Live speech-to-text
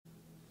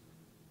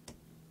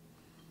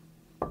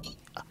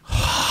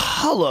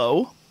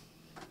Hello.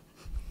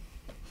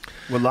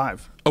 We're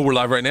live. Oh, we're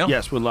live right now?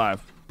 Yes, we're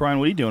live. Brian,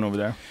 what are you doing over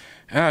there?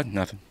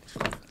 Nothing.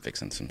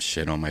 Fixing some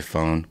shit on my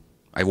phone.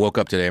 I woke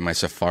up today and my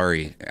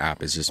Safari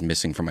app is just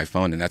missing from my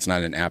phone, and that's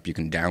not an app you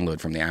can download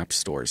from the App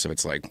Store. So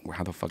it's like,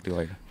 how the fuck do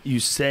I... You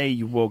say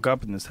you woke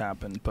up and this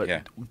happened, but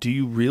Yeah. do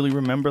you really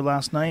remember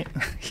last night?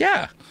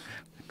 Yeah.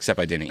 Except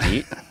I didn't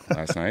eat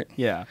last night.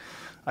 Yeah.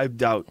 I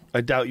doubt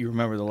you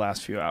remember the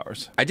last few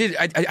hours. I did.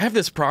 I have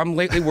this problem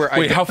lately where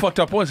Wait, how fucked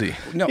up was he?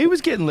 No. He was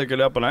getting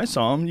liquored up when I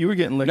saw him. You were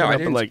getting liquored No, I up at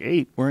didn't. like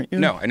 8, weren't you?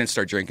 No, I didn't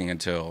start drinking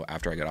until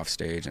after I got off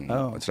stage and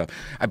Oh. stuff.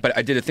 But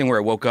I did a thing where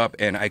I woke up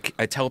and I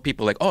tell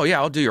people like, oh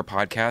yeah, I'll do your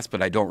podcast,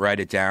 but I don't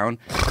write it down.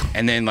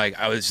 And then like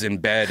I was in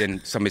bed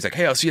and somebody's like,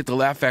 hey, I'll see you at the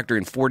Laugh Factory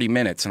in 40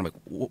 minutes. And I'm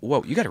like,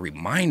 whoa, you got to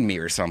remind me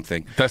or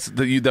something.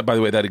 That, by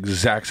the way, that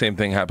exact same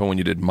thing happened when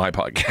you did my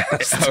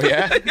podcast. Oh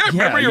yeah? I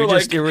remember you you're were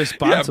just like,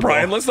 irresponsible. yeah,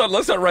 Brian, let's not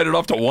write it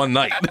off to one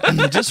night.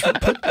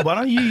 Why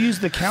don't you use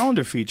the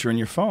calendar feature in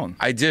your phone?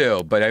 I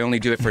do, but I only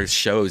do it for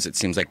shows, it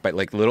seems like. But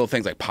like little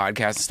things like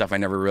podcasts and stuff, I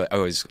never really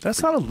always...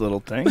 That's not a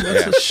little thing.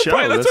 That's Yeah. a show.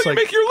 Brian, that's how you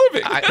like, make your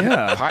living.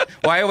 Yeah.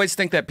 Well, I always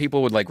think that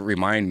people would like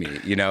remind me,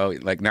 you know,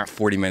 like not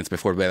 40 minutes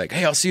before, but like,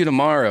 hey, I'll see you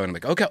tomorrow. And I'm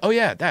like, okay, oh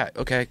yeah, that,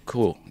 okay,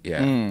 cool,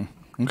 yeah.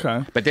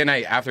 Okay. But then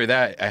after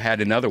that, I had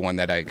another one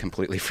that I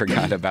completely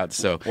forgot about.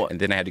 So,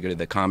 and then I had to go to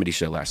the comedy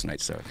show last night.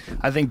 So,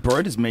 I think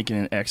Bert is making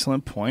an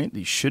excellent point.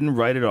 You shouldn't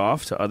write it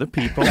off to other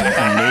people.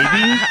 And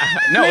maybe,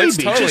 No, it's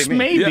maybe, totally just me.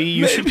 maybe, Yeah,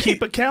 you should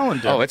keep a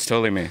calendar. oh, it's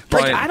totally me. Like,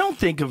 Brian. I don't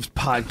think of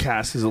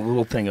podcasts as a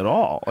little thing at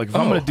all. Like, if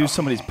I'm going to do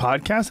somebody's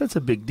podcast, that's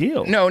a big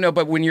deal. No,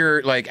 but when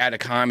you're like at a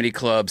comedy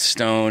club,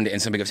 stoned,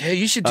 and somebody goes, hey,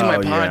 you should do my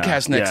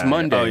podcast next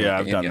Monday. Oh, yeah,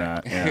 I've And, done you know.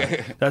 that.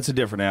 Yeah. That's a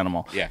different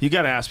animal. Yeah. You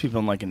got to ask people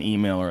in like an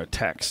email or a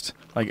text.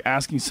 Like,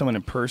 asking someone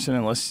in person,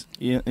 unless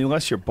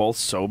you're both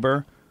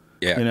sober.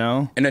 Yeah. You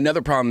know? And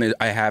another problem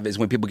I have is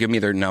when people give me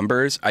their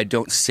numbers, I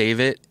don't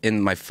save it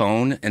in my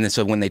phone. And then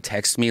so when they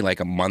text me like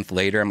a month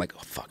later, I'm like,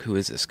 oh, fuck, who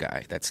is this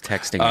guy that's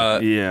texting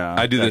me? Yeah.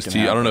 I do that this can to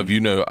you. I don't know happen. if you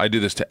know. I do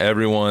this to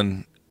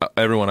everyone.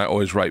 Everyone, I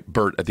always write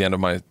Bert at the end of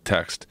my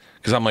text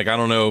because I'm like, I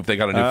don't know if they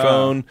got a new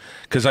phone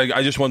because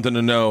I just want them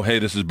to know, hey,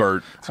 this is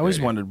Bert. I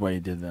always wondered why you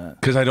did that.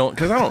 Because I'm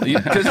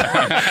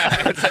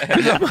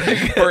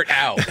like, Bert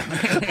out.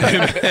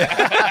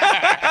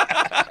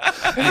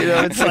 You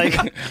know, it's like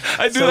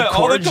I do so that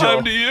all the cordial.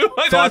 time to you.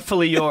 I know.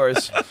 Thoughtfully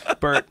yours,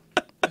 Bert.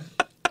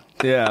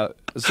 Yeah,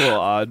 it's a little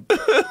odd.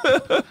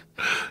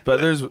 But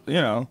there's,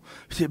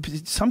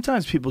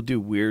 sometimes people do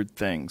weird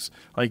things.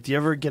 Like, do you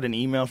ever get an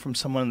email from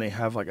someone and they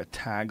have like a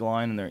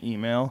tagline in their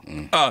email?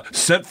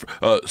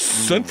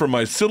 Sent from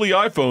my silly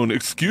iPhone.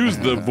 Excuse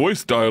the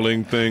voice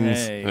dialing things.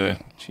 Hey,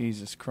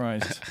 Jesus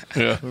Christ.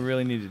 Yeah. We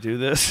really need to do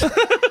this.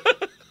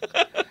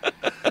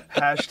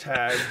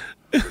 Hashtag.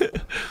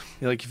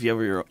 Like, if you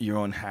have your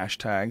own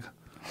hashtag.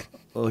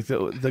 Like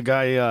the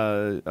guy,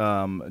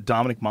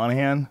 Dominic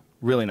Monaghan,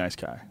 really nice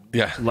guy.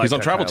 Yeah, Like he's on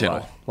that Travel guy a Channel.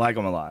 lot. Like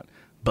him a lot.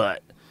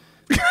 But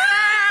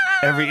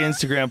every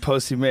Instagram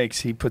post he makes,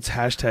 he puts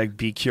hashtag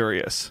be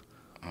curious.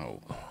 Oh.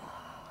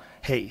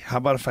 Hey, how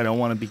about if I don't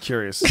want to be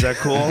curious? Is that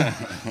cool?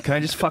 Can I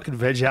just fucking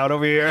veg out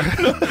over here?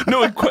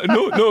 No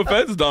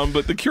offense, Dom,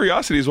 but the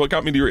curiosity is what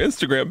got me to your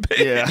Instagram page.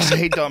 Yeah.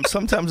 Hey, Dom,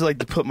 sometimes I like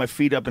to put my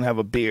feet up and have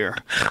a beer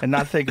and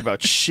not think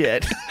about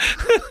shit.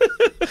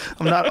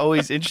 I'm not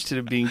always interested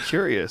in being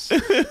curious.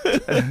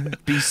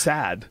 Be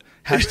sad.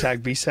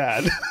 Hashtag be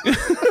sad.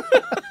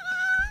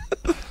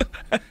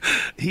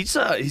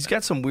 He's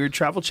got some weird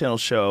Travel Channel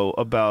show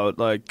about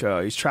like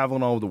he's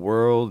traveling all over the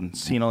world and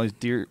seeing all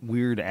these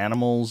weird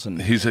animals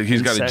and He's got a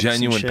insects and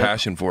genuine shit.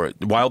 passion for it.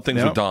 Wild Things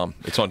Yep. with Dom.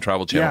 It's on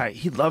Travel Channel. Yeah,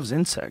 he loves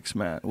insects,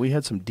 man. We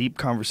had some deep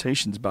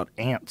conversations about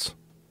ants.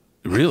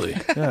 Really?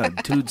 Yeah,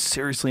 dude's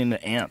seriously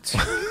into ants.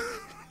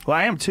 Well,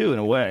 I am too, in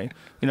a way.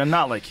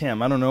 Not like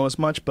him. I don't know as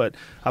much, but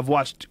I've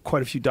watched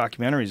quite a few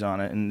documentaries on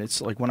it, and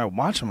it's like when I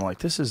watch them, I'm like,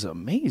 this is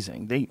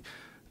amazing.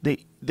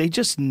 They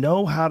just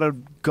know how to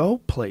go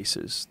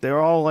places. They're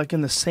all like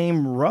in the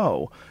same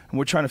row, and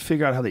we're trying to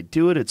figure out how they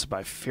do it. It's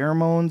by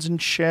pheromones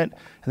and shit,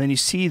 and then you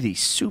see these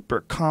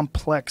super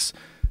complex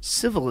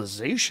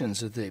civilizations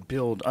that they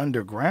build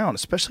underground,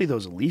 especially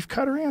those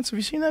leafcutter ants. Have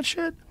you seen that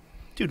shit?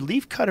 Dude,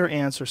 leafcutter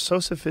ants are so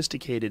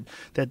sophisticated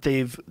that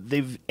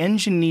they've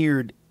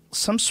engineered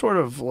some sort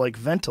of like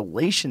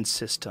ventilation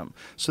system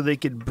so they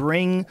could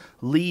bring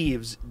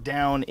leaves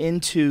down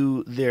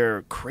into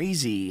their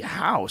crazy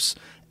house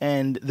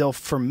and they'll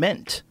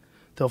ferment.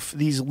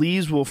 These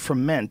leaves will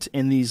ferment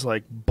in these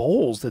like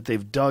bowls that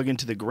they've dug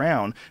into the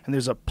ground, and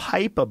there's a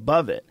pipe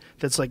above it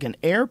that's like an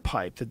air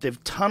pipe that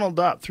they've tunneled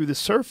up through the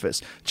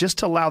surface just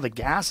to allow the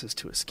gases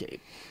to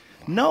escape.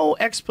 No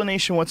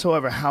explanation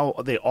whatsoever how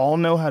they all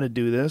know how to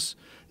do this.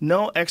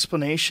 No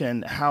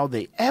explanation how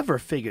they ever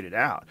figured it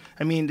out.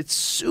 I mean, it's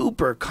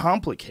super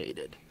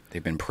complicated.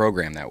 They've been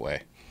programmed that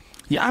way.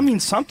 Yeah, I mean,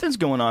 something's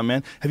going on,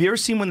 man. Have you ever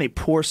seen when they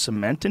pour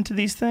cement into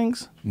these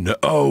things? No.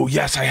 Oh,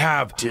 yes, I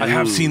have. I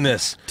have seen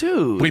this.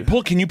 Dude. Wait,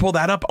 can you pull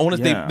that up? I want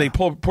to. Yeah. They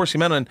pour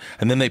cement in,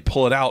 and then they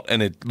pull it out,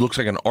 and it looks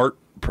like an art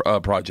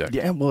project.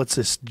 Yeah, well, it's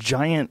this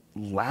giant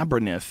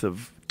labyrinth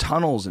of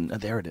tunnels, and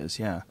there it is.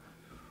 Yeah,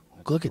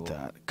 look at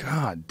that.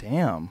 God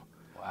damn.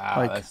 Wow,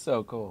 Like- that's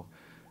so cool.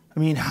 I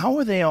mean, how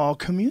are they all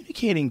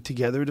communicating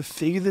together to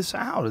figure this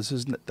out?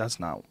 That's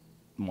not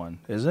one,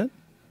 is it?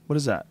 What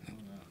is that?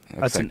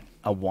 That's like-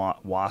 a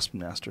wasp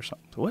nest or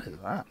something. What is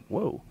that?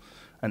 Whoa,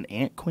 an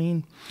ant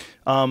queen.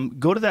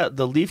 Go to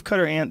the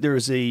leafcutter ant.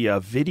 There's a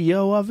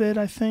video of it,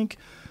 I think.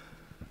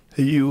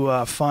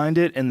 You find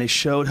it, and they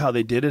showed how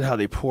they did it, how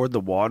they poured the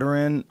water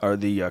in, or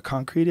the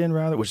concrete in,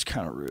 rather, which is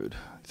kind of rude.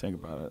 Think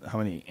about it. How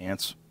many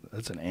ants?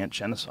 That's an ant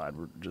genocide.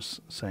 We're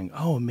just saying,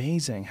 oh,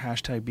 amazing.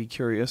 Hashtag be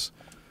curious.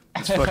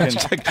 It's fucking...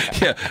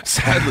 Yeah,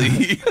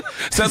 sadly,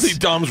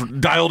 Dom's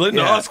dialed into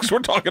Yeah. us because we're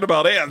talking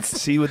about ants.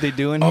 See what they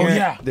do in Oh, here?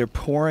 yeah. They're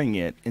pouring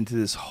it into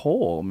this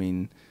hole. I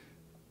mean,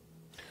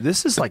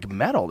 this is like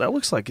metal. That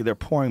looks like they're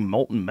pouring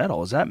molten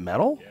metal. Is that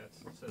metal? Yeah,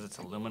 it says it's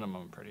aluminum,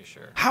 I'm pretty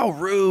sure. How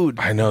rude.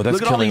 I know, that's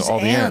Look at killing these all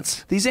the ants.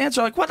 ants. These ants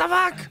are like, what the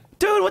fuck?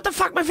 Dude, what the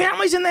fuck? My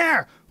family's in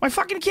there. My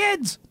fucking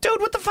kids. Dude,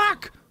 what the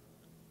fuck?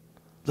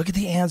 Look at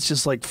the ants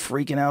just like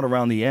freaking out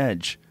around the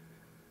edge.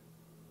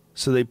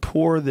 So they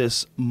pour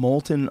this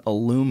molten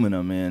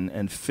aluminum in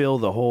and fill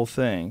the whole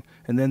thing.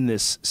 And then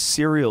this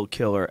serial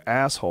killer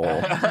asshole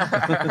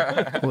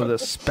with a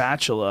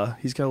spatula,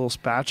 he's got a little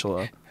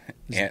spatula,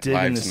 is Ant digging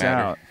lives this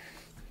matter. out.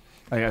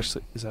 I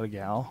actually, is that a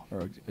gal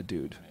or a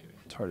dude?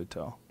 It's hard to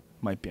tell.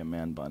 Might be a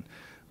man bun.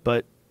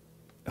 But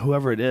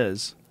whoever it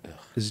is,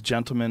 this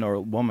gentleman or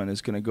woman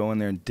is going to go in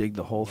there and dig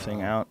the whole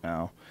thing out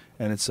now.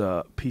 And it's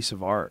a piece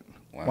of art.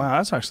 Wow,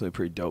 that's actually a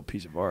pretty dope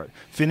piece of art.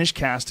 Finished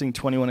casting,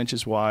 21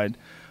 inches wide,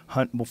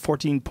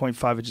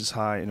 14.5 inches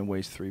high, and it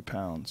weighs 3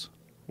 pounds.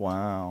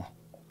 Wow.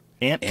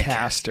 Ant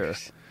caster.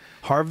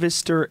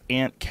 Harvester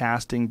ant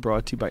casting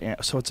brought to you by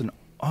Ant. So it's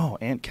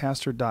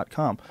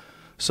antcaster.com.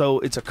 So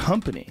it's a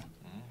company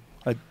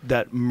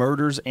that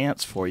murders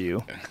ants for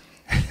you.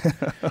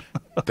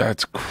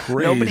 That's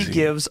crazy. Nobody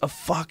gives a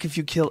fuck if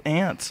you kill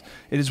ants.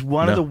 It is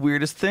one of the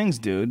weirdest things,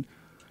 dude.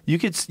 You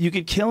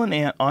could kill an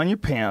ant on your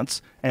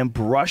pants and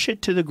brush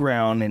it to the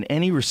ground in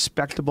any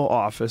respectable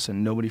office,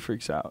 and nobody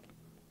freaks out.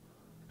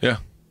 Yeah.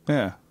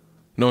 Yeah,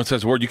 No one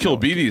says a word. You kill a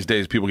bee these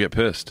days, people get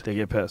pissed. they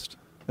get pissed,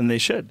 and they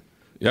should.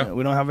 Yeah. You know,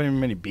 we don't have very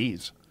many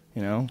bees.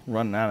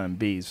 Running out of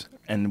bees,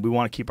 and we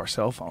want to keep our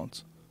cell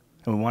phones,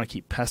 and we want to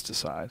keep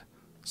pesticide.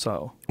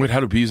 So, Wait, how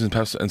do bees and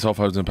cell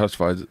phones and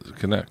pesticides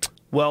connect?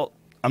 well,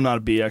 I'm not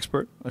a bee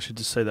expert. I should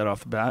just say that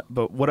off the bat.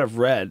 But what I've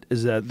read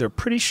is that they're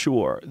pretty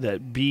sure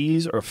that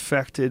bees are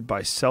affected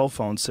by cell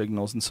phone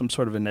signals in some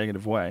sort of a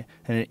negative way,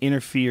 and it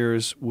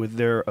interferes with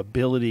their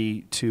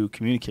ability to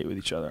communicate with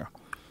each other.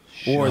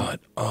 Shut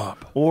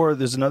up. Or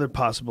there's another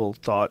possible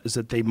thought is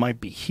that they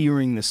might be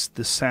hearing the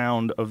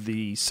sound of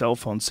the cell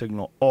phone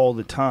signal all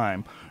the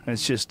time, and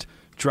it's just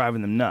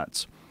driving them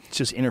nuts. It's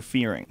just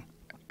interfering.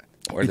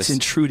 Or It's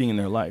intruding in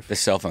their life. the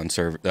cell phone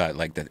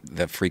like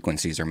the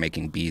frequencies are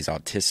making bees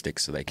autistic,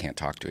 so they can't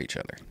talk to each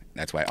other.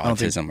 That's why don't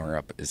think-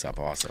 autism is up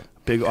also.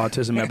 Big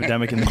autism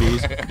epidemic in the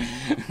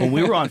bees. When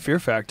we were on Fear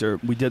Factor,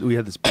 we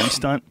had this bee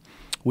stunt.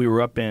 We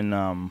were up in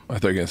I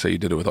thought you were going to say you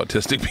did it with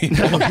autistic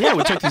people. yeah,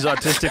 we took these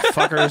autistic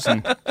fuckers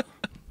and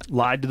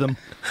lied to them.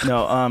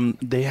 No,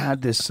 they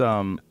had this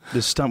stunt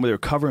where they were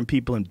covering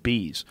people in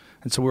bees,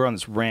 and so we were on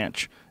this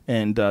ranch,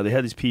 and they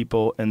had these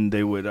people, and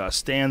they would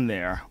stand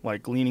there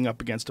like leaning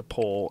up against a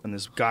pole, and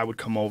this guy would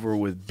come over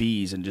with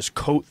bees and just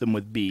coat them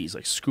with bees,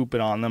 like scoop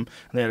it on them,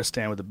 and they had to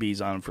stand with the bees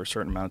on them for a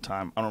certain amount of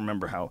time. I don't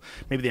remember how.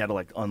 Maybe they had to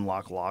like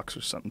unlock locks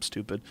or something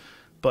stupid.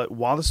 But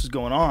while this was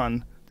going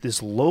on,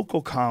 this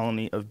local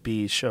colony of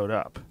bees showed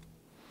up.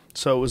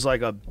 So it was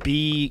like a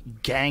bee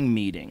gang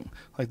meeting.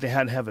 Like they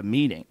had to have a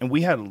meeting, and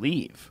we had to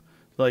leave.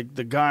 Like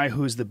the guy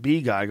who's the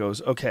bee guy goes,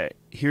 okay,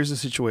 here's the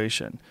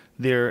situation.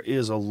 There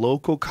is a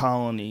local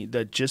colony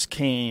that just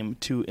came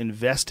to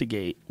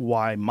investigate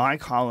why my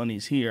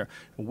colony's here.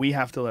 We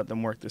have to let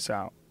them work this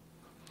out.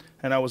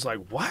 And I was like,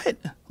 what?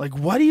 Like,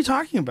 what are you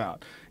talking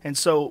about? And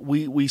so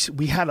we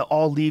had to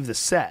all leave the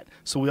set.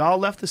 So we all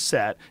left the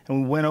set,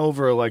 and we went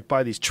over like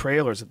by these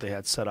trailers that they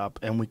had set up,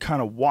 and we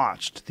kind of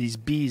watched these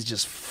bees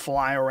just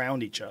fly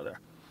around each other.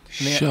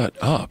 And they Shut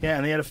up. Yeah,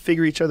 and they had to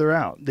figure each other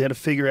out. They had to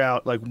figure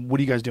out like, what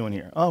are you guys doing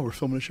here? Oh, we're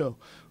filming a show.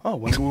 Oh,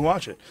 when can we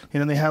watch it?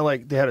 They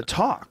had to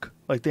talk.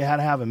 Like they had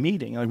to have a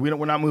meeting. Like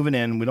we're not moving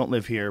in. We don't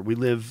live here. We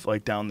live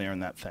like down there in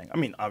that thing. I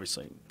mean,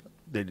 obviously,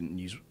 they didn't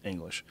use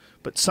English,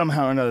 but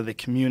somehow or another they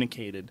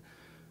communicated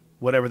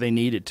whatever they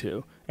needed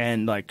to.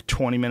 And like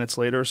 20 minutes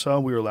later or so,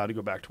 we were allowed to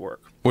go back to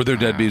work. Were there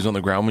dead bees on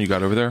the ground when you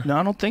got over there? No,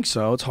 I don't think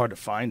so. It's hard to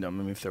find them.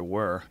 I mean, if there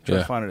were, try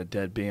Yeah. to find a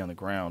dead bee on the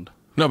ground.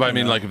 No, but I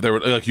mean, like if there were,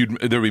 like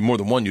there'd be more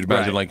than one. You'd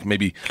imagine Right. like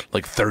maybe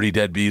like 30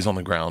 dead bees on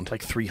the ground.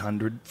 Like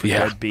 300 for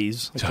Yeah. dead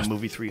bees, like Just- the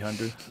movie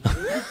 300.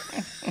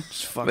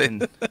 Just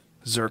fucking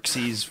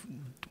Xerxes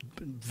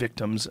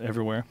victims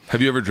everywhere.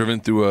 Have you ever driven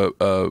through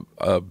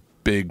a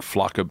big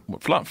flock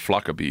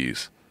of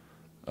bees?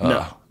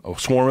 No. A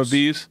swarm of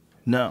bees?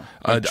 No.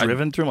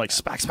 Driven through them, like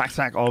smack, smack,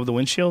 smack all over the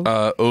windshield?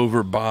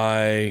 Over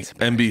by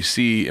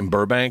NBC in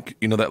Burbank,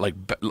 you know, that like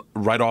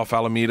right off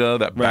Alameda,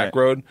 that back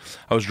road.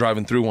 I was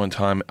driving through one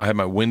time. I had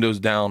my windows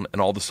down,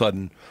 and all of a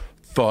sudden,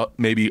 thought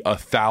maybe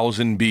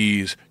 1,000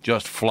 bees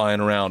just flying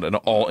around and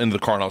all into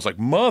the car. And I was like,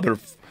 mother.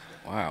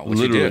 Wow.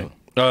 What'd you do?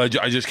 I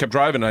just kept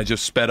driving. And I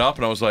just sped up,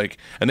 and I was like,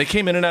 and they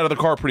came in and out of the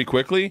car pretty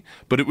quickly,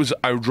 but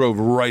I drove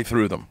right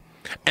through them.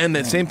 And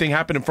the same thing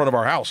happened in front of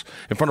our house.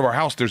 In front of our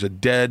house, there's a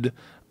dead,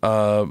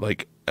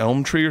 like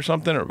elm tree or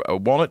something, or a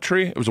walnut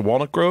tree. It was a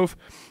walnut grove,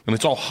 and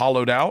it's all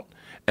hollowed out.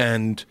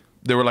 And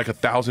there were like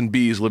 1,000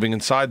 bees living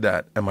inside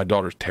that. And my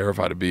daughter's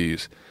terrified of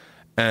bees.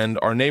 And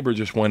our neighbor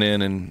just went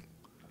in and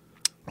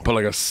put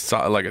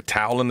like a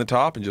towel in the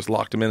top and just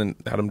locked him in and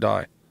had him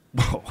die.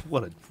 Whoa,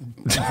 what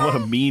a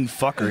mean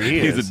fucker he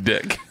is. He's a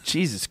dick.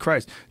 Jesus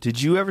Christ. Did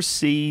you ever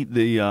see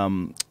there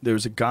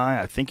was a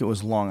guy, I think it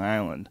was Long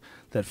Island,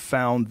 that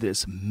found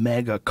this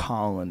mega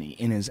colony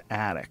in his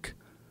attic.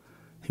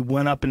 He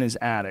went up in his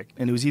attic,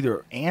 and it was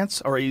either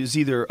ants or it was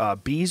either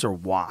bees or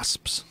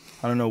wasps.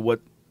 I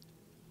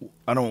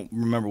don't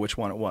remember which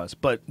one it was.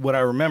 But what I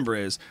remember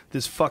is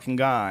this fucking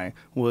guy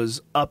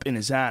was up in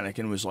his attic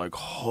and was like,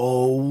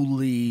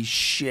 holy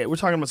shit. We're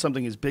talking about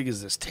something as big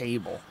as this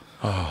table.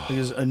 Oh. Like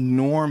this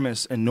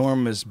enormous,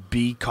 enormous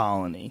bee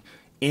colony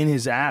in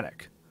his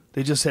attic.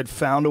 They just had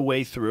found a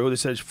way through. They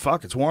said,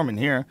 fuck, it's warm in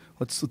here.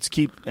 Let's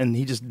keep... And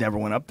he just never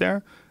went up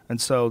there.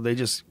 And so they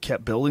just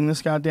kept building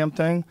this goddamn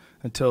thing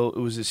until it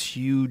was this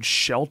huge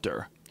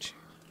shelter.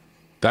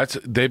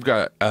 They've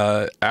got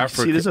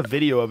Africa. See, there's a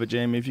video of it,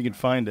 Jamie, if you can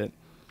find it.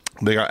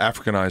 They got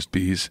Africanized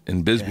bees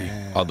in Bisbee,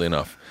 oddly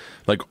enough.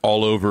 Like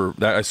all over.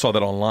 I saw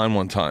that online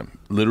one time.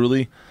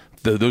 Literally,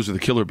 those are the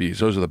killer bees.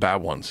 Those are the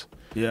bad ones.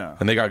 Yeah.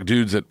 And they got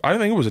dudes that, I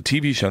think it was a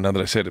TV show, now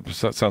that I said it,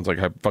 that sounds like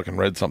I fucking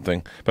read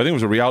something. But I think it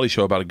was a reality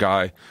show about a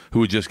guy who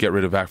would just get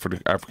rid of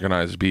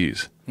Africanized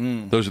bees.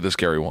 Those are the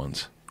scary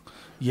ones.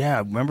 Yeah,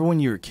 remember when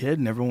you were a kid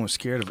and everyone was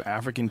scared of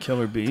African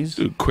killer bees?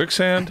 Dude,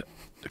 quicksand,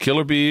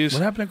 killer bees.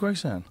 What happened to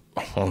quicksand?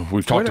 Oh,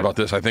 we've talked about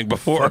this, I think,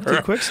 before. Where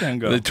did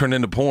quicksand go? They turned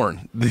into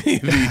porn.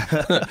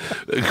 The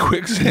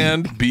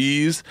quicksand,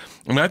 bees.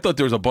 I mean, I thought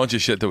there was a bunch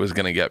of shit that was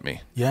going to get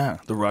me. Yeah,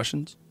 the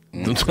Russians.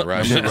 The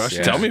Russians.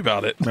 Yeah. Tell me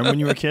about it. Remember when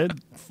you were a kid?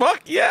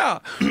 Fuck yeah.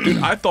 Dude,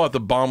 I thought the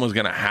bomb was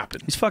going to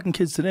happen. These fucking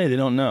kids today, they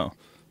don't know.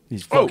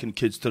 These fucking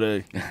kids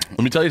today.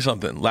 Let me tell you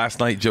something. Last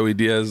night, Joey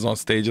Diaz is on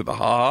stage at the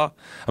Ha Ha.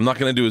 I'm not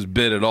going to do his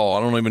bit at all. I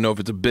don't even know if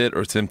it's a bit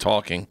or it's him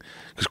talking.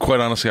 Because quite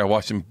honestly, I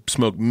watched him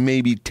smoke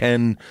maybe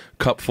 10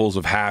 cupfuls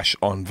of hash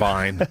on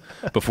Vine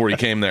before he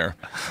came there.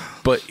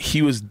 But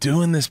he was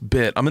doing this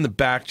bit. I'm in the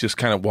back just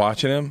kind of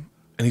watching him.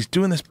 And he's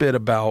doing this bit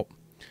about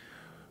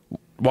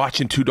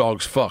watching two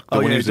dogs fuck. Oh,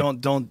 yeah, I'm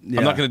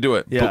not going to do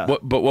it. Yeah.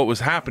 But what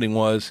was happening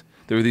was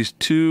there were these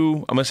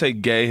two, I'm going to say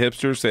gay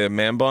hipsters. They have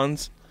man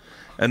buns.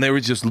 And they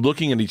were just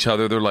looking at each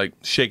other. They're like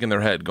shaking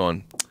their head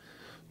going,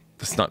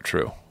 that's not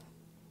true.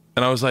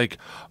 And I was like,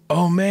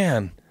 oh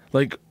man,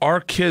 like our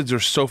kids are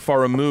so far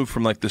removed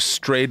from like the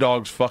stray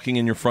dogs fucking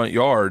in your front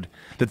yard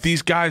that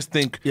these guys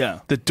think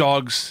that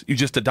dogs, you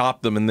just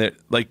adopt them and they're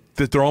like,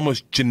 that they're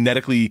almost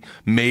genetically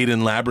made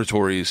in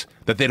laboratories,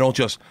 that they don't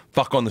just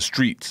fuck on the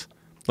streets.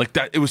 Like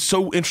that. It was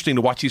so interesting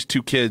to watch these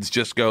two kids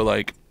just go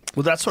like,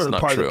 well, that's sort of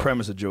part true. of the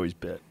premise of Joey's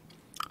bit.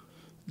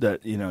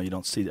 That, you know, you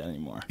don't see that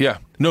anymore. Yeah.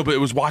 No, but it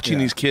was watching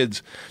these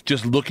kids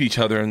just look at each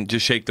other and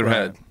just shake their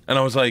head. And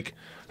I was like,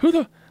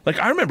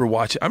 I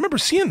remember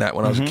seeing that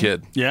when I was a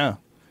kid. Yeah.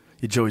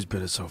 Joey's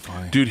bit is so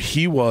funny. Dude,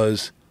 he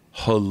was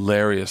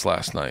hilarious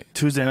last night.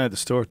 Tuesday night at the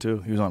store, too.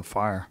 He was on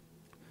fire.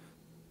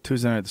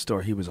 Tuesday night at the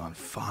store, he was on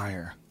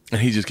fire.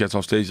 And he just gets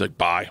off stage, he's like,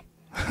 bye.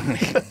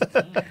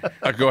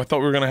 I go, I thought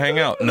we were going to hang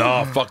out.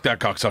 No, fuck that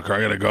cocksucker.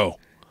 I got to go.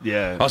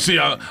 Yeah. I'll see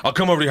you. I'll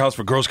come over to your house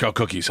for Girl Scout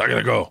cookies. I got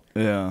to go.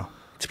 Yeah.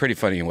 It's pretty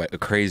funny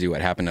crazy what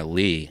happened to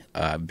Lee,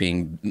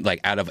 being like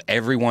out of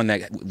everyone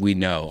that we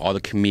know, all the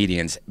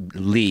comedians,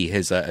 Lee,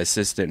 his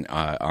assistant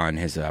on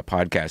his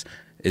podcast,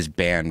 is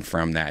banned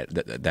from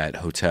that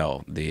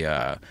hotel.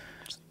 The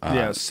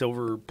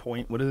Silver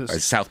Point. What is it?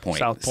 South Point.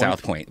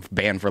 South Point.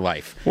 Banned for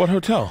life. What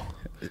hotel?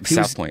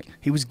 South Point.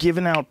 He was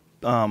given out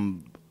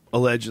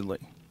allegedly.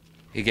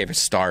 He gave a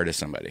star to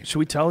somebody. Should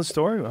we tell his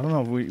story? I don't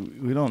know.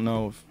 We don't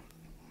know if.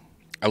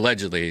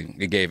 Allegedly,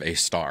 he gave a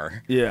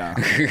star. Yeah,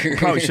 we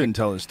probably shouldn't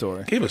tell his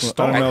story. Gave a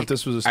star. I don't know if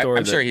this was a story.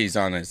 I'm sure it's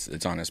on his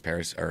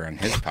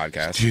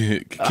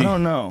podcast. I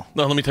don't know.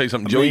 No, let me tell you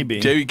something. Joey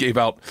gave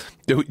out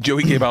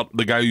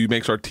the guy who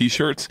makes our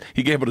T-shirts.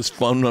 He gave out his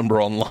phone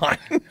number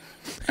online,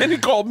 and he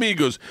called me. He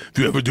goes, "If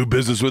you ever do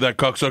business with that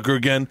cocksucker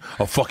again,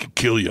 I'll fucking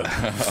kill you."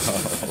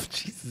 Oh,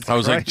 Jesus I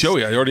was like, Christ.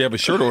 Joey, I already have a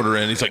shirt order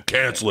in. He's like,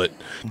 cancel it.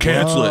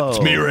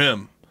 It's me or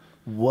him.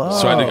 Whoa.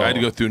 So I had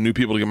to go through new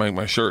people to get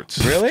my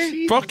shirts.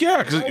 Really? Fuck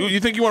yeah. Because you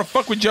think you want to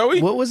fuck with Joey?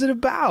 What was it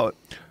about?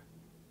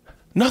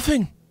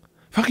 Nothing.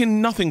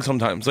 Fucking nothing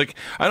sometimes. Like,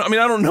 I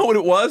don't know what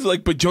it was,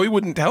 like, but Joey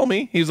wouldn't tell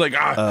me. He's like,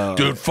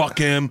 dude, fuck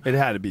him. It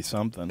had to be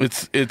something.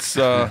 It's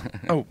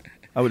oh,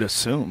 I would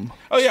assume.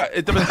 Oh yeah,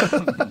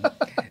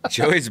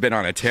 Joey's been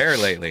on a tear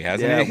lately,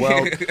 hasn't Yeah, he?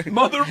 well,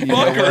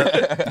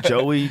 motherfucker.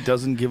 Joey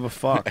doesn't give a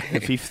fuck.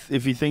 If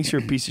he thinks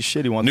you're a piece of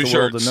shit, he wants New the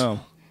world shirts. to know.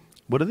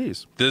 What are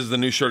these? This is the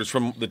new shirt. It's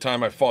from the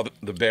time I fought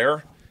the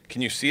bear.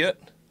 Can you see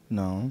it?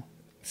 No.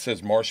 It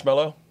says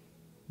marshmallow.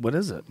 What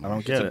is it? I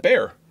don't get It's a it.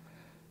 bear.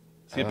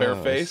 See a bear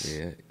I face? see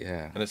it,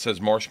 yeah. And it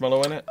says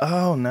marshmallow in it.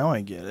 Oh, now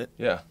I get it.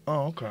 Yeah.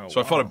 Oh, okay. So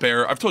I fought a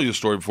bear. I've told you the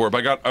story before, but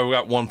I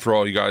got one for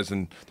all you guys,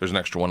 and there's an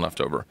extra one left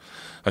over.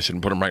 I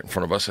shouldn't put them right in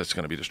front of us. That's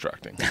going to be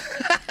distracting.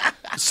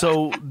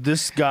 So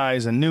this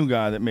guy's a new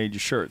guy that made your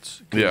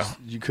shirts. 'Cause Yeah.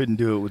 You couldn't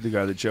do it with the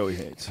guy that Joey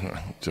hates.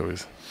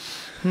 Joey's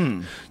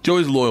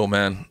loyal,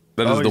 man.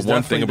 That is Oh, the he's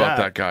one thing definitely about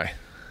that. that guy.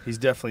 He's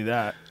definitely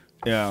that.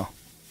 Yeah.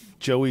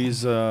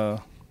 Joey's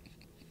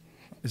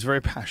is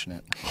very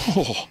passionate.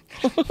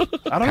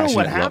 I don't know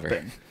what Passionate lover.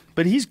 happened,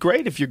 but he's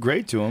great if you're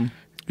great to him.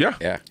 Yeah.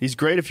 Yeah. He's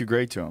great if you're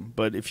great to him,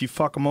 but if you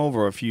fuck him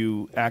over, if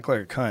you act like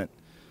a cunt,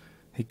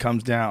 he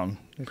comes down.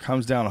 He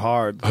comes down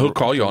hard. He'll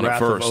call you The on it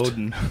wrath of first.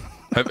 Odin.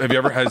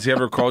 Has he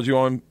ever called you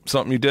on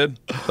something you did?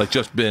 Like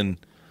just been,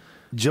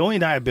 Joey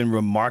and I have been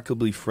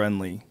remarkably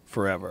friendly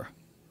forever.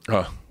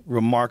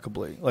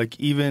 Remarkably. Like,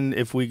 even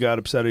if we got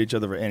upset at each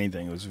other for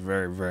anything, it was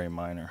very, very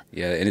minor.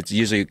 Yeah, and it's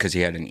usually because he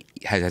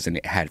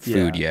hasn't had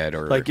food yet,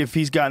 or like if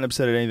he's gotten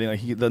upset at anything,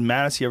 like the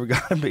maddest he ever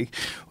got at me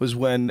was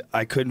when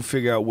I couldn't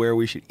figure out where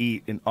we should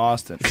eat in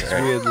Austin. 'Cause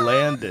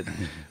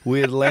we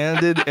had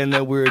landed, and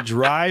then we were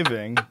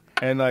driving,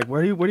 and like,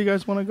 where do you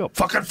guys want to go?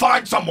 Fucking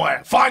find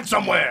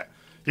somewhere.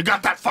 You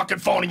got that fucking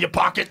phone in your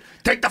pocket?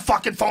 Take the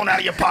fucking phone out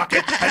of your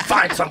pocket and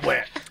find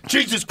somewhere.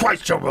 Jesus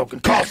Christ, Joe Rogan,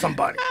 call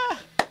somebody.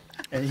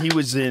 And he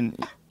was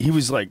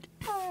like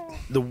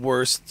the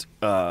worst.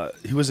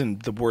 He was in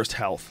the worst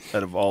health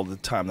out of all the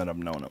time that I've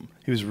known him.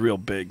 He was real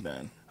big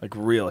then, like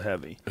real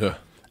heavy. Yeah.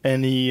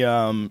 And he,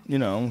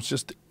 it's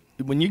just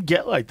when you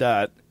get like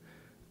that,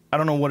 I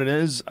don't know what it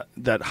is,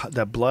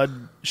 that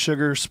blood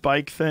sugar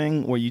spike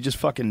thing where you just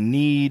fucking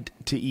need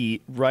to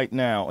eat right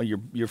now, or you're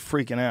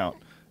freaking out.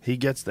 He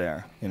gets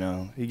there,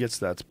 he gets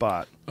to that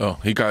spot. Oh,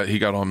 he got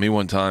on me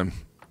one time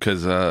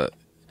because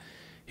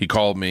he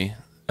called me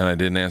and I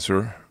didn't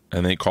answer,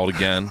 and then he called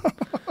again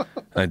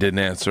and I didn't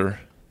answer,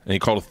 and he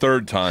called a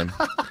third time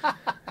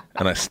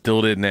and I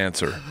still didn't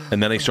answer,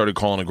 and then he started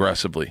calling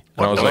aggressively,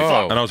 and I was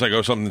like,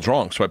 oh, something's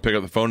wrong. So I pick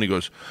up the phone and he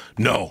goes,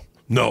 no,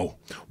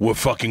 we're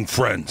fucking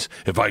friends.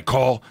 If I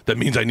call, that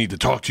means I need to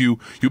talk to you.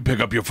 You pick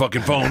up your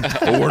fucking phone,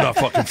 or we're not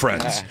fucking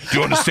friends. Do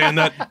you understand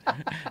that?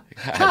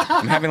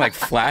 I'm having like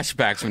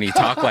flashbacks when you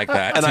talk like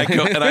that. And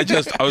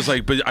I was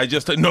like,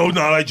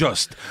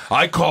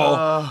 I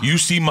call, you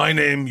see my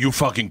name, you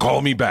fucking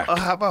call me back.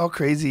 How about how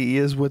crazy he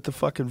is with the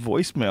fucking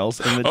voicemails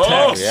and the Oh,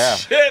 text? yeah.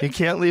 shit. You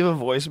can't leave a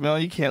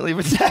voicemail. You can't leave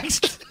a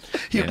text.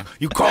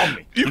 You call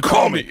me. You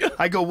call me.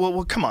 I go,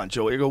 well, come on,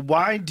 Joey. I go,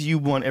 why do you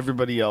want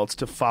everybody else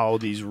to follow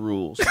these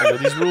rules? I go,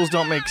 these rules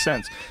don't make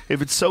sense.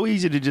 If it's so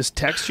easy to just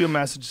text you a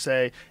message,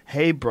 say,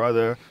 hey,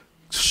 brother,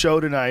 show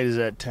tonight is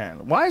at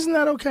 10. Why isn't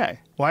that okay?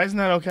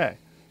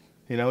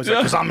 He's like,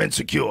 Because I'm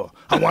insecure.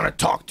 I want to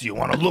talk to you. I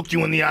want to look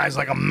you in the eyes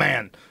like a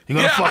man. You're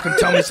going to fucking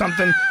tell me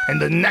something,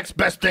 and the next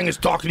best thing is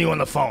talking to you on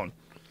the phone.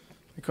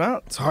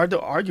 well, it's hard to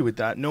argue with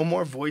that. No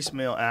More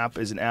Voicemail app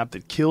is an app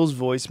that kills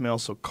voicemail,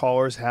 so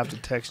callers have to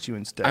text you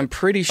instead. I'm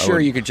pretty sure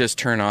you could just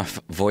turn off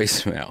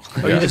voicemail.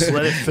 You just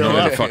let it fill No,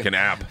 up. the fucking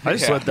app. I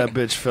just let that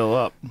bitch fill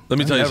up. Let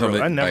me tell you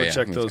something. I never Oh, yeah.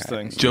 check those Okay.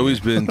 things. Joey's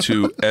been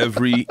to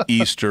every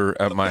Easter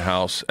at my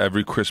house,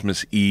 every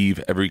Christmas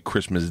Eve, every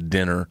Christmas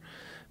dinner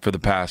for the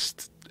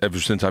past ever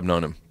since I've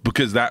known him.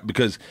 Because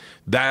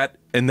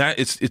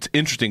it's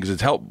interesting because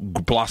it's helped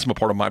blossom a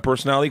part of my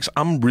personality. 'Cause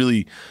I'm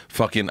really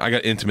I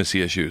got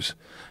intimacy issues.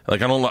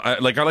 Like I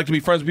like to be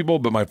friends with people,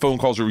 but my phone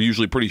calls are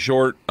usually pretty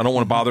short. I don't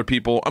want to bother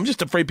people. I'm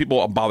just afraid people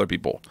will bother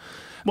people.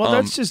 Well,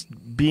 that's just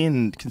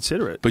being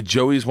considerate. But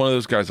Joey's one of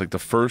those guys. Like the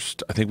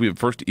first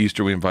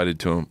Easter we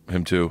invited him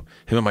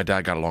and my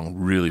dad got along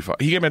really fun.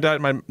 He gave my dad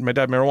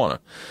marijuana.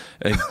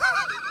 And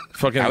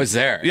fucking, I was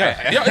there.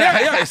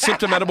 Yeah. I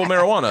sipped him edible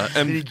marijuana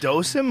Did he and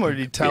dose him, or did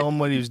he tell him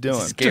what he was doing?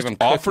 Gave him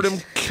offered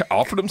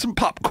him some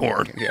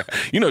popcorn. Yeah.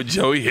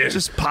 Joey, here,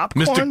 Just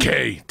popcorn? Mr.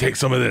 K, take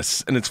some of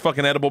this, and it's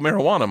fucking edible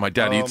marijuana. My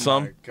dad eats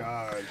some, Oh, my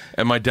God.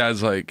 and my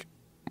dad's like,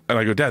 and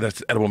I go, Dad,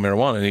 that's edible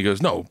marijuana, and he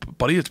goes, No,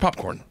 buddy, it's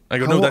popcorn. I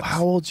go, No, that's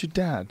How old's your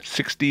dad?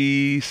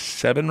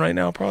 67 right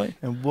now, probably.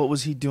 And what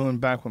was he doing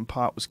back when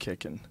pot was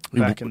kicking?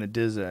 Back in the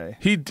Dizzy?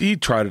 He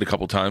tried it a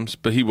couple times,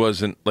 but he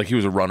wasn't he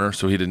was a runner,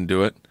 so he didn't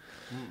do it.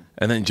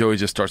 And then Joey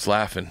just starts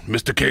laughing.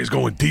 Mr. K's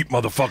going deep,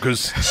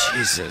 motherfuckers.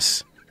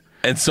 Jesus.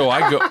 And so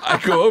I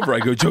go over. I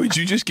go, Joey, did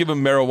you just give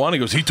him marijuana? He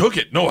goes, he took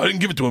it. No, I didn't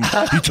give it to him.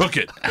 He took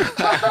it.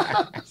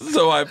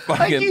 So I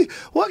fucking.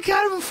 What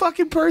kind of a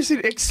fucking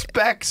person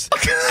expects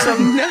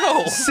some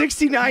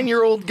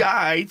 69-year-old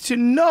guy to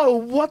know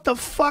what the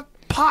fuck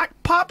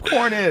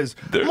popcorn is?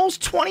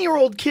 Most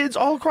 20-year-old kids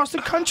all across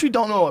the country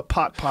don't know what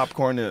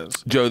popcorn is.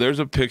 Joe, there's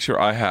a picture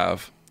I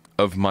have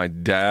of my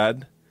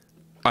dad.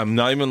 I'm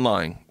not even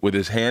lying, with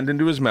his hand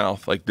into his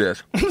mouth like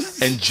this,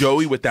 and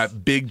Joey with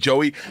that big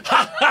Joey,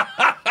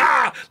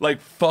 like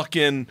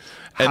fucking, and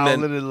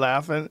Howling then and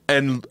laughing.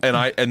 and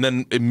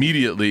then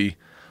immediately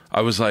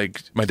I was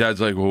like, my dad's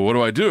like, well, what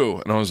do I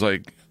do? And I was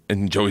like,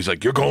 and Joey's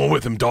like, you're going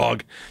with him,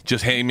 dog.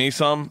 Just hand me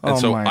some. And Oh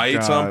so my I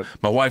ate some. God.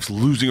 My wife's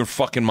losing her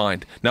fucking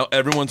mind. Now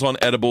everyone's on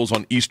edibles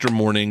on Easter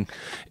morning.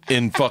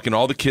 In fucking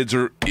all the kids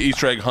are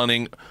Easter egg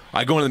hunting.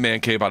 I go into the man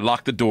cave. I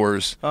lock the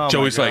doors. Oh my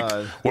Joey's like,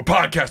 God. we're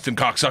podcasting,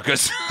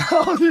 cocksuckers.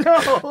 Oh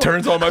no!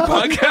 Turns on my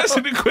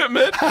podcasting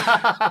equipment.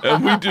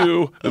 And we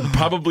do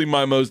probably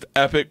my most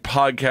epic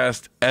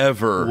podcast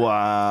ever.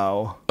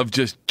 Wow. Of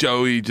just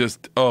Joey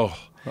just, oh.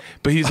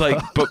 But he's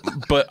like,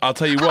 but I'll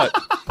tell you what.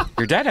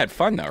 Your dad had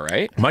fun though,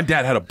 right? My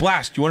dad had a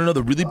blast. You want to know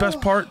the really best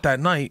part?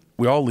 That night,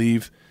 we all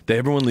leave.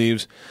 Everyone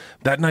leaves.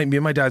 That night, me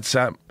and my dad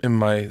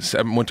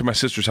went to my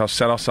sister's house,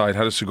 sat outside,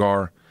 had a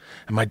cigar.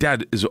 And my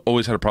dad has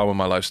always had a problem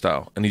with my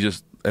lifestyle.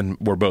 And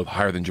we're both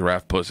higher than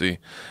giraffe pussy.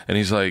 And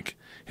he's like,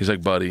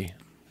 buddy,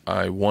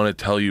 I want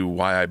to tell you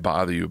why I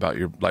bother you about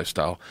your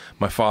lifestyle.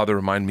 My father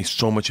reminded me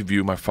so much of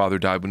you. My father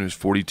died when he was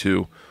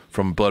 42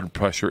 from blood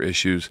pressure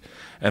issues.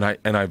 And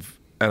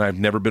I've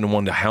never been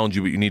one to hound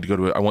you, but you need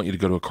to I want you to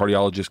go to a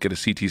cardiologist, get a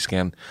CT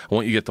scan. I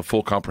want you to get the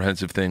full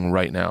comprehensive thing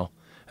right now.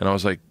 And I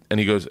was like, and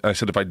he goes, I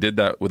said, if I did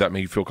that, would that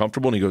make you feel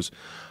comfortable? And he goes,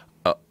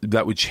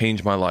 that would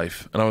change my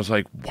life. And I was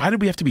like, why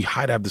did we have to be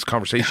high to have this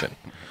conversation?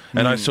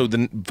 And so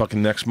the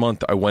fucking next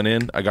month I went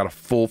in, I got a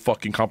full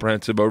fucking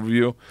comprehensive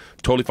overview.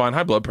 Totally fine.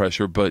 High blood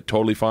pressure, but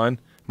totally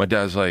fine. My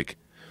dad's like,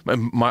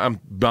 I'm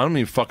not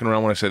even fucking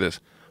around when I say this.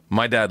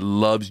 My dad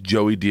loves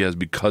Joey Diaz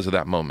because of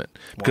that moment.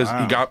 Because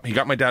he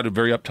got my dad, a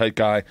very uptight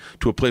guy,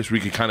 to a place where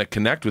he could kind of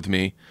connect with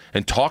me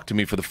and talk to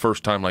me for the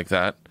first time like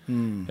that.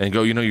 And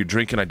go, you're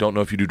drinking. I don't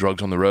know if you do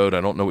drugs on the road.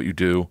 I don't know what you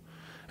do.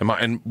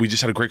 And we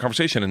just had a great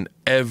conversation. And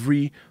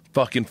every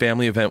fucking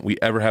family event we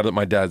ever had at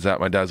my dad's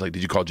like,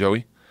 did you call Joey?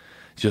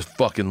 He just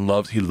fucking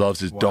loves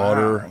his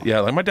daughter.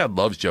 Yeah, like my dad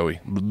loves Joey.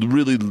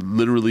 Really,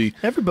 literally.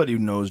 Everybody who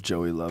knows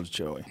Joey loves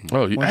Joey.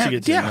 Oh, Once you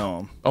get to know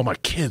him. Oh, my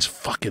kids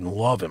fucking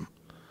love him.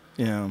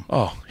 Yeah.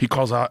 Oh, he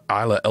calls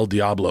Isla El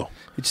Diablo.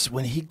 It's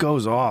when he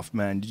goes off,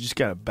 man, you just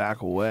gotta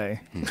back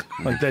away.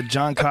 Like that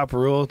John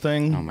Caparulo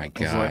thing. Oh my It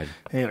was God. like,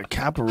 hey,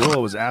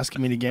 Caparulo was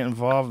asking me to get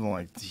involved. I'm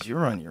like,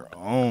 you're on your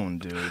own,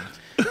 dude.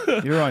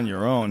 You're on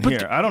your own.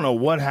 Here, I don't know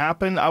what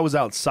happened. I was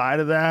outside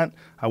of that.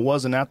 I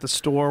wasn't at the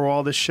store where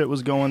all this shit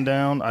was going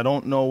down. I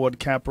don't know what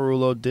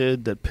Caparulo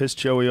did that pissed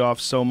Joey off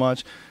so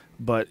much,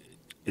 but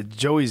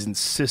Joey's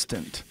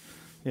insistent,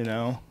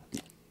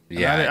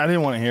 Yeah, I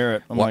didn't want to hear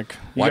it. I'm like,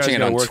 you watching guys it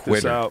gotta on work this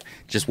Twitter. out.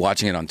 Just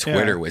watching it on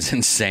Twitter Yeah. was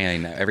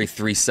insane. Every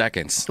 3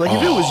 seconds. Like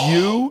if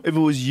it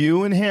was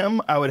you and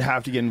him, I would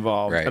have to get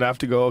involved. Right. I'd have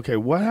to go, okay,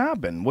 what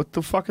happened? What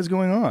the fuck is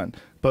going on?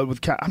 But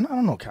with I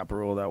don't know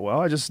Caparulo that well.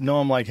 I just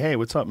know him like, hey,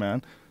 what's up,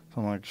 man?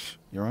 So I'm like,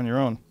 you're on your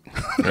own.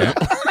 Yeah.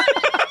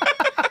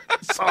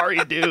 Sorry,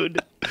 dude.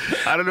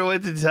 I don't know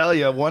what to tell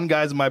you. One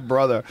guy's my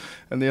brother,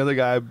 and the other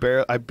guy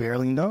I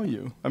barely know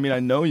you. I mean, I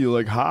know you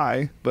like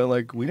hi, but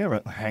like we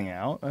never hang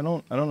out. I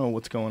don't know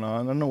what's going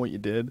on. I don't know what you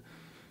did.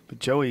 But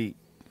Joey,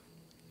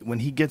 when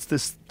he gets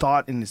this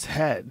thought in his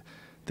head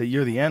that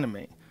you're the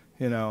enemy,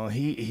 he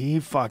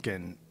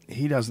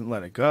doesn't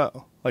let it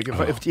go. Like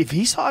if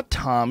he saw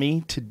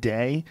Tommy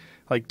today,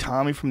 like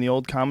Tommy from the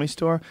old Comedy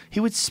Store, he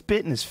would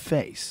spit in his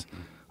face.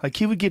 Like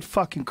he would get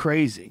fucking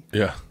crazy.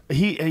 Yeah.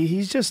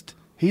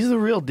 He's the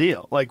real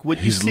deal. Like what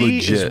He's you see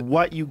legit. is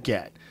what you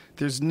get.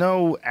 There's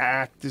no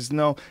act.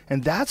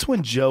 And that's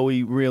when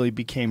Joey really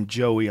became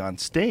Joey on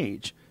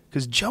stage.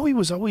 Because Joey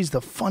was always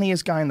the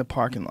funniest guy in the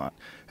parking lot.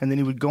 And then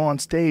he would go on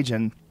stage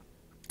and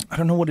I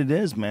don't know what it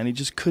is, man. He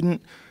just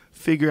couldn't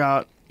figure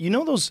out. You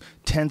know those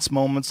tense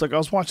moments? Like I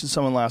was watching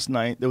someone last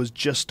night that was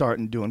just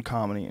starting doing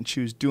comedy, and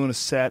she was doing a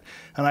set,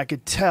 and I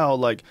could tell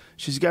like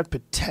she's got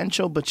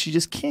potential, but she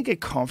just can't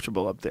get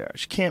comfortable up there.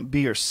 She can't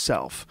be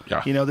herself.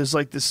 Yeah. There's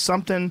like this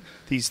something,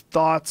 these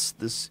thoughts,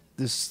 this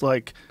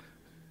like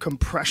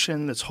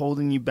compression that's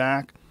holding you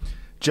back.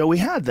 Joey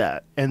had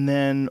that, and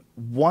then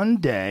one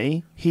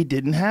day he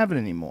didn't have it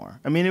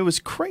anymore. I mean, it was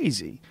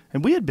crazy,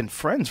 and we had been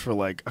friends for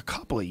like a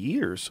couple of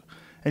years,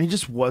 and he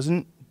just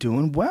wasn't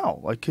doing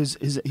well. Like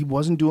he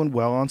wasn't doing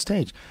well on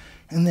stage.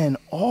 And then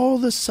all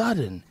of a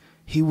sudden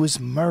he was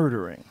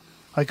murdering.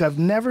 Like I've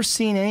never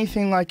seen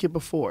anything like it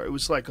before. It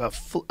was like a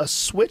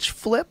switch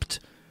flipped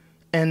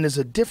and there's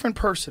a different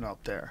person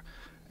out there.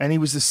 And he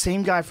was the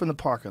same guy from the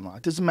parking lot.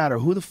 It doesn't matter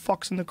who the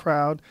fuck's in the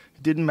crowd.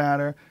 It didn't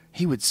matter.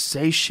 He would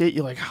say shit.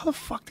 You're like, how the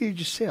fuck did he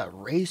just say that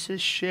racist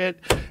shit?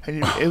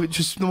 And it was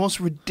just the most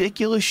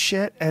ridiculous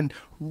shit and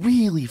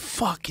really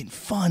fucking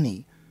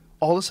funny.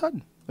 All of a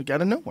sudden, like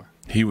out of nowhere.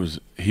 He was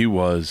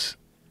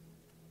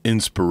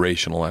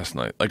inspirational last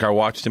night. Like I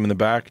watched him in the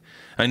back.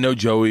 I know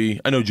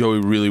Joey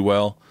really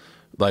well.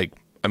 But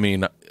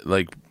man,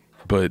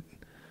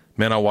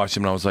 I watched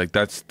him and I was like,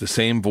 that's the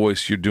same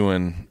voice you're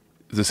doing.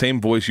 The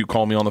same voice you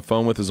call me on the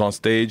phone with is on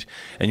stage,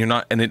 and you're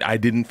not. And I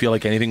didn't feel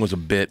like anything was a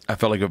bit. I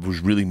felt like it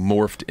was really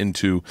morphed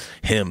into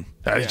him.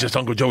 It's just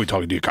Uncle Joey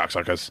talking to you,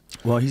 cocksuckers.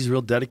 Well, he's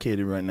real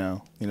dedicated right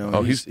now. You know,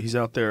 Oh, he's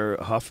out there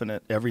huffing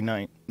it every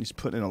night. He's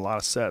putting in a lot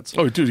of sets.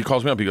 Oh, dude, he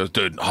calls me up. He goes,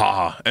 dude,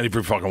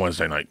 every fucking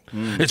Wednesday night.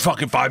 It's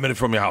fucking 5 minutes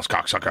from your house,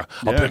 cocksucker.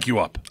 I'll pick you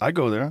up. I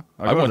go there.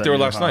 I went there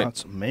last night.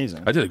 It's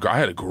amazing. I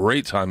had a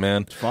great time,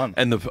 man. It's fun.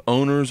 And the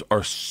owners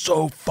are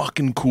so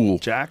fucking cool.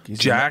 Jack,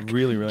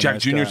 really, really Jack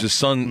nice Jr.'s guy. his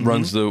son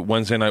runs the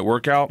Wednesday night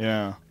workout.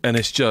 Yeah. And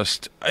it's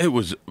just,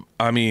 I'm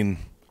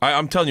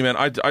telling you, man,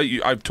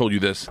 I've told you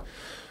this.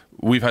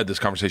 We've had this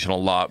conversation a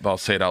lot, but I'll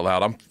say it out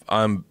loud.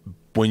 I'm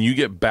when you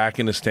get back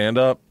into stand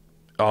up,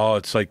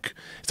 it's like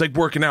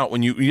working out.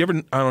 When you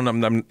ever, I don't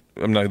know,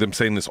 I'm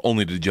saying this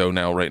only to Joe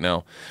right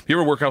now. You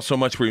ever work out so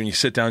much where when you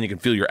sit down, you can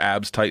feel your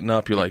abs tighten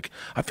up. You're like,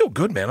 I feel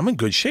good, man. I'm in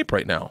good shape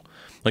right now.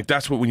 Like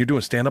that's what when you're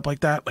doing stand up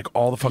like that, like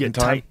all the fucking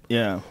time. Tight.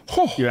 Yeah.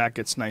 Your act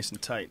gets nice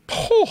and tight.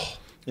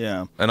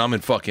 Yeah. And I'm in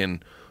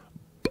fucking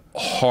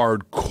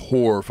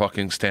hardcore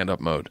fucking stand up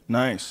mode.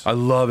 Nice. I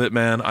love it,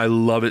 man. I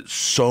love it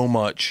so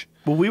much.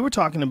 Well, we were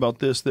talking about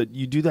this, that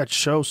you do that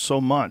show so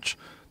much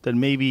that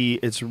maybe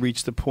it's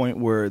reached the point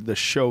where the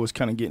show is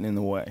kind of getting in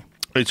the way.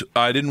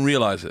 I didn't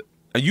realize it.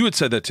 You had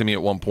said that to me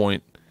at one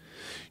point.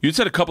 You had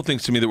said a couple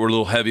things to me that were a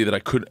little heavy that I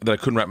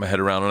couldn't wrap my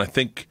head around, and I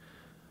think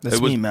That's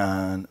me,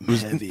 man. I'm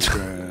heavy,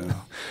 bro.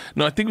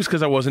 No, I think it was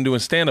because I wasn't doing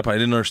stand up. I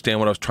didn't understand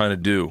what I was trying to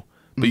do.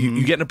 But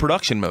you get in a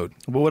production mode.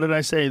 But what did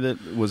I say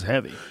that was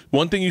heavy?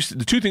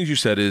 The two things you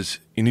said is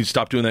you need to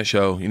stop doing that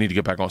show. You need to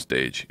get back on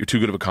stage. You're too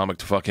good of a comic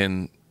to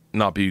fucking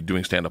not be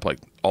doing stand up like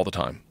all the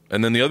time.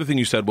 And then the other thing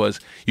you said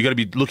was you got to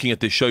be looking at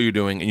this show you're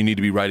doing and you need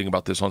to be writing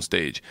about this on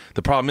stage.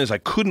 The problem is I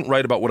couldn't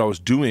write about what I was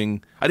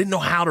doing. I didn't know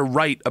how to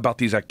write about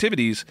these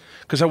activities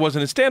because I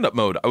wasn't in stand up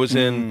mode. I was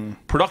in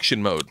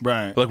production mode.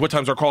 Right. Like what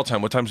time's our call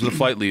time? What time's the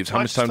flight leaves? How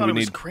much time do we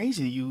need? It was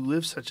crazy. You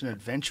live such an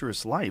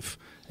adventurous life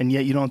and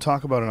yet you don't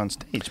talk about it on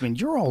stage. I mean,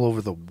 you're all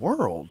over the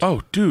world.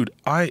 Oh, dude,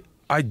 I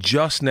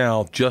just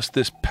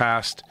this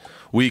past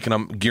week, and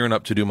I'm gearing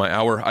up to do my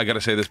hour. I got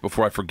to say this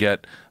before I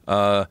forget.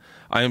 I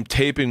am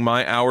taping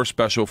my hour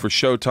special for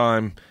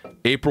Showtime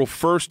April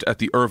 1st at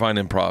the Irvine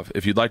Improv.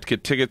 If you'd like to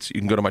get tickets,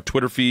 you can go to my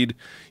Twitter feed.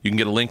 You can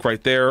get a link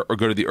right there, or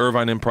go to the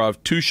Irvine Improv.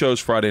 2 shows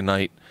Friday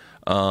night,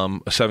 a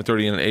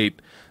 7:30 and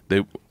an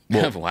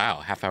 8. Wow,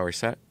 half-hour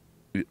set?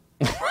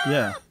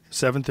 Yeah.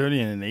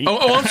 7:30 and an 8.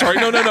 Oh, I'm sorry.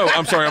 No.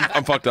 I'm sorry.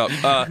 I'm fucked up.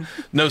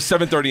 No,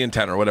 7:30 and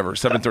 10 or whatever.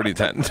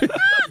 7:30 and 10.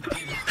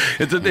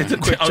 It's a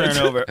quick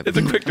turnover. It's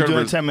a quick You're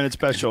turnover. doing a 10-minute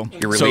special.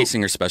 You're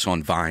releasing your special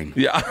on Vine.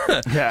 Yeah.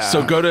 Yeah.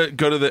 So go to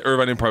the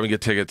Irvine Improv and get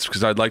tickets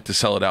because I'd like to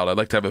sell it out. I'd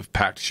like to have a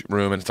packed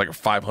room, and it's like a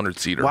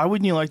 500-seater. Why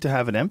wouldn't you like to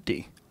have it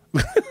empty?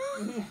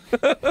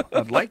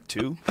 I'd like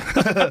to.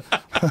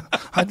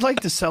 I'd like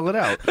to sell it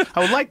out.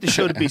 I would like the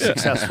show to be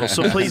successful,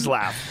 so please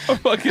laugh.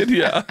 Fucking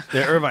yeah.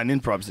 The Irvine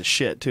Improv's the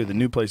shit, too. The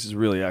new place is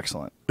really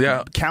excellent.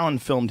 Yeah. Callan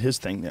filmed his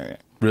thing there.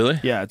 Really?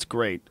 Yeah, it's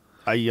great.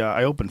 I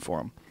opened for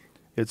him.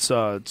 It's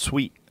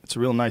sweet. It's a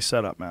real nice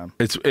setup, man.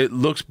 It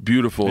looks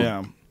beautiful.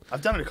 Yeah.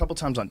 I've done it a couple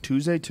times on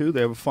Tuesday, too.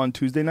 They have a fun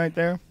Tuesday night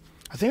there.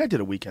 I think I did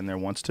a weekend there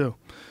once, too.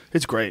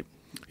 It's great.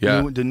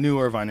 Yeah. The new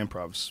Irvine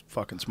Improv's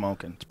fucking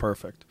smoking. It's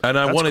perfect. And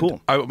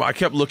Cool. I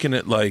kept looking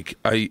at like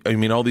I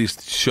mean all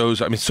these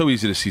shows. I mean it's so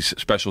easy to see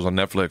specials on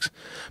Netflix,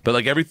 but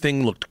like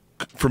everything looked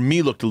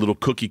a little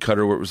cookie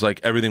cutter where it was like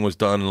everything was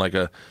done like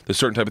the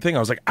certain type of thing. I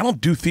was like, I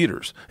don't do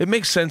theaters. It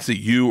makes sense that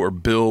you or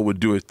Bill would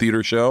do a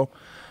theater show.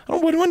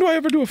 When do I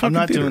ever do a fucking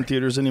theater? I'm not doing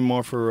theaters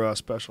anymore for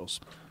specials.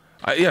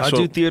 I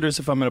do theaters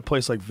if I'm in a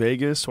place like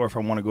Vegas or if I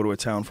want to go to a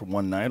town for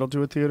one night. I'll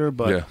do a theater,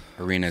 but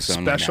arenas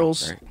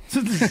specials,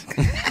 only now,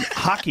 right?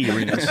 hockey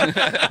arenas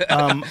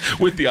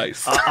with the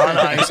ice on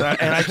ice,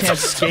 and I can't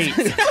skate.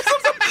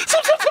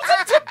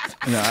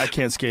 No, I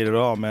can't skate at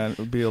all, man. It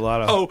would be a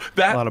lot of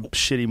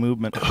shitty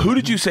movement. Who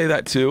did you say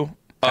that to?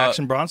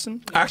 Action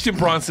Bronson? Action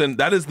Bronson.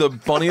 That is the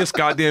funniest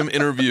goddamn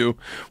interview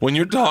when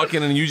you're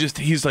talking and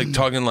he's like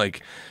talking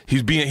like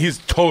he's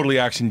totally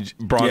Action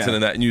Bronson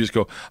in that, and you just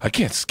go, I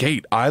can't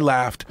skate. I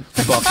laughed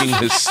fucking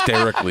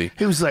hysterically.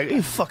 He was like, are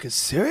you fucking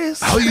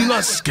serious? How you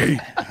not skate?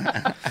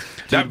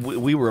 Dude,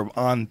 we were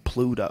on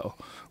Pluto.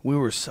 We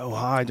were so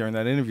high during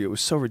that interview. It was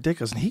so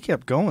ridiculous. And he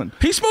kept going.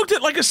 He smoked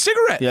it like a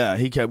cigarette. Yeah,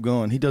 he kept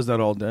going. He does that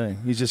all day.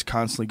 He's just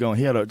constantly going.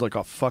 He had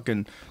a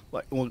fucking...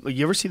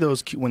 you ever see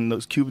when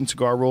those Cuban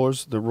cigar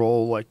rollers, they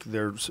roll like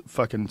their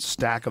fucking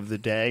stack of the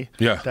day?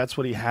 Yeah. That's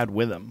what he had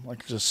with him.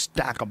 Like just a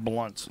stack of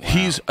blunts.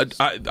 Wow.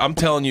 I'm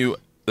telling you,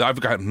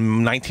 I've got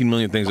 19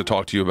 million things to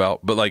talk to you about.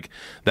 But like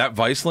that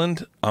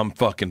Viceland, I'm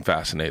fucking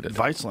fascinated.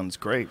 Viceland's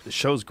great. The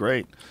show's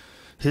great.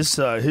 His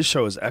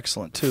show is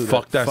excellent too.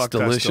 Fuck That's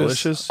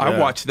Delicious. Yeah. I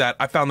watched that.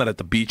 I found that at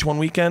the beach one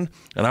weekend,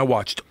 and I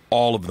watched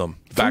all of them.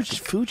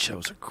 Food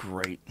shows are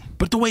great.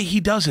 But the way he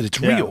does it, it's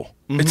real.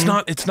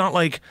 Mm-hmm. It's not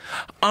like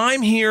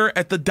I'm here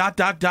at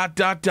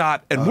the ...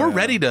 and we're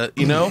ready to,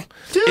 you know.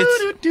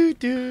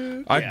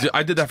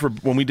 I did that for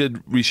when we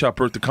did Reshot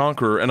Bert the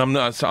Conqueror, and I'm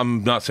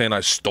not saying I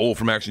stole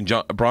from Action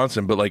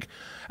Bronson, but like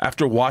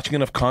after watching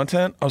enough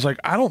content, I was like,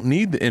 I don't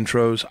need the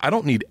intros. I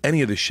don't need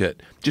any of this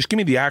shit. Just give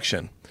me the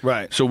action.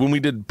 Right. So when we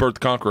did Bert the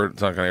Conqueror,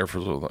 it's not going to air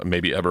for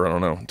maybe ever, I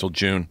don't know, until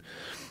June.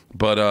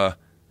 But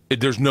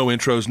there's no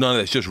intros, none of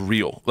that. It's just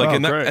real. Like,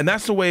 and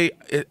that's the way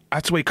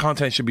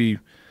content should be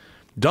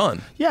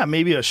done. Yeah,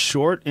 maybe a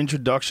short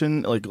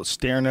introduction, like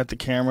staring at the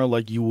camera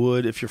like you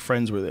would if your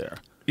friends were there.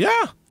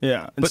 Yeah.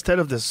 Yeah. Instead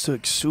of this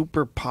like,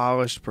 super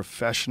polished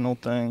professional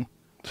thing.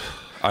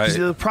 See,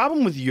 the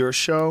problem with your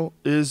show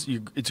is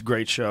it's a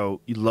great show.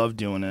 You love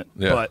doing it,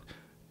 but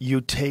you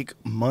take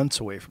months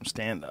away from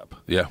stand-up.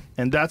 Yeah.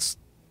 And that's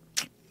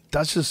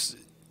just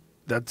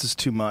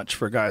too much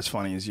for a guy as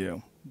funny as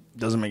you.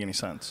 Doesn't make any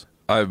sense.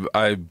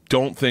 I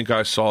don't think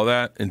I saw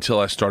that until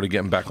I started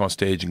getting back on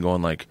stage and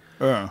going like,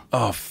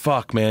 oh,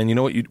 fuck, man. You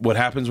know what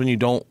happens when you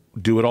don't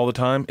do it all the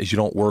time is you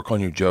don't work on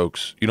your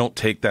jokes. You don't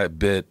take that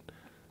bit,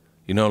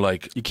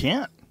 like... You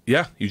can't.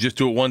 Yeah, you just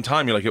do it one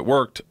time. You're like, it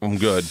worked. I'm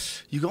good.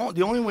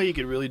 The only way you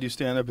could really do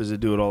stand-up is to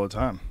do it all the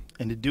time.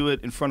 And to do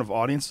it in front of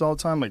audiences all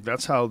the time, like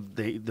that's how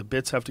the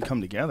bits have to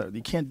come together.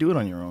 You can't do it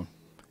on your own.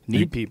 You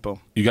need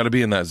people. You got to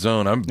be in that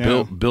zone.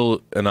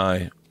 Bill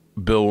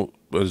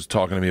was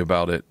talking to me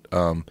about it.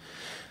 And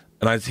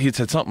he had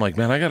said something like,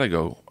 man, I gotta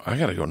go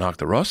knock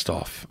the rust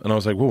off. And I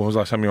was like, well, when was the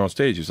last time you were on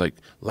stage? He was like,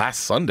 last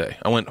Sunday.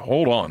 I went,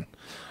 hold on.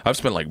 I've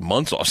spent like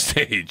months off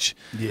stage.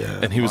 Yeah.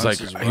 And he was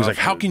like,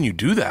 how can you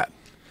do that?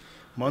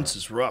 Months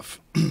is rough.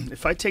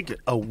 If I take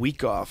a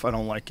week off, I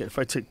don't like it. If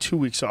I take 2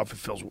 weeks off, it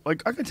feels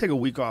like I can take a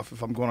week off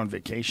if I'm going on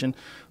vacation.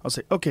 I'll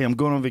say, okay, I'm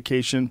going on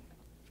vacation.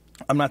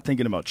 I'm not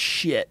thinking about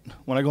shit.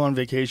 When I go on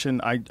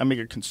vacation, I make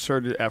a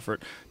concerted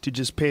effort to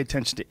just pay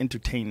attention to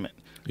entertainment.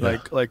 Yeah.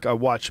 Like I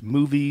watch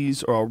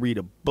movies or I'll read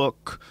a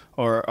book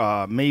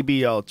or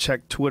maybe I'll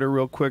check Twitter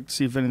real quick to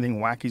see if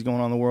anything wacky's going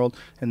on in the world.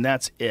 And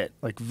that's it.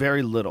 Like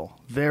very little.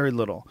 Very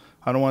little.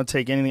 I don't want to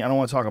take anything. I don't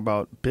want to talk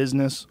about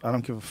business. I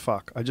don't give a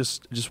fuck. I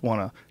just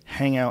want to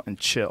hang out and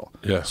chill.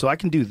 Yeah. So I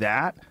can do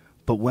that.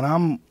 But when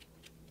I'm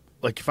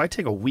like, if I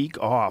take a week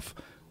off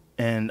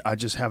and I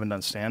just haven't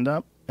done stand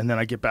up and then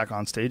I get back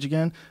on stage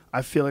again,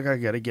 I feel like I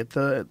got to get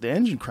the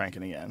engine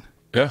cranking again.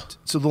 Yeah.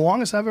 So the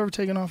longest I've ever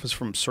taken off is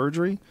from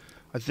surgery.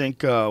 I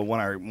think when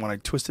I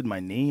twisted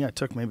my knee, I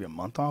took maybe a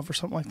month off or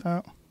something like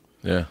that.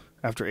 Yeah.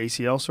 After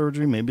ACL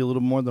surgery, maybe a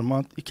little more than a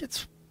month. It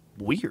gets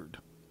weird.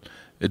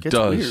 It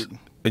does. Weird.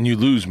 And you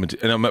lose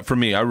material. And for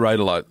me, I write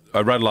a lot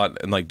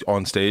and like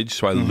on stage,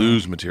 so I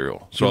lose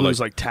material. So you lose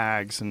like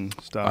tags and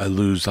stuff. I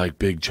lose like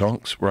big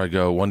chunks where I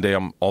go, one day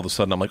all of a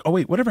sudden I'm like, oh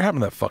wait, whatever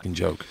happened to that fucking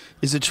joke?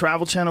 Is the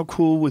Travel Channel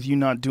cool with you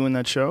not doing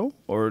that show?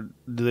 Or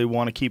do they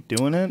want to keep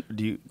doing it?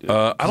 Do you?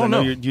 I don't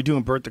know. You're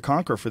doing Bert the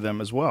Conqueror for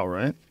them as well,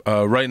 right?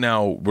 Right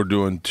now we're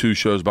doing 2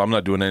 shows, but I'm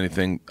not doing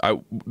anything.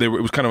 It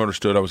was kind of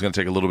understood I was going to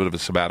take a little bit of a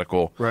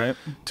sabbatical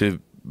to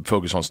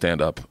focus on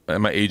stand-up.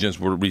 And my agents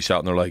were reached out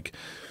and they're like,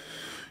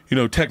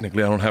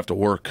 technically I don't have to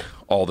work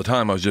all the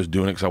time. I was just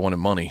doing it because I wanted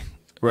money.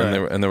 Right.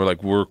 And they were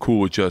like, we're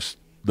cool with just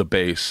the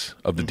base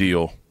of the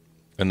deal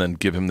and then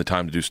give him the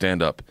time to do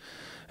stand-up.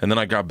 And then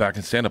I got back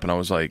in stand-up and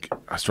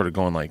I started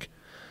going like,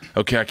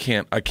 okay, I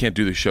can't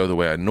do the show the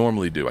way I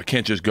normally do. I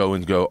can't just go,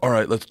 all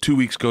right, let's 2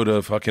 weeks go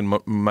to fucking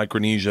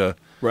Micronesia.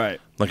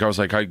 Right. Like I was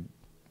like,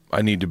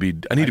 I need to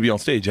be on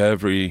stage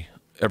every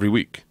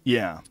week.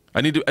 Yeah.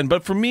 I need to,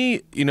 but for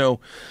me,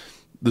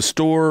 the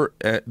store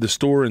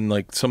and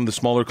like some of the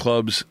smaller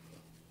clubs,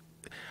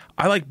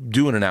 I like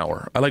doing an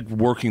hour. I like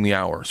working the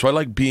hour. So I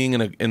like being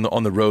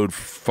on the road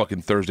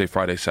fucking Thursday,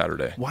 Friday,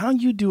 Saturday. Why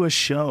don't you do a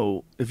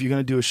show, if you're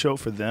going to do a show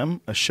for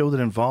them, a show that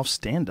involves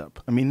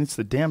stand-up? I mean, it's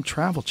the damn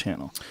Travel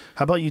Channel.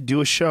 How about you do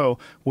a show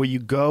where you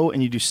go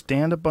and you do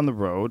stand-up on the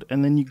road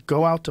and then you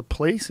go out to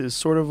places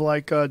sort of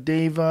like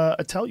Dave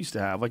Attell used to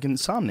have, like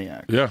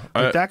Insomniac. Yeah.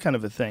 Like that kind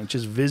of a thing,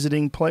 just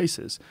visiting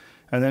places.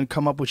 And then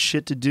come up with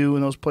shit to do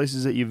in those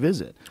places that you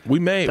visit. We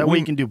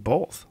you can do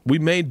both.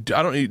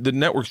 The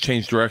network's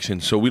changed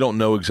direction, so we don't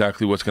know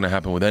exactly what's going to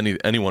happen with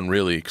anyone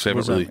really. Because I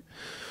haven't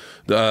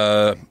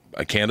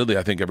really. Candidly,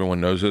 I think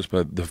everyone knows this,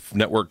 but the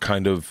network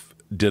kind of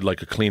did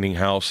like a cleaning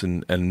house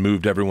and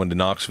moved everyone to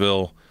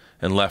Knoxville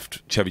and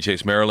left Chevy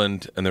Chase,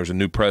 Maryland, and there was a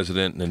new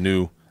president and a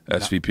new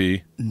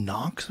SVP.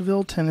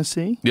 Knoxville,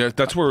 Tennessee? Yeah,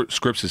 that's where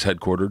Scripps is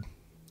headquartered.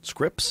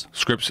 Scripps?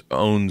 Scripps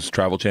owns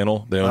Travel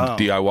Channel. They own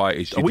DIY,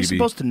 HGTV. Are we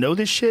supposed to know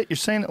this shit? You're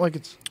saying it like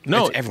it's...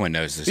 No. Everyone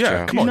knows this, Yeah,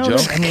 Joe. come on, Joe.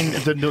 I mean,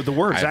 the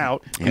word's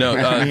out. No,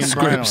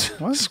 Scripps.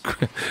 What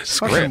Scripps.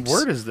 fucking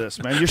word is this,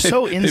 man? You're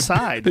so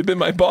inside. They've been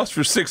my boss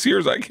for 6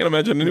 years. I can't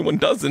imagine anyone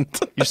doesn't.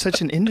 You're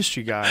such an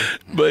industry guy.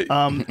 But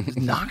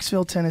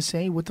Knoxville,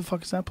 Tennessee, what the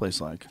fuck is that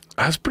place like?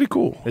 That's pretty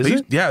cool. Is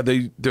it? Yeah,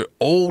 their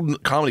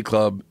old comedy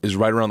club is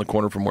right around the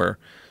corner from where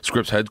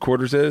Scripps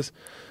headquarters is.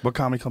 What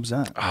comedy club's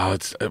that? Oh,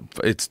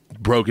 it's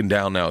broken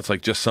down now. It's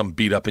like just some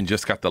beat up and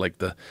just got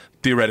the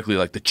theoretically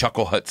like the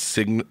Chuckle Hut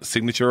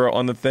signature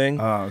on the thing.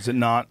 Is it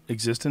not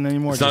existent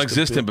anymore? It's not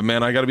existent, but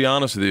man, I got to be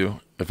honest with you.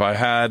 If I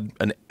had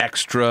an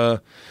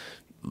extra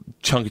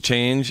chunk of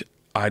change,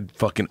 I'd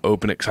fucking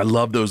open it because I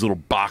love those little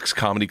box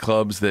comedy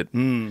clubs that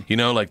you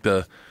know, like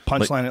the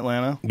Punchline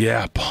Atlanta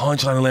Yeah,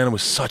 Punchline Atlanta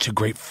was such a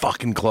great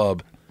fucking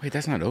club. Wait,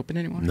 that's not open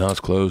anymore? No, it's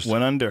closed.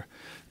 went under.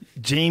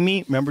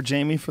 Jamie, remember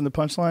Jamie from the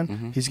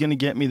Punchline? He's going to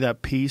get me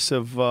that piece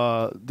of.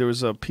 There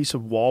was a piece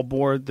of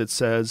wallboard that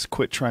says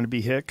 "Quit trying to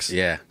be Hicks."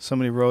 Yeah.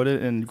 Somebody wrote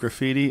it in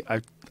graffiti.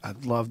 I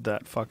loved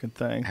that fucking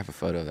thing. I have a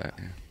photo of that.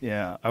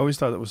 Yeah, I always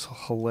thought it was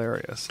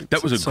hilarious.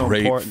 That was a It's so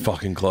great important.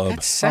 fucking club.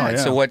 That's sad. Oh,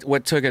 yeah. So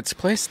what took its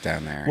place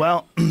down there?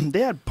 Well, they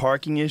had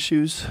parking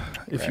issues,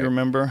 if Right. you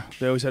remember.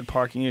 They always had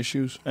parking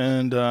issues.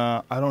 And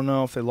I don't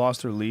know if they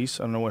lost their lease.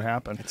 I don't know what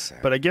happened. That's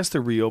sad. But I guess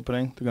they're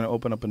reopening. They're going to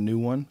open up a new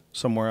one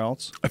somewhere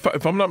else.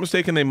 If I'm not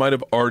mistaken, they might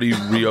have already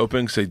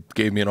reopened because they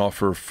gave me an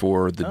offer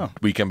for the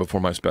weekend before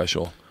my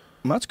special.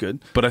 Well, that's good.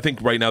 But I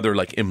think right now they're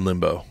like in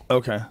limbo.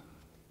 Okay.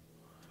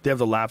 They have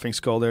the Laughing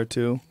Skull there,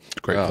 too.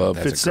 Great Oh, club.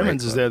 that's a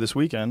Fitzsimmons great is club. there this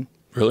weekend.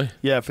 Really?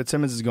 Yeah,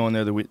 Fitzsimmons is going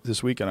there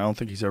this weekend. I don't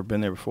think he's ever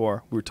been there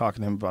before. We were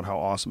talking to him about how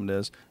awesome it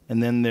is.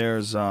 And then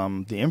there's the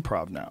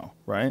Improv now,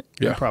 right?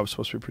 Yeah. Improv's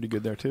supposed to be pretty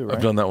good there, too, right?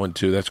 I've done that one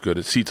too. That's good.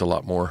 It seats a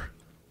lot more.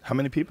 How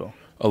many people?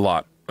 A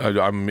lot.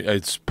 I'm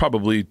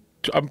probably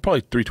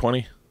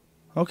 320.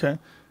 Okay.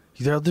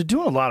 They're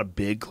doing a lot of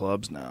big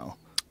clubs now.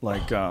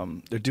 Like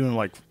they're doing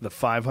like the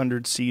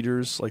 500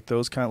 seaters, like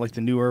those kind of like the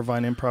new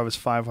Irvine Improv is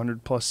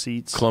 500 plus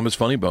seats. Columbus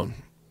Funny Bone.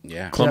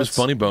 yeah. Columbus That's-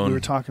 Funny Bone. We were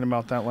talking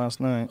about that last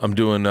night. I'm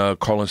doing a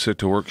Call and Sit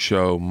to Work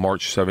show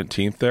March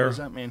 17th there. What does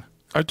that mean?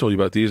 I told you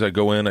about these. I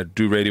go in, I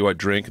do radio, I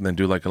drink, and then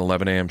do like an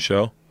 11 a.m.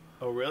 show.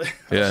 Oh, really?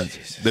 Yeah,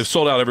 they've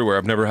sold out everywhere.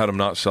 I've never had them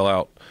not sell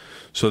out.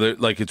 So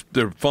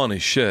they're fun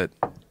as shit,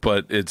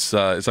 but it's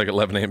like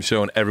 11 a.m.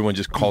 show, and everyone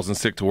just calls in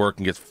sick to work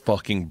and gets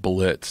fucking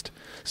blitzed.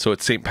 So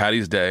it's St.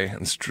 Patty's Day,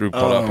 and Stu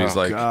pulled up. He's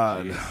like,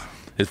 God.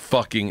 it's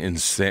fucking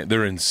insane.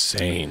 They're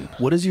insane.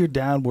 What is your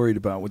dad worried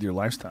about with your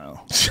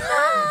lifestyle?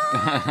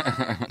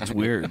 It's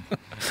weird. I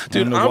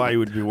Dude, don't know I'm- why you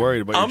would be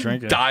worried about your I'm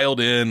drinking. dialed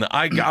in.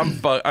 I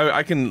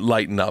can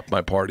lighten up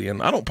my party,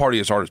 and I don't party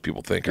as hard as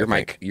people think.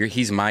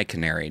 He's my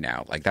canary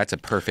now. Like that's a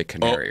perfect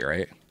canary,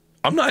 right?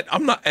 I'm not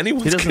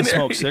anyone's He doesn't canary.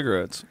 smoke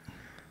cigarettes.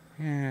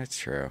 Yeah, that's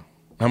true.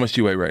 How much do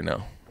you weigh right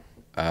now?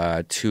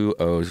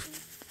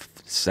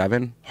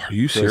 207. Are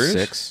you serious?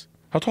 6,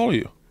 How tall are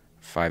you?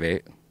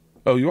 5'8".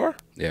 Oh, you are?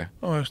 Yeah.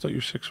 Oh, I just thought you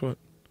were 6 foot.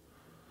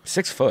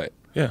 6 foot.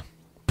 Yeah.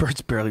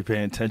 Bert's barely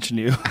paying attention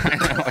to you.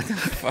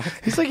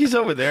 He's like he's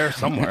over there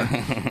somewhere.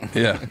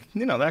 Yeah.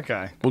 You know that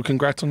guy. Well,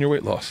 congrats on your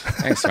weight loss.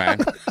 Thanks, man.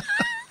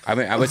 I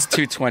mean, I was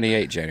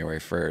 228 January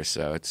 1st,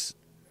 so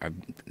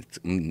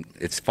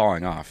it's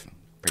falling off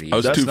pretty easy. I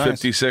was That's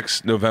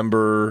 256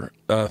 November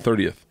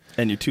 30th.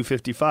 And you're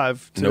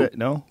 255 today. Nope.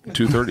 No?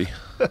 230.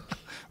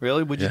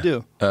 Really? What'd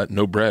you do?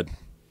 No bread.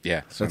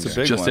 Yeah, That's a I'm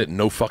big Just one. it.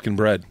 No fucking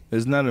bread.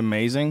 Isn't that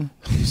amazing?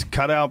 Just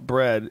cut out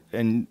bread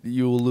and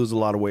you will lose a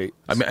lot of weight.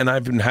 I mean, and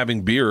I've been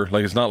having beer.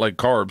 Like, it's not like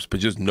carbs,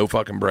 but just no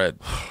fucking bread.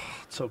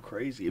 It's so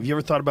crazy. Have you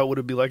ever thought about what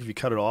it'd be like if you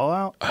cut it all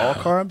out? All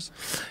carbs?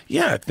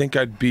 Yeah, I think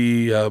I'd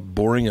be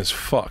boring as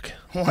fuck.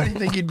 Why do you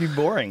think you'd be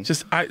boring?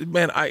 Just, I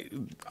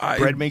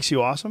Bread makes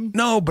you awesome?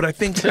 No, but I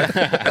think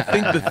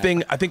the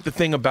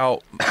thing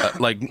about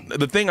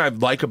the thing I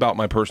like about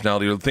my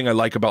personality, or the thing I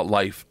like about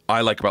life,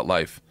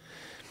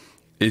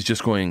 is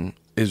just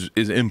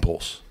is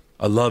impulse.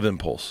 I love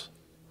impulse.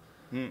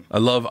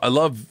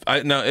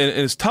 Now,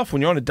 and it's tough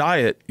when you're on a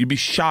diet. You'd be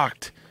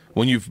shocked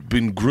when you've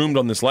been groomed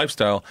on this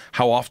lifestyle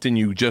how often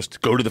you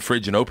just go to the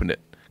fridge and open it,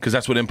 because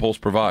that's what impulse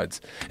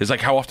provides. It's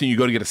like how often you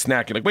go to get a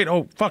snack, you're like, wait,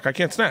 oh fuck, I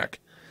can't snack.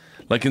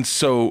 Like, and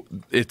so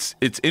it's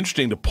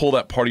interesting to pull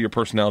that part of your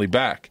personality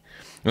back.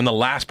 And the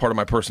last part of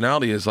my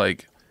personality is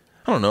like,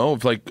 I don't know,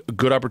 if like a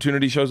good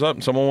opportunity shows up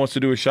and someone wants to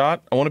do a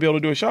shot, I want to be able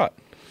to do a shot.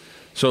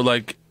 So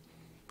like,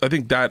 I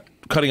think that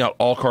cutting out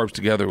all carbs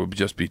together would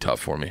just be tough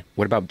for me.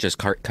 What about just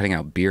cutting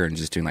out beer and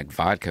just doing like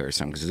vodka or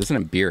something? Because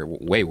isn't beer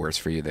way worse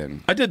for you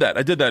than... I did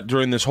that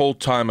during this whole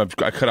time. I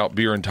cut out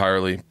beer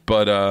entirely,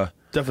 but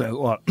Definitely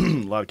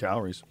a lot of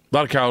calories. a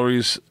lot of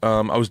calories.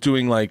 I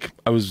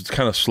was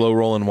kind of slow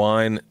rolling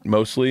wine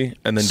mostly,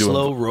 and then doing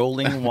Slow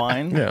rolling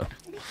wine? Yeah.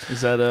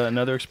 Is that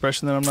another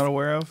expression that I'm not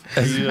aware of?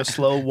 Are you a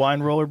slow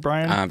wine roller,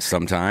 Brian?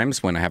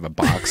 Sometimes when I have a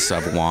box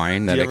of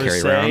wine Do that you I ever carry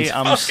say,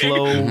 around. I'm slow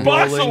rolling?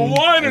 box of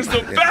wine is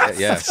the best.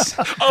 Yes.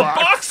 A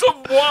box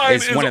of wine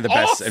It's is one of the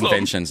best awesome.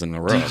 inventions in the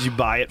world. Did you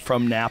buy it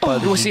from Napa?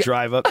 Did well, you see-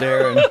 drive up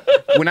there? And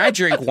When I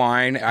drink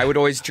wine, I would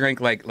always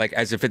drink like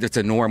as if it's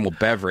a normal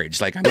beverage.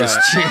 Like I'm just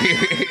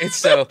it's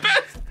so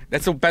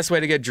that's the best way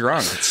to get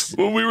drunk. It's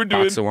When we were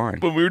box of wine.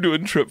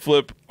 doing Trip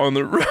Flip on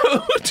the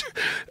road,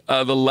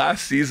 the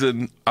last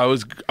season, I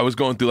was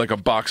going through like a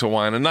box of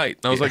wine a night.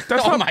 And I was like,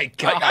 "That's Oh not my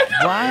God. what?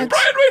 Brian,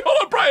 wait, hold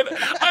on, Brian.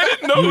 I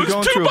didn't know You were it going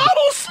was two through a-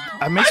 bottles.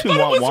 It makes I me thought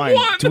it want was wine.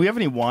 one. Do we have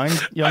any wine,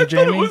 young I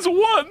Jamie? thought it was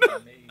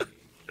one.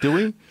 Do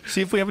we?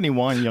 See if we have any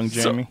wine, young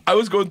So Jamie. I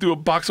was going through a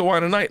box of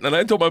wine a night, and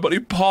I told my buddy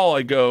Paul,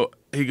 I go,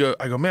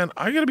 man,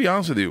 I got to be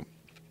honest with you.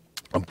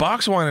 A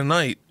box of wine a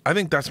night, I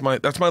think that's my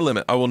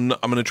limit. I'm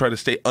going to try to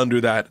stay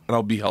under that, and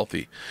I'll be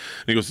healthy.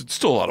 And he goes, it's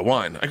still a lot of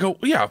wine. I go,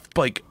 well, yeah,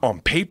 like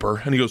on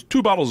paper. And he goes,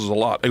 2 bottles is a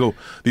lot. I go,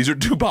 these are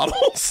 2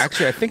 bottles.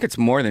 Actually, I think it's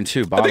more than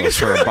 2 bottles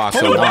for a box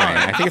of wine.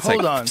 I think it's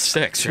Hold like on.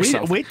 6 or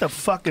something. Wait the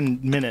fucking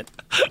minute.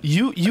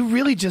 You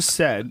really just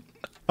said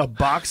a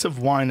box of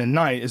wine a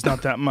night is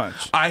not that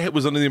much. I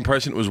was under the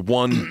impression it was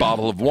 1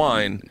 bottle of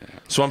wine.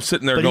 So I'm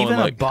sitting there But going even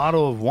like, a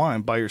bottle of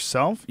wine by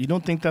yourself, you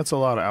don't think that's a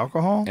lot of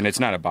alcohol? And it's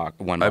not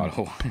one bottle of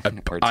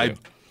wine or 2.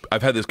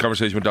 I've had this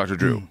conversation with Dr.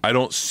 Drew. I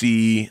don't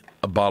see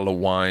a bottle of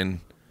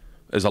wine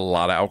as a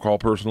lot of alcohol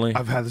personally.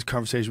 I've had this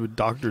conversation with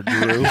Dr.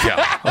 Drew.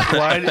 Yeah.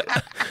 Why?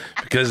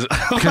 Because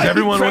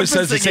everyone always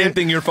says the same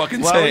thing you're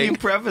fucking Why are you saying.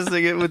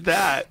 prefacing it with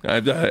that?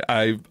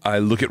 I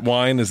look at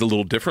wine as a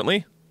little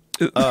differently.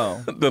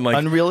 Oh, than like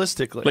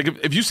unrealistically. Like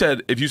if you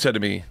said to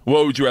me,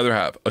 what would you rather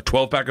have? A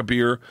 12-pack of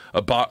beer,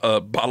 a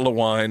bottle of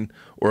wine,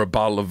 or a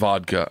bottle of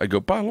vodka? I go,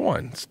 bottle of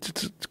wine.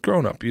 It's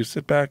grown up. You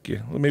sit back.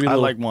 I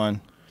like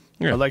wine.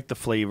 Yeah. I like the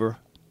flavor.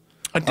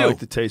 I do. I like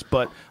the taste.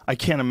 But I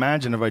can't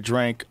imagine if I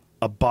drank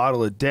a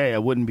bottle a day, I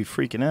wouldn't be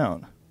freaking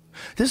out.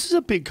 This is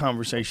a big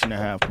conversation to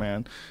have,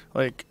 man.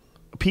 Like,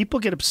 people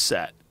get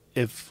upset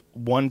if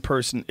one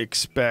person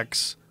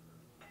expects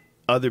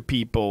other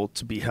people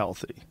to be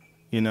healthy.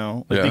 You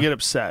know, like Yeah. they get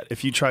upset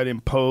if you try to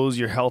impose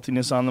your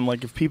healthiness on them.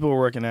 Like if people are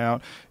working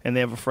out and they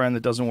have a friend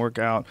that doesn't work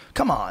out,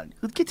 come on,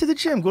 get to the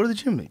gym, go to the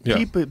gym.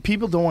 Yeah.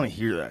 People don't want to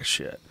hear that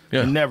shit.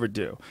 Yeah. They never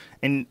do.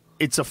 And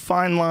it's a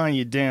fine line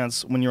you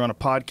dance when you're on a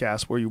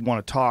podcast where you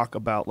want to talk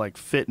about like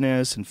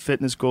fitness and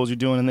fitness goals you're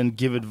doing, and then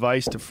give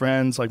advice to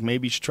friends. Like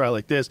maybe you should try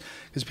like this,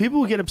 because people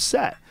will get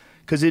upset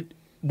because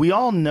we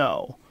all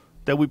know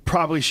that we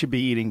probably should be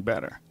eating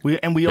better. We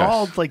Yes.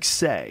 all like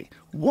say,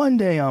 one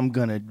day I'm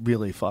going to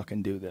really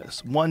fucking do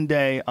this. One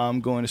day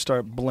I'm going to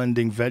start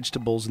blending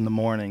vegetables in the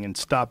morning and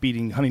stop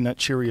eating Honey Nut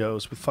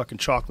Cheerios with fucking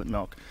chocolate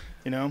milk.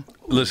 You know?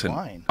 Ooh, Listen,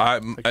 wine.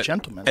 I'm Like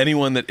gentlemen.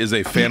 Anyone that is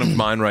a fan of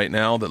mine right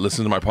now that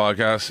listens to my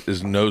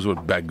podcast knows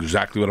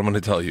exactly what I'm going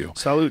to tell you.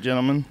 Salute,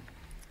 gentlemen.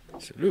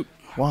 Salute.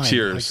 Wine.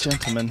 Cheers. Like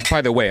gentlemen.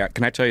 By the way,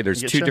 can I tell you,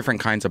 there's You get 2 you? different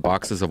kinds of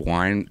boxes of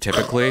wine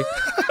typically.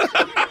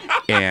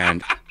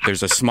 And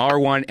there's a smaller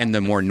one and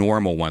the more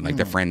normal one, like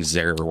the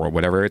Franzera or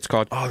whatever it's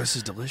called. Oh, this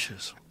is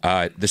delicious.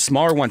 The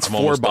smaller one's I'm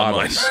 4 almost done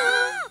bottles. mine.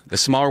 The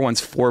smaller one's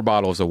 4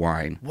 bottles of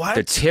wine. What?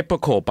 The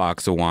typical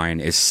box of wine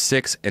is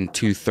 6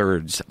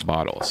 2/3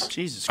 bottles.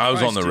 Jesus I Christ.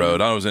 was on the dude.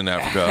 road. I was in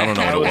Africa. I don't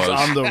know I what it was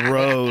was. on the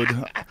road.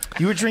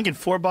 You were drinking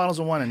 4 bottles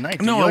of wine a night.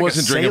 Dude. No, You're I like a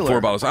wasn't drinking sailor.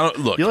 4 bottles.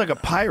 Look, You're like a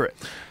pirate.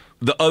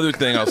 the other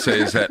thing I'll say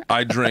is that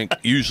I drink,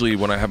 usually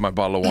when I have my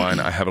bottle of wine,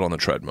 I have it on the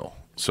treadmill.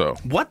 So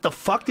What the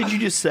fuck did you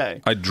just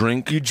say? I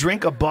drink. You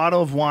drink a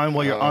bottle of wine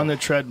while you're on the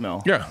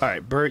treadmill. Yeah. All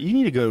right, Bert, you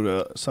need to go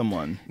to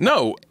someone.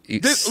 No.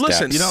 Eat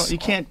Listen. steps. You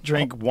can't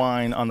drink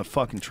wine on the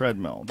fucking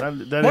treadmill. That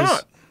Why is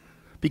not?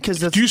 because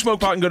that's, Do you smoke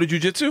pot and go to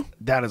jujitsu?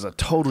 that is a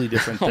totally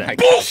different thing. my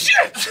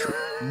Bullshit!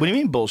 What do you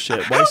mean bullshit?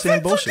 Why are you How's saying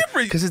that so bullshit?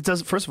 different? Because it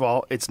does. First of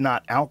all, it's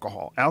not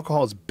alcohol.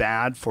 Alcohol is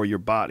bad for your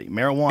body.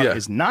 Marijuana Yeah.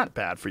 is not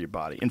bad for your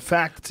body. In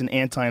fact, it's an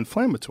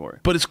anti-inflammatory.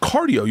 But it's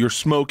cardio. You're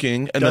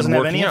smoking and Doesn't then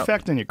have working any out.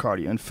 effect on your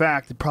cardio. In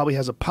fact, it probably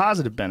has a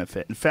positive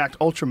benefit. In fact,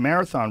 ultra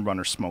marathon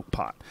runners smoke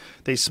pot.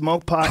 They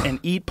smoke pot and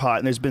eat pot,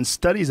 and there's been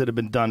studies that have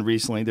been done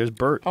recently. There's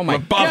Bert. Oh my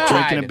Bob God.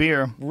 drinking a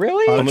beer.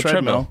 Really? On On the the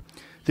treadmill.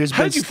 There's How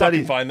been did you studies.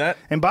 fucking find that?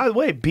 And by the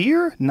way,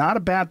 beer, not a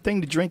bad thing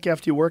to drink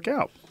after you work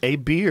out. A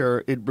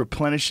beer, it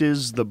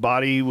replenishes the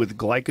body with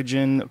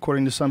glycogen,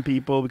 according to some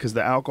people, because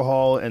the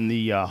alcohol and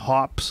the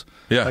hops.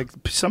 Yeah. Like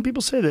some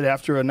people say that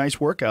after a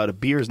nice workout, a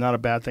beer is not a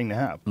bad thing to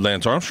have.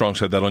 Lance Armstrong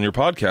said that on your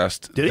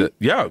podcast. Did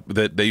he?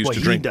 That they used Well, to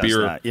he drink does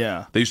beer. that,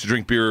 yeah. They used to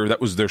drink beer. That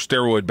was their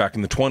steroid back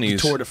in the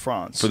 20s. Tour de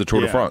France. For the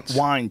Tour de Yeah. France.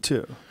 Wine,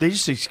 too. They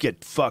just used to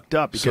get fucked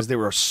up because they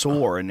were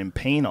sore and in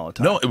pain all the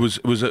time. No, it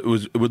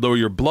would lower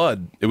your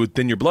blood. It would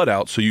thin your blood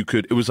out, so you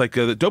could. It was like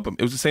the doping.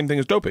 It was the same thing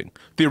as doping.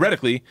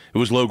 Theoretically, it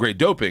was low grade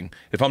doping,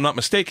 if I'm not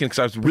mistaken, because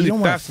I was But really you don't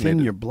want to fascinated.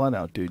 thin your blood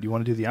out, dude. You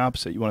want to do the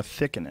opposite. You want to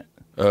thicken it.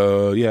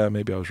 Yeah,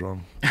 maybe I was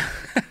wrong.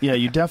 Yeah,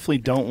 you definitely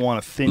don't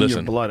want to thin your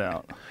Listen. blood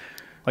out.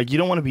 Like, you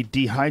don't want to be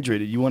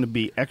dehydrated. You want to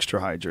be extra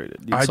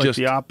hydrated. It's I like just-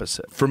 the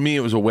opposite. For me,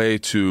 it was a way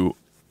to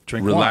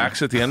Drink relax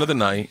wine. at the end of the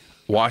night,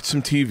 watch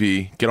some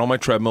TV, get on my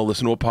treadmill,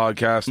 listen to a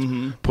podcast,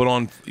 Mm-hmm. put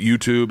on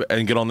YouTube,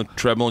 and get on the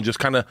treadmill and just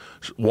kind of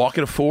walk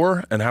at a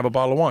 4 and have a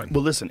bottle of wine.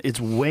 Well, listen, it's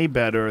way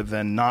better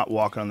than not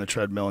walking on the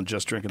treadmill and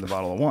just drinking the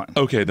bottle of wine.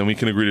 Okay, then we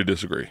can agree to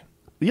disagree.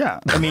 Yeah,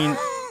 I mean,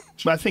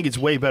 I think it's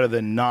way better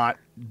than not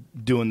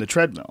doing the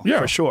treadmill, Yeah.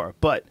 for sure.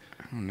 But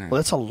well,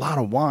 that's a lot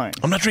of wine.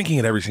 I'm not drinking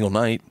it every single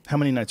night. How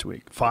many nights a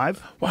week?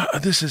 5? Wow,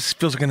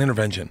 feels like an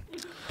intervention.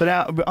 But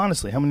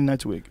honestly, how many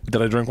nights a week?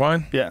 Did I drink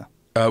wine? Yeah.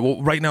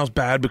 Well, right now it's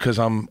bad because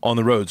I'm on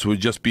the road, so it would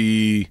just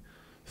be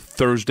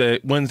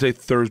Wednesday,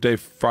 Thursday,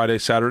 Friday,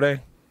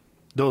 Saturday.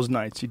 Those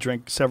nights, you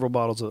drink several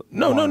bottles of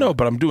No, wine.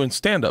 but I'm doing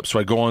stand-up, so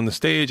I go on the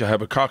stage, I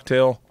have a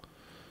cocktail.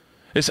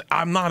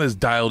 I'm not as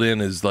dialed in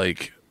as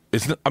like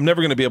I'm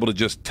never going to be able to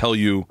just tell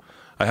you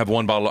I have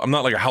one bottle. I'm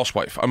not like a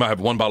housewife. I might have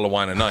one bottle of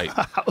wine a night.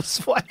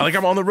 Housewife. Like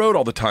I'm on the road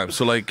all the time.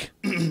 So like,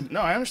 No,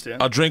 I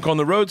understand. I'll drink on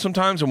the road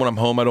sometimes, and when I'm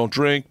home, I don't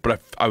drink.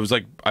 But I was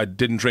like, I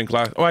didn't drink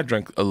last. Oh, I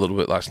drank a little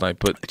bit last night,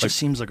 but It just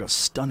seems like a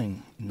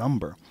stunning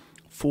number.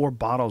 4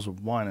 bottles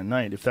of wine a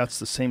night. If that's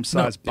the same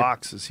size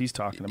box as he's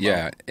talking about.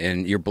 Yeah,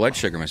 and your blood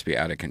sugar must be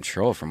out of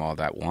control from all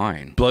that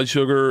wine. blood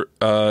sugar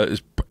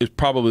is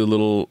probably a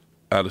little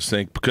out of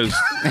sync because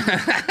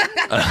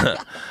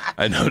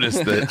I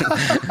noticed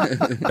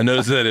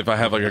that if I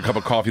have like a cup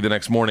of coffee the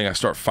next morning, I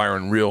start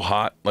firing real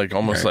hot, like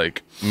almost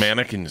like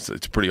manic, and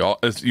it's pretty.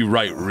 You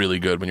write really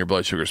good when your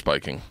blood sugar's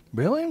spiking.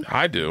 Really?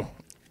 I do.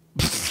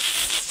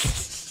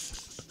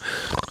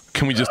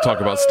 Can we just talk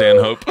about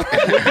Stanhope? We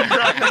can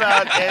talk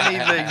about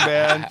anything,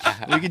 man.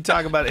 We can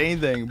talk about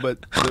anything, but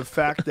the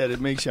fact that it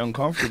makes you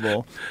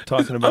uncomfortable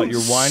talking about your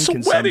wine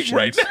sweating consumption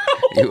right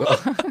now.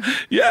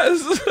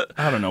 Yes.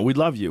 I don't know. We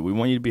love you. We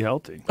want you to be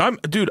healthy.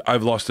 Dude,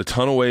 I've lost a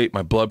ton of weight.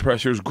 My blood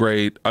pressure's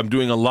great. I'm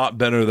doing a lot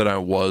better than I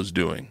was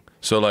doing.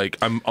 So like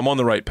I'm on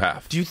the right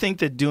path. Do you think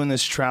that doing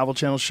this Travel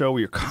Channel show where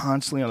you're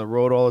constantly on the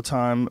road all the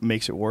time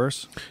makes it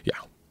worse? Yeah.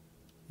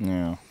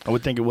 Yeah. I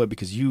would think it would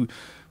because you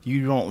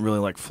don't really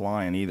like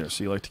flying either,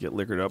 so you like to get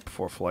liquored up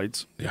before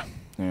flights. Yeah.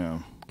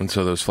 Yeah. And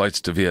so those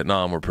flights to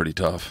Vietnam were pretty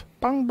tough.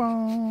 Bong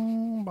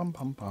bong bum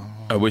bum bum.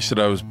 I wish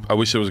there was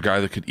a guy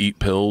that could eat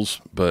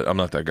pills, but I'm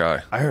not that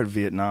guy. I heard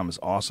Vietnam is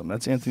awesome.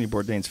 That's Anthony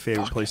Bourdain's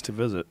favorite place to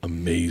visit.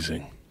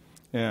 Amazing.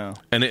 Yeah.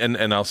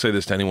 And I'll say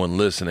this to anyone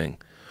listening.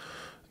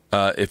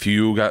 If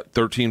you got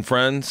 13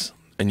 friends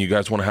and you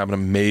guys want to have an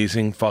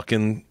amazing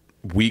fucking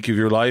week of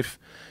your life,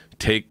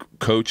 take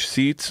coach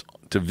seats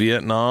to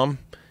Vietnam,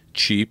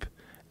 cheap,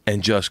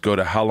 and just go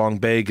to Ha Long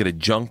Bay, get a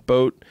junk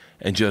boat,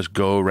 and just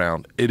go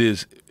around.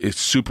 It's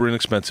super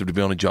inexpensive to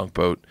be on a junk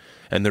boat,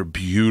 and they're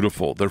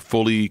beautiful. They're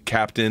fully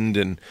captained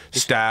and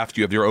staffed.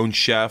 You have your own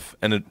chef.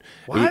 And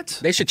What?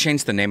 They should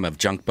change the name of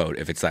Junk Boat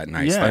if it's that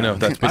nice. Yeah. I know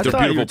but I they're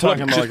thought you beautiful. were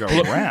talking about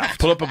like a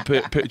raft. Pull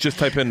up just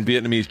type in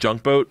Vietnamese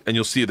junk boat, and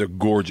you'll see they're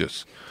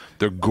gorgeous.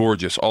 They're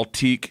gorgeous. All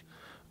teak.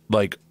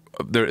 Like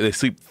they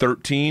sleep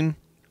 13,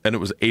 and it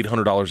was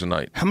 $800 a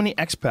night. How many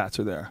expats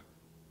are there?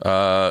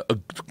 A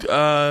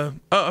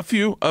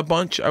few, a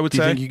bunch, I would Do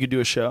you say. think you could do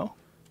a show?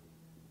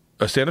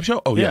 A stand-up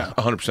show? Oh yeah,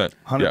 100%.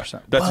 100%. Yeah.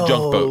 That's a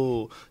junk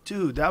boat.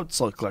 Dude,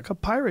 that's like a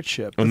pirate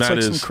ship. And It's that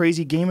like some is-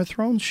 crazy Game of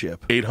Thrones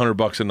ship.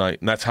 $800 a night,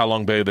 and that's how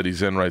long Bay that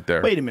he's in right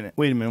there. Wait a minute.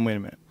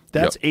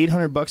 That's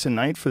 $800 a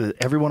night for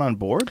everyone on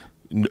board?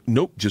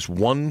 Nope, just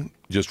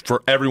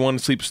for everyone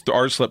sleeps.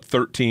 Ours slept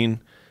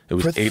 13. It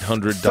was For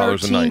 $800 a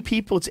 13 night.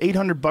 people, it's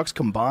 $800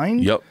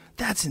 combined? Yep.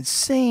 That's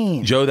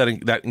insane. Joe,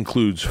 that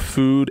includes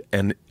food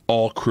and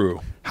all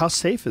crew. How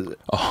safe is it?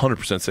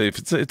 100% safe.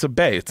 It's a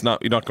bay.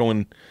 You're not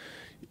going.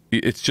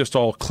 It's just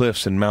all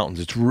cliffs and mountains.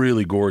 It's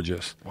really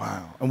gorgeous.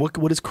 Wow. And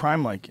what is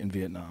crime like in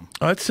Vietnam?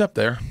 It's up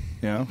there.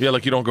 Yeah. Yeah,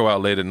 like you don't go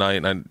out late at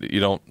night, and you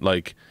don't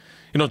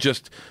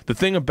just the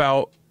thing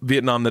about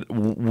Vietnam that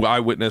I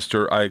witnessed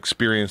or I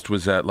experienced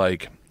was that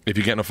like if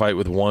you get in a fight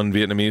with one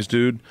Vietnamese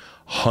dude,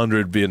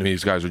 100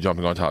 Vietnamese guys are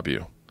jumping on top of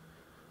you.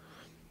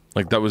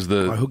 Like that was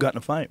Who got in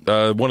a fight?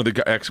 one of the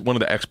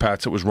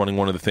expats that was running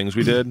one of the things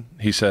we did.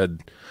 He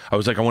said, I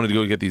was like, I wanted to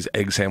go get these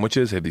egg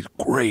sandwiches. They have these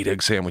great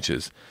egg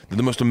sandwiches. They're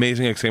the most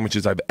amazing egg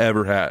sandwiches I've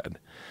ever had.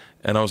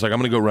 And I was like, I'm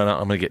going to go run out.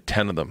 I'm going to get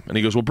 10 of them. And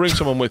he goes, well, bring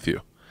someone with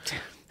you.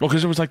 Well,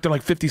 because they're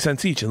like 50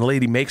 cents each, and the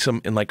lady makes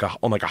them on like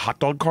a hot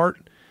dog cart.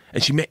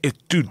 And she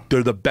dude,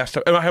 they're the best.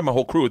 And I had my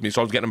whole crew with me,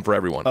 so I was getting them for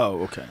everyone.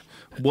 Oh, okay.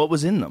 What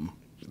was in them?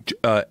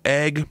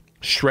 Egg,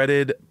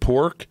 shredded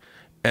pork,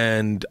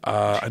 and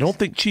I don't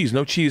think cheese.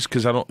 No cheese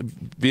because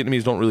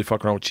Vietnamese don't really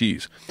fuck around with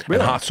cheese.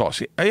 Really? And hot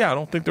sauce. Yeah, I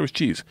don't think there was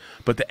cheese.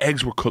 But the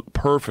eggs were cooked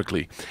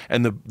perfectly,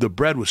 and the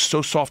bread was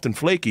so soft and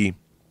flaky.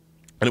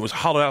 And it was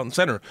hollowed out in the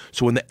center.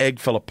 So when the egg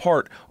fell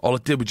apart, all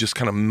it did was just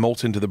kind of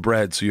melt into the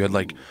bread. So you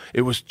had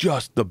it was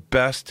just the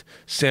best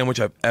sandwich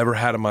I've ever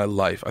had in my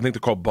life. I think they're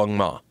called bung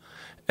ma.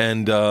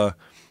 And I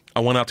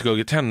went out to go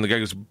get 10. And the guy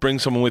goes, bring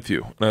someone with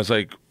you. And I was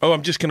like, oh,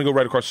 I'm just going to go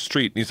right across the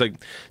street. And he's like,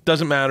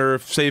 doesn't matter.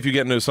 Say if you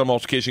get into some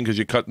altercation because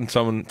you're cutting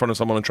someone in front of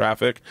someone in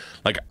traffic.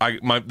 Like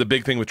the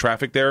big thing with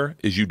traffic there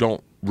is you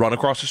don't run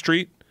across the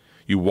street.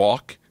 You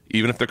walk.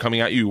 Even if they're coming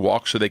at you, you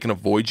walk so they can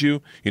avoid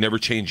you. You never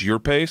change your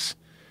pace.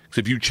 So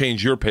if you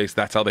change your pace,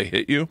 that's how they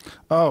hit you.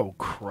 Oh,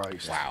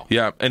 Christ. Wow.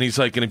 Yeah, and he's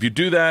like, and if you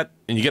do that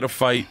and you get a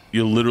fight,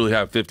 you'll literally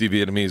have 50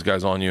 Vietnamese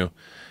guys on you.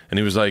 And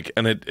he was like,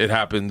 and it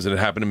happens, and it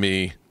happened to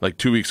me. Like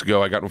 2 weeks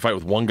ago, I got in a fight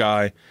with one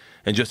guy,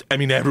 and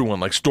everyone,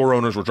 like store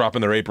owners were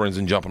dropping their aprons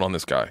and jumping on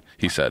this guy,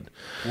 he said.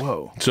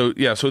 Whoa. So,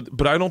 yeah,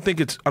 but I don't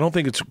think it's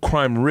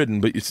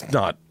crime-ridden, but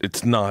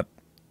it's not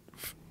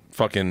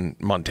fucking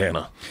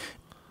Montana.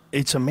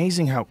 It's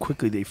amazing how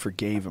quickly they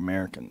forgave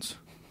Americans.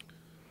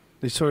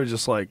 They sort of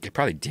just They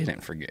probably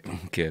didn't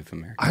give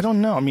America. I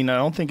don't know. I mean, I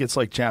don't think it's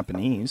like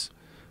Japanese.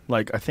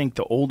 Like, I think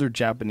the older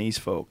Japanese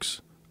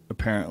folks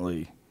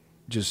apparently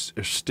just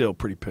are still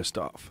pretty pissed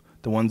off.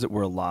 The ones that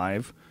were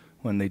alive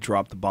when they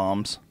dropped the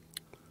bombs.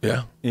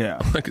 Yeah. Yeah.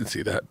 I can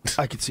see that.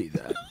 I could see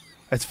that.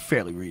 That's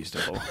fairly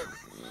reasonable.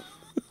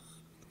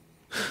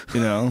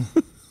 You know,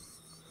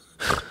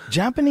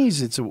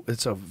 Japanese. It's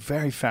a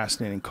very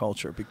fascinating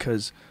culture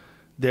because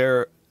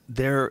they're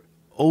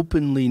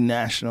openly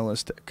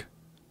nationalistic.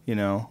 You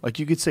know, like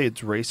you could say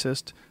it's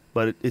racist,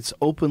 but it's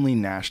openly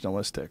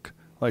nationalistic.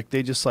 Like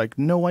they just like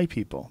no white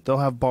people. They'll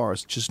have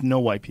bars, just no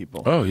white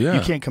people. Oh, yeah.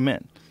 You can't come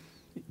in.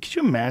 Could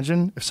you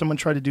imagine if someone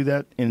tried to do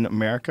that in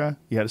America?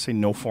 You had to say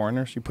no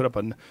foreigners. You put up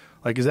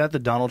is that the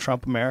Donald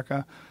Trump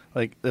America?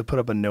 Like they put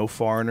up a no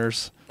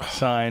foreigners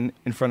sign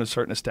in front of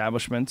certain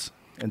establishments,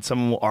 and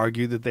someone will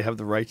argue that they have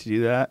the right to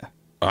do that.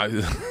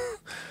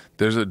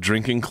 There's a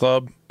drinking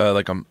club,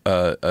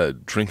 a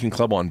drinking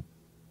club on.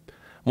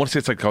 I want to say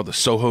it's like called the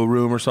Soho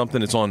Room or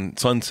something. It's on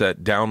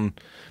Sunset down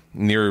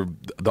near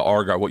the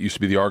Argyle, what used to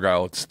be the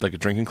Argyle. It's like a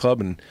drinking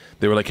club, and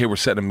they were like, "Hey, we're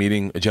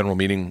setting a general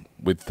meeting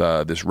with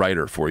this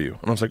writer for you."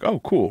 And I was like, "Oh,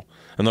 cool."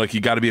 And they're like,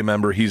 "You got to be a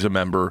member. He's a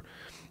member,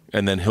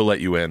 and then he'll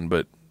let you in,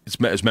 but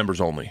it's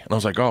members only." And I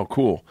was like, "Oh,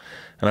 cool."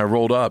 And I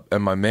rolled up,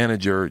 and my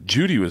manager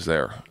Judy was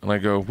there, and I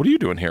go, "What are you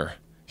doing here?"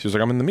 She was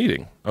like, "I'm in the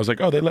meeting." I was like,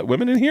 "Oh, they let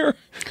women in here?"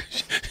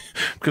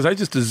 Because I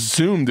just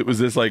assumed it was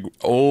this like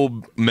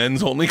old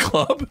men's only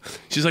club.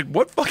 She's like,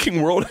 "What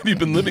fucking world have you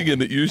been living in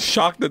that you're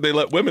shocked that they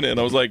let women in?"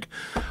 I was like,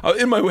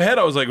 in my head,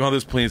 I was like, "Oh,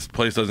 this place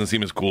doesn't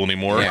seem as cool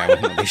anymore." Yeah,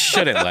 they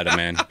shouldn't let them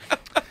in.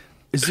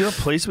 Is there a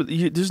place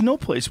there's no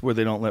place where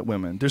they don't let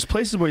women? There's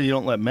places where you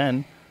don't let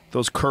men.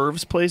 Those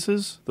curves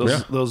places,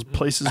 those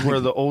places where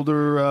the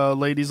older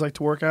ladies like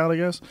to work out. I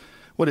guess.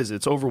 What is it?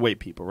 It's overweight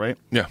people, right?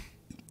 Yeah.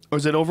 Or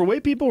is it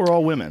overweight people or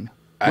all women?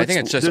 I think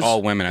it's just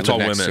all women. I live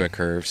next women. to a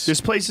Curves. There's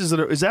places that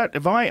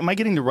are. Am I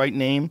getting the right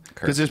name?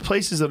 Because there's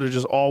places that are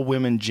just all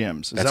women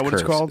gyms. Is That's that what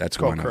Curves. it's called? That's it's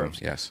called one of them,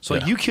 Curves. yes. So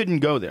Yeah. you couldn't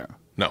go there,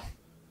 No.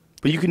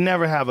 but you could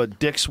never have a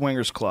Dick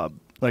Swingers Club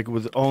like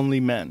with only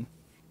men.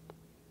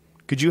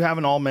 Could you have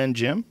an all men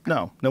gym?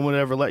 No, no one would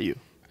ever let you.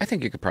 I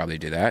think you could probably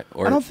do that.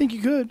 Or I don't think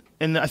you could.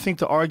 And I think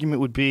the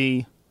argument would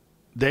be,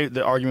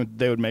 the argument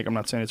they would make, I'm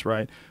not saying it's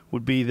right,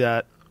 would be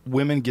that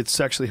women get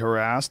sexually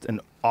harassed and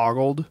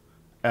ogled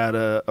at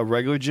a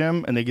regular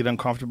gym, and they get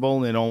uncomfortable,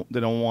 and they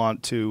don't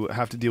want to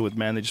have to deal with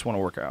men. They just want to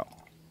work out.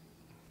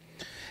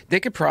 they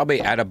could probably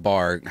at a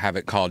bar have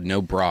it called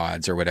No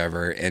Broads or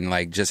whatever, and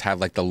like just have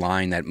like the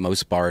line that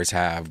most bars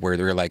have where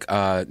they're like,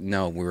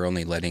 no, we're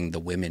only letting the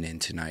women in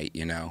tonight.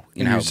 You know,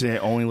 You say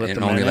only let the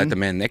men only in? let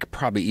them in. They could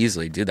probably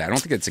easily do that. I don't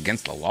think it's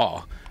against the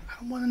law. I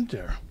don't want them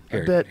there.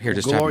 Here, I bet here,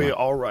 just tap Gloria them up.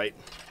 All Right.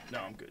 No,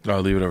 I'm good. Oh,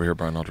 leave it over here,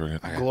 Brian. I'll drink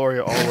it.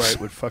 Gloria All Right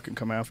would fucking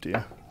come after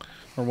you,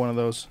 or one of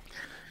those.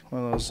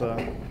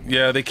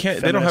 Yeah, they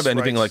can't. They don't have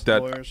Feminist anything like rights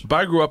that. lawyers. But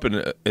I grew up in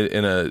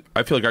a.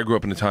 I feel like I grew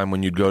up in a time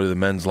when you'd go to the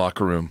men's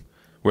locker room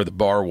where the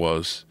bar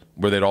was,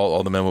 where they'd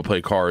all the men would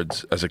play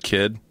cards as a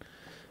kid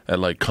at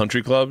like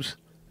country clubs,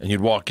 and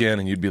you'd walk in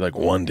and you'd be like,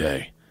 one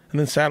day, and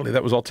then sadly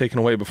that was all taken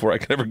away before I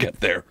could ever get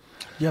there.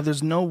 Yeah,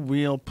 there's no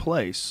real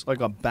place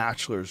like a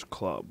bachelor's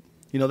club.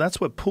 You know,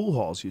 that's what pool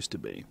halls used to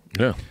be.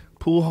 Yeah.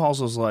 Pool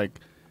halls was like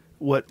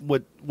what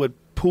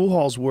pool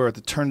halls were at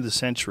the turn of the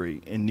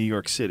century in New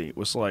York City. It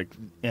was like,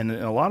 and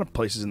in a lot of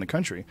places in the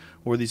country,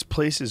 were these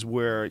places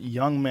where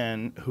young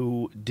men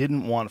who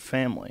didn't want a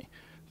family,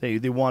 they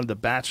wanted the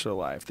bachelor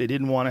life. They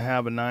didn't want to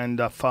have a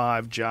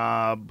 9-to-5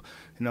 job,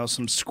 you know,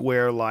 some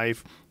square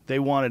life. They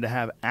wanted to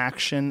have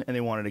action, and they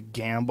wanted to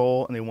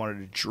gamble, and they wanted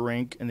to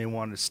drink, and they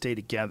wanted to stay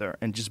together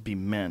and just be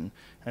men.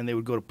 And they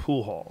would go to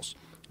pool halls,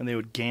 and they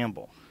would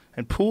gamble.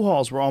 And pool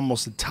halls were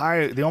almost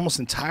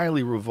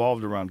entirely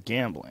revolved around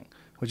gambling,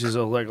 which is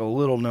like a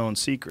little known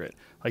secret.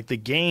 Like the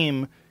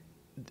game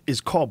is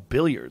called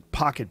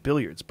pocket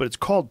billiards, but it's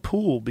called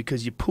pool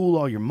because you pool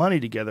all your money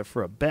together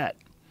for a bet.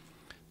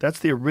 That's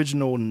the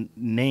original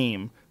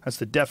name. That's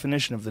the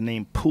definition of the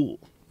name pool.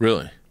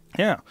 Really?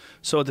 Yeah.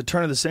 So at the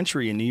turn of the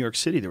century in New York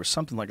City, there was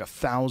something like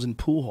 1,000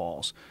 pool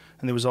halls.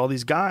 And there was all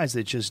these guys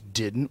that just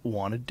didn't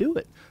want to do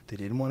it. They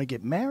didn't want to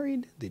get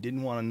married. They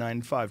didn't want a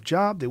 9-to-5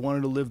 job. They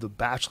wanted to live the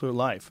bachelor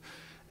life.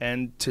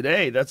 And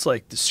today, that's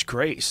like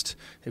disgraced.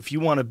 If you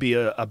want to be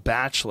a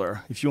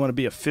bachelor, if you want to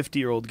be a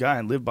 50-year-old guy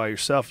and live by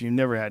yourself, you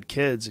never had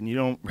kids, and you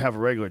don't have a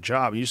regular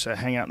job, you just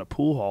hang out in a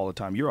pool hall all the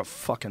time, you're a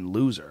fucking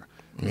loser.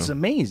 Yeah. It's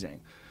amazing.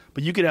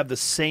 But you could have the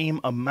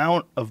same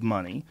amount of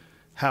money,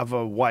 have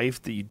a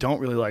wife that you don't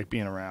really like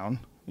being around,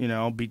 you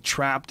know, be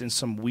trapped in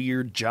some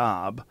weird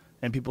job,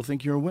 and people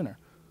think you're a winner.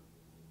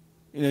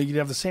 You know, you'd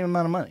have the same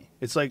amount of money.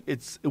 It's like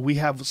we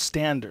have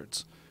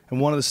standards, and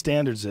one of the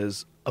standards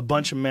is a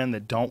bunch of men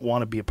that don't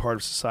want to be a part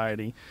of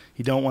society.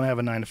 You don't want to have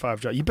a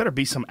 9-to-5 job. You better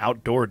be some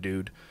outdoor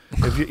dude.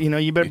 If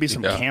you better be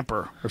some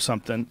camper or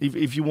something.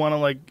 If you want to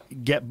like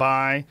get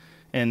by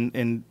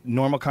and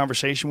normal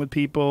conversation with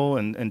people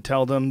and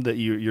tell them that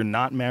you're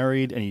not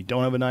married and you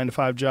don't have a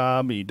 9-to-5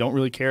 job and you don't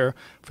really care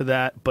for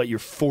that, but you're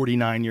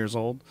 49 years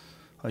old.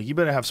 Like, you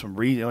better have some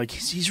reading. Like,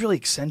 he's really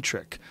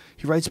eccentric.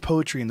 He writes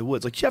poetry in the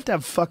woods. Like, you have to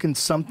have fucking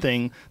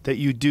something that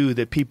you do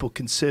that people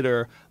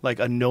consider, like,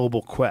 a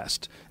noble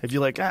quest. If you're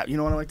like, you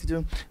know what I like to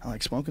do? I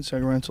like smoking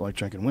cigarettes. I like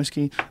drinking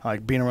whiskey. I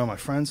like being around my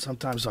friends.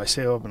 Sometimes I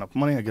save up enough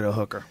money, I get a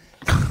hooker.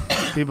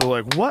 People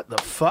are like, what the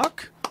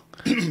fuck?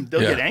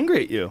 They'll get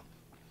angry at you.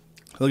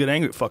 They'll get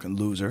angry. Fucking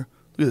loser.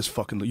 Look at this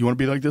fucking. You want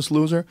to be like this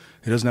loser?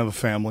 He doesn't have a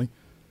family.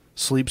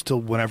 Sleeps till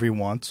whenever he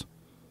wants.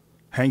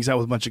 Hangs out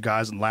with a bunch of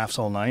guys and laughs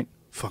all night.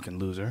 Fucking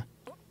loser.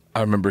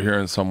 I remember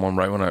hearing someone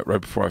right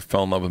before I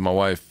fell in love with my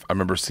wife. I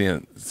remember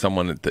seeing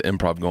someone at the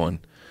Improv going,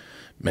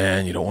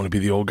 "Man, you don't want to be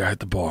the old guy at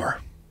the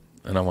bar."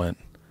 And I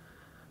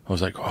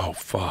was like, "Oh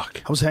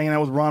fuck." I was hanging out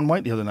with Ron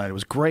White the other night. It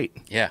was great.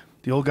 Yeah.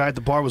 The old guy at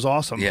the bar was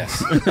awesome.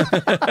 Yes.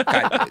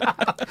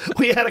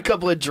 We had a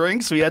couple of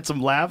drinks. We had some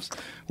laughs.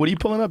 What are you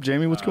pulling up,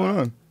 Jamie? What's going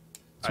on?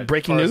 Some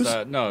breaking news?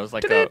 No, it was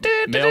like a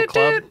male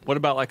club. What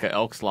about like a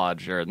Elks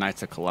Lodge or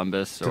Knights of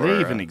Columbus? Do they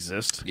even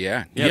exist?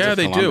 Yeah. Yeah,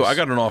 they do. Columbus. I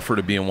got an offer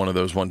to be in one of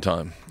those one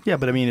time. Yeah,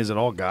 but I mean, is it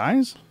all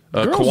guys?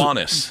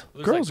 Kiwanis.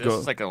 Girls This go.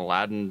 is like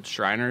Aladdin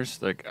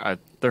Shriners. Like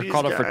they're These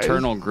called a guys.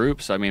 fraternal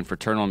group. So I mean,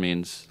 fraternal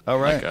means Oh,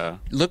 right. like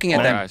Looking at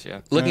all that, guys, yeah.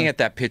 looking at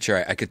that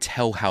picture, I could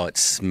tell how it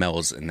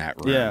smells in that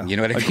room. Yeah. You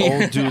know what I like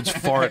mean? old dudes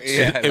farts.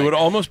 Yeah. It would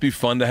almost be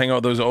fun to hang out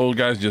with those old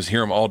guys, just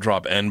hear them all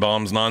drop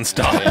N-bombs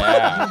nonstop.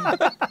 Yeah.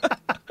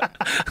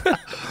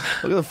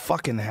 Look at the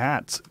fucking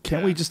hats.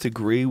 Can't we just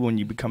agree when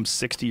you become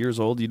 60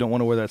 years old, you don't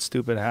want to wear that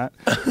stupid hat?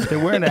 They're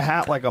wearing a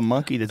hat like a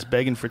monkey that's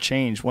begging for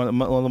change. One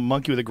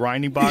monkey with a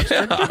grinding box.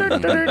 You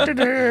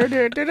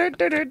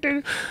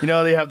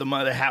know, they have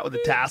the hat with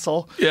the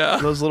tassel. Yeah.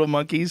 Those little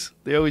monkeys.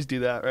 They always do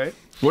that, right?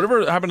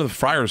 Whatever happened to the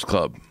Friars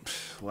Club?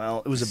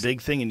 Well, it was a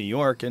big thing in New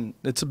York, and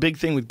it's a big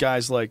thing with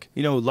guys like,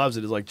 you know, who loves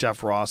it is like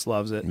Jeff Ross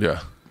loves it. Yeah.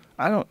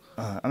 I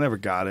never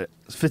got it.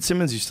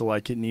 Fitzsimmons used to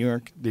like it in New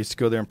York. They used to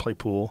go there and play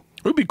pool.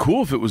 It would be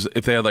cool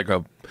if they had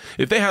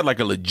like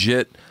a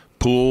legit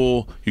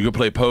pool. You could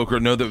play poker.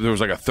 Know that there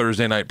was like a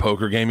Thursday night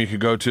poker game you could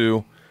go to.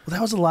 Well,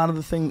 that was a lot of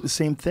the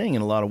same thing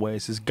in a lot of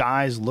ways. Is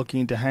guys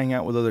looking to hang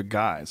out with other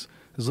guys.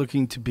 Is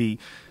looking to be.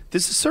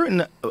 There's a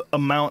certain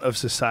amount of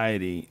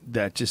society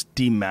that just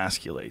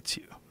demasculates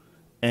you,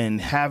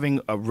 and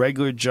having a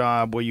regular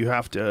job where you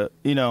have to,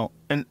 you know,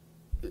 and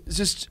it's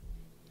just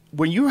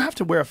when you have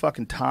to wear a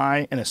fucking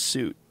tie and a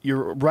suit.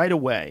 You're right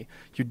away.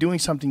 You're doing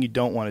something you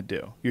don't want to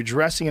do. You're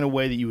dressing in a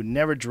way that you would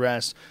never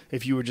dress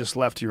if you were just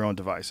left to your own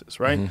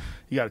devices, right? Mm-hmm.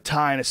 You got a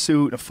tie and a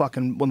suit and a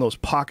fucking one of those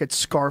pocket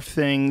scarf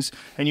things,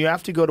 and you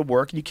have to go to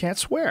work and you can't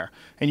swear.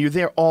 And you're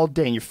there all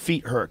day and your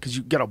feet hurt because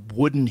you got a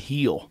wooden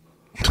heel.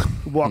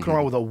 You're walking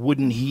around with a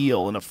wooden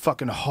heel and a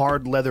fucking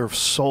hard leather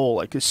sole,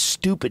 like this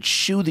stupid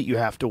shoe that you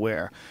have to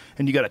wear.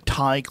 And you got a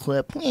tie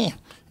clip, and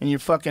you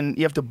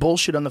have to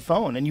bullshit on the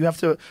phone, and you have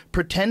to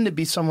pretend to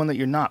be someone that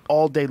you're not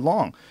all day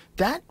long.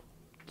 That,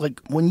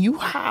 like, when you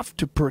have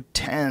to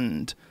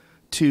pretend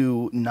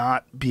to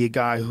not be a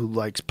guy who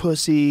likes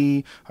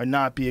pussy or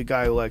not be a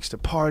guy who likes to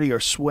party or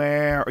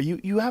swear, or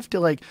you have to,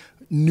 like,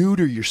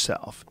 neuter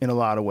yourself in a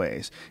lot of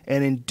ways.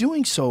 And in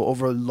doing so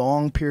over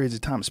long periods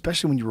of time,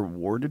 especially when you're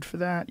rewarded for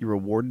that, you're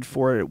rewarded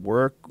for it at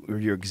work or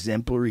your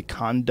exemplary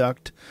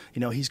conduct.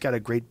 You know, he's got a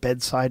great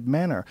bedside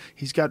manner.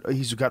 He's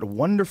got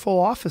wonderful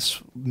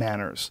office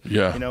manners.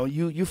 Yeah. You know,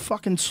 you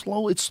fucking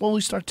slowly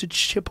start to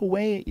chip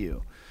away at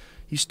you.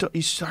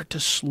 You start to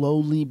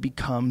slowly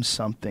become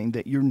something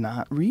that you're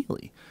not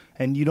really.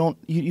 And you don't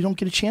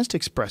get a chance to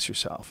express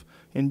yourself.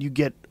 And you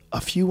get a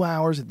few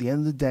hours at the end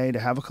of the day to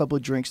have a couple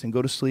of drinks and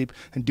go to sleep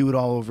and do it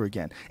all over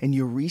again. And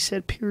your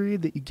reset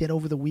period that you get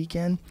over the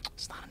weekend,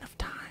 it's not enough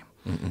time.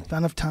 It's not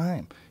enough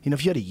time. You know,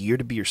 if you had a year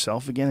to be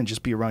yourself again and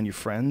just be around your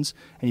friends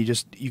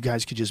and you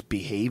guys could just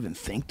behave and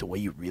think the way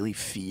you really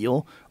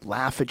feel,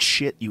 laugh at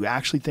shit you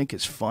actually think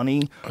is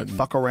funny,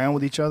 fuck around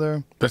with each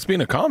other. That's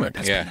being a comic.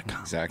 Yeah,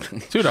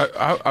 exactly. Dude,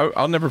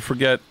 I'll never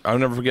forget.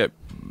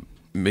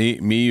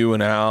 Me, you,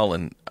 and Al,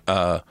 and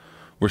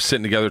we're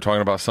sitting together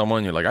talking about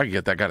someone. You're like, I could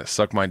get that guy to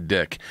suck my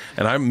dick,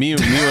 and me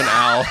and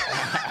Al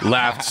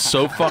laughed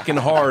so fucking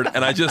hard,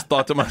 and I just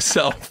thought to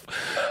myself,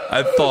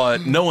 I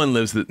thought no one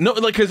lives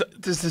because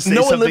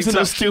no one lives in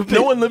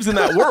no one lives in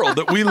that world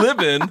that we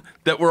live in.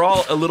 That we're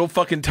all a little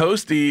fucking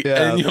toasty,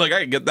 and you're like, I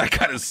could get that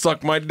guy to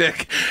suck my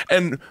dick,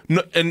 and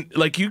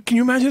like can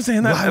you imagine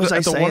saying that? Why was I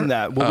saying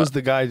that? that? What was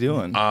the guy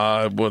doing?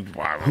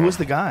 Who was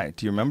the guy?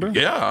 Do you remember?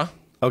 Yeah.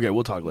 Okay,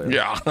 we'll talk later.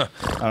 Yeah. I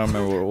don't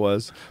remember what it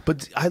was.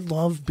 But I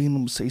love being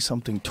able to say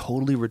something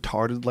totally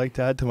retarded like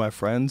that to my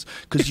friends.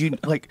 Because you,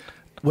 like,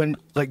 when,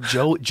 like,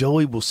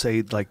 Joey will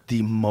say, like,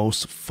 the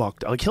most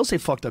fucked, like, he'll say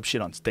fucked up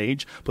shit on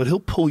stage, but he'll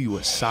pull you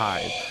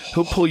aside.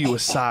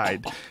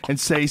 And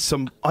say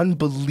some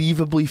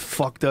unbelievably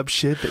fucked up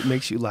shit that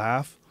makes you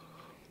laugh.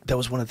 That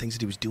was one of the things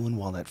that he was doing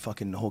while that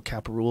fucking whole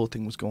Caparulo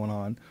thing was going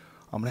on.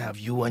 I'm going to have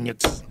you on your...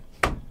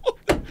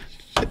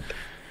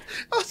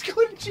 I was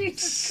going,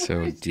 Jesus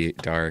So Christ.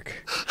 deep,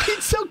 dark.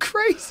 It's so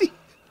crazy.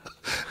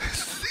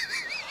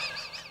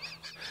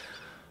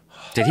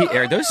 Did he?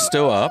 Are those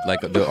still up?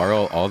 Like, are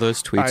all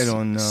those tweets? I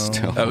don't know.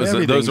 Still?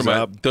 Everything's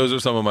Those are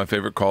some of my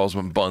favorite calls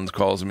when Buns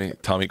calls me.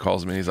 Tommy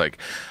calls me. He's like,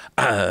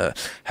 "Have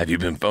you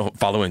been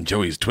following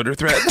Joey's Twitter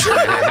thread?"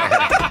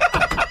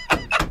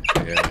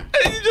 Yeah.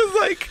 And you're just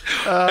like,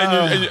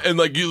 and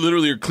like you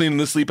literally are cleaning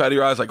the sleep out of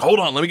your eyes. Like, hold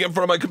on, let me get in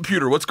front of my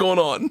computer. What's going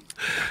on?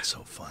 That's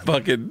so funny.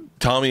 Fucking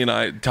Tommy,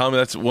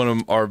 that's one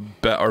of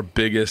our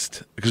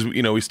biggest, because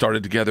we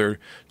started together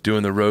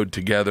doing the road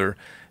together.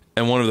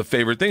 And one of the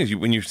favorite things,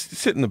 when you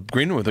sit in the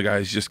green room with a guy,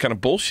 is just kind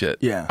of bullshit.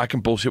 Yeah. I can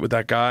bullshit with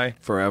that guy.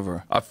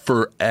 Forever.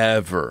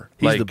 Forever.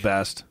 He's the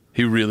best.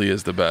 He really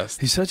is the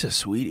best. He's such a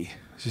sweetie.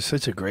 He's just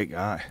such a great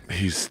guy.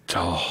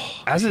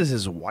 As is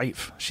his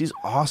wife. She's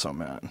awesome,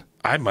 man.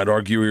 I might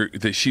argue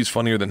that she's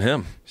funnier than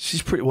him.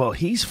 She's pretty,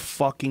 he's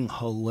fucking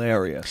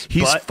hilarious.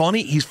 He's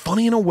funny. He's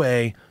funny in a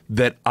way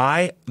that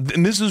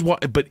and this is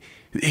what, but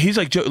he's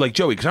like Joey,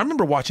 because I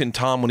remember watching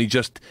Tom when he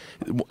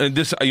and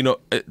this,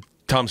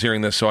 Tom's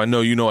hearing this, so I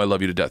know I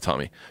love you to death,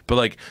 Tommy. But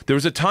like, there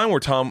was a time where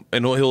Tom,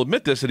 and he'll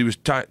admit this, that he was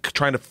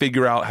trying to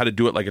figure out how to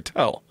do it like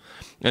Attell,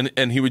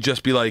 and he would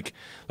just be like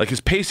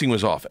his pacing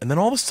was off, and then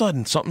all of a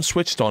sudden something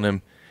switched on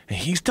him, and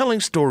he's telling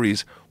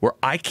stories where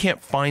I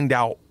can't find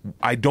out.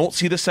 I don't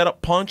see the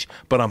setup punch,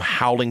 but I'm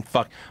howling,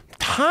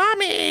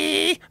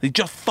 Tommy! He's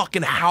just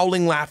fucking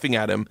howling, laughing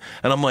at him,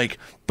 and I'm like,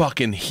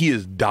 fucking, he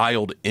is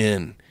dialed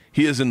in.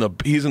 He's in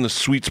the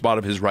sweet spot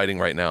of his writing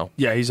right now.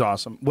 Yeah, he's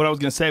awesome. What I was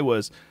gonna say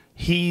was,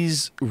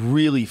 he's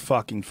really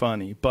fucking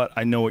funny, but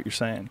I know what you're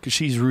saying, because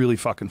she's really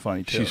fucking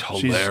funny too. She's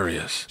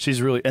hilarious.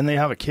 She's really, and they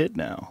have a kid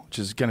now, which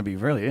is going to be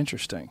really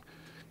interesting,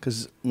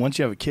 because once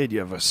you have a kid, you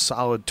have a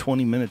solid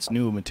 20 minutes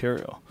new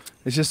material.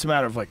 It's just a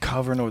matter of like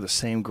covering over the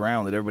same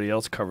ground that everybody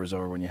else covers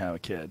over when you have a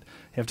kid.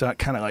 You have to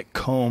kind of like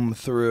comb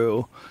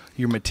through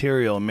your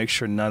material and make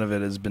sure none of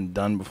it has been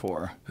done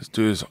before.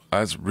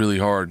 That's really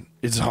hard.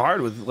 It's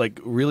hard with like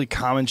really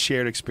common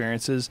shared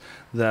experiences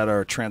that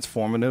are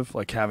transformative,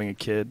 like having a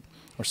kid.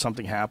 Or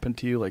something happened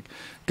to you, like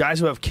guys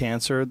who have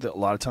cancer, that a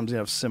lot of times they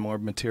have similar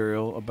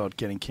material about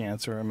getting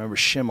cancer. I remember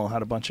Schimmel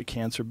had a bunch of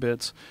cancer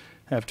bits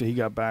after he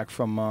got back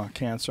from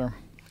cancer.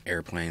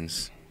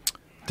 Airplanes,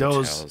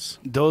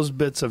 those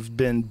bits have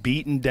been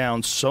beaten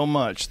down so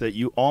much that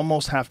you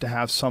almost have to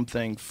have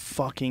something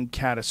fucking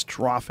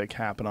catastrophic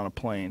happen on a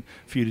plane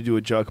for you to do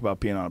a joke about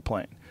being on a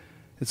plane.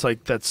 It's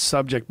like that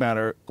subject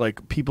matter,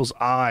 like people's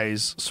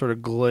eyes sort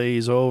of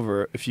glaze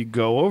over if you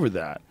go over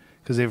that.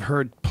 Because they've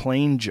heard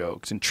plane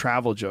jokes and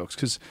travel jokes.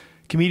 Because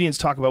comedians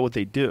talk about what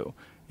they do.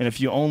 And if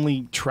you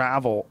only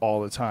travel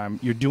all the time,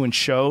 you're doing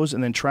shows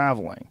and then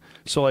traveling.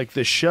 So, like,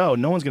 the show,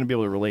 no one's going to be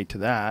able to relate to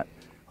that.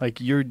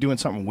 Like, you're doing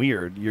something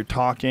weird. You're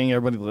talking,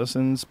 everybody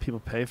listens, people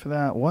pay for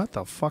that. What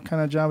the fuck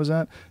kind of job is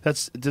that?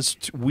 That's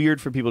just weird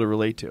for people to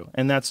relate to.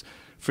 And that's,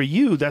 for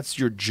you, that's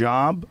your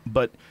job.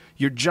 But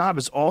your job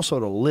is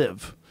also to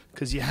live.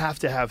 Because you have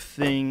to have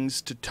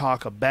things to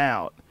talk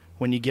about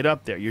when you get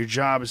up there. Your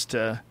job is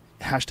to...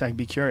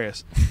 #be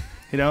curious,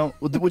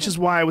 which is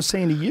why I was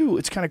saying to you,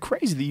 it's kind of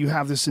crazy that you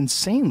have this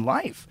insane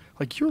life.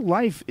 Like, your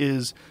life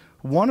is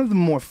one of the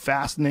more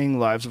fascinating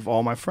lives of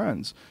all my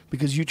friends,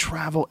 because you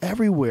travel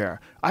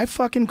everywhere. I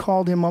fucking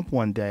called him up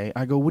one day.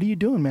 I go, what are you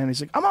doing, man?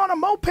 He's like, I'm on a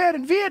moped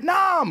in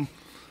Vietnam.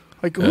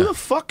 Like, who the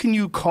fuck can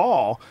you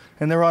call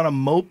and they're on a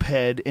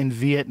moped in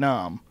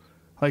Vietnam?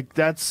 Like,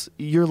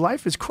 your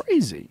life is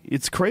crazy.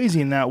 It's crazy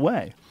in that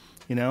way.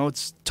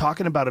 It's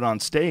talking about it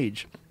on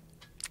stage.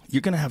 You're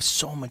going to have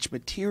so much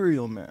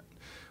material, man.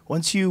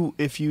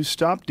 If you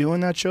stop doing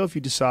that show, if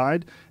you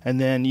decide,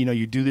 and then,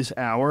 you do this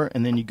hour,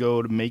 and then you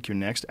go to make your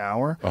next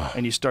hour,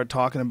 and you start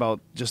talking about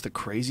just the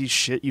crazy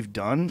shit you've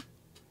done,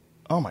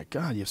 oh my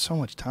God, you have so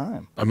much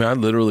time. I mean, I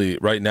literally,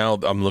 right now,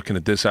 I'm looking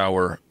at this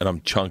hour, and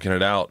I'm chunking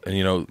it out.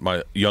 And,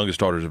 my youngest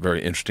daughter is a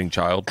very interesting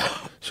child.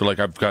 So, like,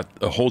 I've got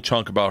a whole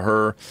chunk about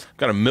her. I've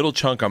got a middle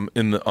chunk I'm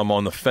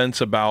on the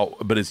fence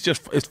about, but it's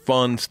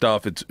fun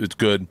stuff. It's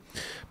good.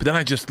 But then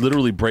I just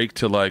literally break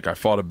to, like, I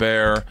fought a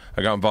bear.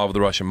 I got involved with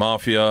the Russian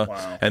mafia.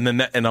 Wow. And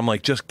then and I'm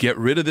like, just get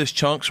rid of this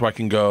chunk so I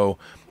can go.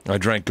 I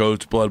drank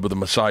goat's blood with a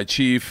Maasai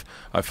chief.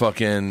 I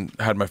fucking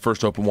had my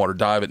first open water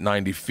dive at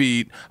 90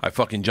 feet. I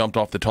fucking jumped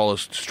off the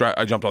tallest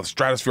I jumped off the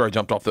stratosphere. I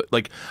jumped off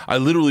I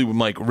literally was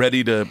like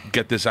ready to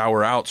get this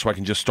hour out so I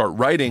can just start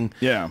writing.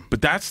 Yeah.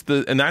 But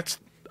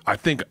I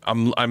think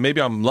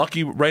I'm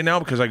lucky right now,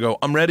 because I go,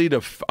 I'm ready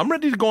to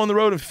go on the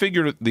road and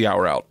figure the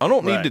hour out. I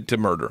don't need it to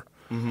murder.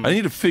 Mm-hmm. I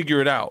need to figure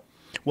it out.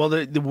 Well,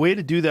 the way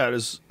to do that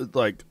is,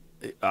 like,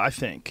 I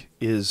think,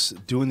 is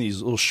doing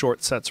these little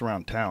short sets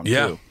around town,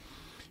 too.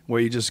 Where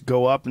you just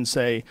go up and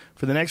say,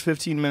 for the next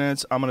 15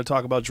 minutes, I'm going to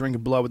talk about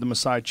drinking blood with the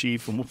Maasai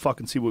chief, and we'll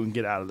fucking see what we can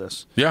get out of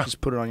this. Yeah. Just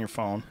put it on your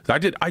phone. I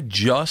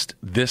just,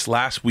 this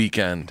last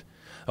weekend,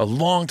 a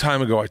long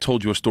time ago, I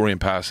told you a story in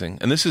passing,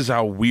 and this is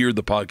how weird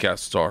the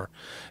podcasts are,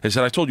 is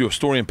that I told you a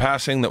story in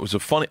passing that was I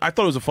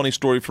thought it was a funny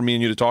story for me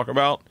and you to talk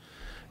about,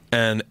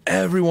 and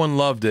everyone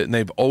loved it, and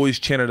they've always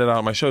chanted it out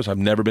on my shows. I've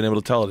never been able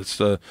to tell it. It's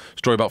a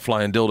story about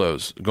flying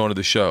dildos going to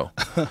the show.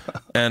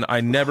 And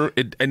it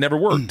never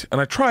worked.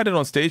 And I tried it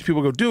on stage.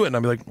 People go, do it. And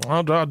I'd be like,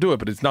 I'll do it,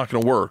 but it's not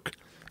going to work,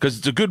 because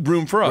it's a good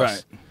room for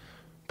us. Right.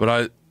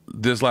 But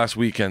this last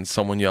weekend,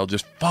 someone yelled,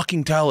 just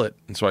fucking tell it.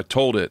 And so I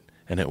told it,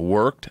 and it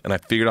worked, and I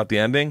figured out the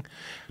ending.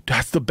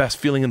 That's the best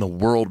feeling in the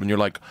world when you're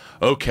like,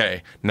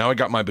 okay, now I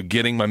got my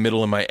beginning, my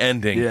middle, and my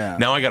ending. Yeah.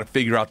 Now I got to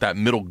figure out that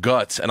middle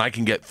guts, and I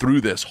can get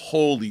through this.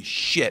 Holy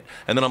shit.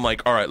 And then I'm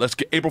like, all right, let's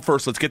get April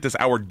 1st, let's get this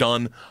hour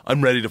done.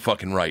 I'm ready to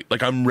fucking write.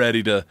 Like, I'm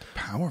ready to.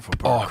 Powerful,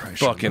 Oh, Bert Kreischer.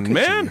 fucking Look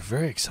at you. man. You're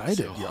very excited.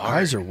 Your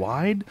eyes are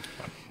wide.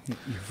 You're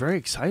very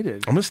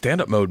excited. I'm in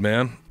stand-up mode,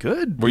 man.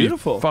 Good. Where you-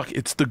 Beautiful. fuck,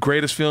 it's the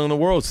greatest feeling in the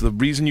world. It's the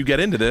reason you get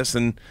into this,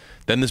 and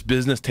then this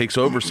business takes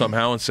over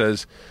somehow and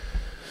says,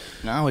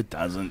 No, it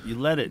doesn't. You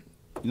let it.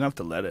 You don't have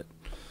to let it.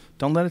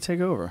 Don't let it take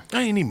over.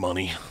 I need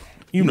money.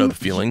 You know the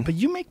feeling. But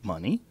you make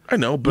money. I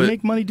know, You but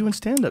make money doing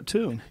stand-up,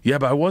 too. yeah,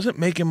 but I wasn't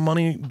making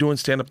money doing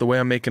stand-up the way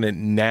I'm making it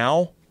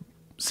now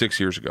 6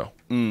 years ago.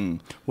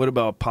 What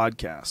about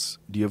podcasts?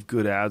 Do you have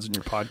good ads in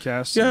your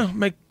podcasts? Yeah, I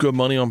make good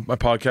money on my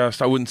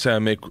podcast. I wouldn't say I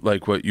make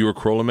like what you or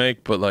Corolla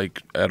make, but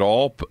like at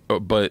all.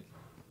 But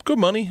good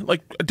money,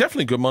 like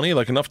definitely good money,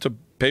 like enough to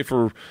pay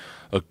for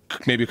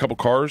maybe a couple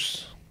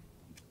cars.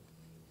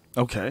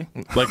 Okay.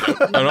 Like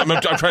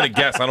I'm trying to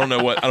guess. I don't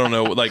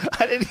know. Like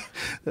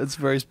That's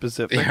very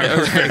specific. that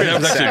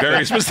was actually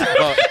very specific.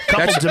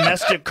 Couple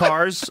domestic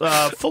cars,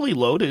 fully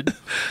loaded.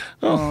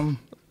 Satellite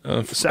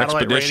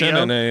Expedition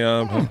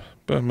radio.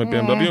 and my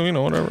BMW, you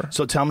know, whatever.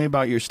 So tell me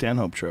about your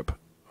Stanhope trip.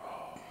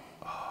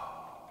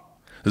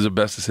 This is the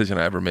best decision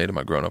I ever made in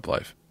my grown-up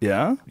life.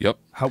 Yeah? Yep.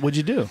 What'd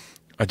you do?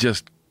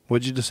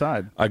 What'd you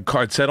decide?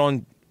 I'd said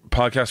on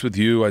podcast with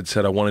you, I'd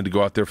said I wanted to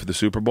go out there for the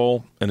Super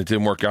Bowl, and it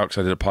didn't work out because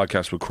I did a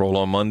podcast with Kroll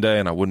on Monday,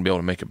 and I wouldn't be able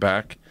to make it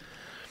back.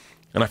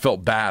 And I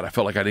felt bad. I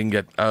felt like I didn't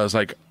get. I was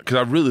like, because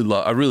I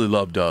really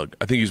love Doug.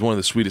 I think he's one of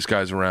the sweetest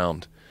guys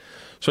around.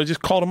 So I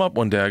just called him up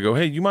one day. I go,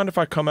 hey, you mind if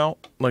I come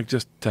out, like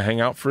just to hang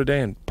out for a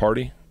day and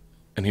party?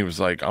 And he was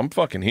like, I'm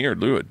fucking here.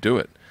 Do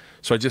it.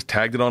 So I just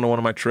tagged it onto one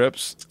of my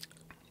trips,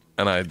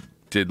 and I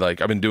did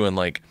like I've been doing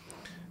like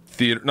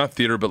not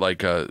theater, but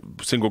like a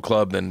single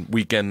club, then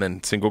weekend,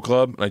 then single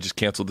club. And I just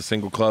canceled the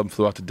single club,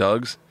 flew out to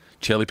Doug's.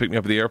 Chaley picked me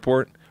up at the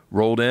airport,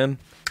 rolled in.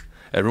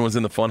 Everyone's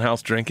in the fun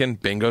house drinking.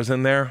 Bingo's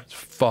in there. It's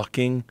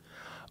fucking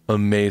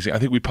amazing. I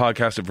think we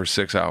podcasted for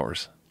 6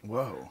 hours.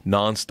 Whoa.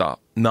 Nonstop,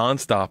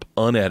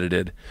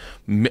 unedited.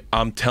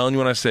 I'm telling you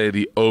when I say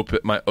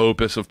my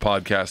opus of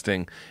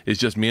podcasting is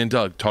just me and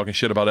Doug talking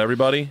shit about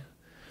everybody.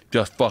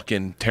 Just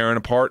fucking tearing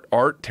apart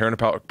art, tearing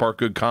apart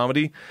good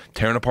comedy,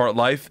 tearing apart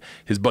life.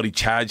 His buddy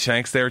Chad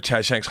Shank's there.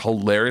 Chad Shank's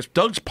hilarious.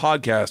 Doug's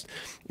podcast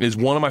is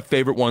one of my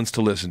favorite ones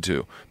to listen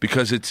to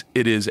because it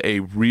is a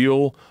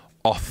real,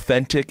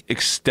 authentic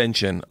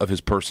extension of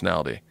his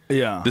personality.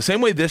 Yeah. The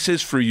same way this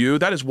is for you,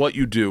 that is what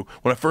you do.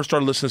 When I first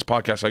started listening to this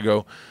podcast, I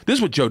go, this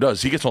is what Joe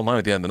does. He gets online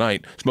at the end of the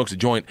night, smokes a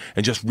joint,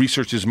 and just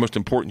researches the most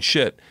important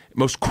shit,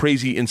 most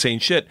crazy, insane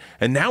shit.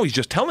 And now he's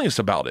just telling us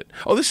about it.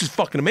 Oh, this is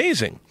fucking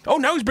amazing. Oh,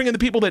 now he's bringing the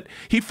people that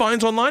he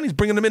finds online, he's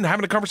bringing them in and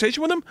having a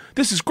conversation with them.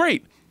 This is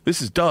great.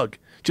 This is Doug.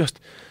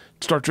 Just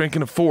start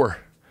drinking at 4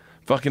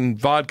 fucking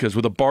vodkas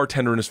with a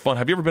bartender in his fun.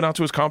 Have you ever been out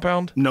to his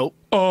compound? Nope.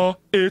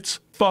 It's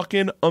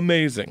fucking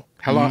amazing.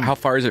 How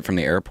far is it from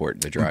the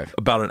airport, the drive?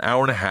 About an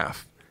hour and a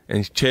half.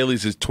 And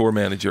Chaley's his tour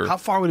manager. How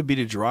far would it be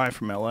to drive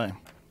from L.A.?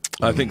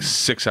 I think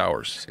 6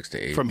 hours. 6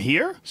 to 8. From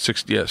here? To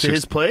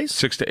his place?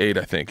 6 to 8,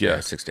 I think,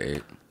 yeah. 6 to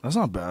 8. That's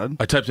not bad.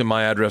 I typed in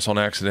my address on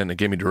accident and it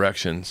gave me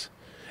directions.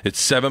 It's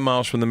 7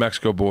 miles from the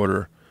Mexico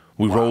border.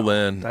 We roll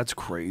in. That's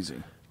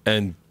crazy.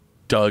 And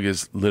Doug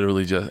is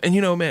literally just... And,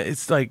 you know, man,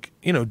 it's like...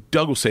 You know,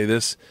 Doug will say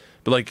this,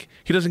 but, like,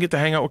 he doesn't get to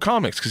hang out with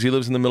comics because he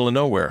lives in the middle of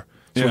nowhere.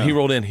 So when he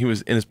rolled in, he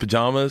was in his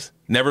pajamas,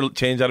 never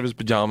changed out of his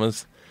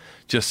pajamas,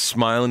 just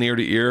smiling ear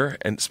to ear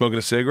and smoking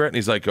a cigarette. And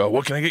he's like,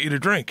 what can I get you to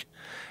drink?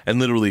 And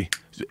literally,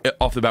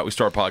 off the bat, we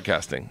start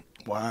podcasting.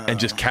 Wow. And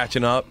just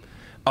catching up.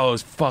 Oh,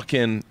 it's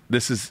fucking...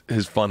 This is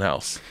his fun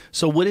house.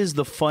 So what is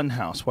the fun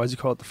house? Why does he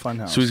call it the fun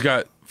house? So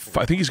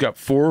I think he's got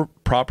 4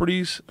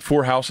 properties,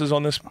 4 houses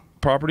on this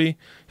property.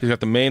 He's got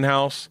the main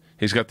house.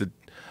 He's got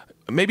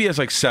maybe he has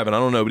like 7, I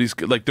don't know, but he's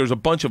like, there's a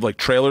bunch of like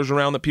trailers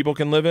around that people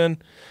can live in.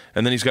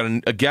 And then he's got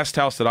a guest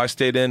house that I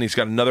stayed in. He's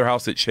got another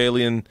house that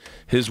Shaley and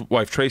his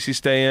wife Tracy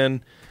stay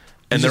in.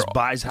 And he just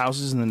buys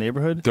houses in the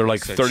neighborhood? They're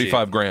like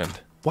 35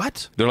 grand.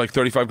 What? They're like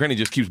 35 grand. He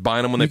just keeps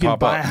buying them when they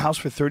pop up. You can buy a house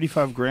for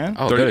 35 grand?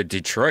 Oh, go to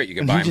Detroit. You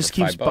can And buy he them just for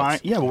keeps $5. buying.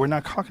 Yeah, but we're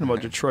not talking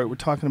about Detroit. We're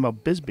talking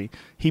about Bisbee.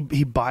 He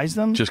buys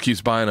them? Just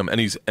keeps buying them. And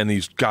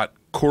he's got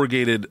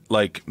corrugated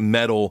like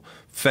metal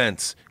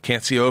fence.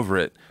 Can't see over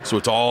it. So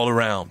it's all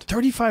around.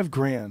 35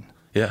 grand.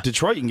 Yeah.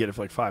 Detroit, you can get it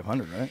for like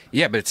 500, right?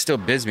 Yeah, but it's still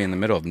Bisbee in the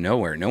middle of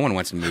nowhere. No one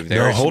wants to move there.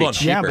 No, It should hold be on.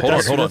 cheaper. Yeah, but Hold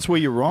on. that's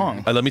where you're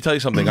wrong. Let me tell you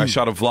something. I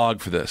shot a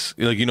vlog for this.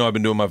 Like, you know, I've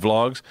been doing my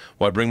vlogs.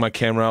 Well, I bring my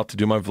camera out to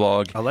do my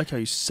vlog. I like how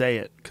you say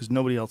it because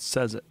nobody else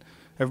says it.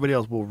 Everybody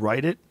else will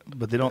write it,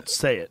 but they don't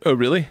say it. Oh,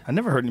 really? I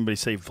never heard anybody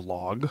say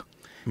vlog.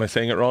 Am I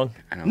saying it wrong?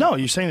 I don't know. No,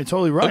 you're saying it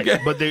totally right.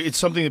 Okay. But it's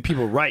something that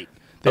people write.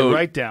 They Oh.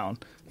 write down,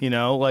 you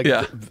know, like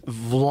Yeah.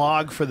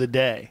 vlog for the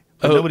day.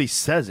 but nobody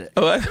says it.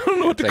 Oh, I don't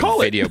know what to Like call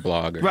video it.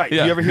 blog. Or, Right. Yeah.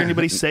 Do you ever hear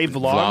anybody say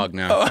vlog? Vlog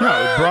now.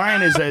 No,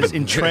 Brian is as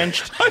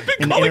entrenched I've been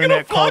in calling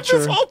internet it a vlog culture.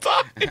 this whole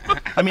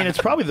time. I mean, it's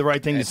probably the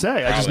right thing to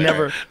say. I just probably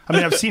never. right. I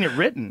mean, I've seen it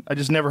written. I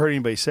just never heard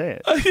anybody say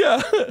it,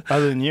 Yeah.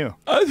 other than you.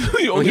 I'm the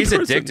Well, only he's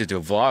person. addicted to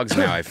vlogs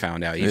now. I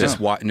found out. He just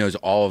knows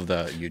all of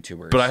the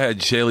YouTubers. But I had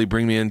Shaylee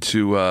bring me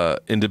into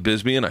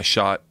Bisbee, and I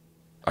shot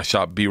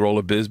B-roll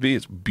of Bisbee.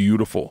 It's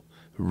beautiful,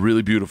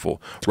 really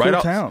beautiful. a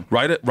cool town.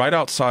 Right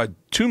outside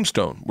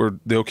Tombstone, where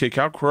the OK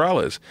Corral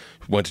is.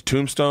 Went to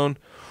Tombstone,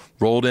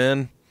 rolled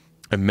in,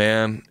 and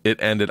man,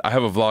 it ended. I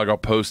have a vlog. I'll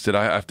post it.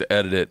 I have to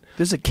edit it.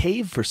 There's a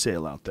cave for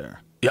sale out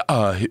there. Yeah,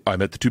 I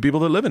met the two people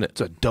that live in it.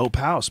 It's a dope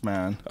house,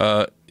 man.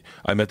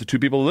 I met the two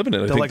people that live in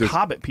it. They're like there's-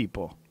 Hobbit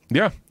people.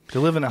 Yeah. They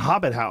live in a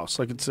Hobbit house,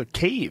 like it's a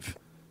cave.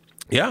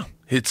 Yeah,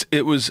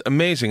 it was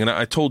amazing, and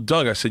I told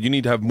Doug, I said, you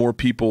need to have more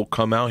people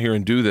come out here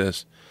and do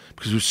this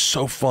because it was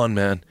so fun,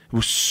 man. It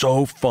was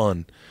so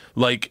fun.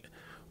 Like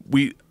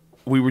we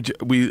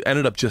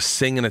ended up just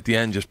singing at the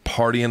end, just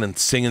partying and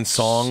singing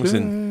songs,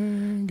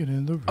 and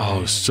it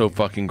was so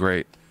fucking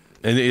great.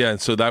 And yeah,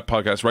 so that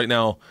podcast right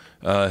now,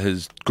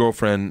 his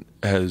girlfriend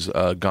has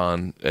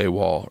gone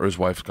AWOL, or his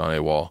wife's gone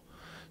AWOL.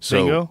 So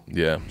Bingo?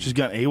 yeah, She's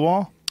got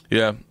AWOL.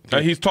 yeah.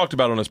 He's talked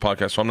about it on his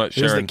podcast, so I'm not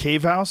Here's sharing. the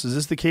cave house. Is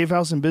this the cave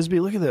house in Bisbee?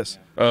 Look at this.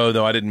 Oh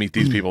no, I didn't meet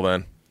these people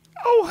then.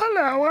 Oh,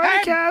 hello.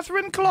 I'm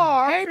Catherine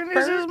Clark, and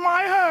this is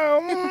my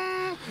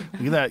home.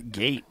 Look at that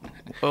gate.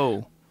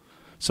 Oh.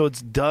 So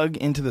it's dug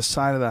into the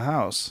side of the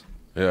house.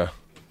 Yeah.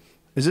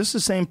 Is this the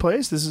same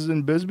place? This is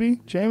in Bisbee,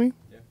 Jamie?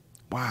 Yeah.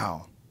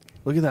 Wow.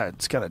 Look at that.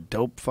 It's got a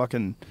dope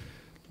fucking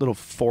little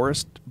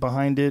forest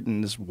behind it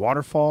and this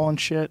waterfall and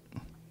shit.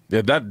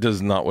 Yeah, that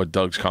does not what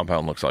Doug's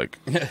compound looks like.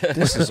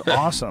 This is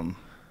awesome.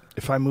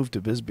 If I moved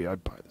to Bisbee,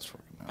 I'd buy this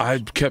fucking house. I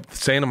kept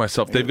saying to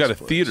myself, they've got a This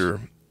place. theater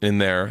in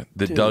there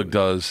that Dude. Doug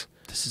does.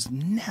 This is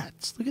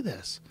nuts. Look at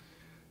this.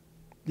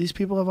 These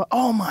people have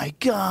oh my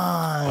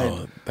God.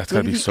 Oh, that's Look gotta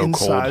at be the so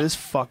inside cold. this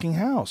fucking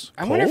house.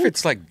 I wonder if Cold?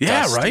 it's like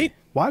Yeah, dusty. right?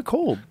 Why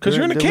cold? 'Cause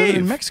you're in a They're living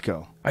cave. in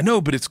Mexico. I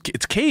know, but it's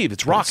cave,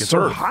 it's rock, It's it's so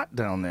earth. hot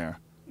down there.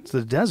 It's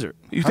the desert.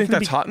 You How think can it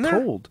that's be hot in there?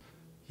 Cold.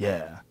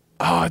 Yeah.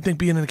 Oh, I think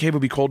being in a cave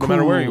would be cold no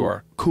matter where you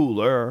are.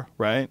 Cooler,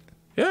 right?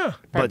 Yeah.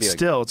 But be like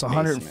still, it's basement.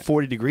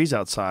 140 degrees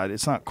outside.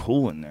 It's not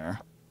cool in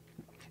there.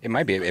 It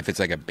might be if it's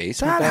like a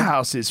basement. That though.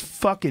 house is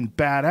fucking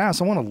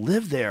badass. I want to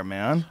live there,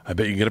 man. I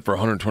bet you can get it for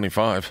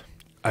 125.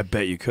 I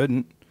bet you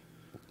couldn't.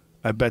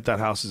 I bet that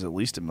house is at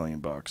least $1 million.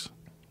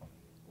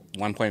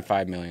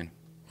 1.5 million.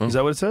 Is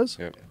that what it says?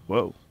 Yep.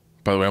 Whoa.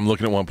 By the way, I'm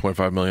looking at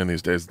 1.5 million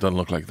these days. It doesn't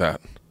look like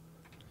that.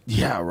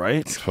 Yeah,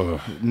 right?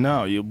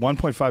 No,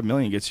 1.5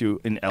 million gets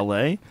you in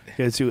LA,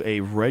 gets you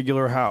a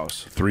regular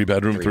house. 3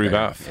 bedroom, 3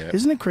 bath. Yeah.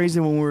 Isn't it crazy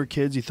when we were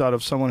kids, you thought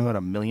of someone who had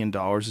 $1 million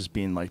as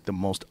being like the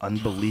most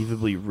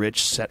unbelievably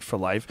rich, set for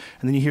life,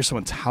 and then you hear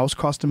someone's house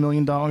cost $1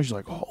 million, you're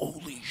like,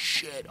 holy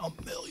shit,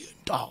 $1 million.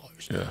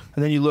 Yeah.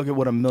 And then you look at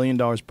what $1 million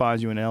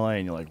buys you in LA,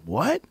 and you're like,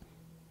 what?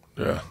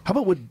 Yeah. How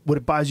about what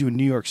it buys you in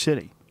New York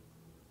City?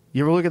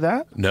 You ever look at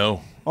that?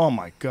 No. Oh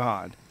my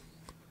God.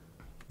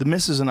 The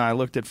missus and I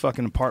looked at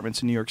fucking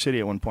apartments in New York City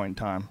at one point in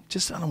time.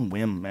 Just on a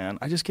whim, man.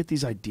 I just get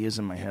these ideas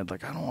in my head.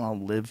 Like, I don't want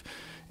to live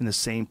in the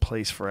same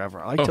place forever.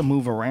 I like to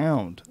move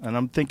around. And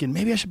I'm thinking,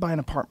 maybe I should buy an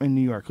apartment in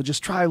New York. I'll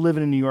just try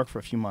living in New York for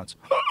a few months.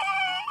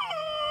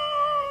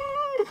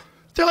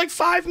 They're like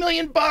 $5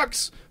 million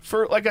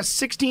for like a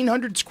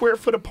 1,600 square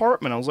foot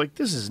apartment. I was like,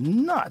 this is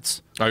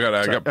nuts. I got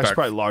That's back.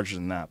 probably larger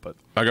than that, but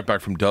I got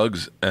back from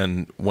Doug's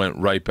and went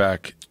right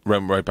back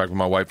with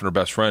my wife and her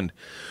best friend.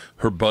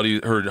 Her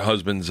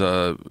husband's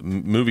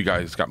movie guy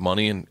has got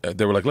money, and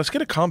they were like, "Let's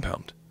get a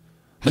compound."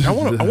 Like, I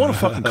want a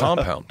fucking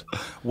compound.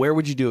 where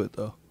would you do it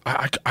though?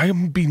 I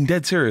am being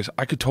dead serious.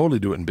 I could totally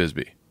do it in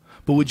Bisbee.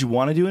 But would you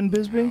want to do it in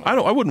Bisbee? I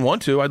wouldn't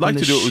want to. I'd like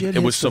to do it. With,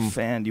 it was some.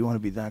 fan. Do you want to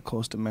be that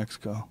close to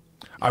Mexico?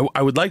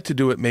 I would like to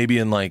do it maybe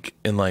in like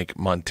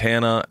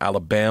Montana,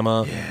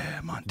 Alabama,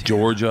 Yeah, Montana.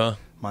 Georgia,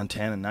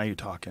 Montana. Now you're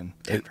talking.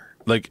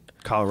 like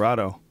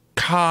Colorado.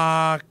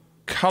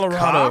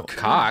 Colorado.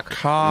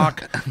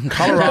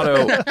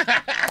 Colorado.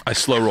 I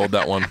slow rolled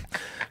that one.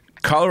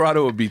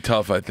 Colorado would be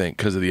tough, I think,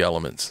 because of the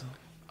elements.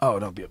 Oh,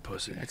 don't be a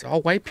pussy. It's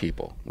all white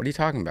people. What are you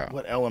talking about?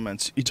 What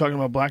elements? You talking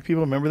about black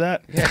people? Remember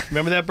that? Yeah.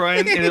 Remember that,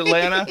 Brian? In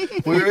Atlanta,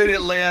 we were in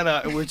Atlanta,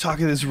 and we were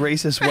talking to this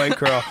racist white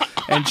girl,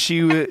 and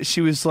she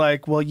was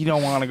like, "Well, you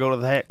don't want to go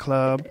to that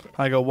club."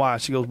 I go, "Why?"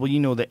 She goes, "Well, you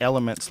know the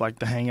elements like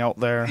to hang out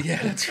there."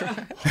 Yeah, that's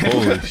right.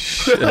 Holy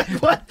shit. Like,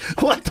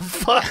 what the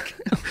fuck?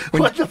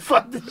 What the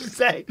fuck did you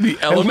say? The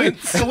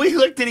elements? And we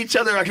looked at each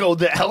other. I go,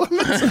 the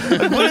elements?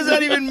 Like, what does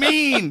that even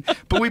mean?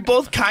 But we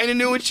both kind of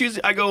knew what she was.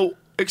 I go,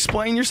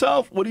 explain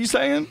yourself. What are you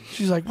saying?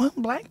 She's like, well,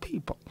 black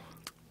people.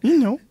 You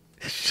know.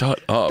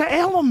 Shut up. The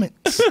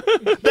elements.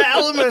 The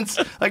elements.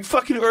 Like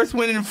fucking Earth,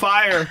 Wind, and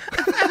Fire.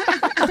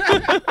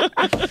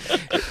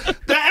 The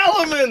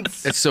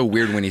elements. It's so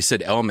weird when he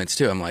said elements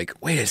too. I'm like,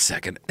 wait a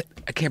second.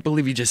 I can't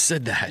believe you just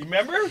said that.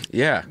 Remember?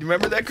 Yeah. You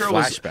remember that girl?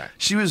 Flashback.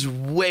 She was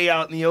way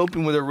out in the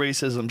open with her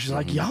racism. She's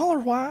like, y'all are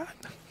white.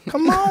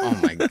 Come on. Oh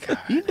my god.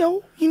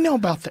 You know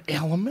about the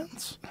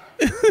elements.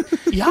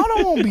 Y'all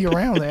don't want to be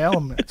around the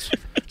elements,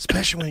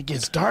 especially when it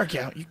gets dark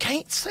out. You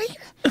can't see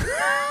it.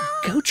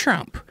 Go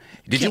Trump.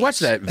 Did you watch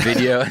that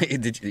video?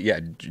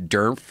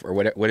 Durf or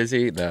what is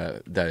he?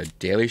 The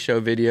Daily Show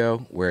video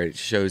where it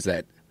shows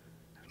that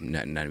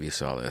none of you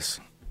saw this.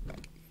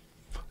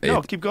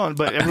 No, keep going.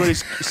 But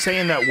everybody's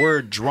saying that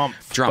word,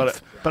 drumpf.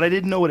 Drumpf. But I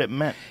didn't know what it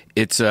meant.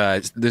 It's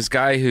this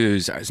guy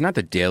it's not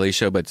the Daily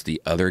Show, but it's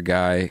the other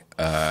guy.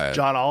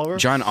 John Oliver?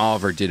 John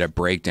Oliver did a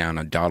breakdown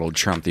on Donald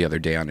Trump the other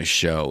day on his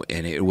show,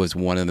 and it was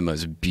one of the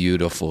most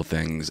beautiful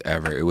things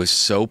ever. It was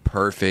so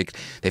perfect.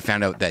 They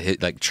found out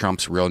that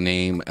Trump's real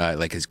name,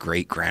 his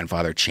great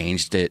grandfather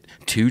changed it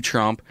to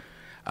Trump,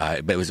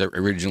 but it was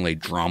originally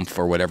Drumpf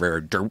or whatever,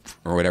 or Derp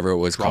or whatever it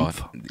was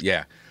called.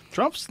 Yeah.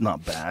 Drumpf's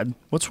not bad.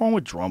 What's wrong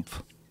with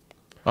Drumpf?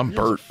 I'm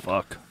Bert.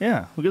 Fuck.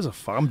 Yeah, who gives a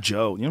fuck? I'm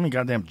Joe. You know how many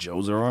goddamn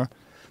Joes there are?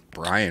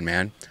 Brian,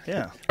 man.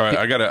 Yeah. All right,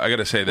 I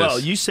gotta say this. Well,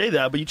 you say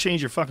that, but you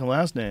changed your fucking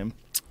last name.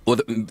 Well,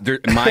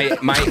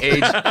 my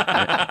age.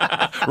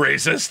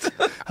 Racist.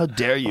 How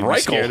dare you be Reichel.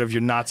 scared of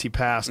your Nazi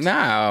past?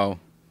 No.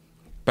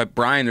 But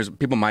Brian, there's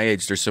people my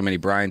age, there's so many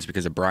Brians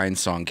because a Brian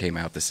song came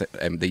out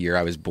the year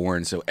I was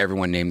born, so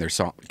everyone named their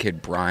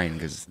kid Brian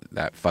because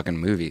that fucking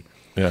movie.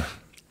 Yeah.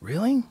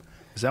 Really?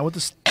 Is that what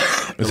Is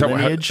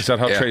that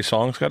how Yeah. Trey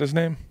Songz got his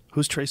name?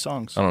 Who's Trey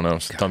Songz? I don't know.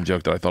 It's a dumb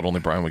joke that I thought only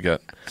Brian would get.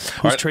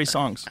 Who's Trey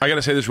Songz? I got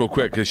to say this real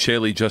quick because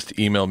Shaylee just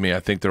emailed me. I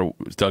think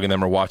Doug and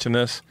them are watching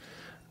this.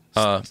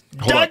 Hold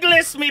on.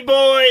 Douglas, me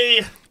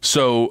boy!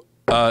 So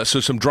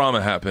some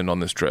drama happened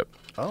on this trip.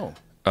 Oh.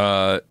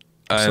 So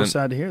And-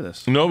 sad to hear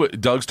this. No, but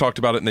Doug's talked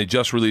about it, and they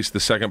just released the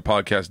second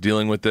podcast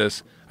dealing with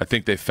this. I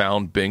think they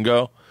found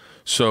Bingo.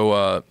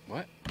 So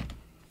What?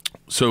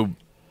 So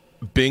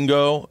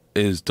Bingo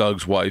is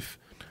Doug's wife,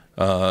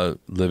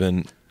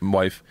 live-in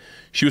wife.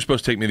 She was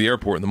supposed to take me to the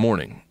airport in the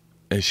morning,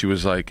 and she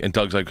was like, and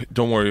Doug's like,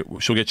 don't worry,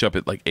 she'll get you up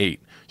at like 8.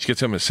 She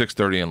gets up at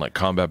 6:30 in like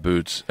combat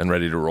boots and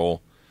ready to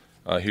roll.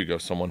 Here you go,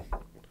 someone.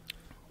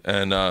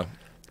 And get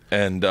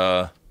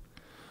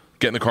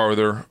in the car with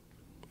her.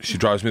 She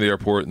drives me to the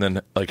airport, and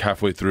then like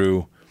halfway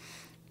through,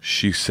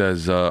 she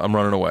says, I'm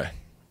running away.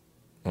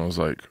 I was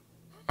like,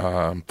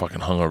 I'm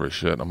fucking hungover as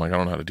shit. I'm like, I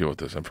don't know how to deal with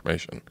this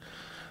information.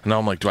 And now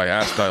I'm like, do I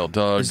ask dial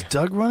Doug? Is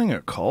Doug running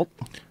a cult?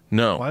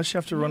 No. Why does she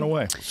have to run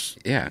away?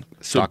 Yeah,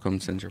 Stockholm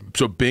Syndrome.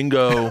 So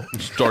Bingo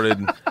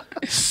started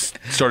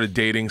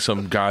dating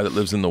some guy that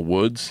lives in the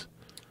woods.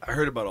 I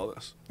heard about all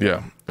this.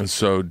 Yeah. And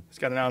so He's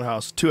got an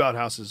outhouse, 2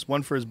 outhouses,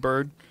 one for his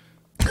bird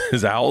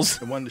his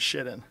owls. and one to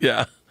shit in.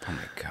 Yeah. Oh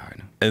my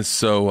god. And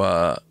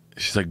so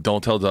she's like,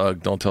 don't tell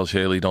Doug, don't tell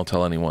Shaylee, don't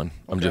tell anyone.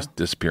 I'm just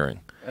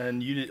disappearing.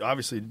 And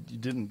obviously you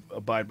didn't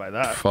abide by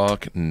that.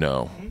 Fuck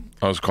no.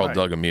 I was called Right.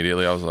 Doug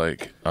immediately.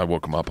 I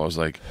woke him up. I was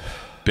like,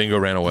 Bingo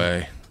ran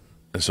away.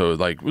 And so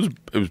like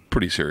it was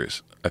pretty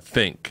serious. I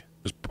think.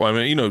 I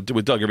mean,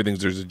 with Doug,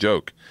 there's a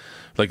joke.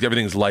 Like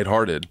everything's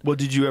lighthearted. Well,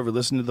 did you ever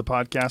listen to the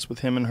podcast with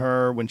him and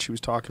her when she was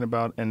talking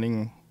about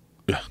ending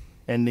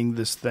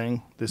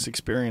this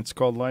experience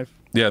called life?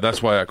 Yeah,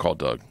 that's why I called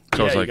Doug.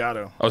 So I was Yeah, you like,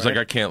 gotta, I was like,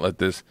 right? I can't let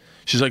this.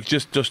 She's like,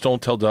 just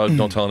don't tell Doug,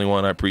 don't tell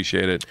anyone. I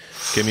appreciate it.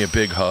 Give me a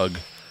big hug.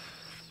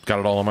 Got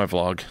it all on my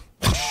vlog.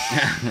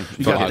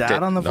 You got Fuck that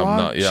it. on the vlog? I'm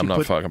not. Yeah, She I'm not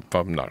put- fucking.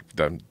 I'm not.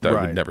 That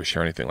Right. would never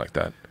share anything like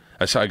that.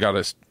 I got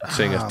us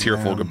saying a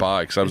tearful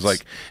goodbye because I was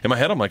like, in my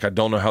head, I'm like, I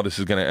don't know how this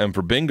is going to end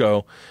for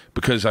Bingo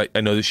because I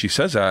know that she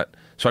says that.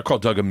 So I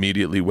called Doug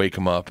immediately, wake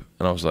him up,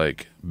 and I was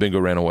like, Bingo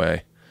ran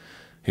away.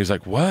 He was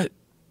like, what?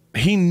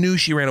 He knew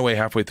she ran away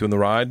halfway through the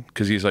ride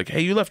because he's like,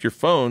 hey, you left your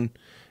phone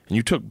and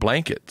you took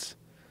blankets.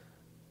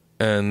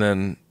 And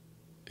then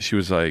she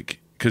was like,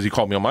 because he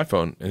called me on my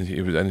phone,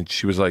 and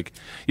she was like,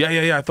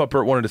 yeah, I thought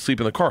Bert wanted to sleep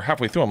in the car.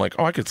 Halfway through, I'm like,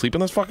 oh, I could sleep in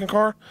this fucking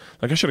car?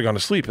 Like, I should have gone to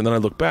sleep. And then I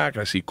look back,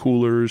 and I see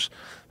coolers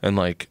and,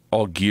 like,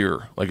 all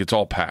gear. Like, it's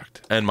all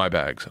packed, and my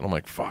bags. And I'm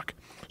like, fuck.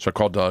 So I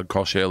called Doug,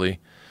 call Shaylee.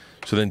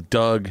 So then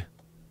Doug,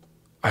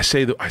 I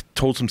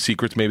told some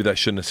secrets maybe that I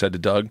shouldn't have said to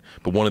Doug,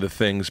 but one of the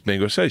things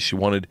Bingo says, she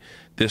wanted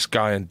this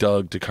guy and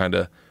Doug to kind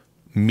of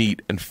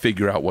meet and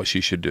figure out what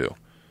she should do.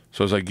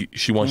 So I was like,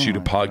 she wants you to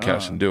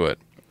podcast and do it.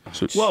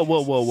 So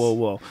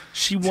Whoa.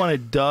 She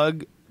wanted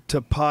Doug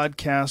to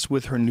podcast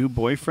with her new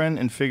boyfriend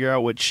and figure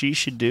out what she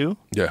should do?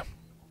 Yeah.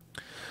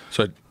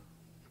 So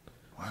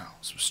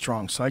Some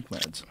strong psych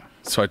meds.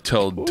 I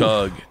tell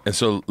Doug, and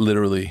so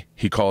literally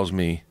he calls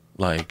me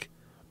like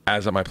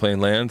as my plane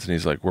lands, and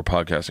he's like, we're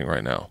podcasting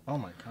right now. Oh,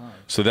 my God.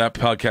 So that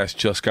podcast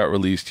just got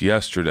released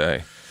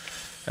yesterday,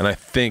 and I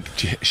think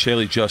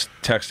Shaylee just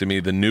texted me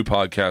the new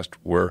podcast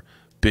where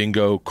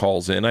Bingo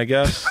calls in, I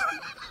guess.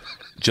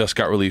 Just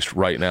got released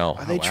right now.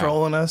 Are they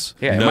trolling us?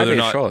 Yeah, it No, might they're be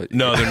a not. troll.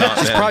 No, they're not.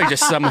 It's man. probably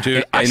just some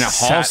Dude, in a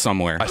hall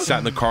somewhere. I sat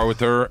in the car with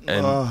her,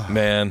 and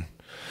man,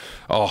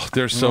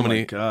 there's so Oh, my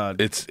many.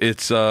 God.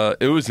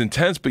 It was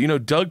intense,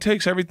 but Doug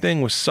takes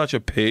everything with such a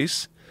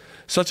pace,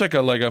 such like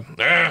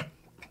a.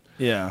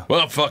 Yeah.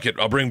 Well, fuck it.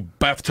 I'll bring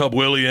Bathtub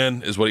Willie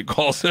in, is what he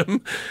calls him,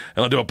 and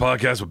I'll do a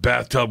podcast with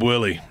Bathtub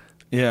Willie.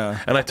 Yeah.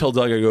 And I tell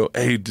Doug, I go,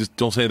 hey, just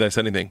don't say that I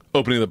said anything.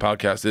 Opening of the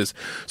podcast is,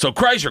 so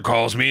Kreischer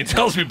calls me and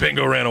tells me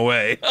Bingo ran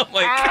away. I'm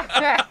like,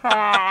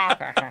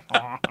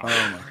 Oh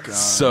my god.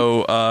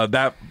 so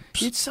that.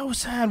 It's so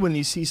sad when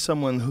you see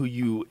someone who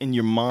you, in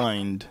your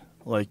mind,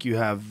 like you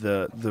have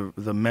the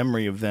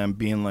memory of them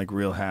being like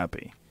real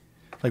happy.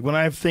 Like when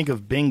I think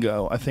of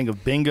Bingo, I think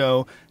of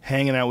Bingo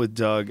hanging out with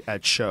Doug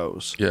at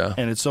shows. Yeah.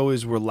 And it's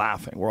always we're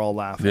laughing. We're all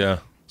laughing. Yeah.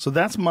 So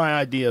that's my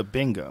idea of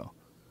Bingo.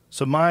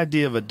 So my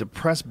idea of a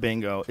depressed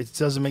Bingo, it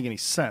doesn't make any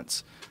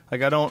sense.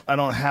 Like I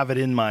don't have it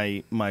in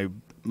my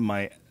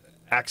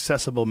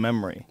accessible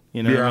memory.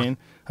 You know what I mean?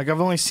 Like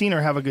I've only seen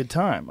her have a good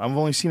time. I've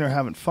only seen her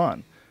having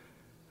fun.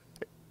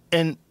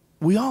 And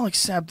we all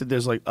accept that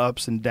there's like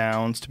ups and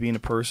downs to being a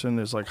person.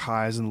 There's like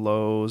highs and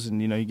lows,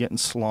 and you know you get in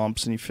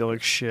slumps and you feel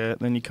like shit, and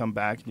then you come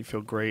back and you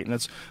feel great. And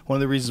that's one of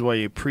the reasons why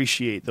you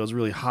appreciate those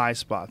really high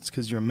spots,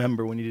 because you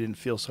remember when you didn't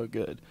feel so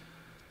good.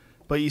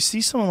 But you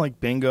see someone like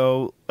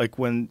Bingo, like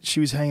when she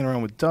was hanging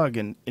around with Doug,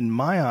 and in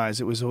my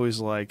eyes it was always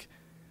like,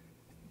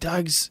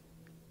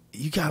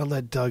 you gotta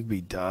let Doug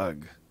be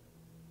Doug,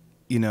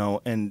 you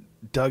know. And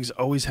Doug's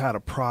always had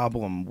a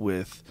problem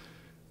with,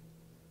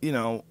 you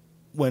know,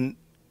 when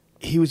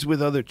he was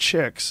with other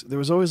chicks, there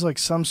was always like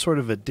some sort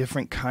of a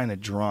different kind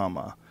of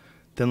drama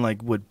than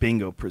like what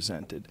Bingo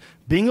presented.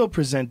 Bingo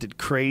presented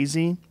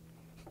crazy,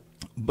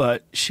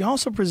 but she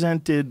also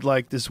presented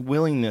like this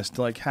willingness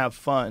to like have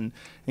fun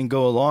and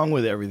go along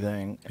with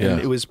everything. And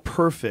it was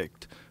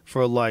perfect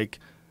for like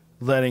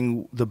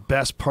letting the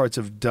best parts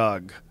of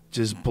Doug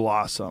just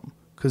blossom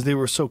because they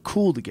were so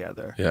cool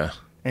together. Yeah.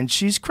 And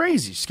she's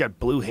crazy. She's got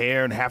blue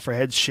hair and half her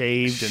head's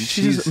shaved, and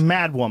she's a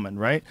mad woman,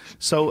 right?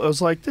 So I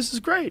was like, this is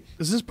great.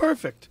 This is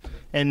perfect.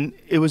 And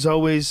it was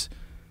always,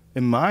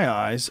 in my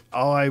eyes,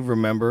 all I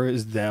remember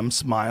is them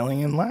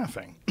smiling and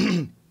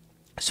laughing.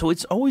 So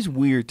it's always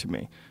weird to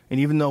me. And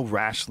even though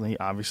rationally,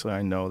 obviously,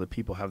 I know that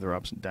people have their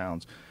ups and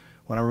downs,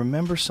 when I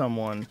remember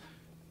someone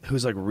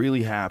who's like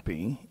really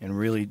happy and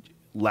really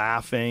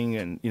laughing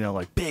and, you know,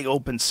 like big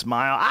open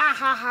smile, ah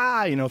ha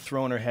ha, you know,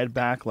 throwing her head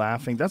back,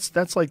 laughing.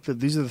 That's like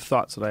these are the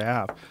thoughts that I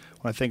have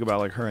when I think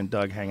about like her and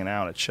Doug hanging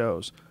out at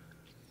shows.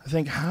 I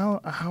think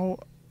how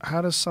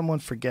does someone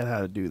forget how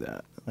to do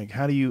that? Like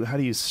how do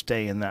you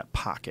stay in that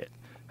pocket?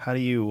 How do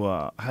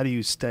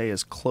you stay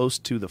as close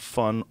to the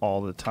fun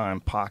all the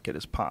time pocket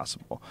as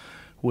possible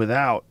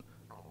without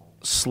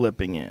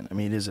slipping in? I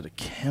mean, is it a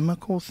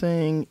chemical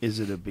thing? Is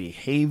it a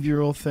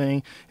behavioral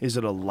thing? Is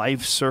it a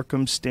life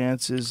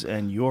circumstances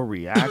and your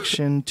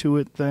reaction to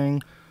it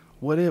thing?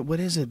 What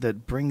is it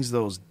that brings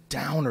those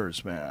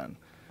downers, man,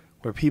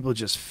 where people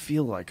just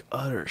feel like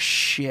utter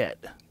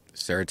shit?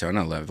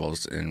 Serotonin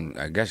levels, and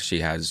I guess she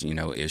has, you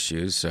know,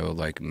 issues. So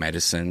like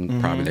medicine,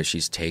 probably that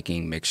she's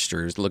taking,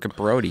 mixtures. Look at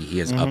Brody; he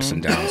has ups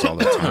and downs all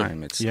the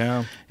time.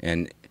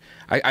 And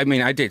I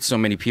mean, I date so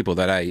many people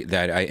that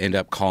I end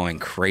up calling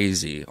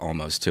crazy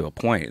almost to a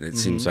point. It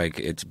seems like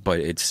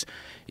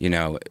you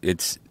know,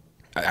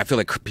 I feel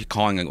like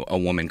calling a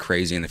woman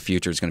crazy in the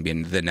future is going to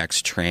be the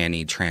next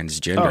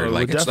transgender. Oh,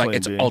 like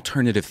it's be.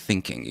 alternative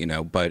thinking, you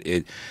know. But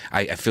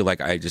I feel like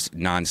I just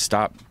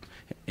nonstop,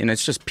 and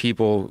it's just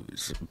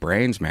people's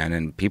brains, man,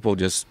 and people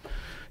just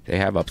they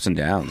have ups and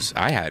downs.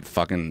 I had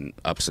fucking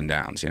ups and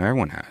downs, you know.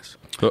 Everyone has.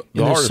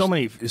 There's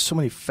so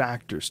many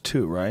factors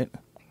too, right?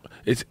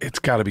 It's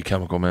got to be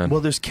chemical, man.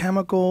 Well, there's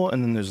chemical,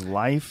 and then there's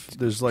life.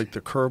 There's like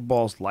the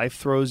curveballs life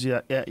throws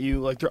at you.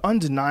 Like they're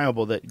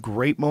undeniable that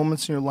great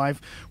moments in your life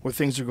where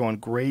things are going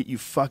great, you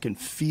fucking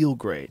feel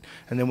great.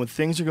 And then when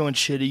things are going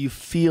shitty, you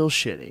feel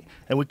shitty.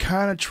 And we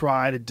kind of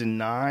try to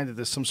deny that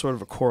there's some sort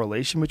of a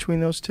correlation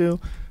between those two.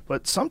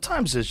 But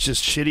sometimes it's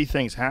just shitty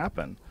things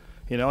happen.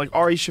 You know, like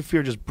Ari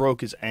Shaffir just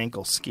broke his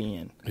ankle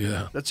skiing.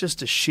 Yeah, that's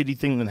just a shitty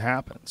thing that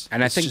happens.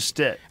 And that's I think just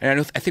it.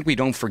 And I think we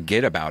don't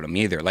forget about him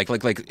either. Like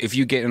if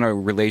you get in a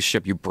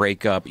relationship, you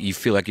break up, you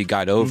feel like you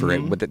got over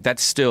it, but that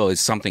still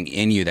is something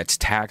in you that's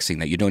taxing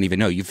that you don't even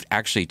know. You've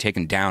actually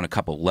taken down a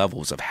couple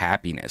levels of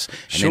happiness,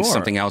 and then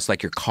something else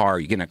like your car.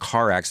 You get in a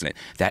car accident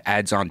that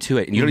adds on to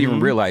it, and you don't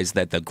even realize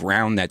that the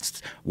ground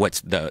that's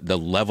what's the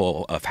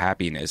level of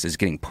happiness is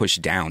getting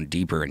pushed down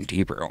deeper and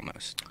deeper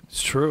almost.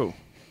 It's true.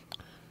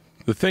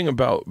 The thing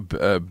about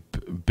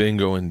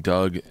Bingo and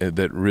Doug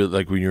that really,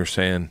 like when you were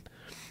saying,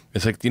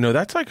 it's like, you know,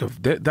 that's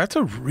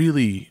a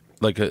really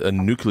like a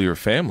nuclear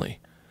family.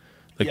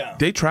 Like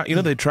they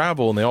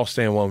travel and they all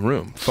stay in one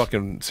room.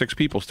 Fucking 6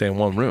 people stay in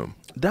one room.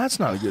 That's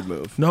not a good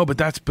move. No, but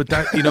that's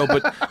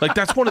like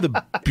that's one of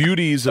the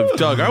beauties of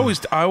Doug. I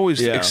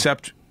always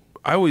accept.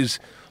 I always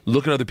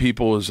look at other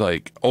people as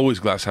like always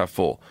glass half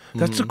full.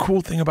 That's the cool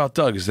thing about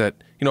Doug is that,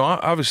 you know,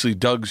 obviously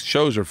Doug's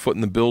shows are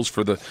footing the bills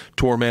for the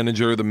tour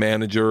manager, the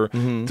manager,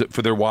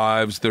 for their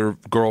wives, their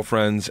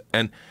girlfriends,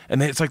 and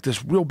it's like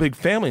this real big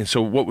family. And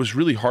so what was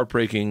really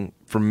heartbreaking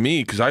for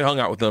me, because I hung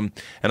out with them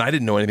and I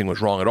didn't know anything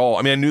was wrong at all.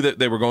 I mean, I knew that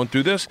they were going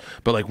through this,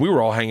 but like we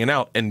were all hanging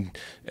out and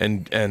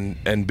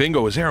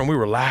Bingo was there and we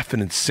were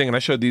laughing and singing. I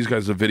showed these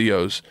guys the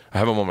videos. I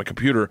have them on my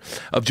computer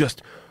of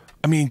just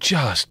I mean,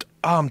 just,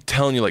 I'm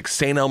telling you, like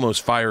St. Elmo's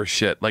fire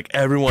shit. Like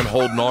everyone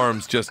holding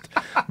arms, just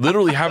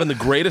literally having the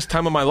greatest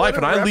time of my life.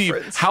 And I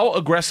leave. How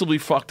aggressively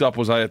fucked up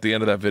was I at the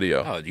end of that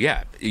video? Oh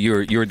yeah,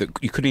 you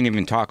couldn't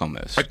even talk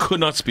almost. I could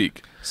not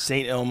speak.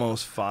 St.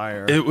 Elmo's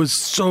fire. It was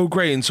so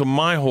great. And so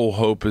my whole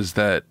hope is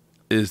that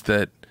it's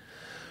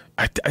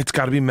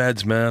got to be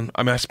meds, man.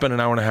 I mean, I spent an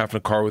hour and a half in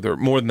a car with her.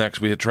 More than that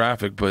 'cause we hit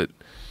traffic, but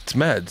it's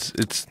meds.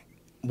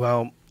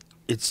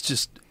 It's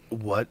just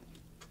what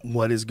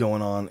is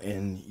going on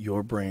in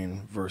your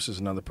brain versus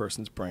another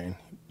person's brain.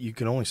 You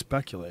can only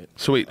speculate.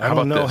 So wait, I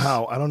don't know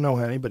how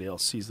anybody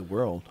else sees the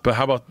world. But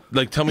how about,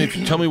 like, tell me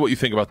what you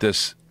think about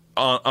this.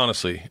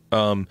 Honestly,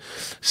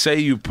 say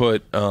you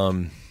put,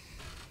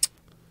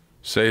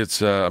 say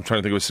it's. I'm trying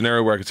to think of a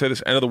scenario where I could say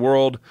this: end of the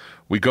world.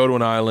 We go to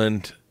an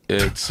island.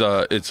 It's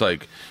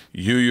like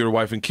you, your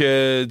wife and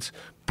kids.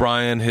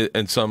 Brian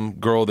and some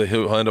girl that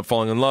he'll end up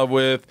falling in love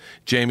with.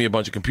 Jamie, a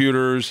bunch of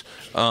computers.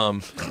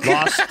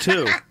 Lost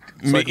too.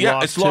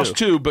 It's Lost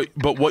too. But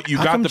what you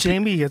How got come the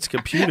Jamie gets a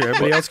computer,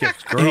 everybody else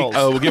gets girls.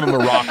 we'll give him a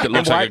rock that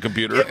looks like a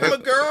computer. Give him a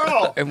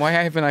girl. And why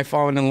haven't I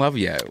fallen in love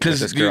yet?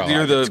 Because you're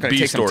the It's gonna B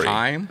take story. Some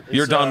time.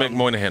 You're Don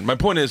McMoynihan. My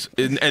point is,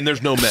 and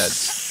there's no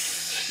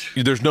meds.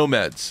 There's no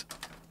meds,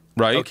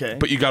 right? Okay.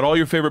 But you got all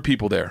your favorite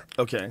people there.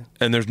 Okay.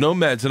 And there's no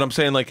meds. And I'm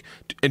saying, like,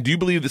 and do you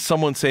believe that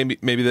someone saying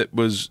maybe that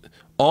was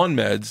on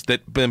meds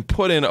that been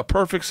put in a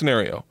perfect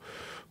scenario?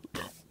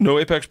 No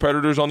apex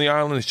predators on the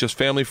island. It's just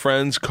family,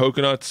 friends,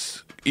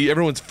 coconuts.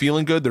 Everyone's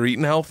feeling good. They're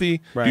eating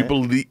healthy. Right.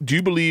 Do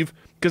you believe?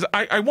 Because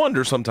I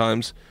wonder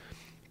sometimes.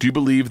 Do you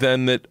believe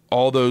then that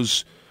all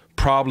those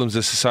problems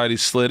that society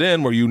slid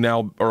in, where you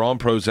now are on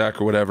Prozac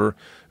or whatever,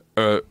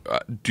 do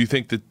you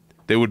think that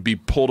they would be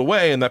pulled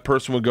away and that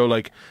person would go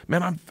like,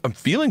 man, I'm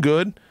feeling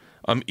good.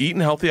 I'm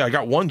eating healthy. I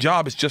got one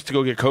job. It's just to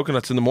go get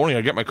coconuts in the morning.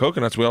 I get my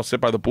coconuts. We all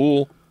sit by the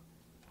pool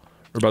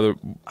or by the.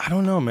 I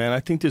don't know, man.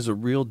 I think there's a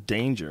real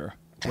danger.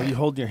 What are you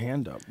holding your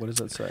hand up? What does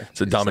that say?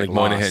 It's a Dominic like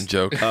Moynihan Lost.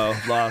 joke.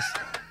 Oh, Lost.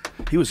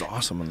 He was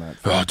awesome in that.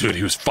 Oh, dude,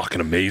 he was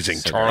fucking amazing.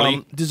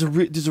 Charlie. There's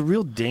a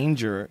real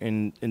danger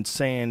in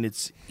saying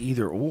it's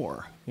either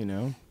or. You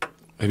know.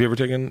 Have you ever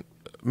taken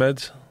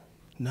meds?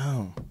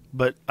 No,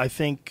 but I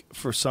think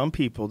for some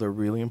people they're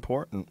really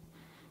important.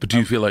 But do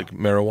you feel like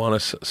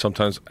marijuana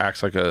sometimes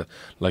acts like a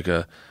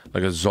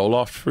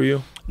Zoloft for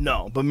you?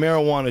 No, but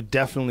marijuana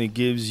definitely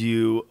gives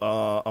you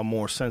a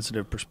more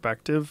sensitive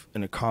perspective,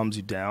 and it calms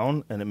you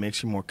down, and it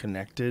makes you more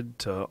connected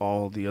to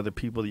all the other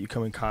people that you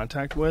come in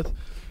contact with.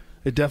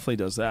 It definitely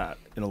does that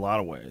in a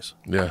lot of ways.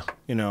 Yeah.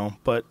 You know,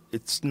 but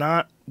it's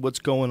not what's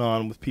going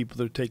on with people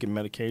that are taking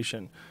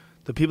medication.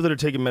 The people that are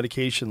taking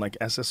medication like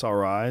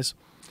SSRIs,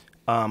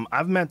 I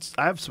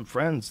have some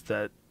friends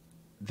that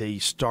they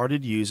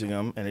started using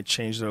them and it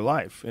changed their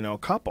life. You know,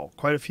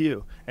 quite a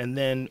few. And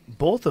then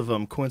both of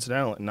them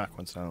not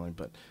coincidentally,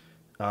 but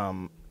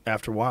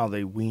after a while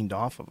they weaned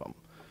off of them.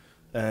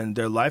 And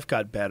their life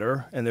got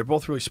better, and they're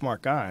both really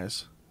smart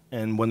guys.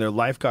 And when their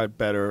life got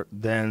better,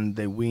 then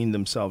they weaned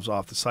themselves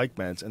off the psych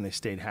meds and they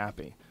stayed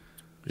happy.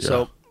 Yeah.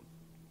 So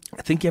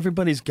I think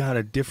everybody's got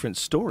a different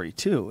story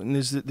too. And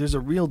there's a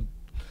real,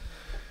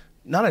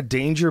 not a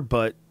danger,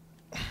 but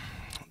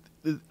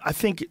I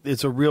think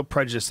it's a real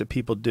prejudice that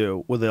people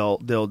do where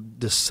they'll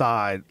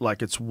decide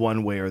like it's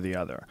one way or the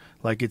other.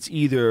 Like it's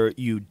either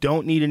you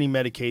don't need any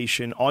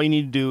medication, all you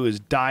need to do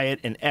is diet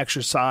and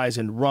exercise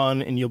and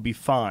run and you'll be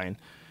fine.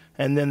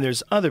 And then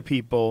there's other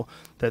people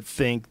that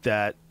think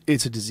that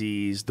it's a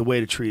disease, the way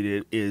to treat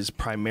it is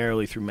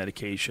primarily through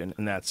medication,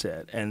 and that's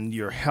it. And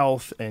your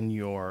health and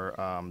your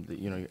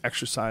your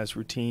exercise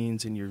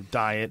routines and your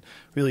diet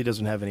really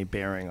doesn't have any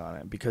bearing on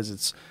it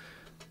because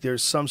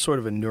there's some sort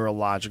of a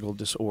neurological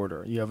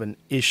disorder. You have an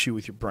issue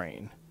with your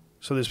brain.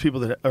 So there's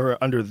people that are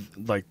under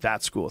like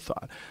that school of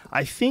thought.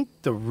 I think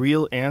the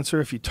real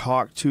answer, if you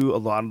talk to a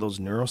lot of those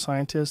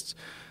neuroscientists,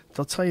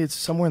 they'll tell you it's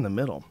somewhere in the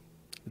middle.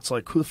 It's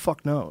like, who the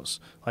fuck knows?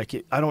 Like,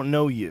 I don't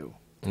know you.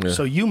 Yeah.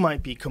 So you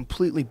might be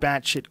completely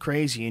batshit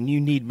crazy and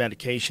you need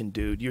medication,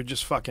 dude. You're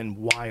just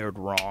fucking wired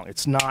wrong.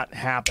 It's not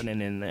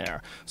happening in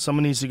there.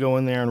 Someone needs to go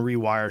in there and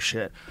rewire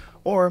shit.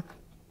 Or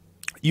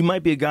you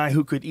might be a guy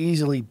who could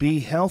easily be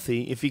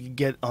healthy if you could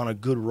get on a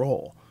good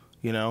roll.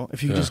 You know,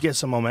 if you could just get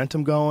some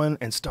momentum going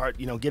and start,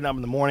 getting up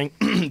in the morning,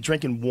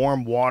 drinking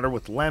warm water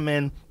with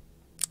lemon,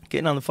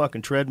 getting on the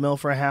fucking treadmill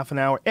for a half an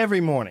hour every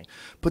morning.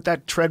 Put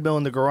that treadmill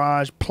in the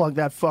garage, plug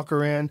that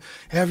fucker in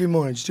every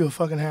morning. Just do a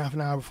fucking half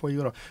an hour before you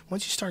go to.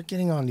 Once you start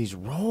getting on these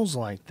rolls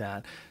like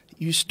that,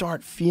 you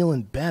start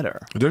feeling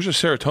better. There's a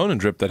serotonin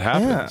drip that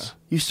happens. Yeah,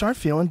 you start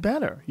feeling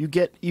better. You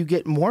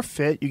get more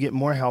fit, you get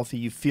more healthy,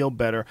 you feel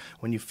better.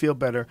 When you feel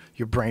better,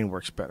 your brain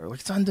works better.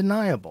 Like, it's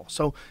undeniable.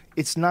 So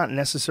it's not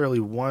necessarily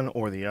one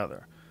or the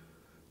other.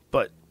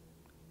 But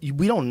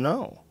we don't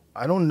know.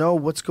 I don't know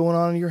what's going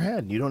on in your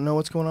head. You don't know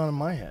what's going on in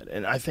my head.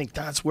 And I think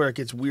that's where it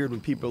gets weird when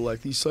people are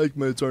like, these psych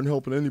meds aren't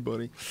helping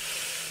anybody.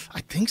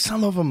 I think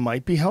some of them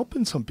might be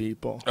helping some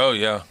people. Oh,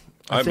 yeah.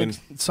 I think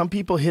some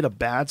people hit a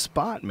bad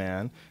spot,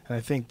 man. And I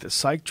think the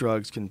psych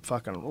drugs can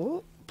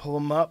fucking pull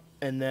them up,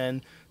 and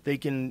then they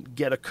can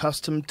get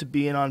accustomed to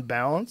being on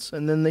balance,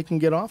 and then they can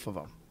get off of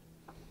them.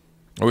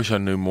 I wish I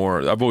knew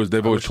more.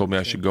 They've always told me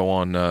I should go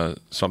on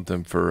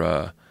something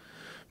for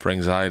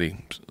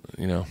anxiety.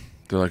 You know,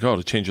 they're like, oh,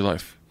 to change your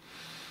life.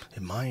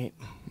 It might.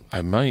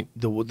 I might.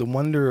 The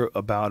wonder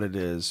about it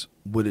is,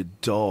 would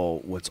it dull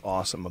what's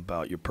awesome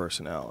about your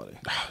personality?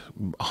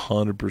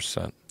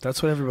 100%.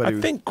 That's what everybody.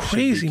 I think should be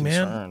crazy,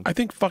 man. concerned. I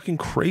think fucking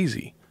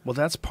crazy. Well,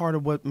 that's part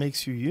of what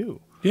makes you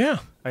you. Yeah.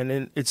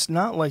 And it's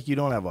not like you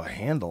don't have a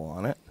handle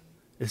on it.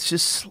 It's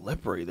just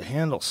slippery. The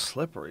handle's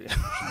slippery.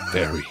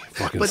 Very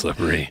fucking But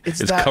slippery.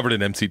 it's It's that- covered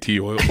in MCT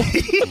oil.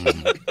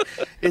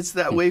 It's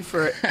that way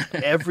for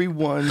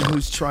everyone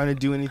who's trying to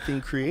do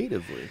anything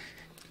creatively.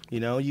 You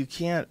know, you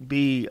can't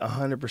be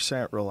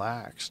 100%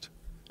 relaxed.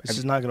 It's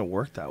just not going to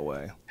work that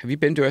way. Have you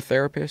been to a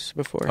therapist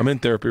before? I'm in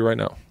therapy right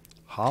now.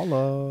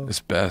 Holla.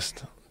 It's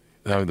best.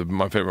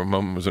 My favorite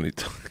moment was when he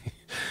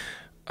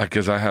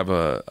because I have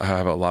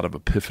a lot of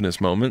epiphanous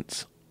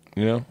moments,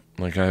 you know?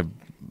 Like I have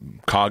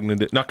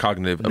not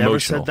cognitive, Never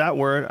emotional. said that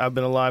word. I've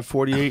been alive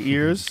 48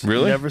 years.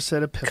 Really? Never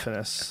said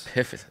epiphanous.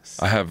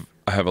 Epiphanous. I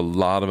have a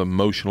lot of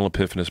emotional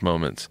epiphanous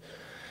moments.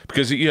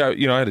 Because I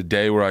had a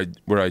day where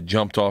I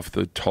jumped off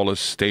the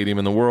tallest stadium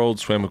in the world,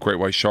 swam with great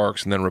white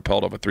sharks, and then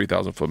rappelled off a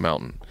 3,000-foot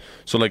mountain.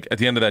 So like at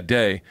the end of that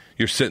day,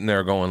 you're sitting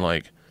there going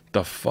like,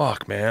 the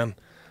fuck, man?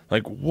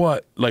 Like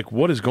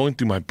what is going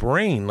through my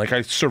brain? Like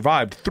I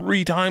survived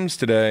 3 times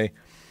today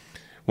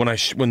when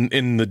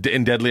in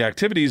deadly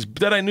activities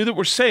that I knew that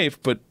were safe,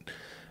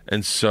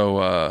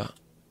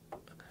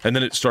 and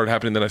then it started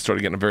happening. Then I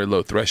started getting a very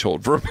low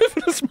threshold for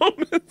epiphanous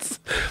moments.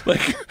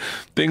 Like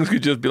things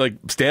could just be like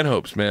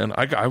Stanhopes, man.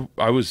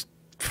 I was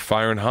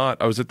firing hot.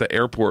 I was at the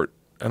airport,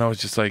 and I was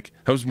just like,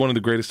 that was one of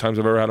the greatest times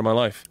I've ever had in my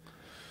life.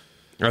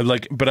 I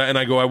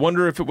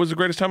wonder if it was the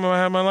greatest time I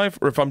had in my life,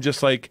 or if I'm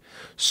just like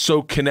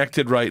so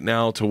connected right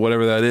now to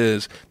whatever that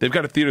is. They've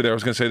got a theater there. I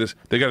was going to say this.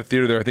 They got a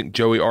theater there. I think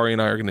Joey, Ari,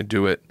 and I are going to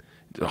do it.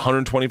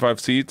 125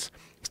 seats.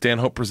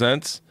 Stanhope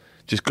Presents.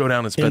 Just go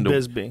down and spend In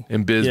Bisbee.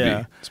 In Bisbee.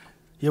 Yeah.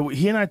 Yeah,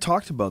 he and I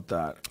talked about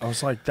that. I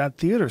was like, that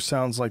theater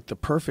sounds like the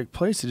perfect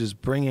place to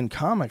just bring in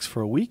comics for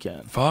a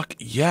weekend. Fuck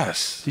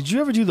yes. Did you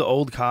ever do the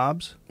old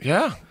Cobb's?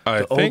 Yeah.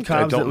 The old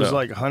Cobb's that was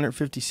like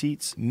 150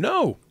 seats?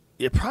 No.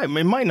 It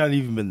might not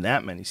even been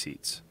that many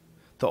seats.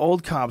 The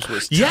old Cobb's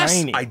was Yes,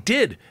 tiny. I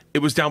did. It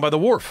was down by the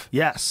wharf.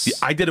 Yes. Yeah,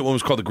 I did it when it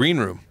was called the Green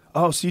Room.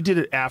 Oh, so you did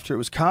it after it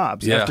was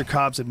Cobb's, Yeah. after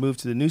Cobb's had moved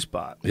to the new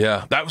spot.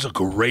 Yeah. That was a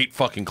great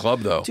fucking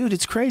club, though. Dude,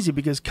 it's crazy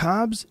because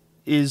Cobb's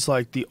is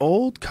like, the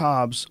old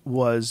Cobb's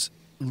was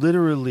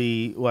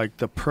literally like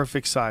the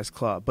perfect size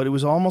club, but it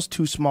was almost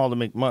too small to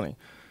make money.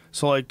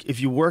 So like if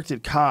you worked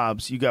at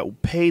Cobb's, you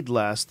got paid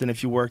less than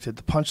if you worked at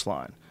the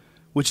Punchline,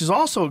 which is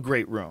also a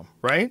great room,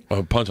 right?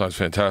 Oh, Punchline's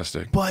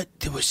fantastic. But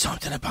there was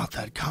something about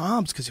that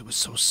Cobb's because it was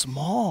so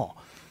small.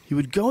 You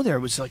would go there,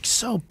 it was like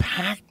so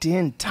packed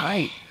in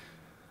tight.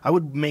 I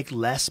would make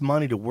less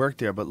money to work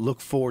there, but look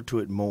forward to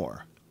it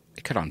more.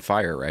 It caught on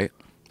fire, right?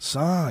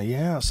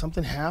 Yeah,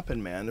 something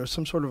happened, man. There was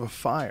some sort of a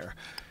fire.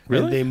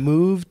 Really? And they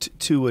moved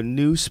to a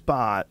new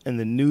spot, and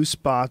the new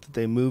spot that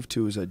they moved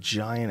to is a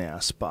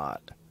giant-ass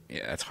spot.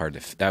 Yeah, that's hard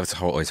to. That was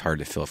always hard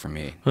to fill for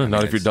me.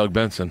 Not if you're Doug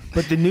Benson.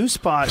 But the new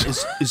spot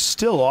is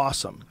still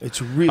awesome.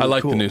 It's really cool. I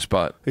like the new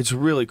spot. It's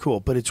really cool,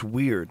 but it's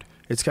weird.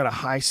 It's got a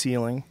high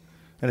ceiling,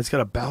 and it's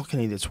got a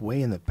balcony that's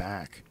way in the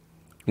back.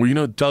 Well, you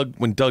know,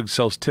 when Doug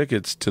sells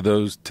tickets to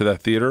that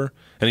theater,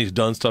 and he's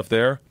done stuff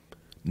there,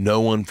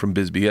 no one from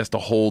Bisbee. He has to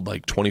hold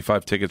like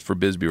 25 tickets for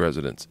Bisbee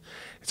residents.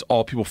 It's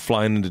all people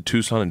flying into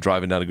Tucson and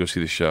driving down to go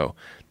see the show.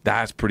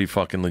 That's pretty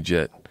fucking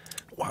legit.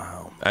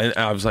 Wow. And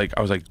I was like,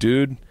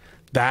 dude,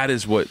 that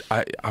is what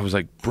I was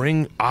like.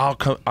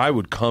 I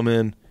would come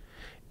in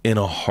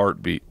a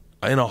heartbeat.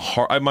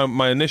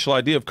 My initial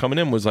idea of coming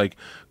in was like,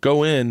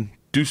 go in,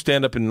 do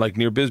stand up in like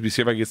near Bisbee,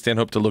 see if I can get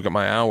Stanhope to look at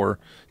my hour,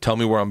 tell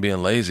me where I'm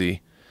being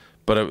lazy.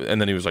 And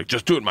then he was like,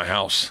 just do it in my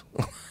house.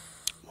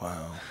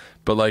 Wow.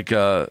 But like,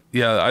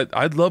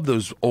 I'd love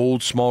those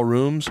old small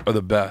rooms are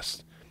the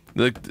best.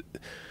 Like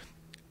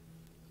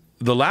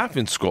the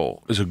Laughing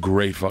Skull is a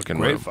great fucking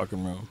room. Great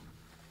fucking room.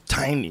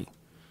 Tiny.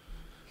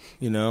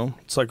 You know?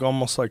 It's like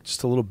almost like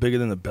just a little bigger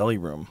than the belly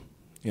room.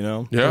 You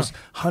know? Yeah. Those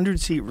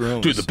 100-seat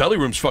rooms. Dude, the belly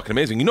room's fucking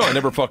amazing. You know, I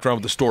never fucked around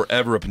with the store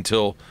ever up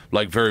until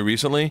like very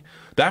recently.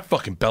 That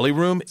fucking belly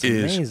room is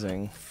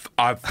amazing.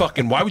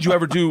 Why would you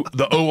ever do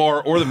the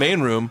OR or the main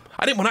room?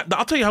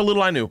 I'll tell you how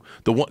little I knew.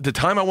 The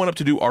time I went up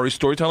to do Ari's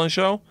storytelling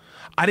show,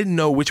 I didn't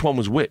know which one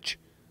was which.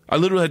 I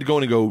literally had to go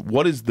in and go,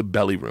 what is the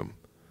belly room?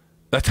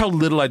 That's how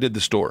little I did the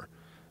store.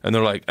 And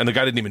they're like, and the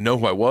guy didn't even know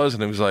who I was,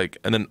 and it was like,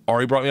 and then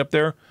Ari brought me up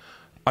there.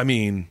 I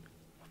mean,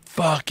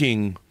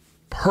 fucking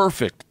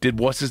perfect. Did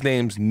what's his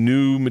name's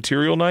new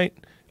material night?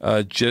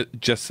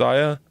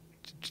 Jeremiah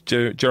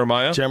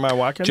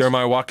Watkins?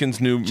 Jeremiah Watkins'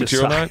 new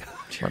material Josiah. night.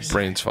 My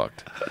brain's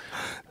fucked.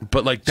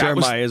 But like that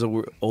Jeremiah is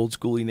a old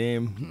schooly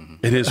name.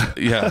 it is,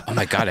 yeah. Oh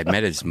my god, I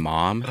met his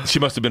mom. She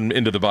must have been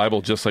into the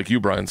Bible just like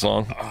you, Brian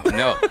Song.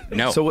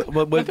 No. So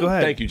what, go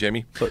ahead. Thank you,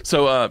 Jamie.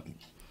 So,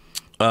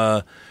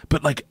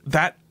 but like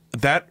that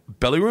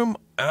belly room,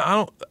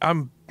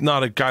 I'm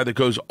not a guy that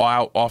goes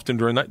out often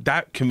during that.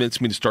 That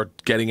convinced me to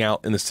start getting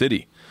out in the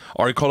city.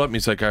 Ari called up and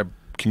he's like,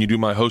 can you do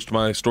my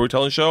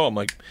storytelling show? I'm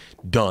like,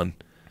 done.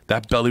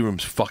 That belly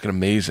room's fucking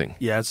amazing.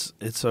 Yeah,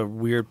 it's a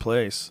weird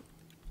place.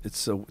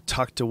 It's a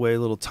tucked away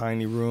little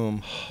tiny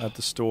room at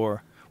the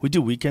store. We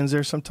do weekends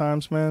there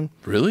sometimes, man.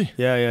 Really?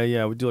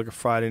 Yeah. We do like a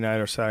Friday night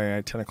or Saturday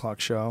night 10 o'clock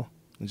show.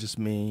 It's just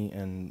me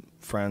and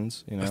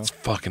friends, you know. That's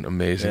fucking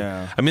amazing.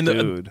 Yeah, I mean,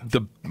 dude.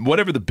 the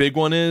whatever the big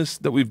one is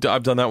that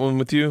I've done that one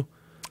with you.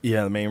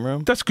 Yeah, the main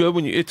room. That's good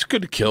it's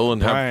good to kill and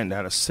Brian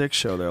had a sick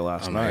show there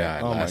last Oh night.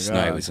 my god! Last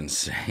night was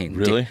insane.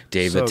 Really?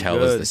 Dave So Attell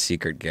was good. the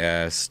secret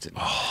guest.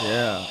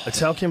 Yeah,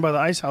 Attell came by the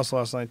Ice House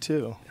last night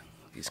too.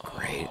 He's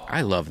great.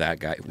 I love that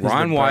guy.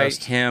 Ron the White,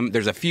 best. him.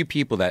 There's a few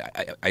people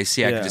that I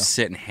see I Yeah. could just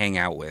sit and hang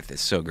out with.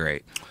 It's so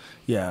great.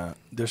 Yeah,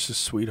 they're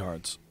just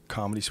sweethearts,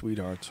 comedy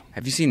sweethearts.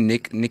 Have you seen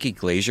Nikki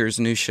Glazer's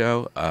new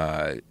show?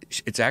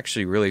 It's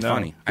actually really No.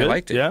 funny. I Good?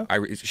 liked it. Yeah?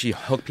 She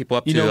hooked people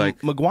up You to know,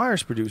 like.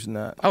 McGuire's producing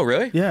that. Oh,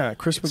 really? Yeah,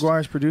 Chris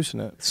McGuire's producing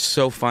it.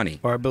 So funny.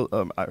 Or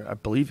I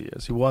believe he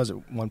is. He was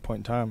at one point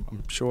in time.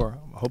 I'm sure.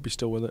 I hope he's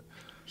still with it.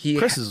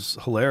 Chris is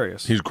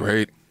hilarious. He's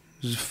great.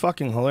 He's a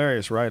fucking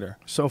hilarious writer.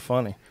 So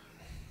funny.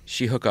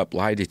 She hooked up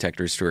lie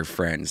detectors to her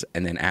friends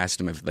and then asked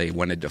them if they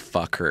wanted to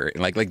fuck her.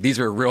 And like these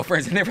were real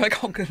friends, and they were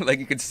like, "Oh, good." Like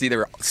you could see they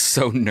were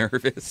so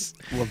nervous.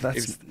 Well,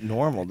 that's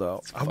normal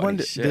though. I funny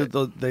wonder shit.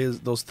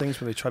 those things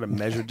where they try to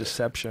measure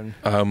deception.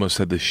 I almost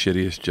said the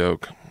shittiest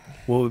joke.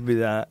 What would be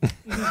that?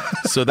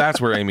 So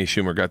that's where Amy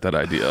Schumer got that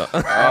idea.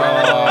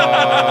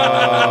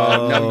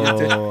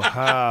 Oh,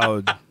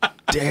 how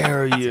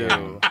dare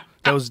you!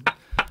 That was.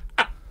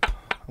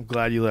 I'm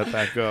glad you let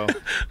that go.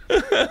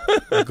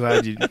 I'm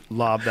glad you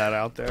lobbed that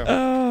out there.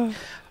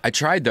 I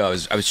tried though.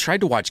 I was trying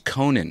to watch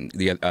Conan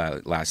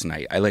last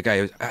night.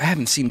 I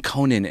haven't seen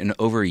Conan in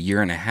over a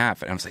year and a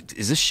half, and I was like,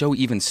 is this show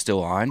even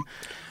still on?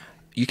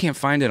 You can't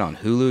find it on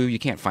Hulu. You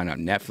can't find it on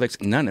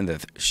Netflix. None of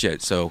the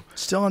shit. So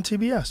Still on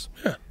TBS.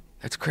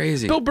 that's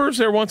crazy. Bill Burr's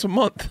there once a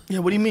month. Yeah.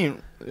 What do you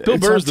mean? Bill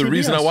It's Burr's on the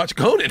reason I TBS. watch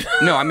Conan.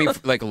 No, I mean,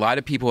 like a lot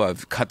of people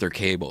have cut their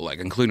cable, like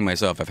including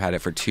myself. I've had it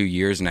for 2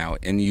 years now,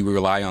 and you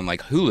rely on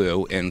like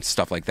Hulu and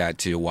stuff like that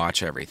to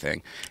watch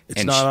everything.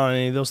 It's not on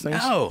any of those things.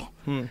 No,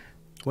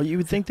 Well, you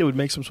would think they would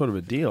make some sort of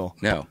a deal.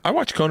 no. I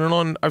watch Conan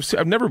on.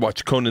 I've never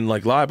watched Conan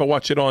like live. I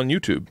watch it on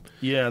YouTube.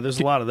 Yeah, there's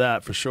a lot of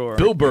that for sure.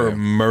 Bill Burr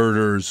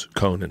murders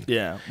Conan.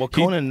 Yeah. Well,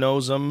 Conan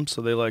knows them,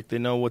 so they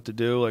know what to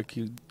do. Like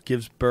he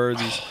gives Burr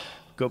these.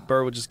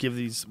 Burr would just give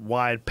these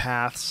wide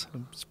paths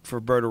for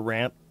Burr to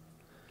rant.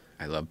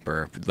 I love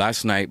Burr.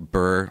 Last night,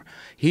 Burr,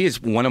 he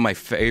is one of my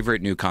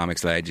favorite new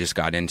comics that I just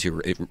got into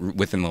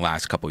within the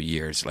last couple of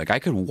years. Like, I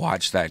could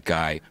watch that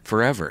guy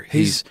forever.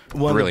 He's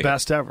one brilliant. of the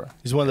best ever.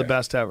 He's one of the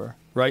best ever.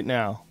 Right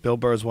now, Bill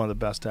Burr is one of the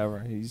best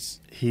ever.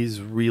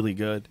 He's really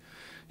good.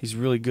 He's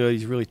really good.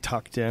 He's really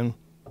tucked in.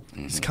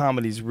 His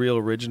comedy's real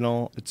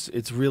original.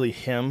 It's really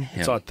him.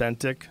 It's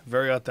authentic,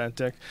 very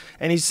authentic.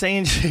 And he's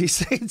saying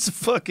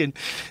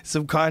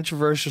some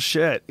controversial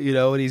shit, you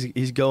know, and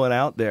he's going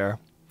out there.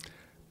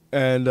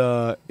 And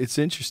it's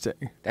interesting.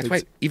 That's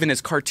why even his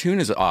cartoon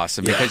is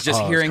awesome, because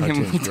just hearing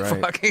him cartoon's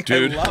great. fucking,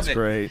 Dude, I love It's it.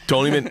 great.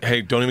 Don't even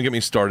get me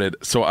started.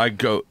 So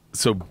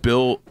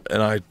Bill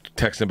and I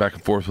texting back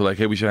and forth. We're like,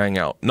 hey, we should hang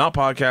out. Not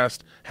podcast,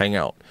 hang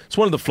out. It's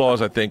one of the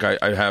flaws I think I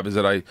have is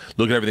that I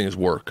look at everything as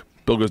work.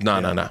 Bill goes, no.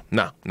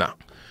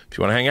 If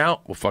you want to hang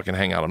out, we'll fucking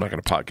hang out. I'm not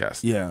going to podcast.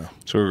 Yeah.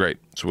 So we're great.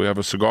 So we have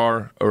a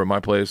cigar over at my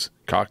place,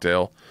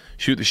 cocktail,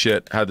 shoot the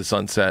shit, have the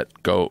sunset,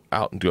 go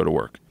out and go to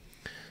work.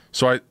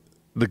 So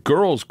the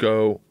girls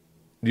go,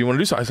 do you want to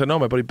do something? I said, no,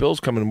 my buddy Bill's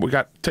coming.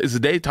 It's the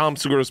day Tom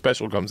Segura's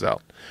special comes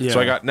out. Yeah. So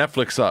I got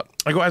Netflix up.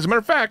 I go, as a matter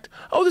of fact,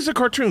 this is a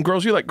cartoon.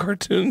 Girls, you like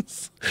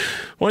cartoons?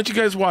 Why don't you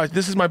guys watch?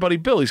 This is my buddy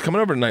Bill. He's coming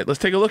over tonight. Let's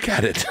take a look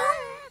at it.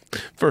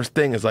 First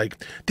thing is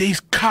like, these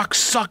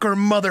cocksucker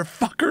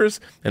motherfuckers.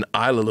 And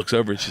Isla looks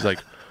over and she's like,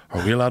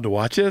 are we allowed to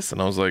watch this?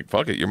 And I was like,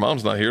 fuck it. Your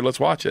mom's not here. Let's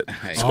watch it.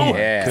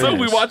 Yeah. So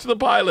we watch the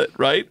pilot,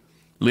 right?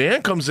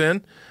 Leanne comes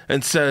in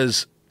and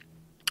says,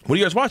 what are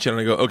you guys watching?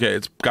 And I go, okay,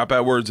 it's got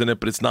bad words in it,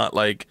 but it's not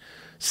like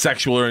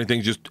sexual or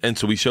anything. And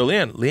so we show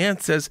Leanne.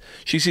 Leanne says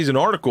she sees an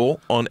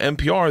article on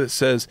NPR that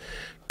says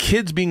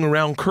kids being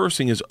around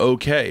cursing is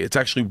okay. It's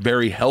actually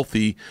very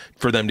healthy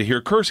for them to hear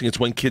cursing. It's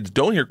when kids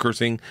don't hear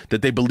cursing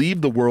that they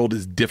believe the world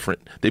is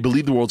different. They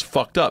believe the world's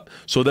fucked up.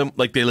 So then,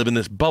 like, they live in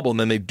this bubble, and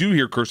then they do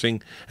hear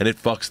cursing, and it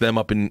fucks them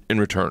up in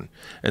return.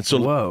 And so,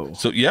 Whoa.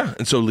 So yeah,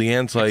 and so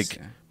Leanne's like,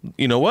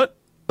 you know what?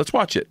 Let's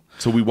watch it.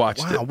 So we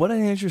watched Wow, it. what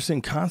an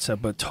interesting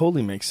concept, but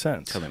totally makes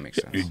sense. Totally makes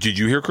sense. Did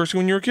you hear cursing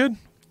when you were a kid?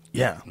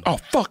 Yeah. Oh,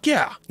 fuck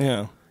yeah.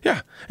 Yeah.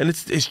 Yeah. And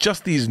it's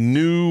just these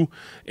new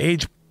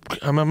age,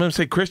 I'm going to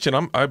say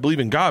Christian. I believe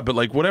in God, but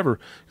like whatever.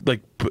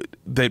 Like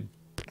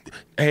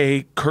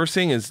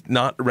cursing is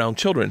not around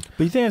children.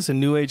 But you think it's a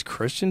new age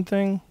Christian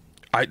thing?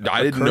 I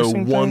didn't know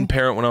cursing one thing?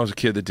 parent when I was a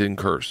kid that didn't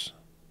curse.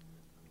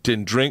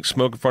 Didn't drink,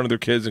 smoke in front of their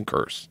kids, and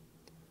curse.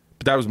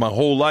 But that was my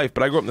whole life.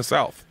 But I grew up in the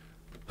South.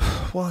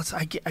 Well,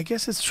 I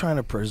guess it's trying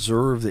to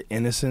preserve the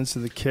innocence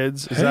of the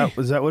kids. Is Hey.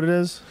 that what it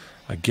is?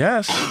 I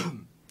guess.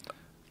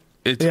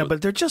 Yeah,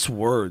 but they're just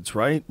words,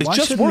 right? It's Why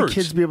just shouldn't words.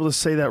 the kids be able to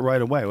say that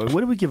right away?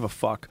 What do we give a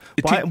fuck?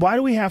 Why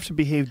do we have to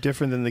behave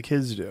different than the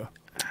kids do?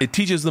 It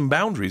teaches them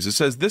boundaries. It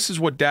says, this is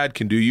what dad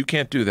can do. You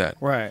can't do that.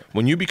 Right.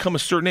 When you become a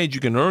certain age,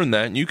 you can earn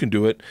that and you can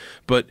do it.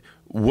 But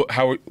go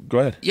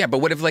ahead. Yeah, but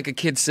what if like a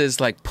kid says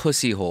like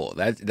pussy hole?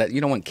 That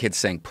you don't want kids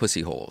saying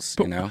pussy holes,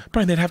 you know?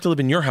 Brian, they'd have to live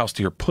in your house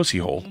to hear pussy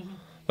hole.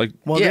 Like,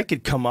 Well, Yeah. they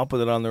could come up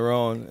with it on their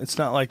own. It's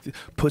not like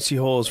pussy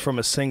hole is from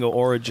a single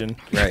origin.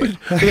 Right.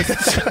 How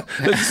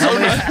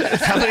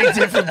many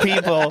different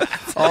people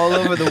all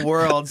over the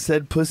world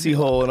said pussy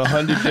hole in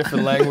 100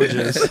 different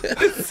languages?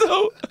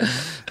 so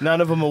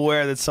None of them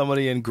aware that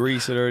somebody in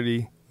Greece had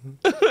already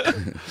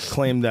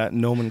claimed that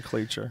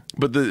nomenclature.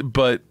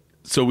 But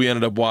so we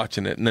ended up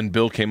watching it, and then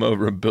Bill came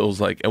over, and Bill's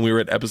like, and we were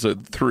at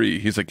episode 3.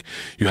 He's like,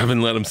 you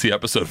haven't let him see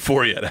episode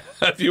 4 yet,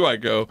 have you? I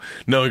go,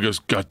 no. He goes,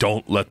 God,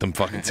 don't let them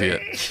fucking see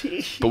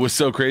it. But what's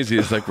so crazy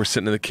is like we're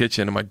sitting in the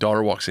kitchen, and my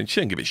daughter walks in. She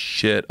didn't give a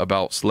shit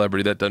about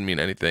celebrity. That doesn't mean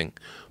anything.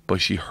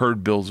 But she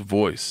heard Bill's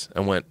voice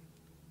and went,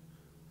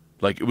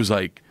 like, it was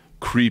like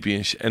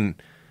creepy, and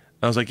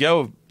I was like,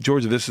 yo,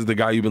 Georgia, this is the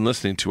guy you've been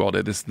listening to all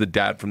day. This is the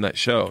dad from that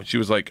show. She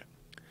was like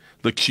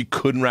she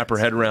couldn't wrap her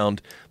head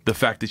around the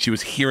fact that she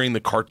was hearing the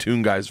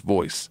cartoon guy's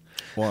voice.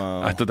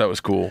 Wow. I thought that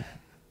was cool.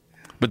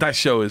 But that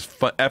show is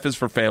F is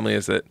for Family,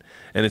 is it?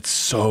 And it's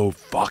so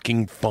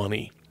fucking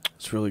funny.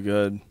 It's really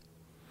good.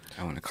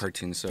 I want a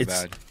cartoon so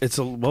It's bad.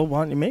 well,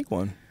 why don't you make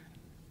one?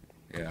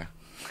 Yeah.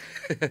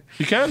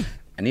 You can.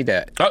 I need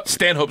that. Oh,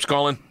 Stanhope's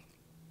calling.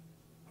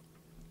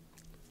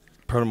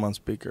 Put him on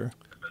speaker.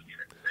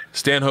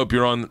 Stanhope,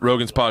 you're on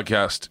Rogan's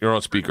podcast. You're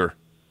on speaker.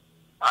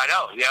 I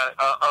know, yeah.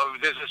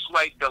 There's a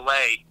slight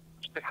delay.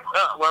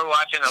 We're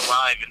watching it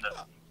live,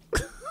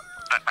 and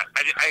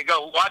I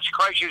go, watch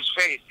Kreischer's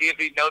face, see if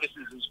he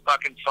notices his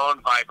fucking phone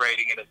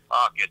vibrating in his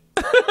pocket.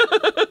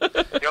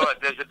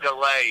 There's a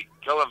delay.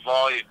 Kill the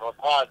volume. Or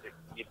pause it.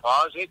 Can you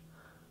pause it?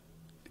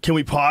 Can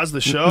we pause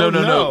the show?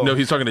 No.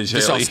 He's talking to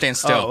Just all Shaylee. stand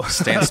still. Oh.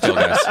 Stand still,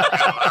 guys. All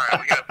right,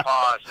 we gotta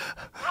pause.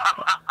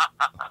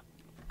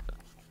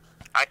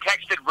 I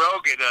texted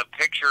Rogan a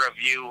picture of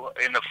you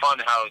in the fun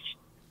house.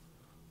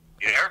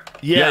 You there?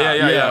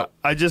 Yeah.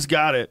 I just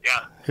got it.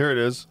 Yeah. Here it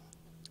is.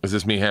 Is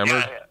this me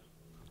hammered? Yeah.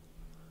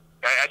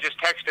 I just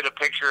texted a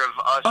picture of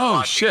us Oh,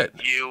 watching shit.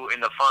 you in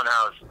the fun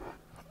house.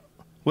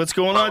 What's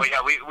going on? Oh,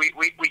 yeah,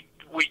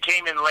 we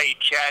came in late.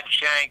 Chad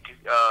Shank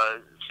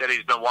said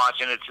he's been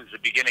watching it since the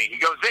beginning. He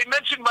goes, they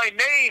mentioned my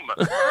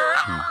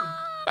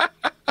name.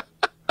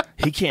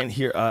 He can't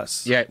hear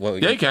us. Yeah, well,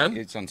 Yeah, you can.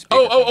 It's on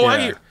speakerphone. Oh, I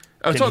Yeah. hear.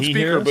 It's Can on he speaker,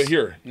 hear us? but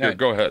here, No.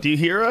 go ahead. Do you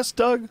hear us,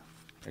 Doug?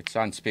 It's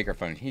on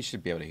speakerphone. He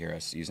should be able to hear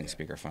us using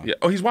speakerphone. Yeah.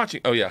 Oh, he's watching.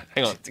 Oh, yeah.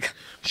 Hang on.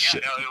 Yeah,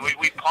 no,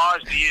 we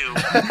paused you.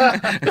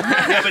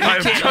 Yeah, but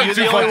I'm you're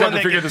too the fucked only up one to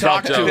that figure can this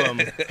out, talk Joe. to him.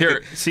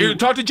 Here, See- here,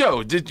 talk to Joe.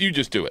 You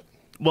just do it.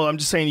 Well, I'm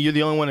just saying you're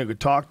the only one who could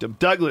talk to him.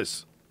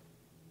 Douglas,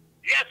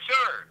 Yes,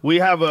 sir. we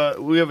have a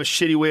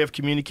shitty way of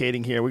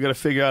communicating here. We got to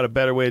figure out a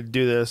better way to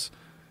do this.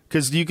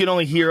 Because you can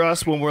only hear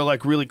us when we're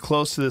like really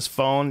close to this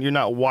phone. You're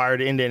not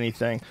wired into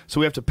anything, so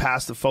we have to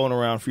pass the phone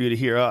around for you to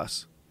hear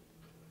us.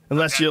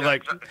 Unless you're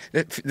like,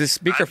 The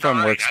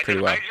speakerphone works pretty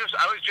well.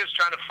 I was just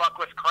trying to fuck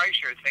with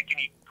Kreischer, thinking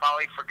he'd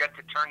probably forget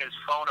to turn his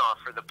phone off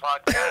for the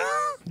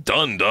podcast.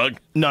 Done, Doug.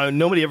 no,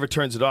 nobody ever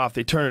turns it off.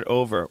 They turn it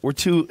over. We're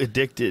too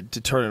addicted to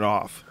turn it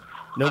off.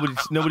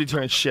 Nobody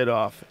turns shit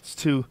off. It's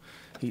too.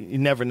 You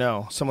never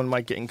know. Someone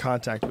might get in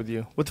contact with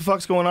you. What the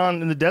fuck's going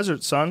on in the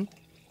desert, son?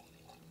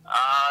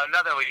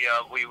 Another,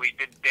 we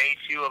did day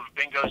 2 of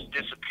Bingo's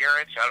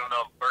disappearance. I don't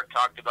know if Bert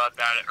talked about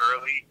that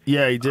early.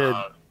 Yeah, he did.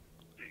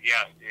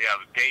 Yeah.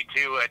 Day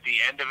 2, at the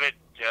end of it,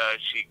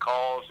 she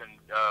calls and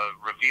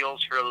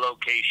reveals her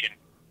location.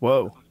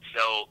 Whoa.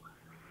 So,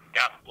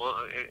 yeah, well,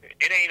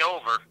 it ain't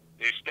over.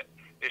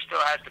 There still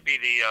has to be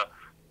the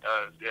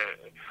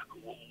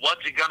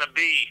what's it gonna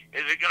be?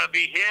 Is it gonna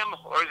be him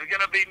or is it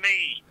gonna be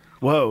me?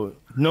 Whoa.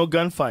 No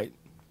gunfight.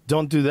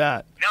 Don't do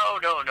that. No.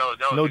 No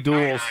the guy and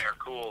duels. I are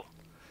cool.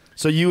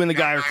 So you and the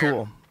guy are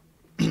cool.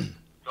 Go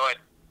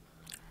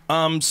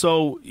ahead.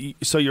 So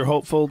you're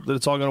hopeful that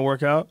it's all going to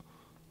work out?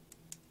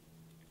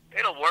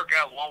 It'll work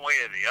out one way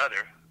or the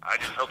other. I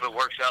just hope it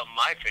works out in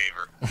my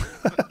favor.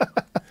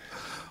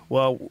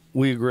 Well,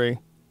 we agree.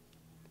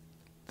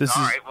 All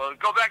right, well,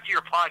 go back to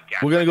your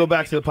podcast. We're going to go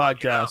back to the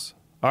podcast.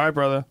 All right,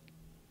 brother.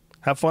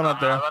 Have fun out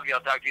there. I love you.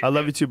 I'll talk to you I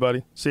love soon. you too,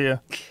 buddy. See ya.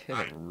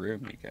 Get a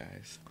room, you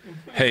guys.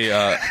 Hey,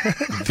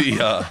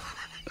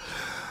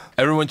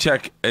 everyone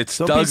check. It's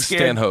Don't Doug be scared.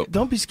 Stanhope.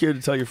 Don't be scared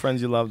to tell your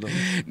friends you love them.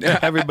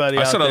 Everybody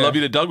I out said there. I love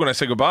you to Doug when I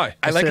said goodbye.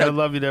 I like say I how-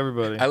 love you to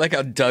everybody. I like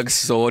how Doug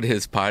sold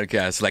his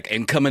podcast. Like,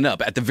 and coming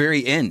up at the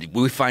very end,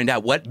 we find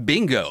out what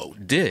Bingo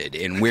did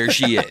and where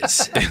she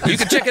is. You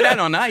can check it out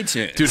on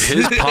iTunes. Dude,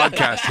 his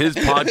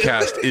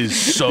podcast is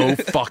so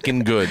fucking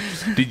good.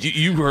 Did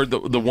you heard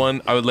the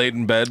one I laid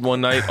in bed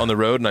one night on the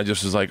road and I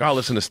just was like, oh,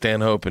 listen to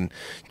Stanhope and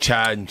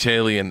Chad and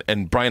Chaley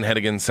and Brian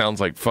Hennigan sounds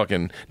like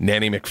fucking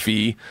Nanny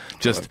McPhee.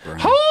 Just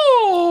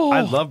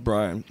I love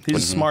Brian. He's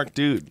a smart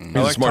dude. I He's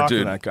a like smart talking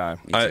dude. to that guy.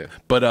 Me too.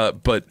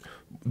 But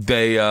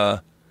they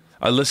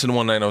I listened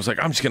one night and I was like,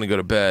 I'm just going to go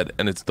to bed.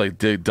 And it's like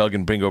the Doug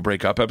and Bingo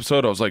break up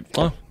episode. I was like,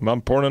 oh,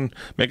 I'm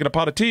making a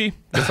pot of tea.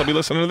 Guess I'll be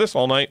listening to this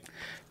all night.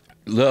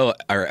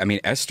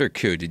 Esther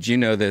Koo, did you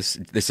know this?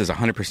 This is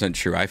 100%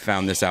 true. I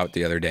found this out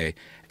the other day.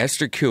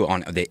 Esther Koo,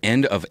 on the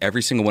end of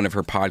every single one of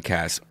her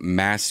podcasts,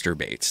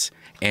 masturbates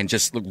and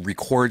just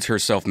records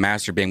herself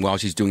masturbating while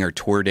she's doing her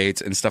tour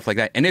dates and stuff like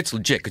that. And it's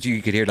legit because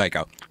you could hear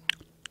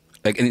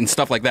and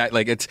stuff like that.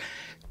 Like it's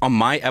on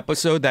my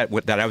episode that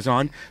I was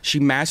on, she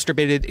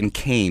masturbated and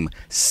came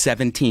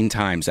 17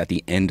 times at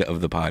the end of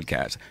the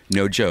podcast.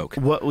 No joke.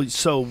 What?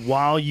 So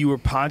while you were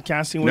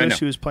podcasting with her,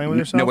 she was playing with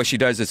herself? No, what she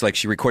does is like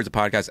she records a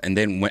podcast and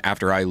then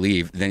after I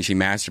leave, then she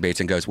masturbates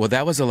and goes, well,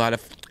 that was a lot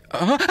of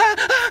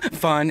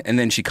fun. And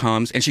then she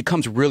comes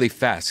really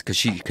fast because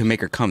she can make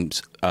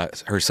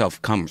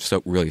herself come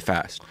so really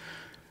fast.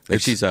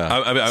 Like she's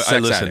a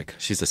sex addict.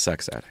 She's a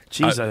sex addict.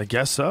 Jeez, I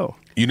guess so.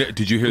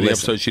 Did you hear the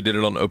episode she did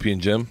it on Opie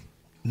and Jim?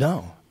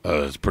 No.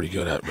 It's pretty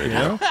good at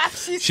radio.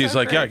 She's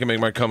like, yeah, I can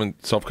make my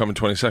self come in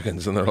 20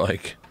 seconds. And they're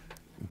like,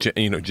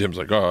 Jim's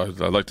like, oh,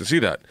 I'd like to see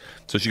that.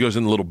 So she goes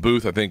in the little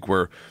booth, I think,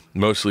 where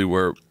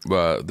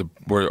all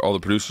the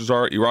producers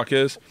are, E-Rock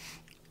is,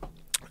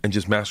 and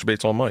just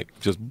masturbates all mic.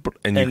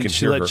 And you can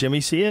she hear let her.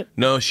 Jimmy see it?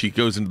 No, she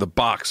goes into the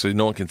box so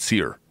no one can see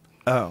her.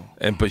 Oh.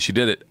 But she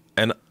did it.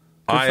 And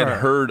I had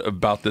heard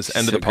about this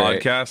end of the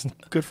podcast.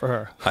 Good for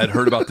her. I had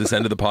heard about this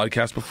end of the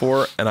podcast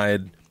before, and I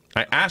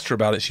asked her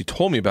about it. She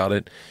told me about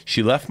it.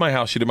 She left my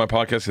house. She did my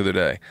podcast the other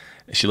day.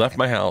 She left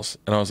my house,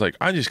 and I was like,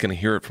 I'm just going to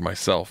hear it for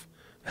myself.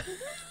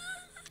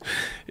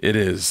 It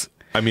is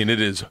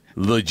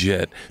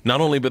legit.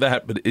 Not only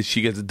that, but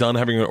she gets done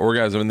having an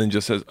orgasm and then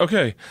just says,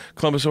 okay,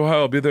 Columbus,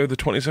 Ohio, I'll be there the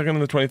 22nd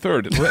and the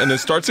 23rd. And then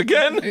starts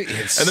again. And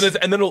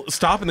then it'll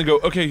stop and then go,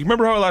 okay, you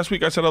remember how last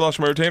week I said I lost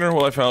my retainer?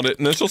 Well, I found it.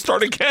 And then she'll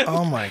start again.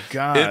 Oh, my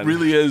God. It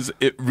really is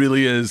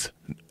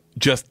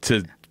just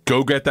to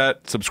go get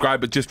that,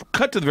 subscribe, but just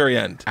cut to the very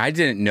end. I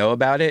didn't know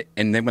about it,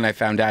 and then when I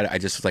found out, I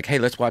just was like, hey,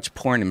 let's watch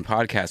porn and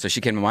podcast. So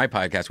she came to my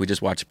podcast. We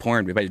just watched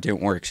porn, but it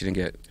didn't work. She didn't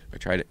get it. I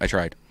tried. I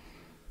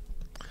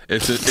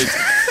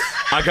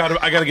got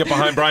to get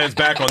behind Brian's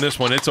back on this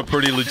one. It's a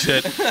pretty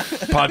legit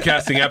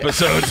podcasting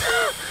episode.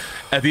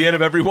 At the end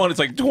of every one, it's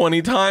like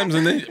 20 times,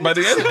 and then by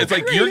the end, it's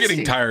like you're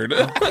getting tired.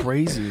 How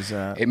crazy is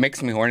that? It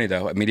makes me horny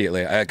though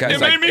immediately. It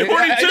made me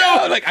horny too.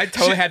 I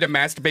totally had to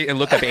masturbate and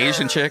look up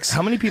Asian chicks.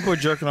 How many people are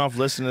jerking off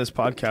listening to this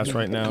podcast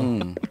right now?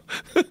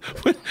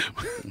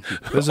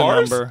 There's a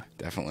Ours? number.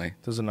 Definitely.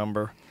 There's a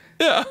number.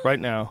 Yeah. Right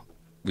now.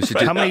 We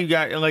should How many you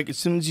got? Like as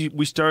soon as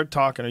we started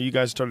talking, or you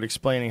guys started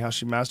explaining how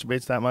she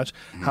masturbates that much,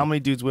 how many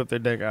dudes whip their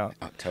dick out?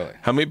 Oh, totally.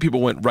 How many people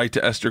went right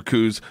to Esther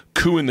Koo's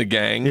Koo in the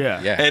Gang?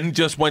 Yeah. And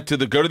just went to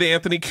go to the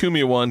Anthony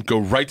Cumia one, go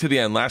right to the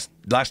end, last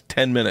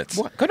 10 minutes.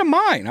 What? Go to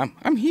mine.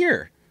 I'm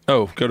here.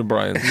 Oh, go to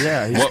Brian's.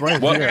 Yeah, he's right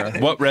here.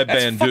 What Red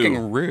That's Band fucking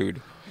do?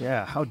 rude.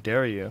 Yeah, how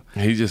dare you?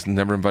 He just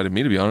never invited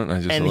me to be on it. And I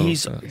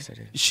just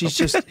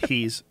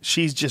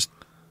she's just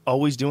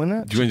always doing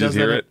that. Do you want to just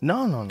hear it?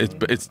 No.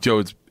 It's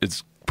Joe.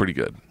 It's pretty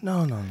good.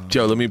 No.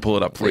 Joe, let me pull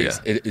it up for Please.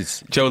 you. It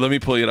is. Joe, let me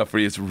pull it up for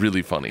you. It's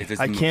really funny.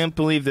 I can't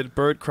believe that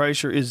Bert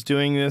Kreischer is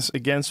doing this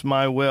against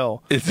my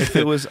will. If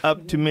it was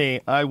up to me,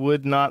 I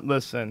would not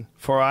listen,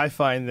 for I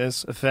find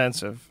this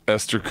offensive.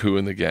 Esther Koo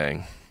in the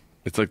Gang.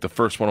 It's like the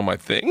first one on my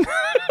thing.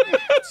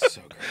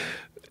 So great.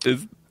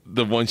 It's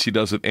the one she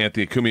does with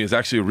Anthony Cumia. Is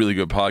actually a really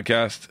good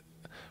podcast,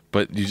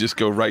 but you just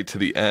go right to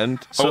the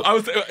end. I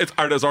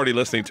was already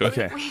listening to it.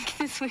 Okay.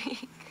 This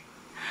week.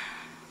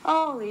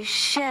 Holy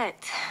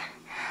shit.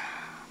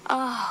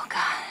 Oh,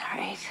 God,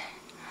 right.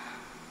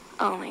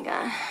 Oh, my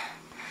God.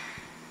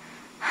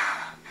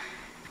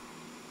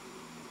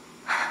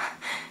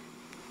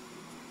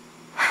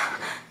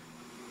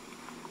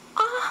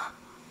 Oh,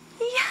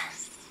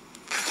 yes.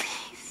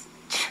 Please,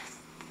 just...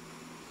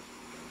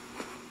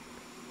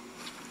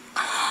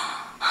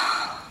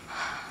 Oh,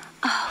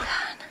 God.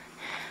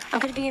 I'm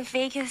going to be in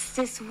Vegas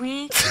this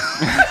week.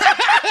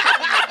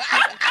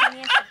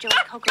 Joey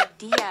Coco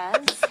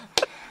Diaz.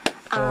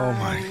 Oh,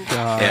 my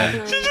God. Yeah.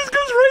 She just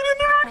goes right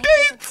into her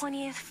dates. The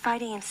 20th,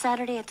 Friday and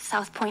Saturday at the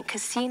South Point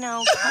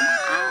Casino. Come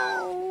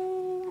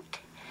out.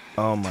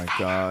 Oh, my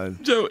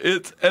God. Joe,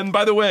 and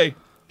by the way,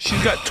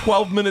 she's got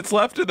 12 minutes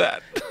left of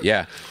that.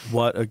 Yeah.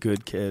 What a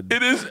good kid.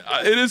 It is.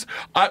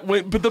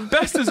 But the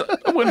best is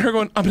when her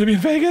going, I'm going to be in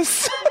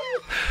Vegas.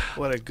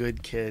 What a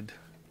good kid.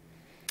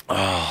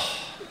 I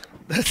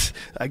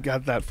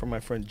got that from my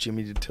friend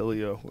Jimmy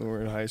DiTilio when we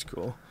were in high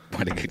school.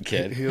 What a good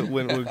kid.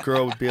 When a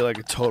girl would be like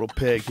a total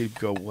pig, he'd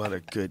go, "What a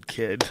good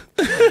kid."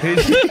 I've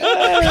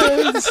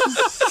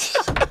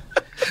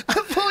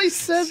always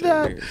said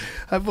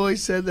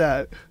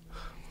that.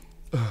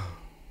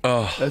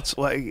 Oh, That's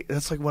like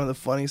one of the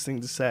funniest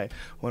things to say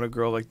when a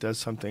girl like does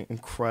something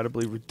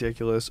incredibly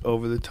ridiculous,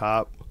 over the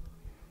top,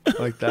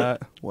 like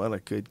that. What a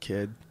good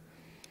kid.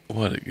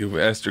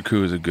 Esther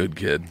Koo is a good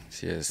kid.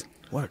 She is.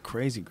 What a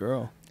crazy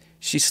girl.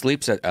 She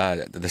sleeps at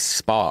the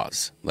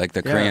spas, like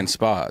the Korean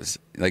spas.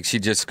 Like she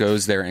just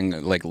goes there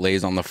and like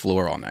lays on the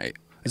floor all night.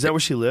 Is that where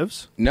she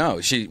lives? No,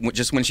 she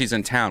just when she's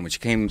in town. When she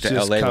came to She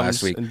just L.A. comes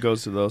last week, and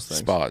goes to those things.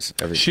 spas.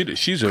 Everything.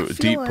 She's a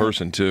deep like-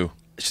 person too.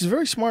 She's a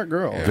very smart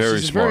girl. Very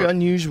She's smart. a very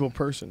unusual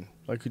person.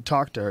 Like, you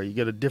talk to her, you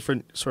get a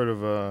different sort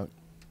of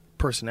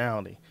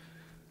personality,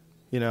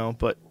 you know.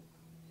 But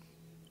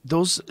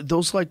those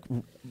like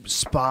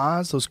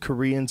spas, those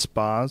Korean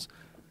spas,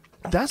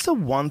 that's the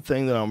one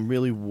thing that I'm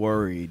really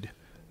worried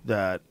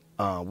that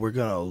we're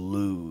gonna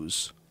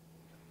lose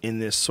in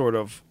this sort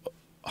of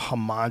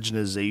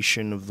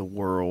homogenization of the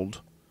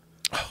world.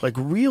 Like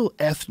real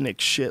ethnic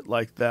shit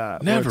like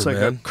that. Where Never, it's like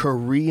man. a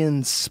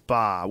Korean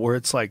spa where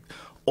it's like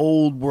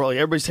old world. Like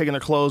everybody's taking their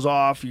clothes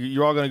off.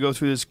 You're all going to go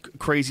through this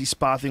crazy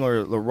spa thing,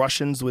 or the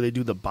Russians where they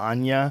do the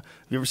banya.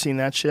 Have you ever seen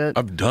that shit?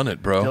 I've done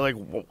it, bro. They're like,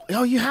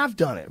 oh, you have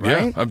done it,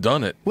 right? Yeah, I've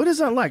done it. What is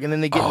that like? And then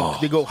they go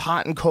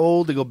hot and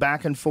cold. They go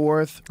back and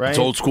forth, right? It's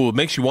old school. It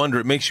makes you wonder.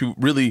 It makes you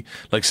really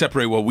like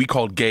separate what we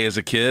called gay as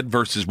a kid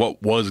versus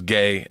what was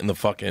gay in the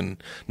fucking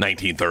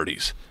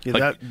 1930s. Yeah,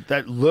 Like,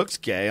 that looks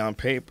gay on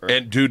paper.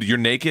 and dude, you're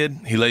naked.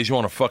 He lays you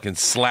on a fucking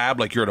slab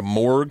like you're at a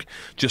morgue.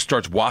 Just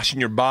starts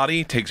washing your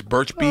body. Takes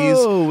birch bees.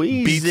 Oh,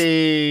 beats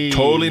easy.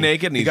 totally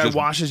naked. And The he's guy just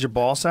washes your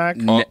ball sack.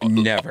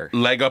 Never.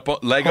 leg up,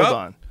 leg Hold up,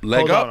 on. leg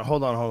hold up. On,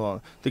 hold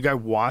on. The guy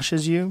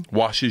washes you,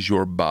 Washes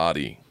your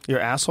body. your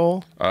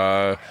asshole.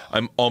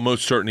 I'm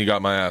almost certain he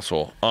got my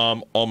asshole.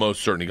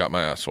 Almost certain he got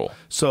my asshole.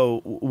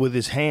 So with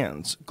his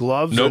hands,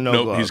 gloves or Nope, no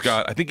nope. gloves? He's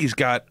got. I think he's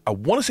got. I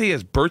want to say he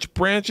has birch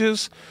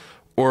branches,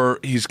 or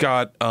he's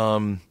got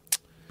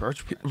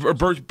birch, or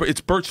birch.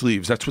 It's birch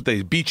leaves. That's what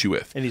they beat you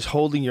with. and he's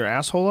holding your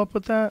asshole up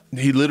with that.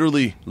 He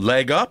literally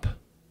leg up.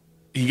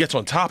 He gets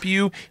on top of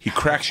you. He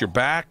cracks your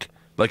back.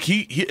 Like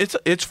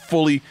it's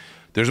fully.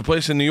 There's a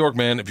place in New York,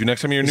 man. If you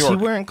next time you're in Is New he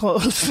York, wearing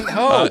clothes?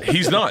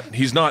 he's not.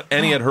 He's not.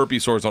 And he had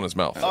herpes sores on his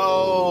mouth.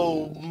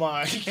 Oh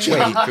my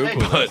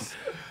god!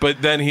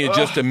 But then he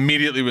just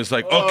immediately was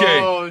like, okay,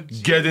 Oh,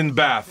 get in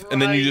bath.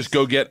 And then you just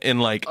go get in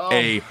like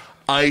a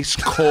ice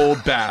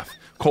cold bath.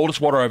 Coldest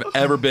water I've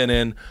ever been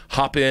in.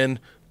 Hop in,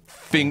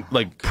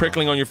 like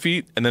prickling on your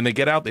feet. And then they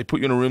get out. They put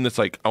you in a room that's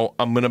like, oh,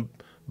 I'm going to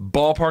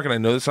ballpark. And I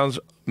know this sounds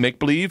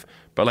make-believe,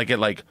 but like at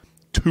like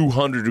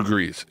 200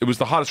 degrees. It was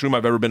the hottest room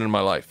I've ever been in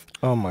my life.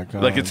 Oh my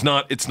god! Like it's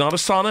not a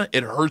sauna.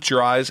 It hurts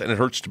your eyes and it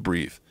hurts to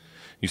breathe.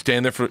 You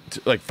stand there for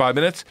like 5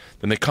 minutes,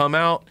 then they come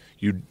out.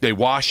 They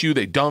wash you,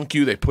 they dunk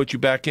you, they put you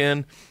back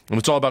in, and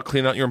it's all about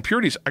cleaning out your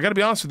impurities. I got to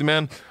be honest with you,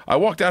 man. I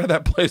walked out of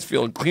that place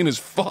feeling clean as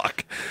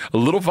fuck, a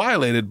little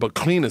violated, but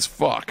clean as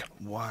fuck.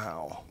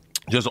 Wow.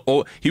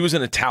 He was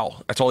in a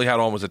towel. That's all he had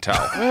on was a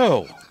towel.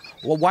 Oh,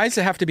 well, why does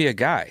it have to be a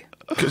guy?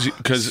 It's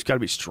Because got to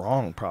be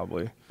strong,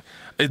 probably.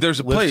 there's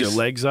a Lift place. your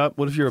legs up.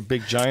 What if you're a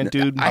big giant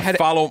dude?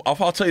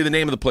 I'll tell you the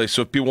name of the place.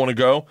 So if people want to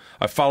go,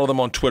 I follow them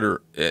on Twitter.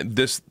 It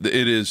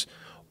is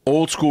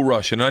old school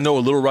Russian. I know a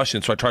little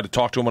Russian, so I tried to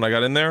talk to them when I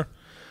got in there,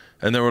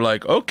 and they were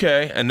like,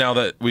 "Okay." And now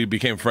that we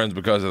became friends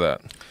because of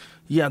that.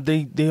 Yeah,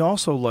 they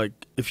also like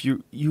if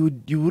you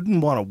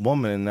wouldn't want a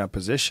woman in that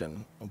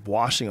position of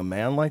washing a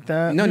man like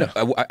that. No.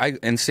 I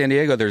in San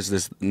Diego, there's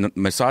this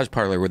massage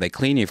parlor where they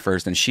clean you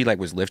first, and she like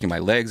was lifting my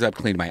legs up,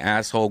 cleaning my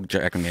asshole,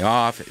 jacking me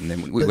off, and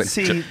then we But went.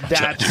 see,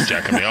 that's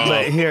jacking me off.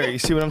 Like, here, you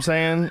see what I'm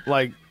saying?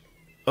 Like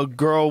a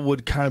girl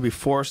would kind of be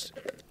forced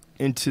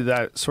into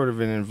that sort of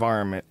an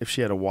environment if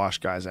she had to wash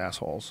guys'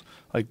 assholes.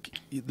 Like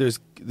there's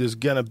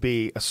gonna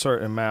be a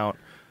certain amount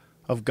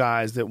of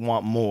guys that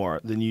want more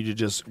than you to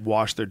just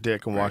wash their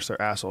dick and wash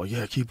their asshole.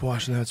 Yeah, keep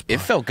washing that spot. It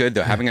felt good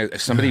though, having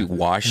somebody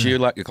wash you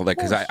like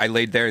because I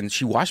laid there and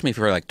she washed me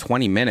for like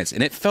 20 minutes,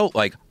 and it felt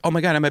like, oh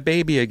my god, I'm a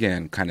baby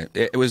again. Kind of,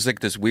 it was like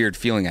this weird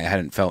feeling I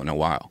hadn't felt in a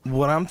while.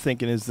 What I'm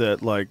thinking is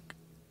that like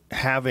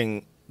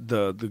having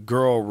the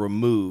girl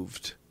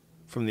removed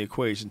from the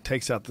equation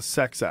takes out the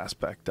sex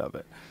aspect of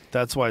it.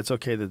 That's why it's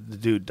okay that the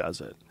dude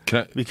does it.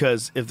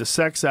 Because if the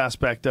sex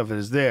aspect of it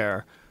is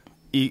there,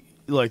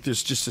 like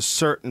there's just a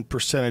certain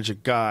percentage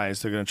of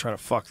guys that are going to try to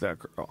fuck that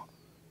girl.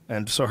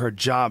 And so her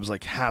job's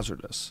like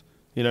hazardous.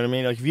 You know what I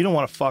mean? Like if you don't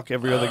want to fuck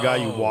every other guy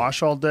you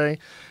wash all day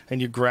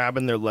and you're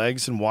grabbing their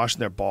legs and washing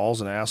their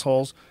balls and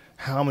assholes,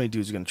 how many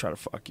dudes are going to try to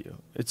fuck you?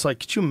 It's like,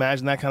 could you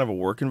imagine that kind of a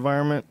work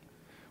environment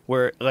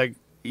where like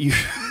you...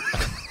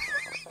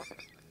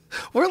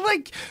 Or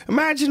like,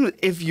 imagine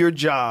if your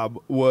job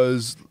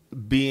was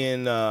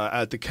being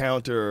at the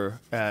counter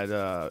at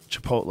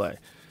Chipotle,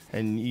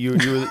 and you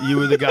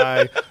were the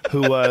guy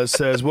who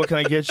says, "What can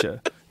I get you?"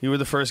 You were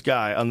the first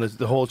guy on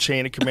the whole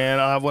chain of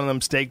command. I'll have one of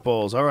them steak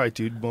bowls. All right,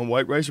 dude. Want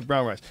white rice or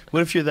brown rice?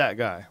 What if you're that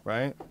guy,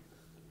 right?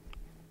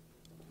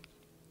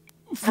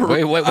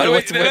 Wait,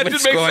 what's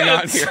going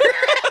on here?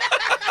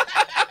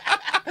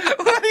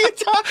 What are you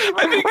talking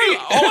about? I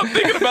think all I'm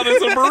thinking about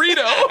is a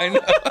burrito. I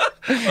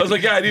know. I was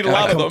like, yeah, I need a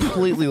lot I of them.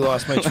 completely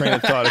lost my train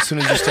of thought as soon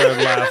as you started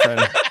laughing.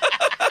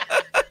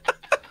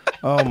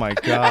 Oh my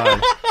god!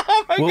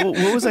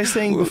 What was I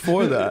saying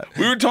before that?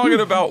 We were talking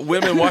about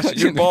women washing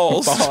your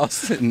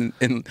balls.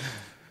 And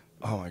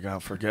Oh my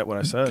God! Forget what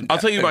I said. I'll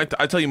tell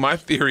you my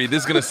theory.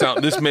 This may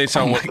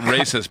sound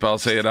racist, but I'll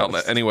say it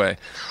out anyway.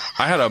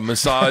 I had a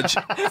massage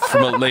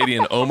from a lady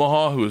in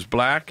Omaha who was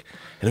black,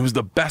 and it was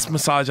the best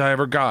massage I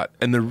ever got.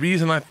 And the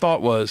reason I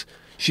thought was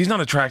she's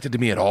not attracted to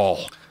me at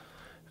all.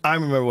 I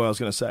remember what I was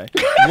going to say.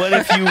 What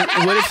if you went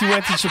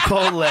to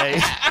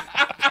Chipotle?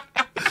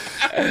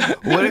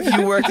 What if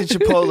you worked at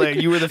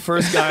Chipotle? You were the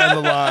first guy on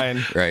the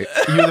line. Right.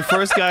 You were the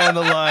first guy on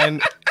the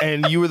line,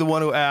 and you were the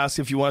one who asked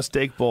if you want a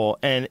steak bowl.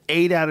 And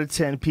 8 out of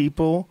 10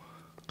 people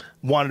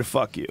wanted to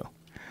fuck you.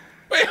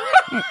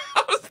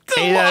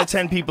 8 out of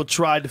 10 people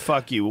tried to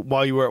fuck you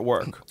while you were at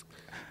work.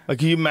 Like,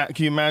 can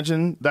you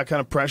imagine that kind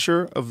of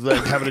pressure of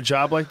like having a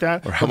job like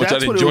that? Or how much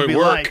I'd enjoy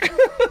work. Like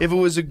if it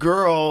was a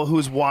girl who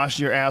was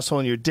washing your asshole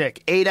and your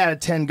dick. 8 out of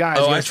 10 guys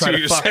are going to try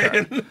to fuck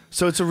her.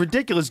 So it's a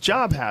ridiculous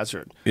job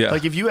hazard. Yeah.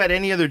 Like if you had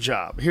any other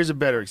job, here's a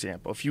better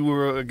example. If you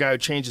were a guy who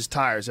changes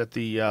tires at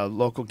the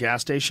local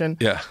gas station,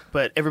 yeah,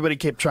 but everybody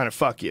kept trying to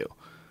fuck you,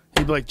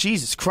 you'd be like,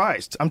 Jesus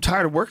Christ, I'm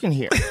tired of working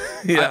here.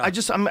 Yeah. I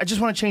just want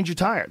to change your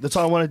tire. That's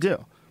all I want to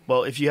do.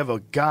 Well, if you have a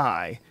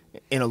guy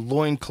in a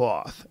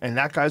loincloth and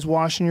that guy's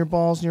washing your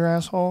balls and your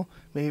asshole,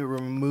 maybe it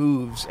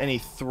removes any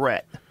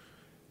threat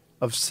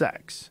of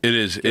sex.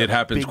 It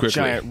happens big,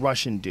 quickly. Giant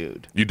Russian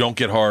dude. You don't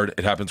get hard.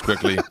 It happens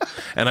quickly.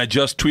 And I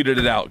just tweeted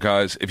it out,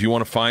 guys. If you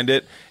want to find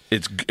it,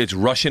 it's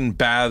Russian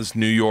Baths,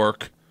 New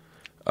York.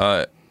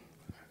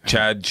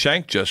 Chad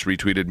Shank just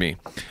retweeted me.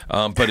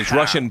 But it's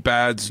Russian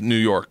Baths, New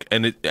York,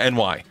 and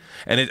NY.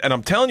 And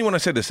I'm telling you when I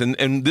say this,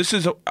 and this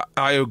is,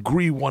 I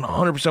agree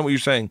 100% what you're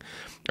saying.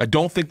 I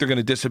don't think they're going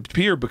to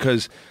disappear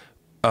because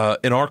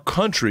in our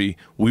country,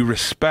 we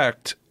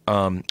respect,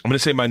 I'm going to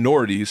say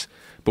minorities,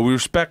 but we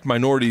respect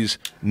minorities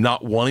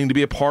not wanting to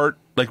be a part,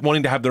 like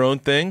wanting to have their own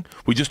thing.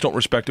 We just don't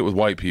respect it with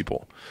white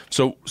people.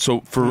 So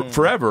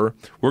forever,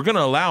 we're going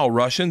to allow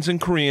Russians and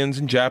Koreans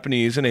and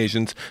Japanese and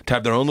Asians to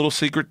have their own little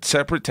secret,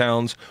 separate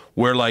towns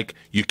where like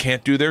you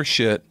can't do their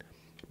shit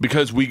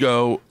because we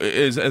go,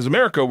 as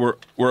America, we're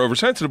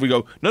oversensitive. We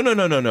go,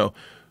 no.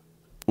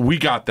 We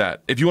got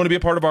that. If you want to be a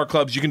part of our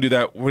clubs, you can do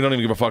that. We don't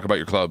even give a fuck about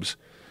your clubs.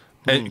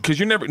 And because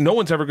no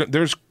one's ever,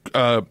 there's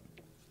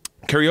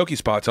karaoke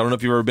spots. I don't know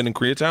if you've ever been in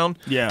Koreatown.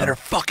 Yeah. That are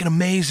fucking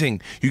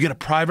amazing. You get a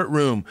private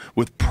room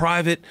with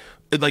private,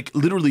 like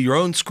literally your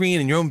own screen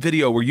and your own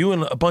video where you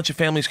and a bunch of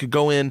families could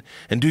go in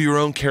and do your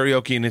own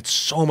karaoke, and it's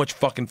so much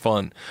fucking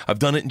fun. I've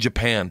done it in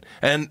Japan,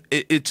 and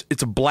it's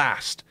a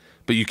blast.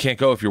 But you can't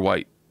go if you're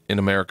white in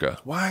America.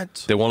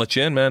 What? They won't let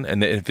you in, man.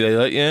 And if they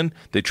let you in,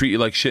 they treat you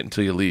like shit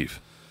until you leave.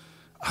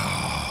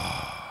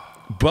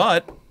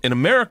 But in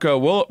America,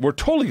 well, we're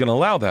totally going to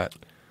allow that.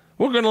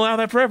 We're going to allow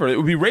that forever. It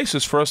would be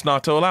racist for us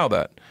not to allow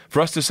that.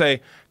 For us to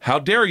say, how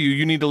dare you,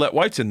 you need to let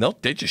whites in.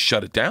 They'd just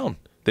shut it down.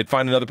 They'd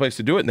find another place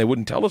to do it, and they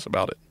wouldn't tell us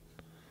about it.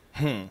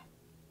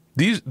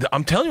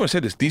 I'm telling you when I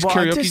say this, these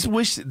karaoke... I just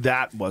wish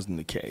that wasn't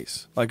the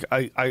case. Like,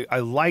 I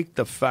like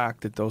the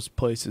fact that those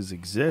places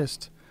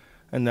exist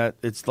and that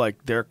it's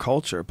like their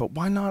culture, but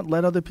why not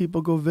let other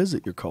people go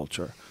visit your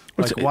culture?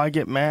 Like, why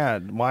get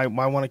mad? Why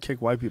want to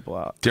kick white people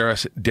out? Dare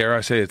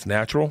I say it's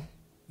natural?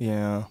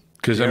 Yeah.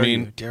 Because, I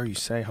mean... Dare you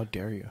say? How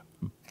dare you?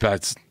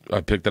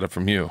 I picked that up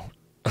from you.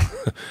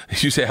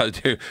 You say how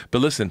dare you. But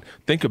listen,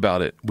 think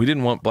about it. We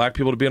didn't want black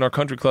people to be in our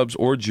country clubs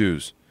or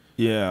Jews.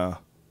 Yeah.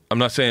 I'm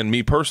not saying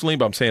me personally,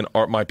 but I'm saying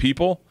my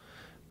people.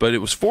 But it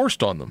was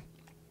forced on them.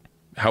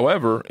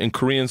 However, in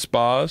Korean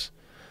spas,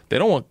 they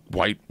don't want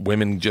white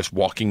women just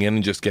walking in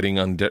and just getting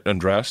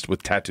undressed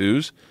with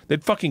tattoos.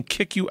 They'd fucking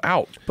kick you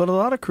out. But a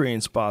lot of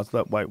Korean spas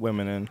let white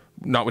women in.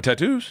 Not with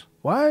tattoos.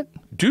 What?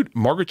 Dude,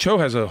 Margaret Cho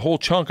has a whole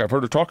chunk. I've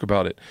heard her talk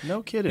about it.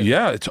 No kidding.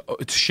 Yeah,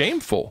 it's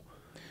shameful.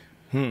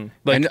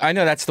 Like, and I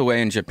know that's the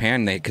way in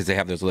Japan, because they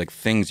have those like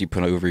things you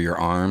put over your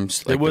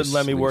arms. They like wouldn't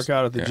let me work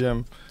out at the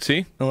gym.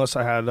 See, unless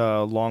I had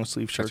long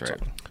sleeve shirts That's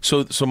right.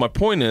 on. So my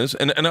point is,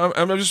 and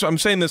I'm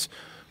saying this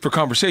for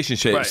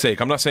conversation's sake.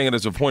 I'm not saying it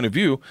as a point of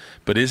view,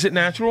 but is it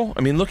natural?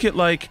 I mean, look at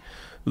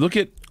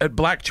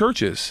black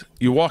churches.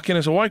 You walk in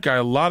as a white guy,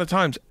 a lot of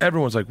times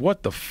everyone's like,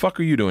 "What the fuck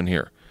are you doing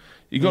here?"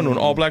 You go into an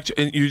all black,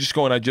 and you're just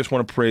going, "I just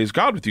want to praise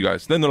God with you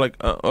guys." Then they're like,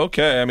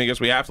 "Okay, I mean, I guess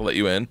we have to let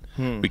you in.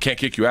 We can't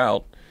kick you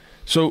out."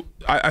 So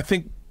I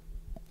think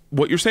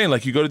what you're saying,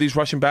 like you go to these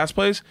Russian bass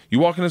plays, you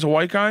walk in as a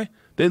white guy,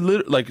 they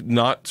like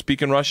not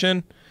speaking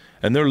Russian,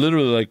 and they're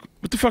literally like,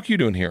 "What the fuck are you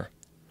doing here?"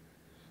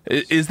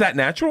 Is that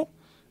natural?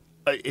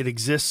 It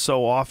exists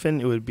so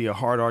often, it would be a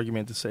hard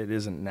argument to say it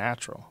isn't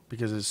natural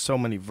because there's so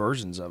many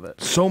versions of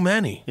it. So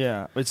many.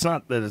 Yeah. It's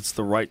not that it's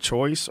the right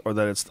choice or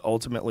that it's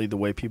ultimately the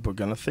way people are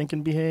going to think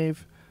and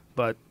behave,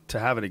 but to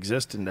have it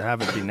exist and to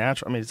have it be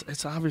natural, I mean,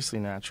 it's obviously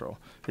natural.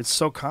 It's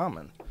so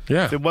common.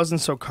 Yeah. If it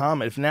wasn't so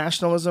common, if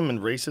nationalism and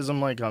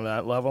racism, like on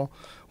that level,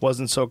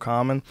 wasn't so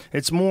common,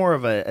 it's more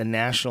of a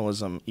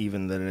nationalism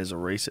even than it is a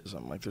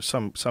racism. Like there's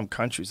some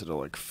countries that are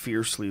like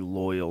fiercely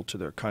loyal to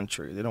their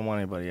country. They don't want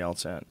anybody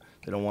else in.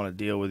 They don't want to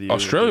deal with you.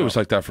 Australia was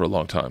like that for a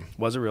long time.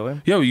 Was it really?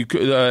 Yeah,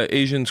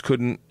 Asians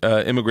couldn't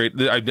immigrate.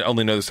 I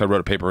only know this. I wrote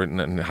a paper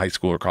in high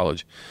school or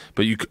college.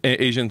 But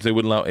Asians, they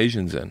wouldn't allow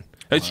Asians in.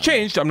 It's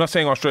changed. I'm not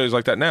saying Australia's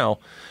like that now,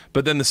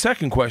 but then the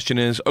second question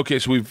is, okay,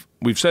 so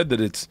we've said that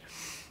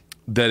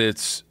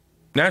it's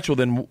natural.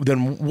 Then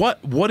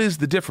what is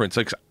the difference?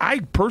 Like,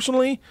 I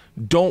personally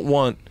don't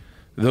want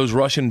those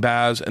Russian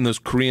baths and those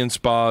Korean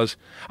spas.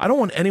 I don't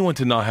want anyone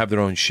to not have their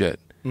own shit.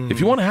 If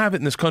you want to have it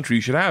in this country,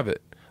 you should have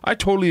it. I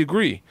totally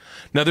agree.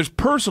 Now, there's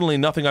personally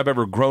nothing I've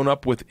ever grown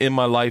up with in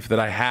my life that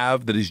I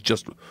have that is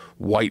just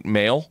white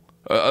male.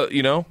 So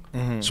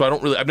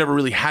I've never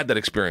really had that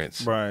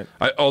experience. Right.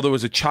 Although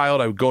as a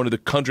child, I would go into the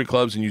country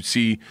clubs and you'd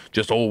see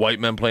just old white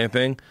men playing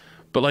thing.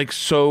 But like,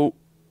 so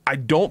I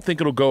don't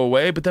think it'll go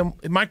away. But then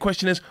my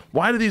question is,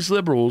 why do these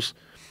liberals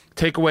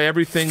take away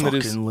everything that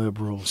is Fucking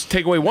liberals?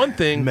 Take away one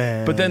thing,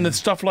 Man. but then the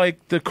stuff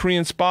like the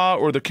Korean spa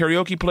or the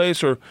karaoke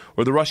place or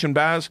the Russian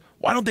baths,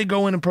 why don't they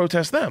go in and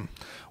protest them?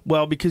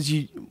 Well, because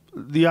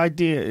the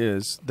idea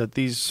is that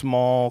these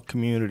small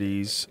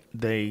communities,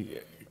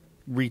 they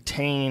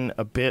retain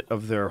a bit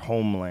of their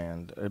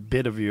homeland, a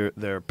bit of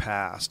their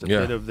past, a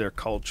bit of their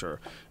culture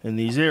in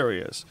these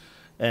areas.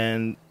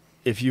 And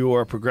if you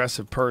are a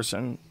progressive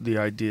person, the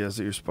idea is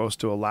that you're supposed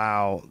to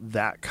allow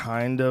that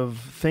kind of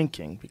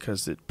thinking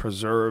because it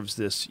preserves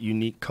this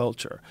unique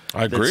culture.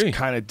 I agree. That's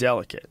kind of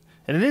delicate.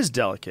 And it is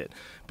delicate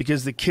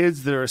because the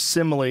kids that are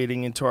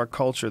assimilating into our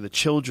culture, the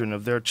children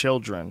of their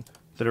children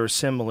that are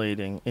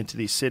assimilating into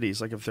these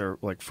cities, like if they're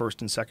like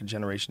first and second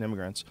generation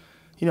immigrants,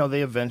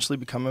 they eventually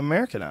become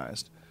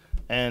Americanized.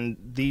 And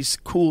these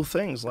cool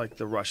things like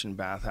the Russian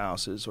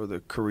bathhouses or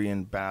the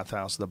Korean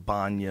bathhouse, the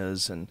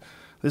banyas, and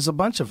there's a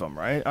bunch of them,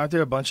 right? Aren't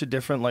there a bunch of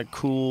different like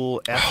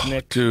cool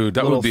ethnic Dude,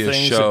 that little would be a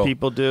things show. that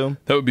people do?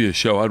 That would be a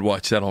show. I'd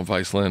watch that on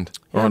Viceland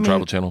or on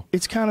Travel Channel.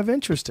 It's kind of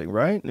interesting,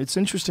 right? It's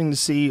interesting to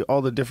see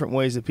all the different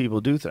ways that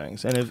people do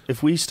things. And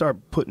if we start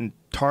putting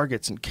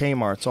Targets and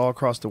Kmarts all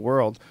across the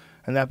world,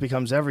 and that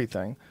becomes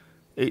everything,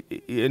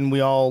 and we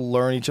all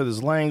learn each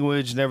other's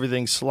language, and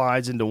everything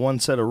slides into one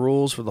set of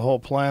rules for the whole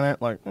planet,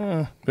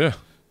 it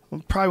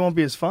probably won't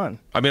be as fun.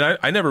 I mean,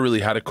 I never really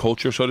had a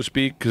culture, so to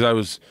speak,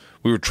 because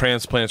we were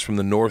transplants from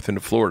the north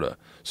into Florida.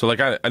 So, like,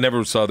 I never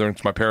was Southern.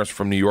 My parents were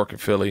from New York and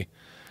Philly.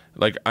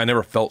 Like, I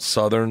never felt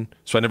Southern,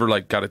 so I never,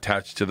 like, got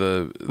attached to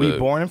the... Were you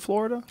born in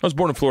Florida? I was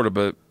born in Florida,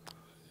 but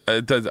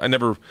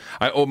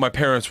my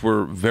parents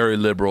were very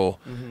liberal,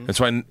 and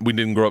so we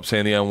didn't grow up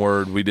saying the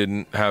N-word. We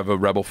didn't have a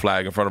rebel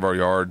flag in front of our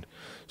yard.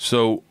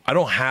 So I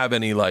don't have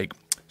any, like...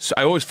 So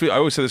I always say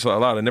this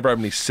out loud. I never have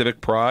any civic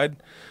pride,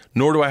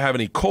 nor do I have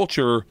any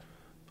culture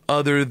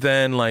other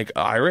than, like,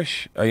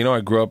 Irish.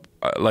 I grew up,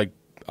 like,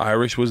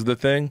 Irish was the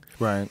thing.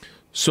 Right.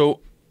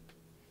 So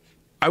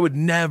I would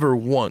never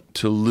want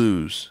to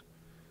lose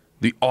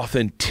the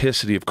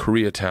authenticity of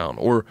Koreatown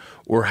or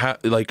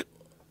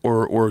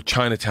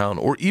Chinatown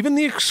or even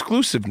the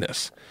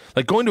exclusiveness.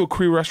 Like going to a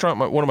Korean restaurant,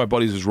 one of my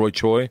buddies is Roy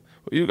Choi.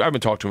 I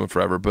haven't talked to him in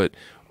forever, but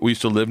we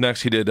used to live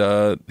next. He did.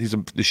 He's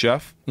the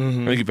chef. I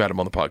think you've had him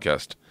on the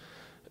podcast.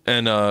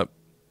 And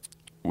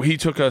he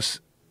took us.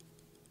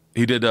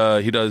 He did.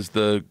 He does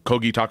the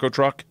Kogi taco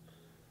truck.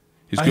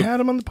 I had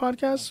him on the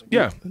podcast?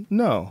 Yeah.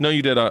 No,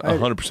 you did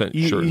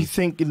 100% sure. You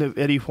thinking of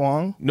Eddie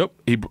Huang? Nope.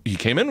 He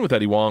came in with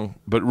Eddie Huang,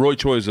 but Roy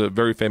Choi is a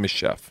very famous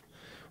chef.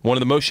 One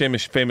of the most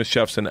famous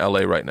chefs in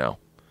LA right now.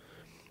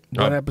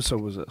 What episode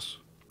was this?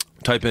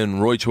 Type in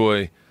Roy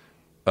Choi,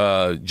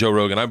 Joe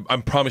Rogan. I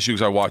promise you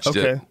because I watched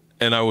it.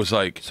 And I was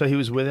like... So he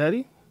was with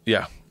Eddie?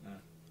 Yeah.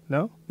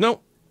 No?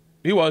 No,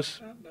 he was.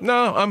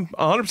 No, I'm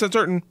 100%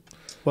 certain.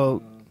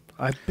 Well,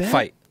 I bet...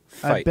 Fight.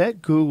 I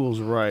bet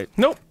Google's right.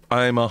 Nope,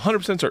 I'm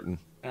 100% certain.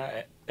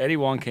 Eddie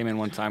Wong came in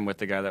one time with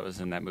the guy that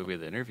was in that movie,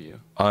 The Interview.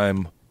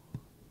 I'm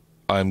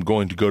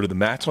going to go to the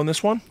mats on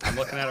this one. I'm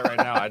looking at it right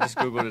now. I just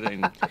Googled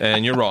it.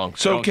 And you're wrong.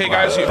 So, okay,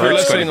 guys, if you're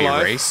Bert's going listening to be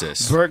live...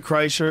 racist. Bert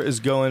Kreischer is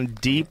going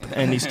deep,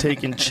 and he's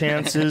taking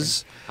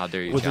chances How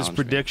dare you with his challenge me.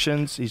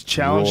 predictions. He's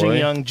challenging Roy.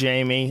 young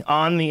Jamie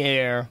on the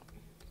air.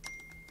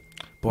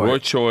 Boy, Roy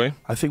Choi,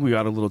 I think we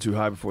got a little too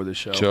high before this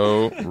show.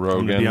 Joe I'm going to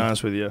Rogan. be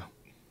honest with you.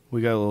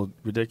 We got a little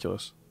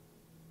ridiculous.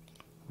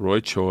 Roy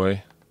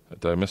Choi.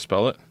 Did I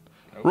misspell it?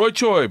 Roy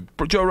Choi,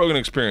 Joe Rogan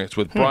Experience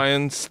with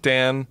Brian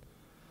Stan.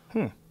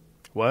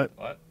 What?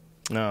 What?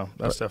 No,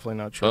 that's definitely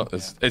not true. Oh,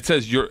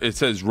 it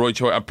says Roy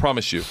Choi. I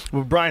promise you.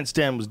 Well, Brian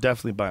Stan was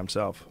definitely by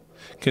himself,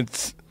 Can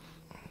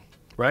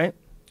right?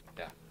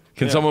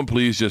 Can someone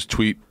please just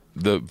tweet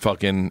the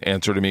fucking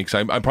answer to me?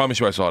 Because I promise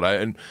you I saw it.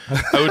 I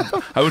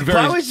would very...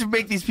 Why would you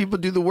make these people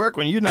do the work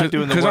when you're not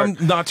doing the work?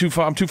 Because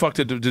I'm too fucked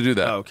to do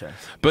that. Oh, okay.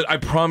 But I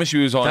promise you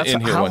he was That's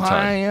in here how one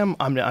high I time.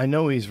 am. I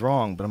know he's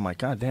wrong, but I'm like,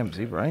 God damn, is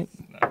he right?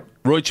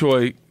 Roy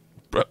Choi,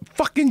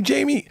 fucking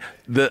Jamie.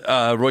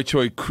 Roy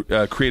Choi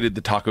created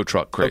the taco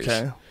truck craze.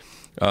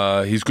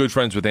 Okay. He's good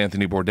friends with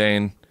Anthony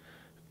Bourdain.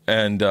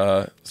 And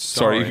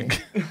sorry.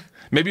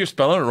 Maybe you're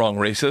spelling it wrong,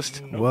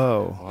 racist.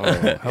 Whoa.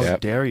 How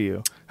dare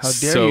you? How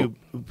dare you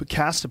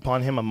cast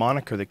upon him a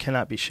moniker that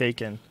cannot be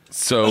shaken?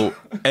 So,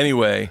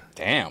 anyway.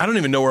 Damn. I don't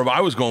even know where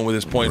I was going with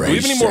this point. Do we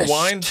have any more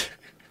wine?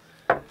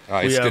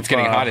 It's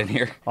getting hot in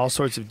here. All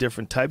sorts of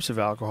different types of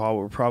alcohol.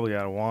 We're probably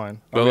out of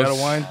wine. Well, Are we out of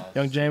let's- wine,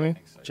 young Jamie?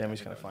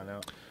 Jamie's going to find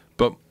out.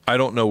 But I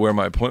don't know where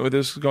my point with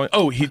this is going.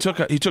 Oh, he took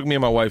me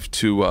and my wife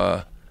to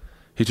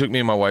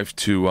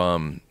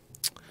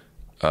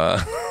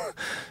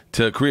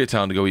to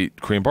Koreatown to go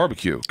eat Korean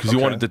barbecue because he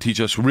wanted to teach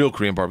us real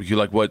Korean barbecue,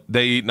 like what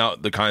they eat,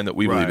 not the kind that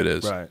we believe it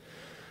is. Right.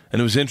 And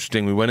it was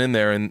interesting. We went in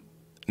there and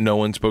no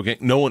one spoke.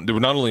 No one. There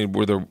were not only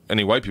were there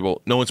any white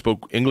people, no one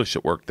spoke English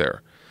at work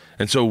there,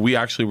 and so we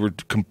actually were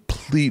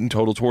complete and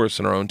total tourists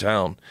in our own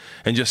town,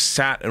 and just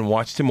sat and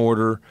watched him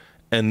order,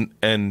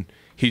 and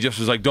he just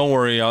was like, "Don't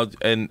worry,"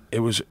 and it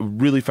was a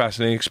really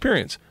fascinating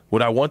experience.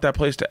 Would I want that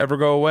place to ever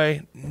go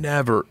away?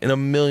 Never in a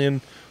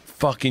million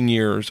fucking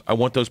years. I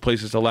want those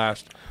places to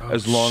last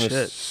as long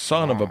as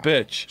son of a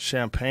bitch.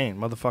 Champagne.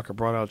 Motherfucker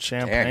brought out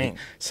champagne.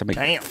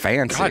 Something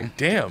fancy. God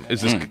damn.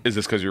 Is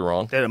this because you're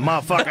wrong? Did a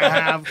motherfucker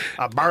have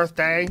a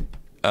birthday?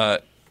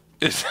 But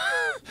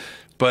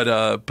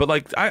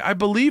like I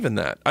believe in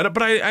that.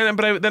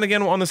 But then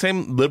again, on the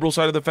same liberal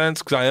side of the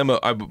fence, because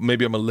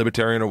maybe I'm a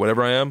libertarian or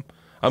whatever I am.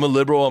 I'm a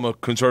liberal. I'm a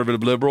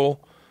conservative liberal.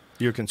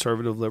 You're a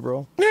conservative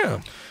liberal?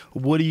 Yeah.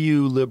 What are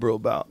you liberal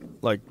about?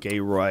 Like gay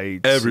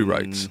rights? Every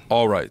rights.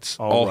 All rights.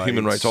 All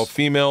human rights. All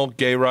female,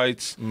 gay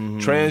rights,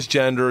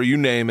 transgender, you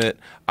name it.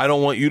 I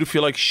don't want you to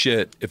feel like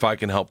shit if I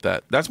can help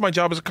that. That's my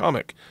job as a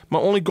comic. My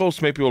only goal is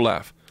to make people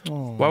laugh.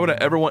 Oh. Why would I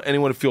ever want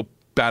anyone to feel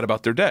bad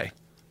about their day?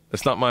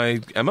 That's not my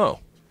MO.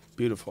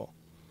 Beautiful.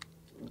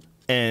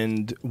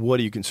 And what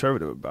are you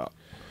conservative about?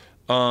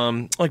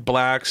 Like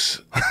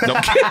blacks. No,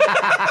 I'm kidding.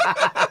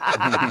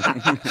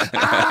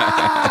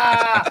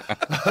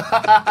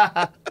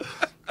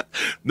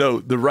 No,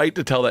 the right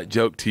to tell that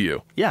joke to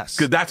you. Yes.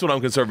 Because that's what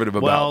I'm conservative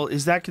about. Well,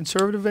 is that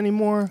conservative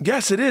anymore?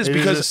 Yes, it is.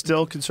 Because it's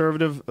still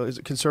conservative. Is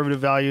it conservative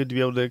value to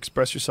be able to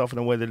express yourself in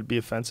a way that would be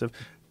offensive?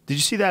 Did you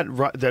see that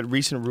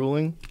recent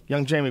ruling?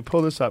 Young Jamie,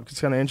 pull this up. It's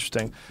kind of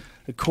interesting.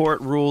 The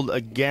court ruled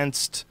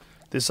against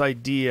this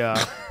idea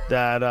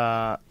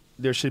that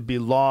there should be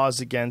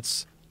laws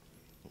against.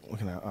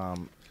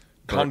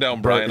 Calm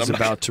down, Bert Brian. is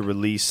about to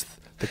release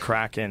the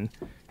Kraken.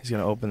 He's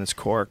going to open this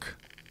cork.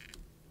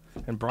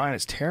 And Brian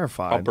is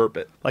terrified. I'll burp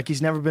it. Like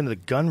he's never been to the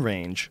gun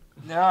range.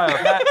 No,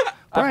 I've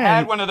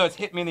had one of those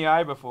hit me in the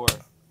eye before.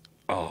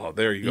 Oh,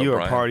 there you go, You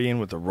are Brian. partying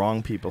with the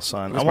wrong people,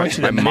 son. I want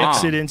you to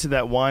mix it into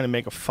that wine and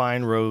make a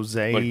fine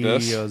rosé, Like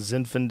this? a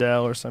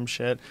Zinfandel or some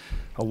shit.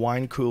 A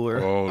wine cooler.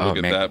 Oh, look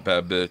at man. that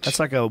bad bitch. That's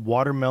like a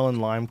watermelon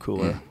lime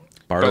cooler.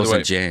 Bartles way-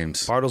 and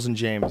James. Bartles and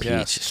James. Yeah.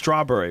 Peach.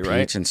 Strawberry, right?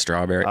 Peach and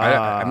strawberry.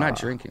 I'm not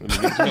drinking.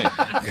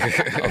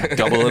 I'll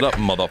double it up,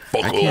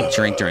 motherfucker. I can't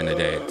drink during the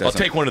day. I'll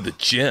take one of the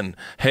gin.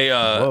 Hey,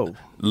 Whoa.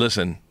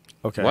 listen.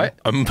 Okay. What?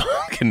 I'm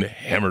fucking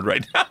hammered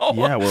right now.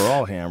 Yeah, we're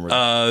all hammered.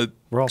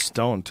 We're all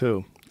stoned,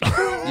 too.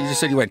 You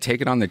just said you want to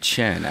take it on the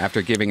chin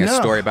after giving a No.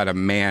 story about a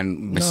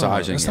man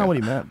massaging That's you. not what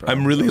he meant, bro.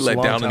 I'm really That was a let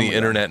long down on time the ago.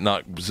 internet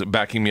not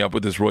backing me up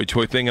with this Roy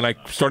Choi thing, and I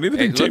started to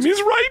think It looks-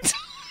 Jamie's right.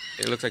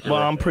 It looks like you're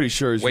Well, right. I'm pretty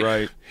sure he's Wait.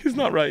 right. He's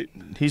not right.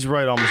 He's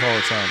right almost all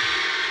the time.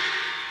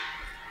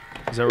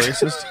 Is that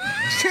racist?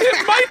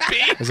 It might be.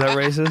 Is that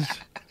racist?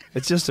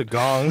 It's just a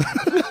gong.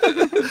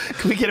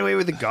 Can we get away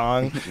with the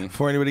gong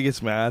before anybody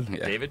gets mad?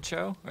 David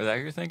Cho? Is that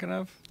who you're thinking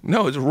of?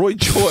 No, it's Roy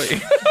Choi.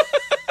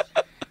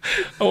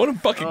 I want to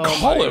fucking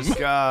call him.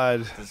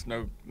 God. There's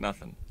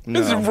nothing.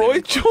 This is Roy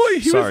Choi.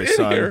 He Sorry, was in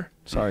son. here.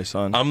 Sorry,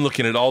 son. I'm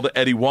looking at all the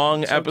Eddie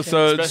Wong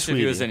episodes. Especially if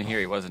he was in here.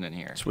 He wasn't in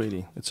here.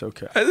 Sweetie, it's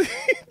okay.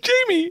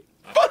 Jamie.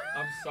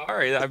 I'm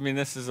sorry. I mean,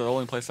 this is the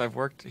only place I've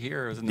worked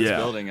here. Was in this Yeah.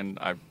 building, and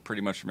I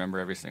pretty much remember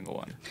every single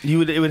one.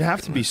 It would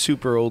have to be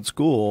super old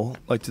school,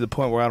 like to the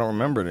point where I don't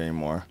remember it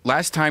anymore.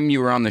 Last time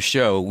you were on the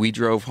show, we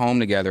drove home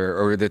together,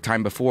 or the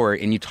time before,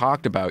 and you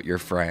talked about your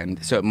friend.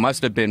 So it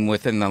must have been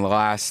within the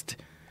last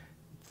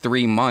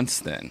 3 months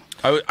then.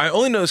 I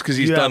only know this because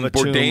he's You done have a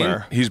Bourdain.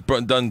 tumor. He's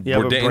done You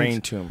have a Bourdain.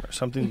 brain tumor.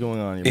 Something's going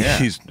on. In your brain.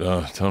 He's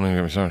tell me,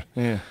 I'm sorry.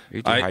 Yeah. Are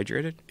you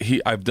dehydrated?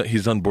 He's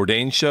done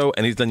Bourdain's show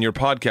and he's done your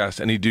podcast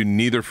and he'd do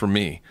neither for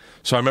me.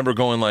 So I remember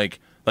going like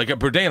at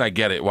Bourdain, I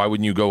get it. Why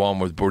wouldn't you go on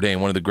with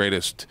Bourdain, one of the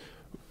greatest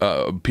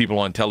people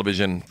on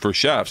television for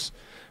chefs?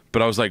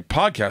 But I was like,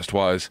 podcast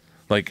wise,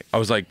 I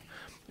was like,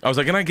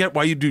 and I get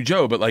why you do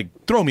Joe, but like,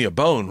 throw me a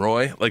bone,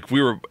 Roy. Like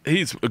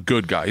he's a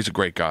good guy. He's a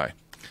great guy.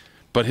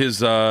 But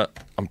his, I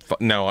don't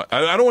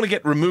want to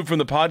get removed from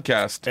the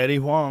podcast. Eddie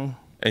Huang.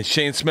 And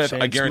Shane Smith,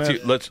 I guarantee.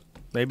 Smith.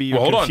 Maybe you're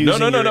hold on.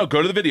 confusing No.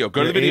 Go to the video.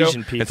 Go to the video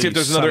Asian and people, see if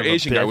there's you another son of a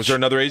Asian guy. Was bitch. there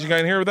another Asian guy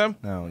in here with them?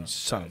 No, you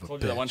son of a I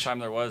told you that one bitch. time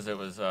there was. It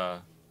was.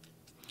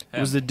 It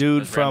was the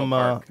dude from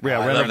I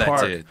Randall love that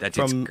Park. dude. That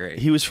dude's great.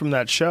 He was from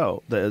that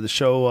show. The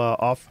show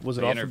off. Was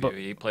it the off the interview. boat?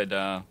 He played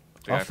the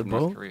guy Off the from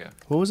North boat. Korea.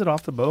 What was it?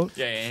 Off the boat?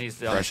 Yeah, and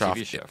he's on Fresh a off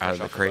TV show. out of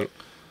the crate.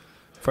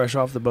 Fresh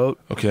off the boat.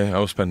 Okay, I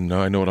will spend.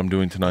 I know what I'm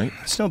doing tonight.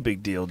 It's no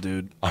big deal,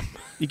 dude.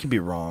 You can be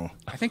wrong.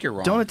 I think you're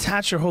wrong. Don't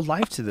attach your whole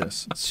life to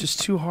this. It's just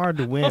too hard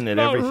to win at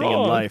everything in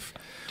life.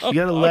 You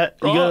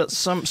gotta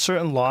some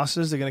certain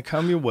losses. They're gonna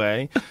come your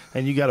way,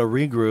 and you gotta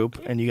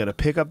regroup, and you gotta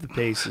pick up the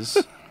paces.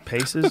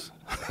 Paces?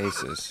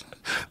 Paces.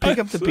 Pick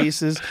up the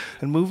pieces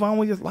and move on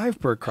with your life,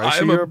 Bert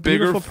Kreischer. I'm You're a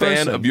bigger beautiful fan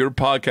person. of your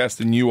podcast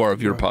than you are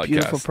of your You're a podcast.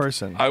 beautiful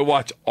person. I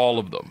watch all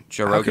of them.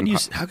 Joe How Rogan.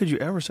 could you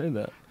ever say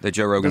that? The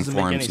Joe Rogan Doesn't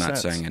make forum's any not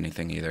sense. saying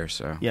anything either.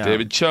 So Yeah.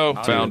 David Cho I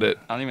don't found even- it.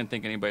 I don't even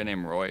think anybody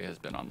named Roy has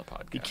been on the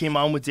podcast. He came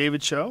on with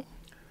David Cho.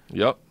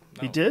 Yep.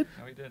 He did.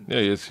 No, he didn't.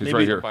 Yeah, he's Maybe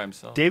right here. By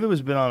himself. David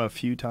has been on a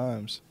few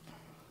times.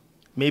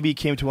 Maybe he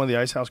came to one of the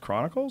Ice House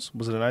Chronicles.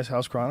 Was it an Ice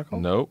House Chronicle?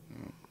 Nope.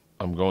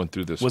 I'm going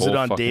through this. Was whole it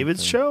on fucking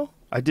David's thing. show?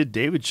 I did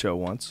David's show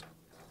once.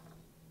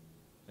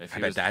 If I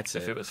he bet was, that's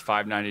if it. it was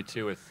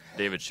 592 with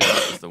David Show,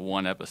 it was the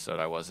one episode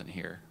I wasn't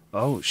here.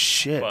 Oh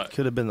shit! But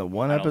Could have been the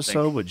one I don't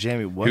episode think- where Jamie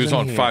He wasn't. was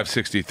on here.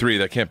 563.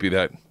 That can't be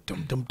that.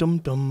 Dum dum dum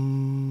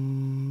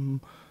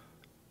dum.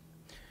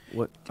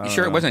 What? you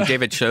sure it wasn't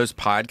David Cho's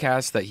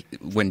podcast that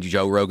when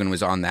Joe Rogan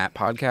was on that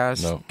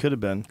podcast? No. Could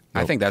have been.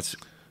 I think that's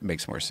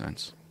makes more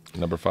sense.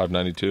 Number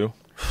 592.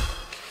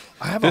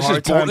 I have This a hard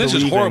is time. this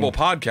is believing- horrible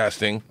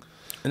podcasting.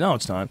 No,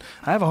 it's not.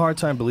 I have a hard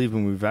time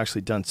believing we've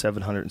actually done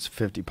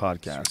 750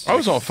 podcasts. I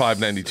was on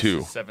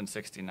 592.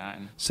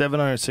 769.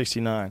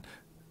 769.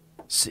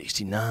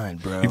 69,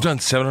 bro. You've done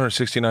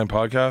 769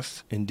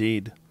 podcasts.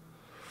 Indeed.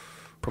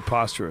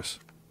 Preposterous.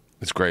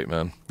 It's great,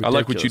 man. I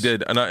like what you Ridiculous.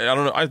 did, and I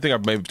don't know. I think I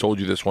may have told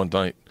you this one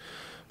night.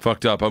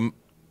 Fucked up.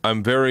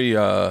 I'm very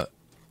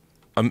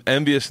I'm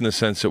envious in the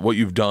sense that what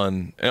you've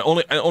done, and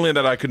only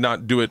that I could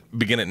not do it.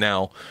 Begin it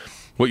now.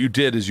 What you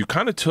did is you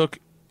kind of took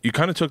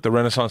the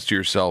Renaissance to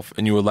yourself,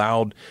 and you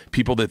allowed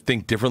people that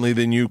think differently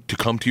than you to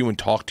come to you and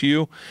talk to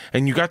you,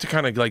 and you got to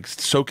kind of like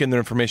soak in their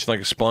information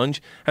like a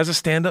sponge. As a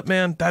stand-up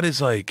man, that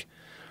is like,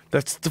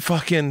 that's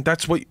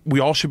what we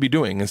all should be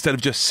doing instead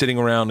of just sitting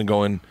around and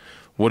going,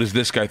 what does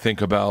this guy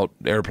think about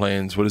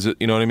airplanes? What is it?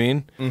 You know what I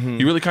mean? Mm-hmm.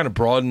 You really kind of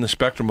broaden the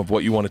spectrum of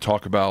what you want to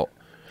talk about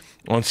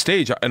on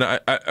stage. And I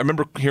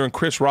remember hearing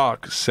Chris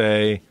Rock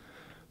say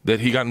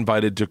that he got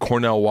invited to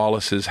Cornell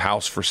Wallace's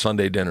house for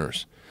Sunday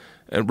dinners.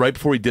 And right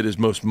before he did his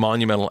most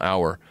monumental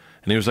hour.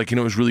 And he was like, it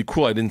was really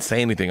cool. I didn't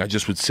say anything. I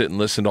just would sit and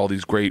listen to all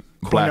these great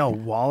Cornell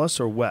Wallace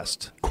or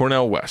West?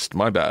 Cornell West.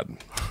 My bad.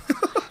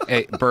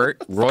 Hey,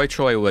 Bert, Roy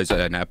Choi was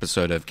an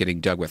episode of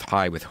Getting Dug with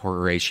High with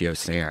Horatio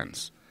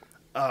Sands.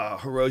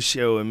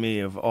 Horatio and me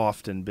have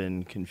often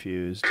been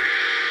confused.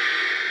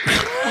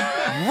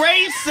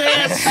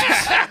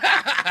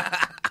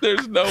 Racist!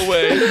 There's no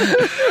way.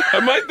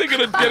 Am I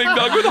thinking of Getting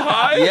Dug with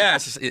High?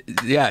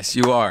 Yes,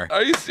 you are.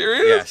 Are you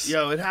serious? Yes.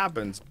 Yo, it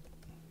happens.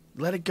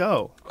 Let it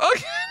go.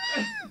 Okay.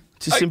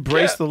 Just I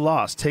embrace can't. the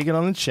loss. Take it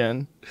on the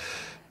chin.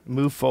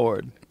 Move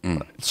forward.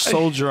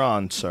 Soldier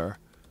on, sir.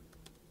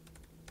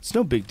 It's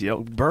no big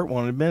deal. Bert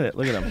won't admit it.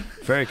 Look at him.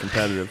 Very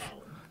competitive.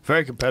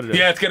 Very competitive.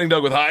 Yeah, it's Getting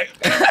Dug with High.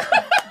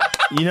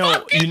 You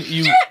know,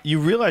 you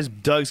realize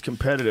Doug's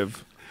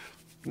competitive.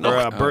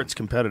 Or Bert's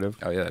competitive.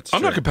 Oh, yeah, that's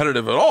I'm true. not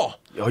competitive at all.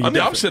 Oh, I'm the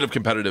opposite of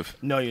competitive.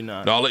 No, you're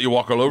not. No, I'll let you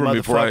walk all over me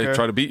before I Motherfucker.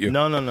 try to beat you.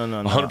 No.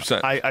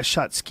 100%. I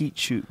shot skeet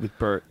shoot with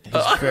Bert. He's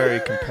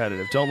very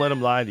competitive. Don't let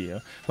him lie to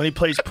you. When he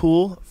plays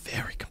pool,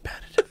 very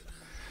competitive.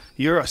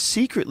 You're a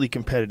secretly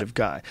competitive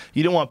guy.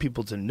 You don't want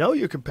people to know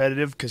you're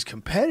competitive because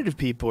competitive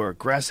people are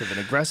aggressive, and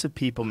aggressive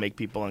people make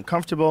people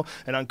uncomfortable,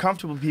 and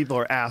uncomfortable people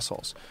are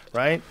assholes,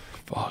 right?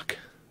 Fuck.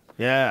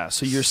 Yeah,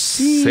 so you're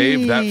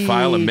Save that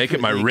file and make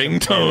it my secretly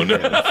ringtone.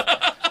 competitive.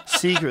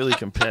 Secretly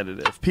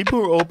competitive. People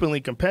who are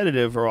openly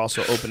competitive are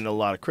also open to a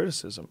lot of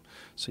criticism.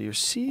 So you're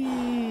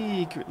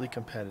secretly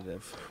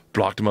competitive.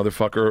 Blocked a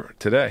motherfucker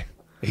today.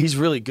 He's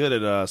really good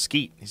at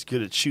skeet. He's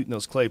good at shooting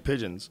those clay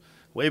pigeons.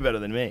 Way better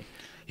than me.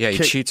 Yeah, he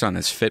Kick- cheats on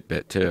his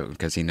Fitbit too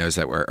because he knows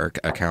that our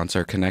accounts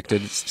are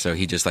connected. So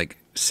he just like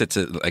sits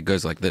it, like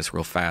goes like this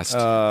real fast for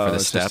the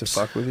Just to steps.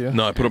 fuck with you.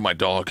 No, I put up my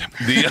dog.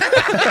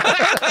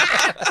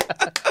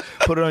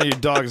 Put it on your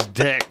dog's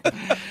dick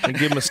and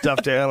give him a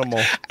stuffed animal.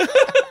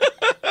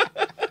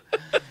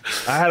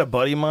 I had a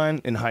buddy of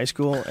mine in high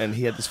school, and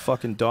he had this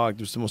fucking dog.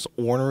 It was the most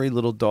ornery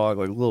little dog,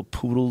 like a little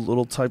poodle,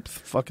 little type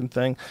fucking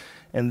thing.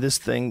 And this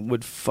thing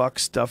would fuck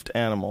stuffed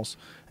animals.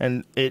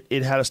 And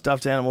it had a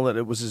stuffed animal that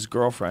it was his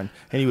girlfriend.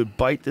 And he would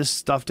bite this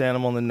stuffed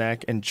animal in the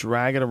neck and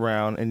drag it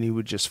around, and he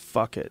would just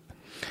fuck it.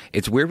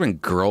 It's weird when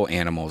girl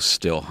animals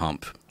still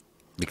hump. This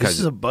Because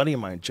is a buddy of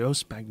mine, Joe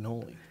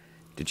Spagnoli.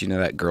 did you know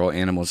that girl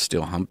animals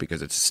still hump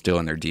because it's still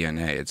in their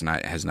DNA?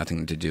 It has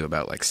nothing to do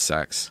about like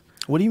sex.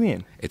 What do you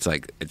mean? It's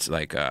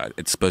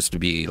supposed to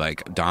be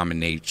like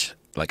dominate.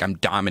 Like I'm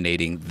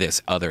dominating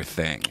this other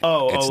thing. It's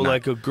not-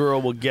 Like a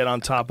girl will get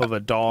on top of a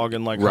dog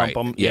and like Right.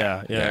 hump them.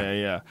 Yeah.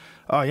 Yeah.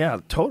 Oh yeah,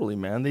 totally,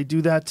 man. They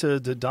do that to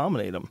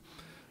dominate them.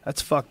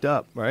 That's fucked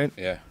up, right?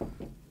 yeah.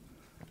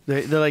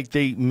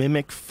 They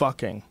mimic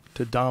fucking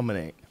to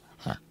dominate.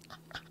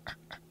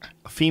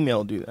 A female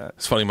will do that.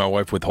 It's funny, my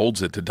wife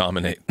withholds it to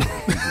dominate. That's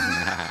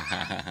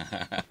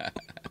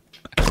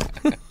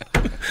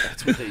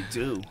what they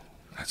do.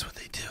 That's what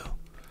they do.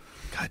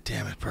 God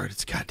damn it, Bert!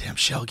 It's a goddamn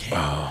shell game.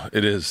 Oh,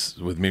 it is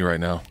with me right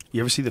now.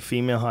 You ever see the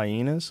female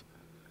hyenas?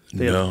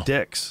 They No. have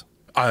dicks.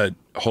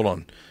 Hold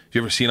on. You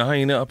ever seen a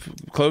hyena up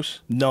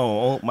close?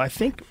 No, I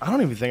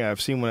don't even think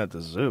I've seen one at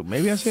the zoo.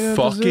 Maybe I've seen it at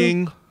the zoo.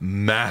 Fucking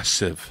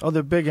massive. Oh,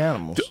 they're big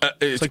animals.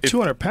 It's like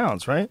 200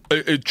 pounds, right?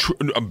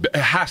 It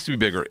has to be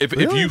bigger. If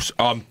you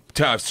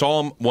I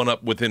saw one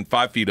up within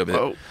 5 feet of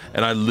it,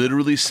 and I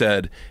literally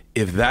said,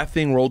 if that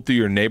thing rolled through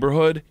your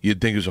neighborhood, you'd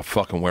think it was a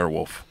fucking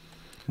werewolf.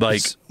 Like,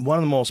 it's one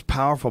of the most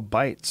powerful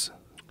bites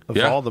of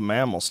all the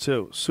mammals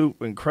too.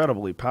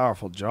 Incredibly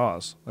powerful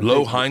jaws.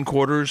 Low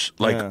hindquarters,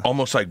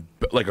 almost like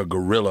a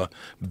gorilla,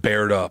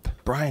 bared up.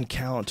 Brian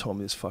Callen told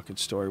me this fucking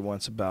story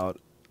once about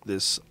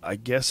this. I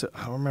guess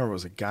I don't remember if it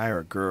was a guy or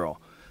a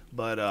girl,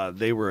 but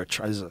they were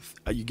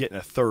you getting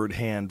a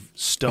third-hand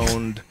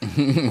stoned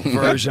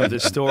version of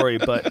this story.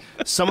 But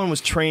someone was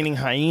training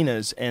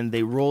hyenas and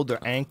they rolled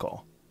their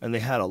ankle and they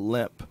had a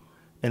limp.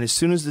 And as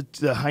soon as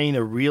the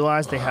hyena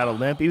realized they had a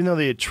limp, even though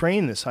they had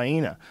trained this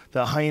hyena,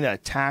 the hyena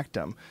attacked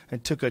them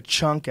and took a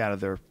chunk out of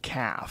their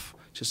calf,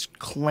 just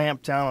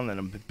clamped down on them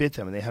and bit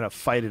them, and they had to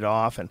fight it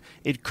off, and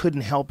it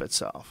couldn't help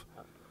itself.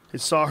 It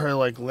saw her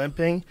like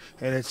limping,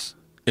 and its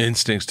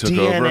instincts took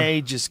DNA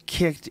over. just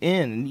kicked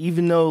in. And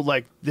even though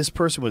like this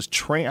person was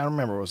trained, I don't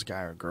remember if it was a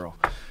guy or a girl,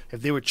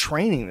 if they were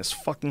training this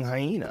fucking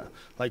hyena,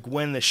 like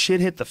when the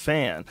shit hit the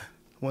fan,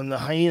 when the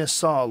hyena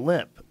saw a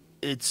limp,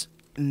 it's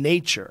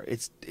nature,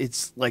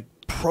 it's like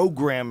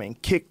programming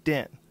kicked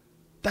in.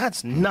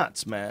 That's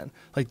nuts, man.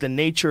 Like the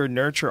nature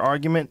nurture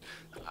argument,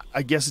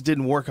 I guess it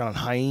didn't work on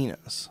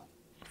hyenas.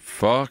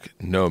 Fuck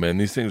no, man.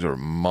 These things are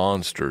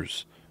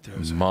monsters.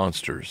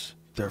 Monsters.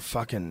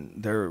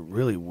 They're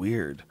really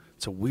weird.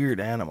 It's a weird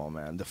animal,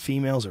 man. The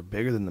females are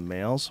bigger than the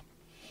males.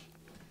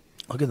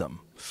 Look at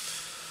them.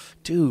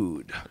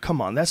 Dude, come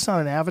on. That's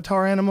not an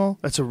avatar animal.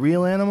 That's a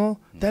real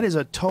animal. That is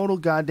a total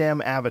goddamn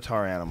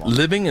avatar animal.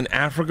 Living in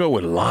Africa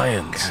with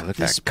lions. God, look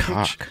at that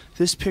cock.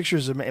 This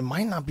picture's, it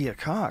might not be a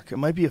cock. It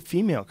might be a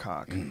female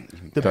cock.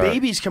 The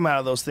babies come out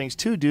of those things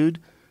too, dude.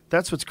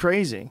 That's what's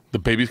crazy. The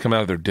babies come out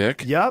of their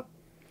dick? Yep.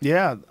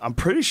 Yeah, I'm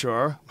pretty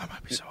sure. I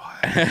might be so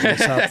high.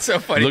 That's so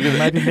funny. Look at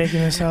Might be making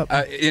this up.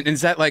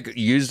 Is that like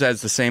used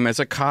as the same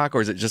as a cock,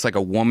 or is it just like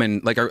a woman,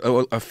 like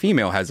a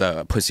female has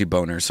a pussy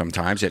boner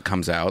sometimes? It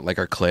comes out like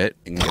her clit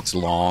and gets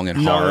long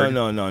and hard.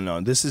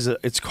 No.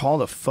 It's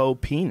called a faux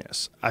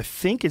penis. I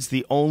think it's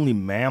the only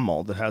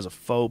mammal that has a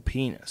faux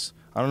penis.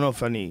 I don't know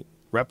if any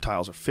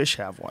reptiles or fish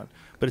have one,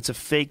 but it's a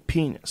fake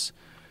penis.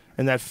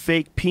 And that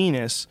fake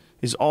penis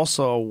is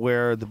also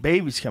where the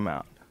babies come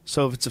out.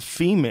 So if it's a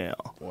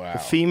female, the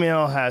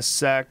female has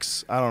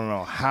sex. I don't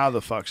know how the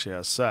fuck she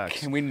has sex.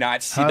 Can we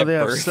not see how the they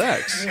birth?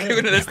 Have sex? Can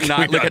we just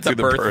not look at the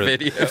birth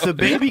video? If the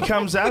baby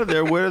comes out of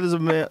there, where does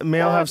the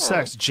male have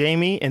sex?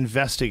 Jamie,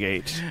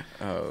 investigate.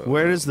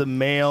 Where does the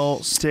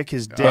male stick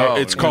his dick?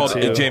 It's called,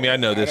 Jamie, I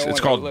know this. It's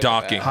called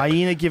docking.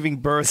 Hyena giving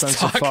birth on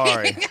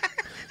safari.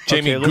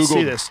 Jamie, okay, let's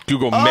see this.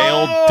 Google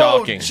male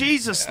docking.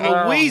 Jesus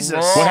Louises.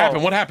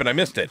 What happened? I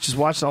missed it. She's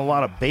watching a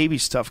lot of baby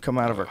stuff come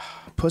out of her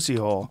pussy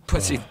hole.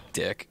 Pussy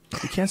dick.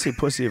 You can't say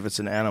pussy if it's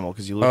an animal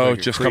because you look like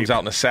it just creep. comes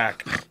out in a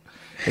sack.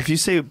 If you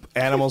say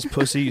animal's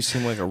pussy, you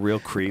seem like a real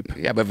creep.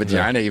 Yeah, but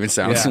vagina even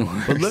sounds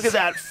worse. But look at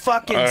that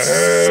fucking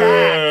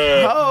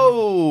sack.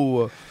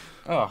 Oh,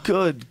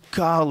 good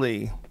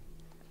golly.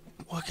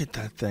 Look at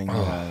that thing,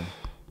 man.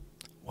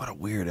 What a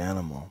weird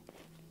animal.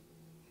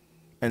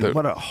 And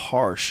what a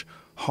harsh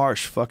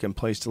fucking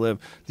place to live.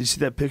 Did you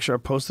see that picture I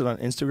posted on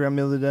Instagram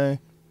the other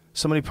day?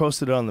 Somebody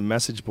posted it on the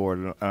message board,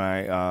 and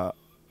I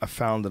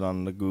found it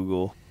on the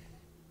Google.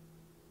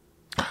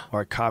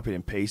 Or I copied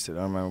and pasted it.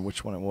 I don't remember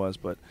which one it was,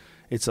 but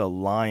it's a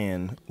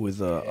lion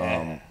with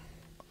a...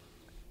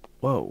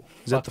 whoa.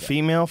 Is that the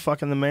female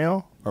fucking the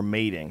male? Or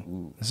mating?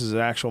 Ooh. This is an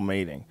actual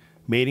mating.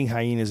 Mating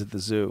hyenas at the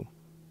zoo.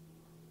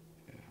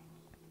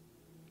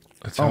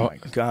 My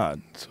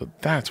God. So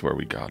that's where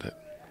we got it.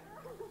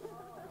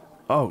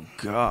 Oh,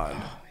 God.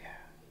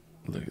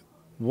 Look at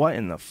what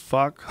in the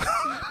fuck?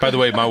 By the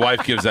way, my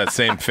wife gives that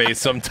same face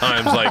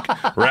sometimes, like,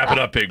 wrap it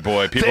up, big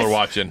boy. People are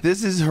watching.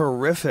 This is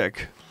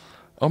horrific.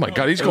 Oh, my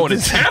God, he's going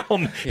to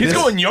town. He's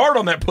going yard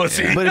on that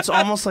pussy. But it's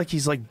almost like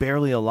he's, like,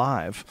 barely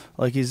alive.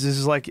 Like, he's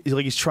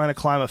trying to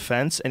climb a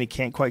fence, and he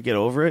can't quite get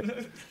over it.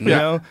 You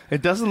know?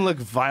 It doesn't look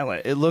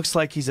violent. It looks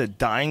like he's a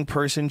dying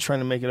person trying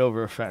to make it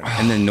over a fence.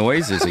 And the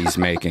noises he's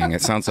making,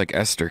 it sounds like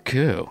Esther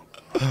Koo.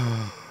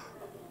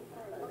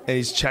 And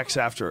he checks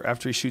after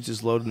he shoots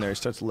his load in there. He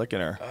starts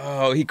licking her.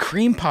 Oh, he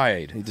cream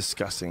pied. He's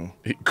disgusting.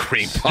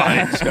 Cream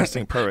pie.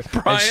 Disgusting pervert.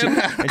 Brian.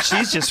 And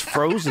she's just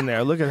frozen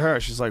there. Look at her.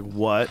 She's like,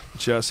 what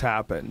just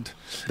happened?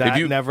 That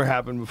never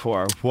happened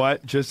before.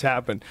 What just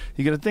happened?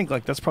 You got to think,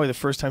 like, that's probably the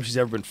first time she's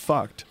ever been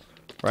fucked,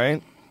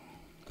 right?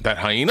 That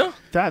hyena?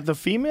 The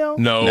female?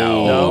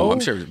 No. I'm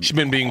sure she's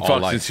been being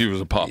fucked since she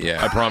was a pup.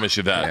 Yeah. I promise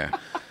you that. Yeah.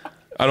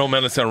 I don't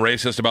mean to sound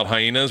racist about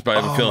hyenas, but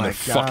I have a feeling they're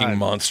fucking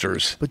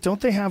monsters. But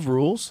don't they have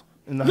rules?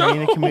 In the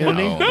hyena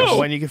community? No.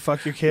 When you can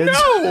fuck your kids?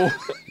 No!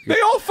 They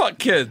all fuck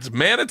kids.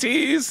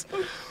 Manatees.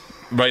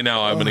 Right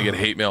now, I'm going to get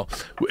hate mail.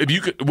 If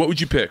you could, what would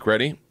you pick?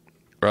 Ready?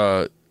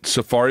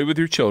 Safari with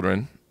your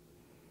children,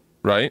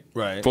 right?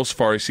 Right. Full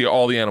safari, see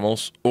all the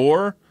animals.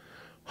 Or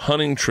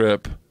hunting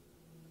trip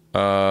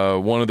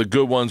One of the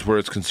good ones where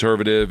it's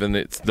conservative and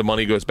the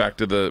money goes back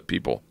to the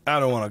people. I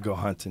don't want to go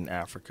hunt in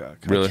Africa.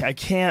 Really? I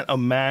can't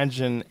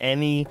imagine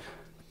any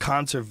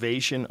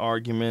conservation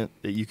argument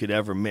that you could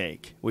ever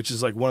make, which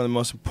is like one of the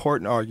most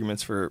important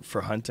arguments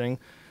for hunting.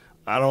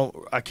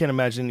 I can't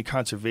imagine any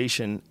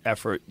conservation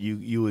effort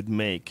you would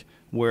make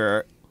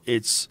where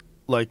it's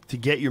like, to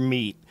get your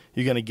meat,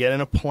 you're going to get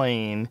in a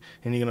plane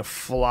and you're going to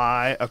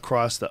fly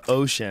across the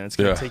ocean. It's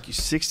going to take you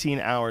 16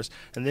 hours,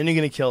 and then you're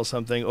going to kill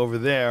something over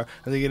there,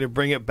 and then you're going to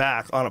bring it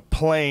back on a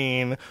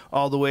plane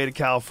all the way to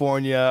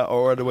California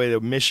or all the way to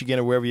Michigan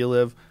or wherever you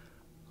live.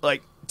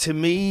 Like, to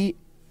me,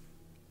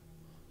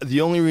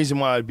 the only reason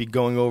why I'd be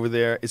going over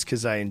there is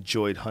because I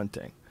enjoyed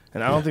hunting.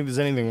 And I don't think there's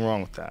anything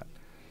wrong with that.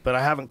 But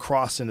I haven't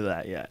crossed into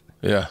that yet.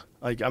 Yeah.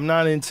 Like, I'm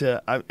not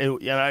into,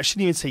 and I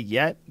shouldn't even say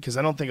yet, because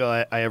I don't think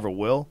I ever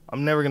will.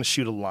 I'm never going to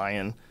shoot a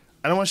lion.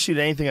 I don't want to shoot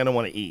anything I don't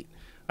want to eat.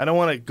 I don't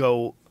want to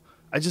go,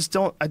 I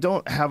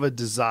don't have a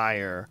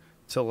desire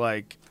to,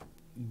 like,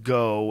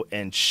 go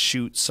and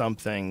shoot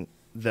something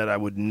that I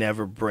would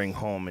never bring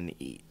home and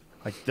eat.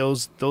 Like,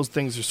 those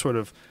things are sort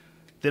of,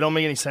 they don't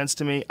make any sense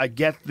to me. I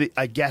get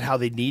how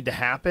they need to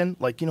happen.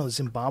 Like,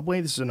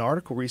 Zimbabwe, this is an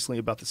article recently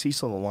about the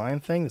Cecil the lion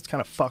thing that's kind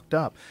of fucked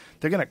up.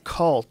 They're going to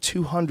cull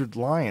 200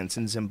 lions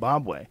in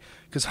Zimbabwe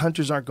because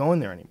hunters aren't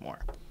going there anymore.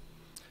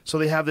 So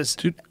they have this,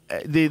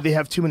 they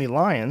have too many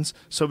lions.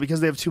 So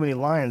because they have too many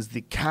lions,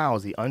 the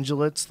cows, the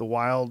ungulates, the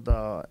wild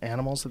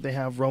animals that they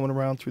have roaming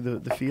around through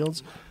the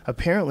fields,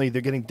 apparently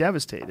they're getting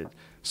devastated.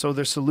 So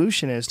their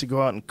solution is to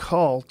go out and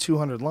cull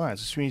 200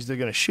 lions, which means they're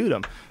going to shoot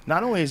them.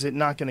 Not only is it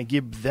not going to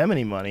give them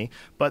any money,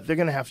 but they're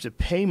going to have to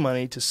pay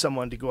money to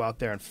someone to go out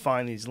there and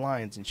find these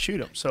lions and shoot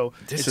them. So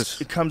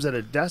it comes at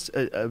a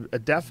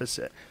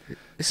deficit.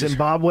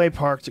 Zimbabwe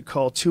park to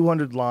cull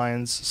 200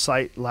 lions,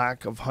 cite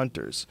lack of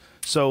hunters.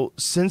 So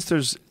since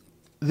there's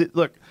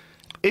look,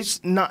 it's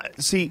not.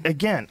 See,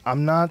 again,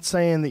 I'm not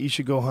saying that you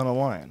should go hunt a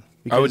lion.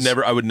 I would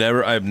never.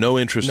 I have no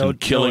interest in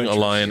killing a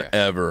lion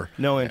ever.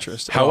 No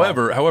interest.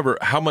 However,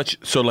 how much?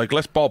 So, like,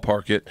 let's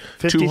ballpark it.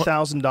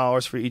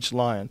 $50,000 for each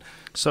lion.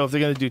 So, if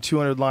they're going to do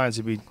 200 lions,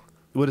 it'd be,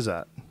 what is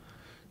that?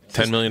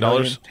 $10 million.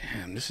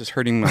 Damn, this is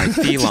hurting my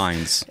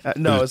felines.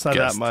 No, it's not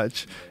that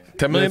much.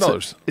 $10 million.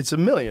 It's $1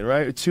 million,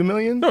 right? $2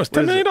 million? No, it's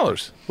 $10 million.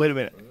 Wait a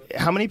minute.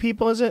 How many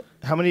people is it?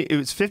 It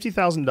was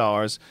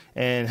 $50,000,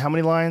 and how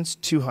many lions?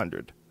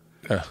 200.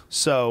 Yeah.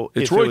 So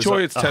it's if Roy it was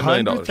Choi, it's $10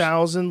 million.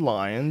 100,000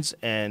 lions,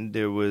 and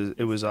it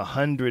was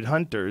 100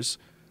 hunters,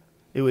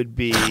 it would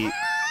be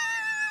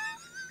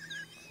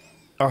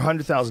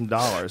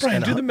 $100,000.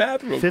 Brian, do the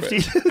math real quick.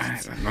 It's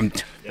 $10 million.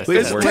 It's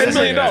 $10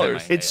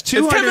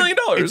 million.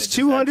 It's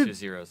 200. It's 2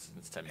 zeros.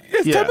 It's 10 million.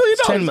 It's Yeah, $10 million,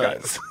 $10 million.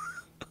 guys.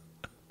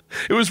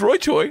 It was Roy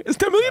Choi. It's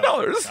 $10 million.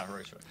 Not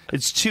Roy Choi.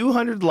 It's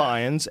 200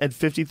 lions at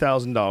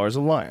 $50,000 a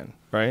lion,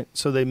 right?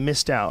 So they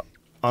missed out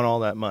on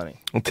all that money.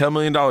 And $10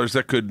 million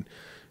that could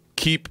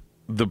keep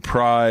the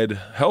pride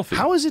healthy.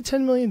 How is it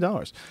 $10 million?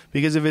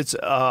 Because if it's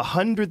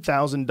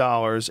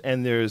 $100,000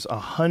 and there's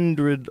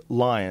 100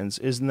 lions,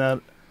 isn't that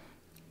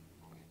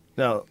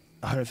no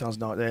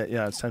 $100,000?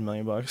 Yeah, it's $10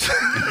 million.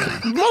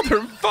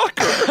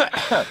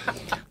 Motherfucker!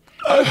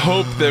 I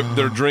hope that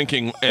they're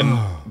drinking and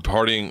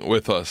partying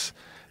with us.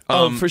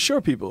 For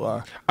sure, people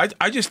are.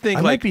 I just think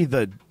I like might be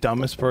the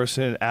dumbest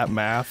person at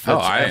math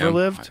that's ever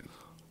lived.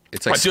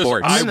 It's like I just-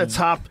 sports.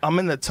 I'm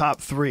in the top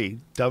 3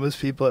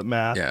 dumbest people at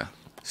math. Yeah.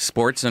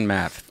 Sports and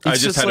math. I It's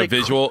just just had like- a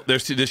visual.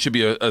 This should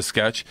be a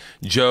sketch.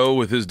 Joe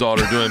with his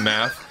daughter doing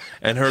math,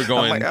 and her I'm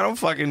going, like, I don't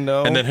fucking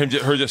know. and then him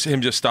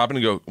just stopping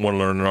and go, want to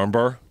learn an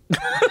armbar?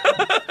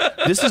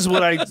 This is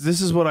what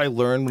I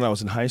learned when I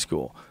was in high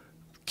school.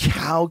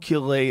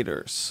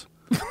 Calculators.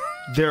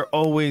 They're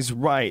always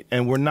right,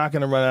 and we're not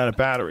going to run out of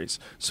batteries.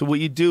 So what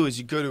you do is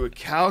you go to a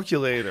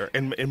calculator,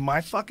 and in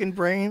my fucking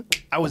brain,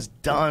 I was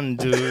done,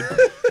 dude.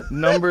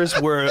 Numbers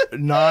were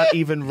not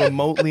even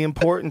remotely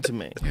important to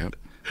me. Yep.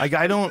 Like,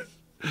 I don't.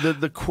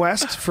 The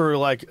quest for,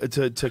 like,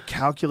 to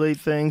calculate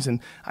things, and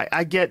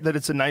I get that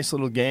it's a nice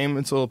little game,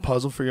 it's a little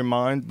puzzle for your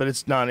mind, but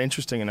it's not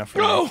interesting enough for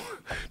me. Oh,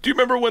 do you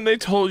remember when they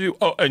told you,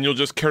 and you'll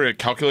just carry a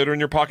calculator in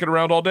your pocket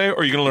around all day, or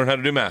are you going to learn how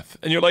to do math?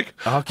 And you're like,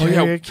 I'll carry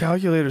a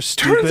calculator,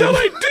 stupid. Turns out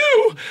I do.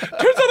 Turns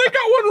out I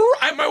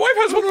got one. My wife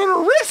has one on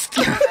her wrist.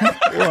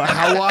 Well,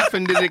 how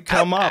often did it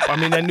come up? I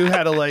mean, I knew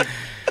how to, like,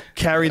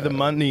 carry the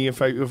money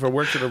if I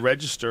worked at a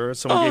register.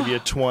 Someone gave you a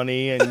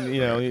 20, and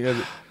you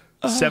had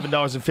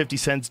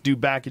 $7.50 due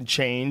back in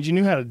change. You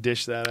knew how to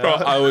dish that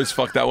out. I always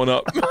fuck that one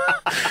up.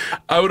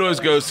 I would always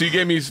go, so you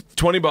gave me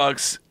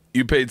 $20,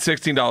 you paid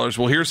 $16.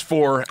 Well, here's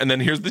 $4, and then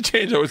here's the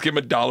change. I always give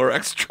him $1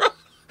 extra.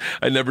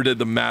 I never did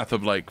the math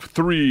of like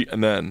 3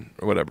 and then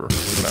or whatever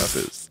the math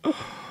is.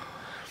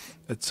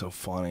 It's so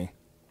funny.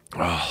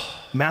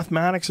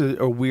 Mathematics is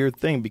a weird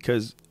thing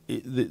because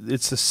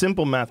it's the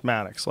simple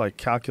mathematics, like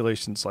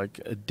calculations like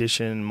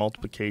addition,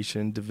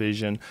 multiplication,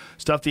 division,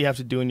 stuff that you have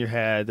to do in your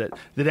head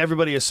that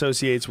everybody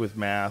associates with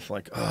math,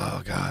 like,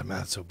 oh, God,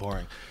 math's so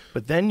boring.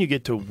 But then you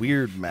get to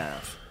weird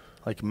math,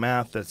 like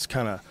math that's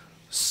kind of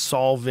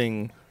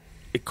solving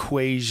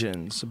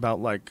equations about,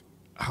 like,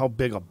 how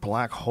big a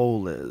black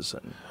hole is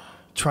and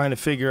trying to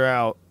figure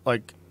out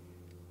like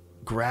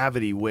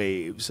gravity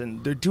waves,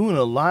 and they're doing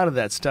a lot of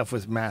that stuff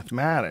with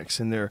mathematics,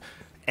 and they're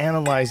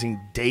analyzing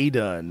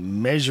data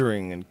and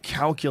measuring and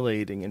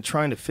calculating and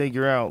trying to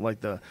figure out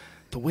like the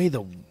way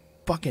the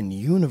fucking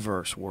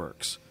universe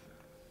works.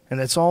 And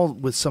it's all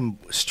with some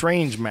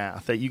strange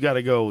math that you got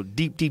to go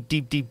deep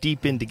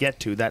in to get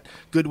to. That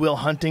Goodwill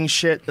Hunting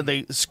shit that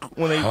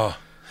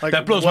like,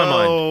 that blows my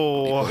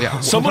whoa. mind. Yeah.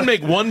 Someone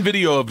make one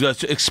video of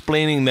just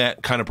explaining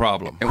that kind of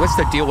problem. And what's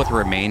the deal with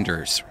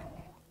remainders?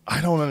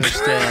 I don't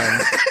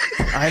understand.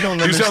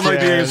 You sound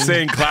like you're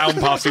saying clown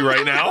posse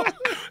right now.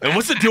 And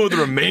what's the deal with the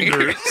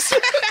remainders?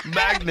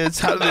 Magnets,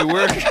 how do they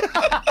work?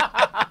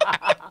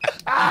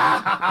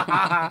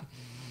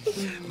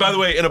 By the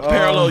way, in a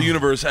parallel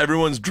universe,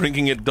 everyone's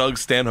drinking at Doug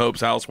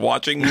Stanhope's house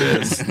watching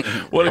this.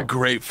 What a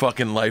great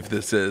fucking life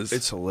this is.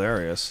 It's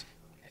hilarious.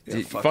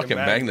 Fucking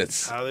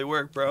magnets. How do they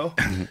work, bro?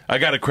 I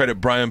got to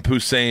credit Brian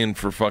Poussaint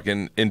for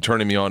fucking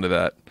turning me on to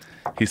that.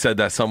 He said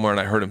that somewhere, and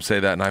I heard him say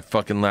that, and I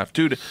fucking laughed.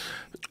 Dude,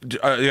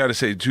 I got to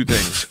say two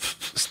things.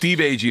 Steve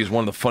Agee is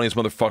one of the funniest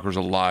motherfuckers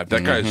alive.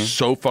 That guy is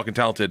so fucking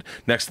talented.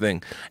 Next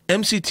thing,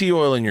 MCT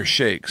oil in your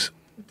shakes.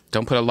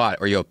 Don't put a lot,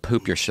 or you'll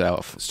poop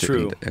yourself. It's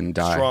true. And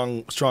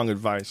die. Strong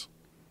advice.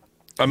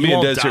 I'm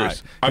being dead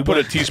serious. I put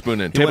a teaspoon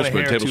in.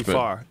 Tablespoon. Too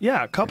far.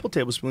 Yeah, a couple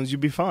tablespoons,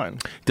 you'd be fine.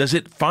 Do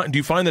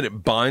you find that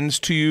it binds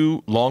to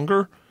you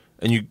longer?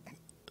 And you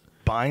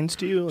binds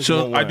to you? Like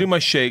so I do my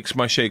shakes.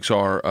 My shakes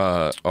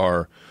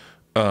are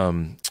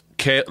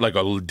kale, like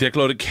a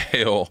dickload of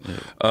kale,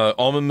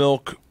 almond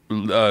milk,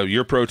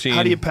 your protein.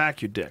 How do you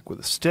pack your dick?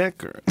 With a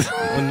stick, or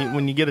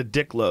when you get a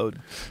dick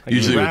load? Like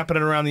Usually you wrapping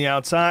it around the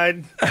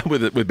outside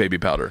with baby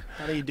powder.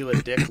 How do you do a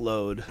dick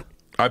load?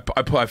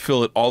 I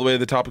fill it all the way to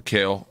the top of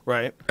kale,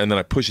 right, and then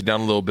I push it down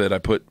a little bit. I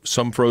put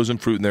some frozen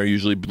fruit in there,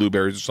 usually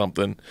blueberries or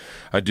something.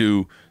 I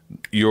do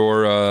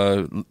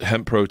your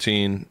hemp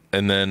protein,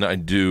 and then I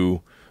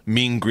do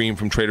Mean Green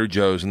from Trader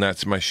Joe's, and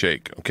that's my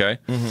shake. Okay,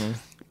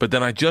 but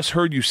then I just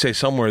heard you say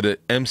somewhere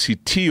that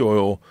MCT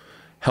oil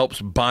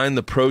helps bind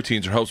the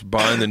proteins or helps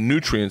bind the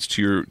nutrients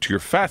to your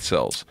fat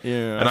cells.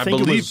 Yeah, and I think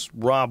it was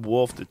Rob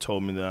Wolf that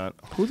told me that.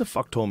 Who the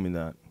fuck told me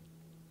that?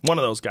 One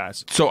of those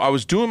guys. So I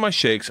was doing my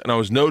shakes, and I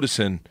was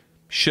noticing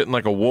shitting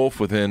like a wolf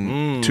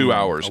within 2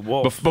 hours. A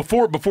wolf.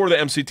 Before the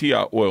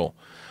MCT oil.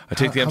 I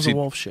take the how's MCT a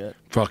wolf shit?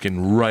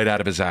 Fucking right out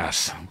of his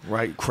ass.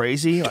 Right,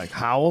 crazy? Like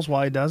howls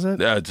while he does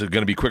it? It's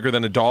going to be quicker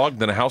than a dog,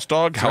 than a house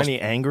dog. Is there any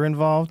anger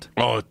involved?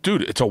 Oh,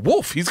 dude, it's a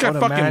wolf. He's got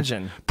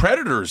fucking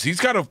predators. He's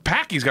got a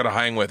pack he's got to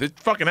hang with. It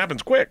fucking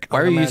happens quick.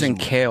 Why are you using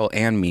kale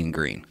and Mean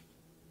Green?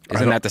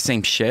 Isn't that the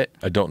same shit?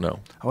 I don't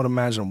know. I would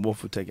imagine a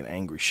wolf would take an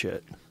angry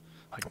shit.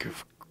 Like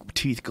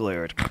teeth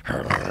glared.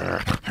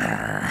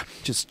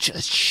 Just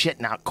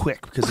shitting out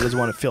quick because he doesn't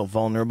want to feel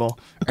vulnerable.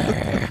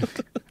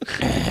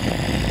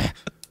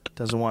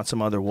 Doesn't want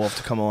some other wolf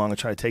to come along and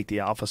try to take the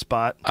alpha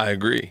spot. I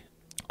agree.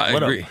 I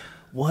agree.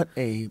 What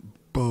a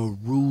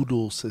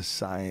brutal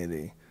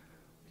society.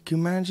 Can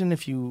you imagine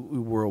if you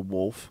were a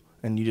wolf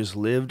and you just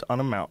lived on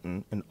a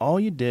mountain and all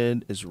you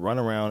did is run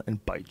around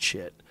and bite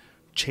shit,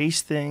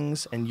 chase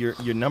things, and your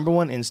number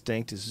one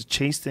instinct is to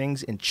chase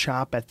things and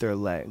chop at their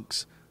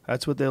legs.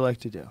 That's what they like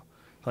to do.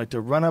 They like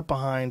to run up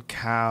behind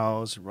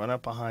cows, run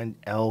up behind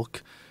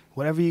elk,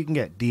 whatever you can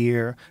get,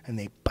 deer, and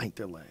they bite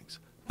their legs.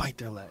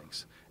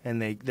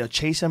 And they'll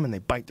chase them and they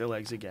bite their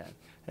legs again.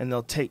 And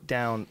they'll take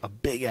down a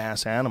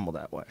big-ass animal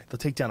that way. They'll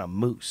take down a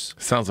moose.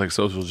 Sounds like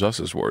social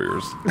justice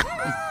warriors.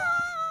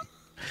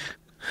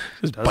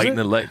 Just biting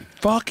the leg.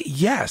 Fuck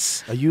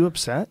yes. Are you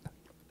upset?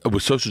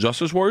 With social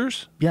justice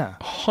warriors? Yeah.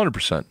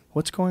 100%.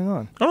 What's going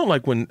on? I don't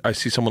like when I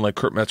see someone like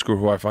Kurt Metzger,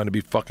 who I find to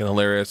be fucking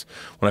hilarious,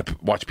 when I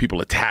watch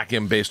people attack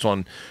him based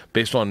on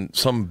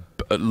some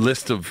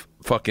list of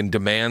fucking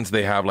demands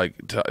they have, like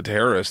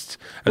terrorists.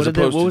 What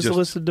was the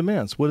list of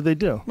demands? What did they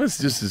do?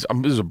 This is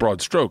a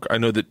broad stroke. I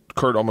know that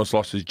Kurt almost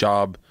lost his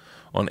job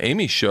on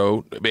Amy's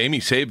show. Amy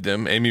saved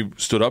him. Amy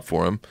stood up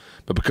for him,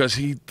 but because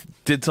he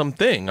did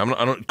something,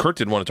 Kurt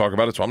didn't want to talk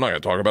about it, so I'm not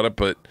going to talk about it.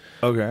 But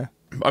okay.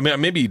 I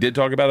mean, maybe he did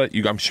talk about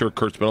it. I'm sure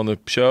Kurt's been on the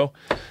show.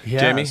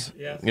 Jamie,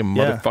 you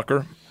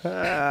motherfucker.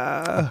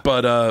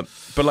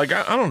 But like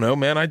I don't know,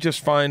 man. I just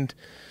find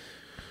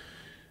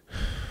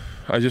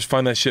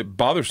that shit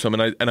bothersome,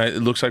 and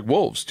it looks like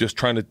wolves just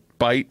trying to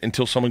bite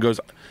until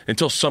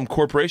some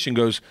corporation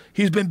goes,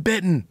 he's been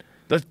bitten.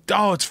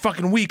 It's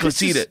fucking weak.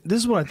 Let's eat it. This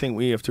is what I think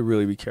we have to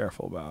really be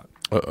careful about.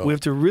 Uh-oh. We have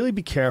to really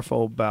be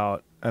careful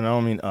about, and I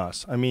don't mean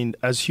us. I mean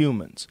as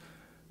humans.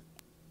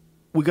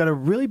 We got to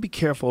really be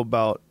careful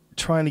about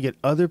trying to get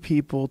other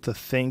people to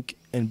think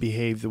and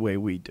behave the way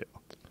we do.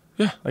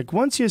 Yeah. Like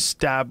once you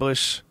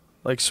establish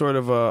like sort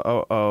of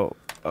a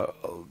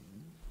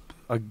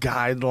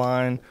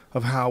guideline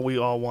of how we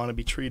all want to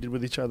be treated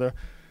with each other,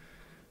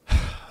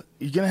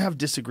 you're going to have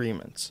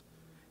disagreements.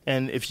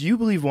 And if you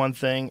believe one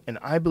thing and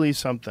I believe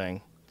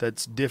something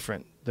that's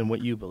different than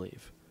what you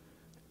believe,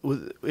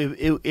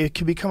 it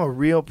can become a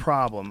real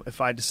problem if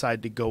I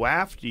decide to go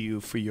after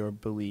you for your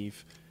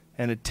belief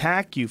and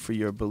attack you for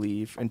your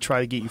belief and try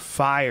to get you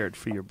fired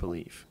for your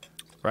belief,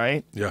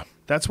 right? Yeah.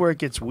 That's where it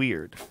gets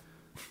weird.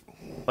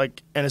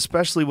 Like, and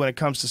especially when it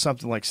comes to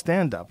something like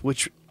stand-up,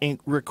 which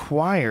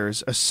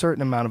requires a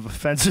certain amount of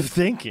offensive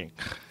thinking.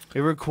 It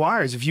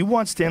requires, if you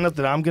want stand-up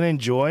that I'm going to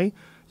enjoy,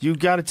 you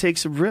got to take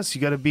some risks.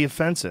 You got to be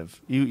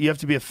offensive. You have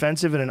to be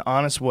offensive in an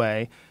honest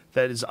way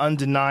that is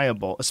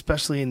undeniable,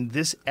 especially in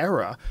this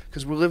era,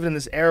 because we're living in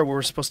this era where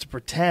we're supposed to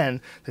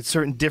pretend that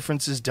certain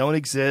differences don't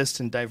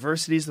exist and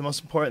diversity is the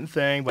most important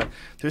thing, but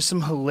there's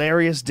some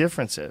hilarious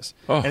differences.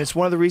 And it's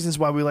one of the reasons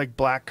why we like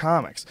black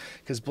comics,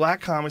 because black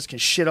comics can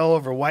shit all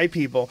over white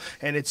people,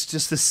 and it's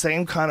just the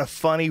same kind of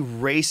funny,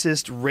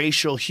 racist,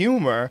 racial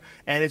humor,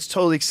 and it's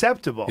totally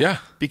acceptable. Yeah.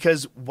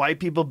 Because white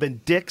people have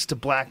been dicks to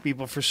black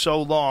people for so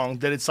long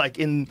that it's like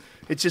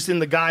it's just in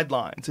the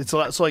guidelines. It's a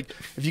lot. So like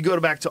if you go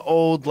back to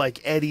old like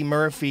Eddie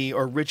Murphy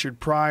or Richard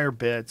Pryor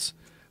bits,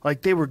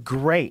 like they were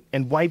great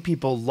and white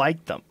people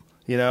liked them.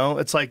 You know,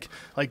 it's like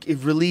it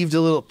relieved a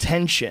little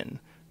tension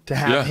to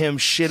have him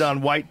shit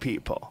on white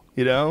people.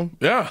 You know?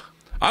 Yeah.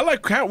 I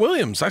like Cat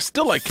Williams. I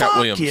still like Cat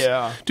Williams.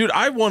 Yeah. Dude,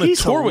 I want to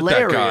He's tour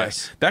hilarious. with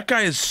that guy. That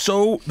guy is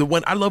so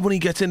I love when he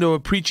gets into a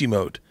preachy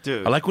mode.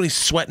 Dude. I like when he's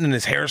sweating and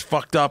his hair's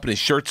fucked up and his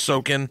shirt's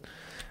soaking.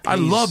 I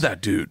love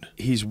that dude.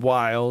 He's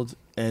wild.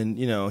 And,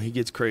 you know, he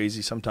gets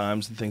crazy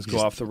sometimes and things go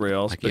off the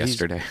rails. like but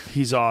yesterday.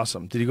 He's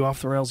awesome. Did he go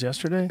off the rails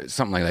yesterday?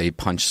 Something like that. He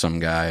punched some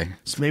guy.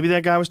 So maybe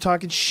that guy was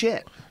talking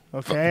shit.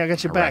 Okay, I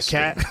got your back,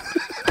 Cat.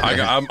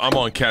 I'm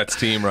on Cat's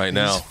team right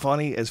now. He's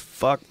funny as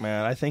fuck,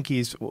 man. I think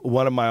he's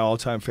one of my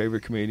all-time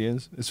favorite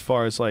comedians as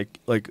far as like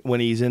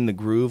when he's in the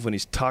groove, when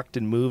he's tucked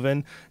and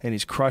moving and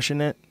he's crushing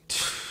it.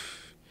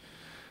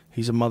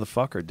 He's a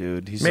motherfucker,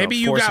 dude. He's Maybe a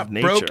you force got of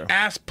nature. broke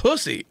ass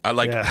pussy. I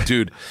like,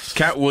 dude.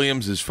 Cat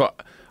Williams is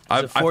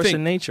He's a force of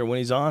nature. When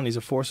he's on, he's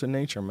a force of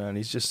nature, man.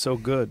 He's just so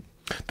good.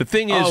 The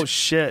thing is, oh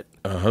shit!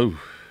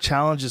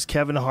 Challenges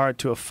Kevin Hart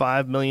to a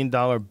 $5 million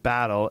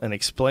battle and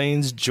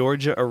explains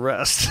Georgia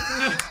arrest.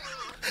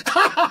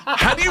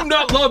 How do you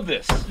not love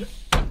this?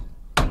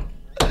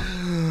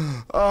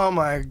 Oh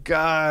my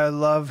god, I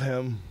love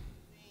him.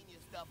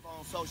 Stuff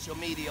on social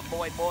media,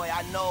 boy,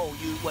 I know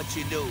what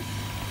you do,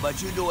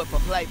 but you do it for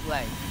play.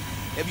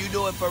 If you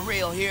do it for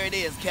real, here it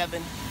is,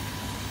 Kevin.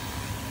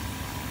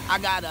 I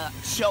got a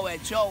show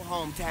at your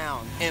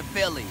hometown in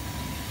Philly.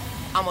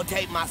 I'm gonna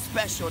take my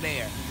special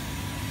there.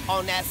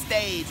 On that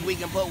stage, we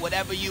can put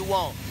whatever you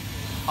want.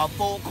 A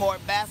full court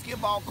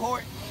basketball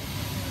court,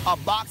 a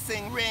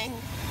boxing ring,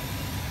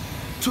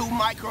 2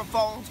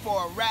 microphones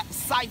for a rap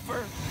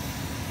cipher,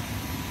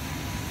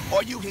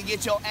 or you can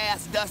get your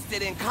ass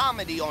dusted in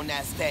comedy on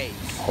that stage.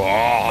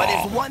 But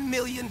it's $1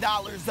 million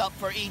up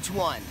for each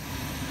one.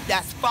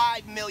 That's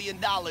 $5 million,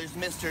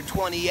 Mr.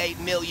 28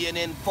 million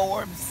in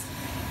Forbes.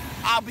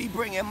 I'll be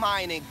bringing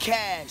mine in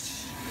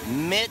cash,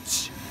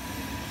 Mitch.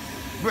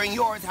 Bring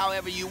yours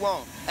however you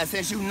want. And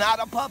since you're not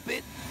a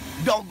puppet,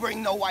 don't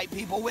bring no white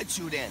people with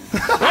you then.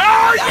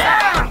 Oh,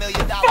 yeah! $5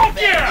 million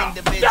Fuck yeah!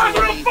 individually. That's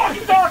what I'm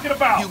fucking talking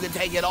about! You can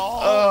take it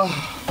all,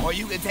 or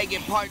you can take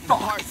it part and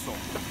parcel.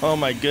 Oh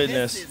my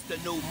goodness. This is the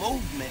new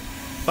movement.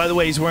 By the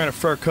way, he's wearing a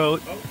fur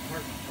coat.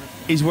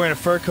 He's wearing a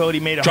fur coat. He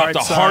made a Dropped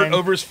heart a sign. heart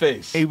over his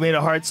face. He made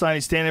a heart sign.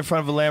 He's standing in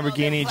front of a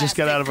Lamborghini. He just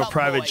got out of a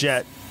private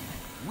jet.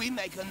 We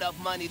make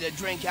enough money to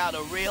drink out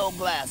of real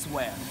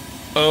glassware.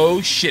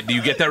 Oh shit! Do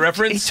you get that He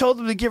reference? told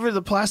him to give her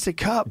the plastic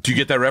cup. Do you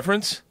get that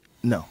reference?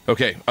 No.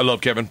 Okay, I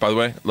love Kevin. By the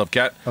way, love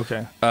Cat.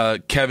 Okay.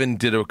 Kevin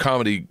did a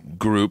comedy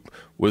group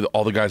with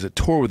all the guys that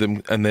tour with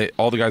him, and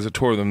all the guys that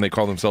tour with him, they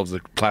call themselves the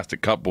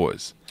Plastic Cup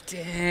Boys.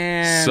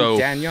 Damn, So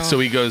Daniel. so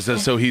he goes.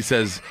 So he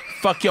says,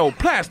 "Fuck yo,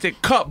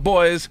 plastic cup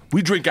boys.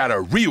 We drink out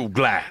of real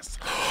glass."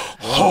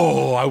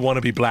 Oh, I want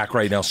to be black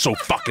right now, so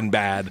fucking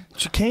bad.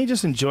 Can't you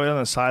just enjoy it on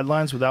the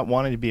sidelines without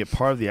wanting to be a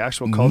part of the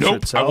actual culture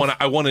Nope. itself?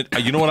 I want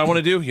to. You know what I want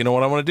to do? You know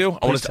what I want to do?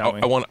 Please tell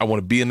me. I want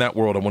to be in that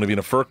world. I want to be in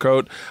a fur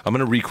coat. I'm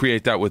going to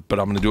recreate that but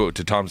I'm going to do it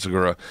to Tom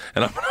Segura,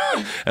 and I'm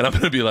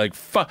going to be like,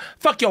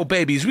 fuck yo,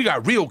 babies. We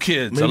got real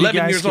kids, Maybe 11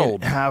 you guys years could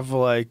old. Have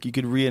you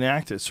could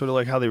reenact it, sort of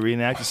like how they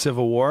reenact the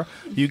Civil War.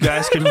 You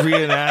guys could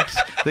reenact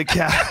the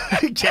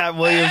Cat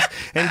Williams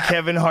and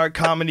Kevin Hart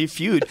comedy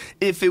feud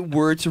if it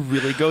were to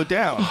really go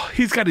down.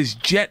 He's got his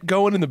jet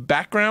going in the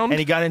background, and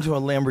he got into a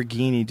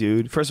Lamborghini,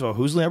 dude. First of all,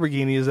 whose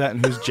Lamborghini is that,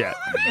 and whose jet?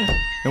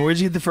 And where'd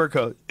you get the fur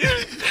coat?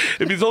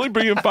 If he's only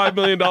bringing $5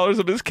 million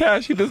of his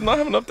cash, he does not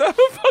have enough to have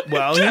a fucking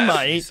Well,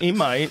 jet. he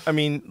might. I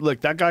mean,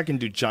 look, that guy can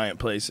do giant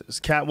places.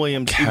 Cat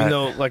Williams, even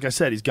though, like I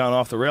said, he's gone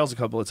off the rails a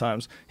couple of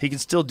times, he can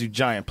still do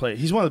giant plays.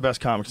 He's one of the best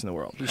comics in the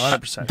world,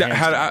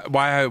 100%.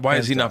 Why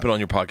has he not been on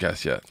your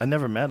podcast yet? I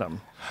never met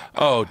him.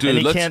 Oh, dude,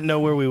 and he can't know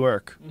where we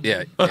work.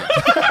 Yeah. I'm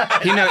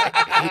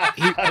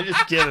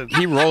just kidding.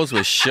 He rolls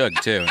with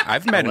Suge too.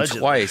 I've met him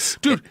twice,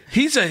 dude.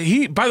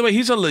 By the way,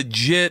 he's a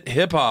legit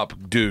hip hop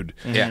dude.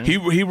 Yeah.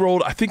 He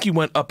rolled. I think he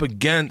went up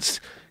against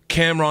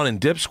Cameron and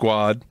Dip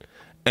Squad,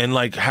 and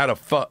like had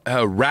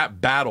a rap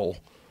battle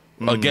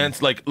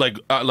against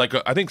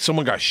I think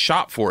someone got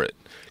shot for it.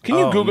 Can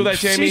you Google that,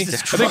 Jamie?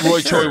 Jesus I think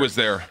Roy Choi was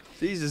there.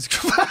 Jesus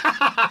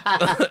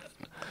Christ.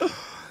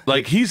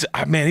 Like he's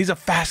a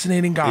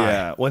fascinating guy.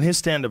 Yeah, when his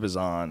stand-up is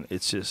on,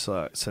 it's just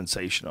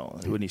sensational.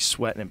 When he's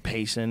sweating and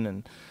pacing,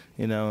 and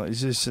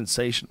it's just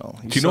sensational.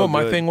 Do you know what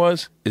my thing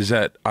was? Is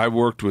that I'm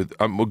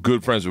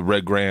good friends with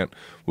Red Grant,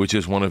 which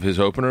is one of his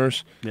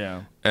openers.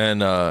 Yeah,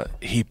 and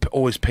he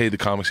always paid the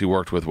comics he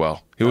worked with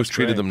well. He always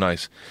treated them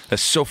nice.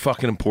 That's so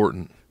fucking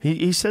important.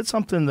 He said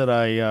something that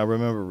I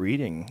remember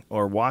reading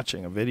or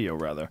watching a video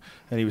rather,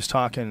 and he was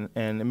talking,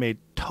 and it made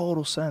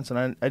total sense,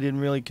 and I didn't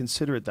really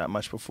consider it that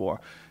much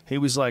before. He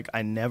was like,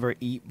 I never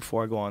eat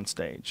before I go on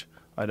stage.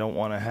 I don't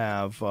want to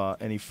have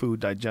any food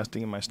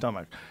digesting in my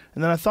stomach.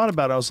 And then I thought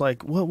about it. I was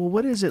like, well,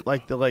 what is it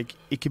like?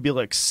 It could be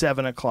like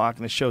 7 o'clock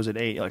and the show's at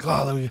 8. You're like,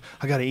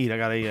 I gotta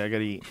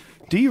eat.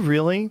 Do you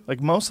really? Like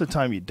most of the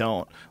time you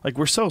don't. Like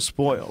we're so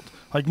spoiled.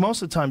 Like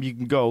most of the time you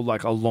can go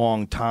like a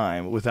long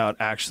time without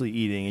actually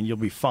eating and you'll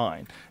be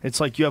fine. It's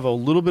like you have a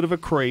little bit of a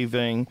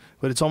craving,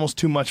 but it's almost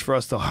too much for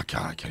us to, I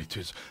gotta eat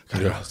this.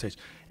 Gotta go on stage.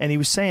 And he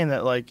was saying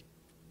that like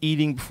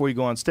eating before you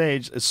go on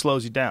stage, it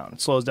slows you down.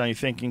 It slows down your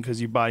thinking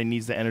because your body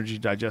needs the energy to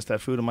digest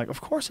that food. I'm like,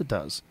 of course it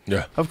does.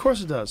 Yeah. Of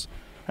course it does.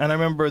 And I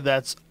remember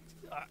this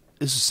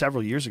is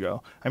several years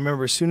ago. I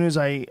remember as soon as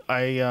I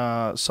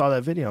saw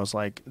that video, I was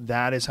like,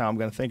 that is how I'm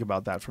going to think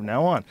about that from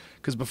now on.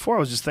 Because before I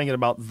was just thinking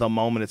about the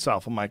moment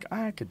itself. I'm like,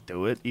 I could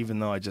do it even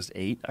though I just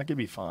ate. I could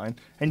be fine.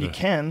 And you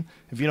can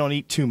if you don't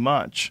eat too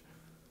much.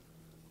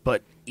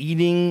 But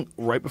eating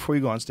right before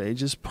you go on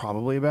stage is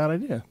probably a bad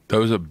idea. That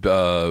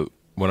was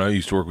when I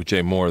used to work with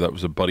Jay Moore, that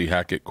was a Buddy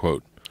Hackett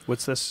quote.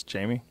 What's this,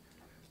 Jamie?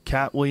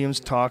 Cat Williams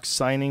talks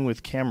signing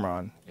with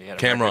Cameron.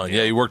 Cameron,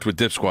 yeah, he worked with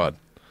Dip Squad.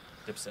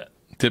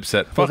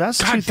 Dipset. Well,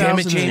 that's God damn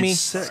it, Jamie.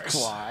 2006.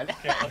 Squad.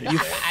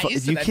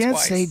 You can't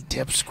say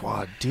Dip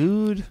Squad,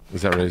 dude.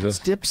 Was that racist? It's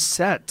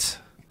Dipset.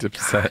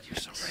 Dipset. You're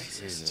so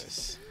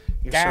racist.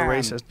 You're so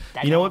racist.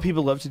 You know what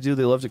people love to do?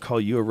 They love to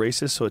call you a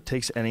racist, so it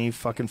takes any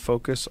fucking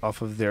focus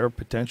off of their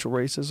potential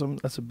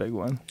racism. That's a big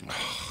one.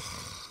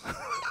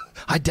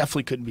 I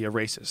definitely couldn't be a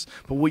racist.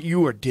 But what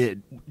you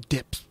did,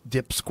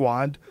 Dip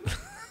Squad,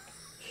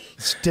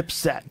 it's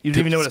Dipset. You don't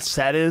even know what a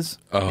set is?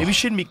 Oh. Maybe you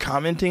shouldn't be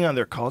commenting on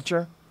their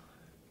culture.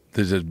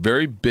 There's a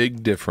very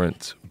big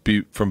difference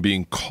from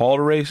being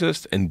called a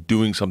racist and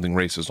doing something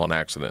racist on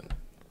accident.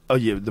 Oh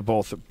yeah,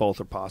 both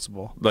are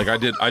possible. Like I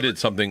did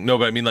something. No,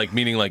 but I mean like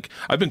meaning like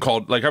I've been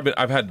called like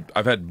I've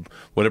had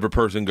whatever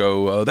person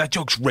go that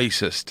joke's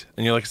racist,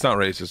 and you're like it's not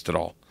racist at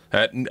all,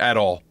 at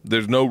all.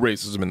 There's no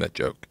racism in that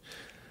joke.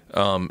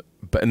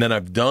 And then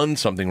I've done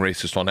something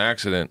racist on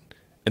accident,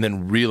 and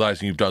then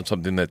realizing you've done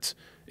something that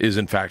is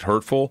in fact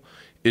hurtful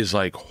is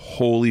like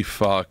holy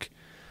fuck.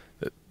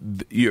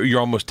 You're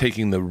almost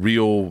taking the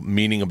real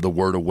meaning of the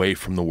word away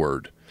from the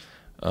word.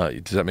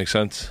 Does that make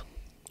sense?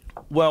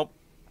 Well,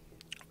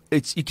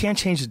 you can't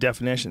change the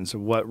definitions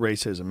of what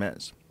racism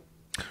is.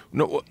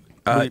 No,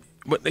 but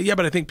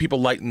I think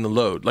people lighten the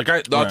load. Like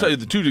I'll tell you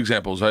the two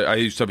examples. I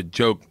used to have a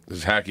joke. This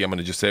is hacky. I'm going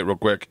to just say it real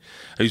quick.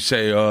 I used to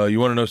say, "You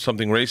want to know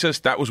something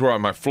racist?" That was where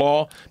my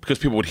flaw, because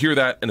people would hear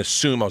that and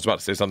assume I was about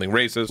to say something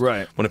racist,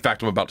 right? When in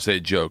fact I'm about to say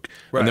a joke.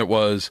 Right. And it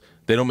was,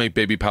 they don't make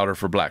baby powder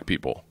for black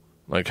people.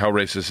 Like, how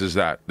racist is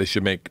that? They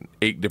should make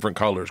 8 different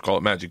colors. Call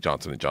it Magic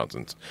Johnson &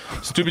 Johnson's.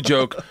 Stupid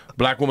joke.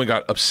 Black woman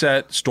got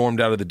upset, stormed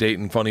out of the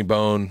Dayton Funny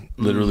Bone.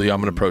 Literally, I'm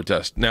going to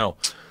protest. Now,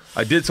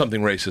 I did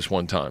something racist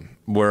one time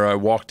where I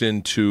walked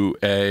into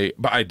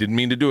but I didn't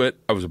mean to do it.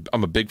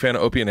 I'm a big fan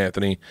of Opie and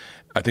Anthony.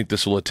 I think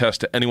this will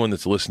attest to anyone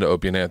that's listened to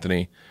Opie and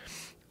Anthony.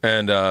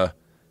 And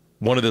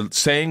one of the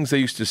sayings they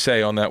used to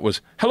say on that was,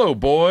 "Hello,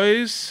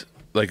 boys."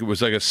 Like, it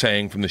was like a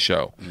saying from the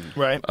show.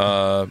 Right.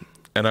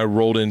 And I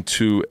rolled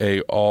into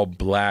a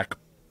all-black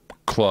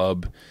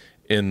club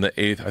in the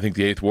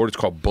 8th ward. It's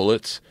called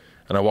Bullets.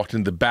 And I walked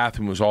into the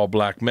bathroom. It was all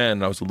black men.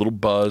 And I was a little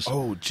buzzed.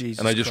 Oh, Jesus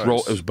And I just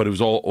Christ. rolled. But it was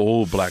all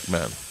old black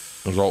men.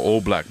 It was all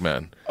old black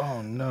men.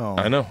 Oh, no.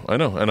 I know.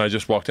 And I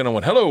just walked in. I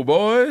went, "Hello,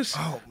 boys."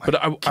 Oh,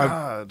 my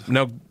God.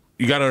 Now,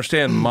 you got to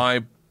understand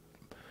my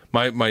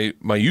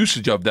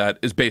usage of that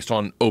is based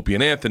on Opie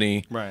and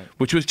Anthony, right?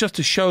 Which was just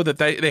to show that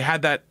they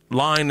had that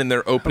line in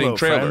their opening Hello,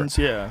 trailer. friends.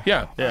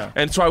 Yeah.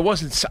 And so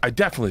I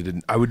definitely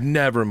didn't. I would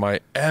never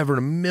ever in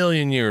a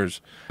million years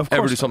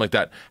ever do something like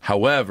that.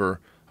 However,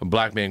 a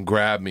black man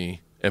grabbed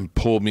me and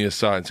pulled me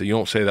aside and said, "You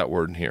don't say that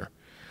word in here."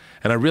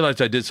 And I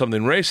realized I did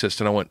something racist,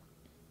 and I went,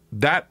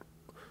 that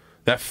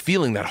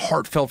feeling, that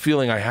heartfelt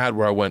feeling I had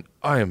where I went,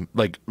 I am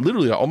like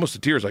literally almost to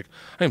tears. Like,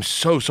 I am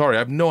so sorry. I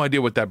have no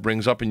idea what that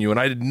brings up in you. And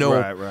I didn't know,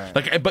 right.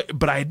 Like,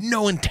 but I had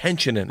no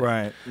intention in it.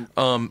 Right.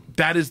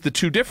 That is the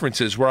two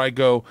differences where I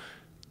go,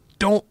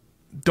 don't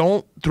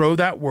throw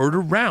that word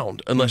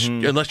around unless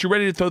you're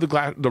ready to throw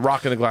the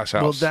rock in the glass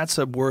house. Well, that's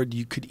a word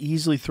you could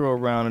easily throw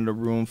around in a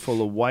room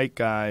full of white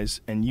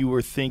guys, and you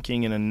were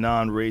thinking in a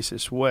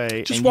non-racist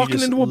way. Just and walking you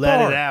just into a let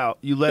bar. It out.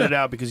 You let it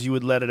out because you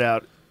would let it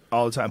out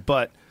all the time.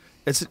 But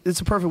it's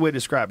a perfect way to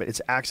describe it.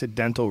 It's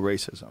accidental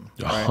racism.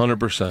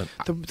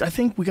 100%. I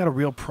think we got a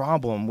real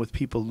problem with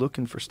people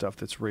looking for stuff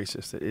that's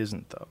racist that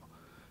isn't, though.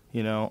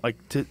 You know,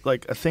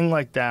 like a thing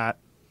like that,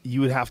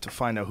 you would have to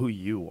find out who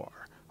you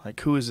are. Like,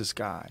 who is this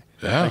guy?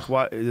 Yeah. Like,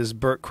 what this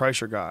Bert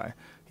Kreischer guy?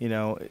 You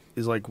know,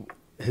 is like,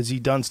 has he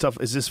done stuff?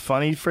 Is this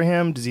funny for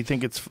him? Does he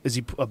think is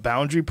he a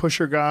boundary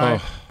pusher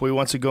guy? Where he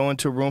wants to go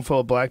into a room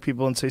full of black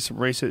people and say some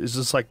racist? Is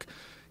this like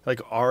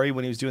Ari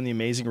when he was doing The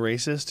Amazing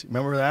Racist?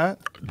 Remember that?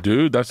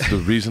 Dude, that's the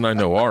reason I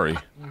know Ari.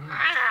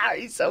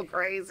 He's so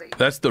crazy.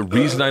 That's the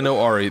reason I know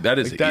Ari. That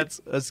is Like,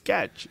 that's a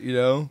sketch, you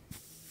know?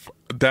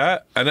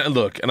 that. And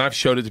look, and I've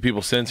showed it to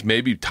people since.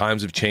 Maybe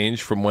times have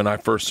changed from when I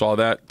first saw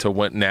that to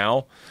when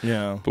now.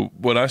 Yeah. But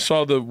when I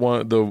saw the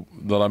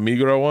La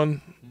Migra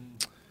one,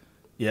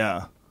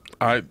 Yeah.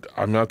 I'm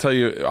I'll tell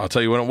you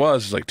when it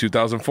was. It's like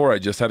 2004. I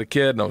just had a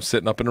kid, and I was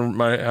sitting up in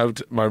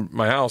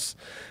my house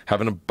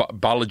having a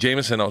bottle of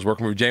Jameson. I was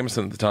working with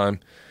Jameson at the time,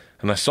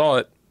 and I saw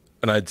it,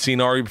 and I'd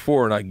seen Ari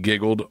before, and I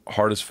giggled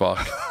hard as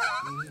fuck.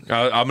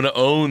 I'm going to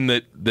own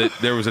that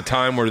there was a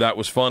time where that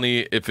was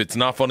funny. If it's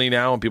not funny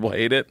now and people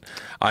hate it,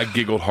 I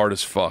giggled hard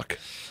as fuck.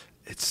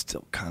 It's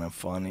still kind of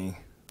funny.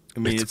 I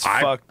mean, it's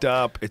fucked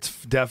up.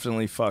 It's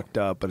definitely fucked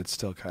up, but it's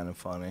still kind of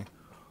funny.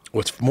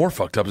 What's more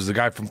fucked up is the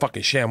guy from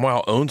fucking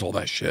ShamWow owns all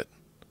that shit.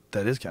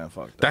 That is kind of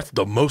fucked up. That's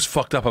the most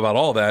fucked up about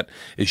all that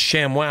is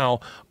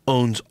ShamWow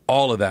owns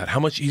all of that. How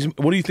much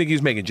what do you think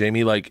he's making,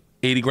 Jamie? Like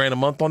 $80,000 a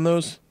month on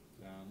those?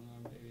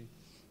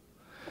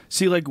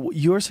 See, like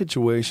your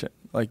situation,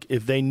 like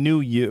if they knew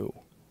you,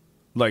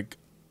 like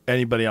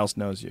anybody else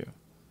knows you,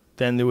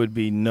 then there would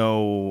be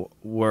no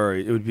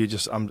worry. It would be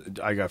just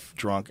I got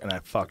drunk and I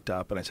fucked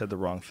up and I said the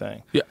wrong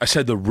thing. Yeah, I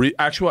said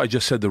I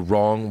just said the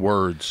wrong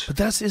words. But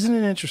isn't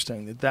it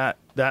interesting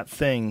that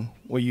thing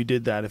where you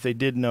did that, if they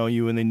did know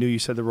you and they knew you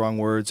said the wrong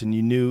words and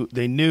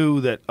they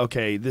knew that,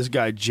 okay, this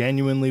guy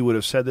genuinely would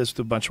have said this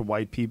to a bunch of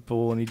white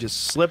people and he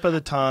just slip of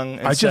the tongue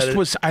and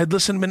I had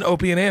listened to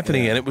Opie and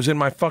Anthony and it was in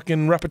my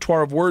fucking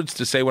repertoire of words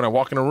to say when I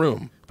walk in a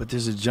room. But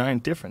there's a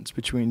giant difference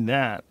between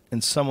that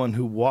and someone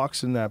who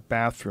walks in that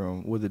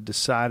bathroom with a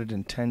decided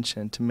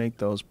intention to make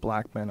those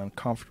black men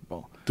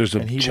uncomfortable.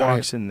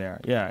 Walks in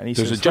there. Yeah, and he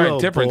says, there's a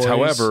giant difference,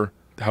 boys.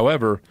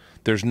 However,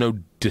 there's no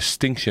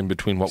distinction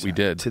between what we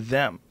did. To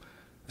them,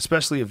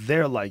 especially if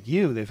they're like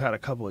you, they've had a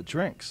couple of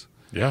drinks.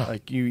 Yeah.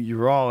 Like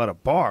you're all at a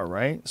bar,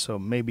 right? So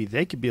maybe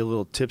they could be a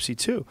little tipsy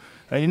too.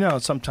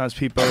 And sometimes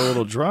people are a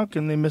little drunk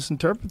and they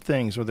misinterpret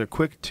things, or they're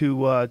quick to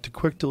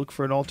look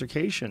for an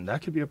altercation.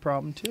 That could be a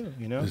problem too,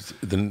 you know?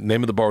 The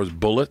name of the bar was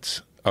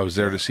Bullets. I was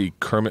there to see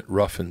Kermit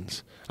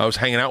Ruffins. I was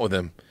hanging out with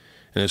him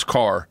in his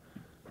car,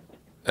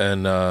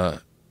 and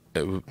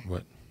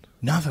what?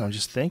 Nothing. I'm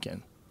just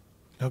thinking.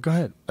 No, go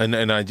ahead.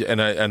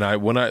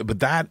 But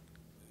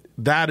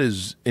that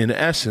is in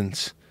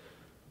essence,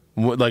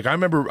 like I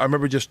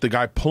remember just the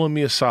guy pulling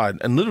me aside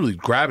and literally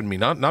grabbing me,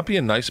 not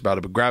being nice about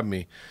it, but grabbing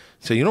me,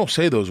 say, "You don't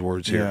say those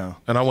words here." Yeah.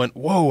 And I went,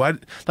 "Whoa!" I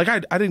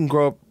didn't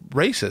grow up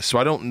racist, so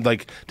I don't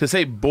like to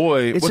say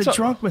boy. It's a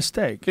drunk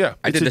mistake. Yeah,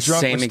 I did the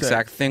same mistake.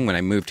 exact thing when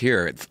I moved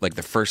here. Like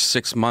the first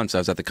 6 months, I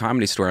was at the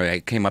Comedy Store. I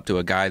came up to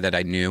a guy that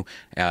I knew,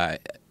 and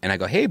I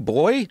go, "Hey,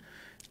 boy."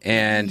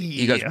 And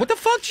he goes, "What the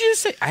fuck did you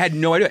say?" I had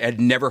no idea. I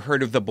had never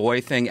heard of the boy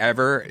thing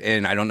ever,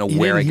 and I don't know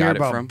where I got it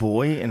from.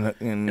 Boy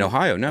in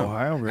Ohio, no.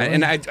 Ohio, really?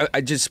 And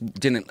I just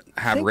didn't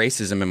have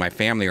racism in my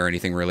family or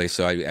anything really,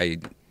 so I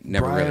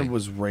never Brian really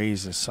was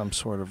raised as some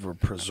sort of a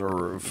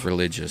preserve.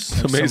 religious.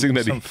 It's amazing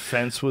that some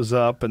fence was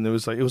up, and it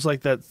was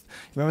like that.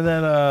 Remember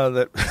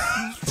that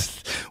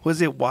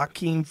was it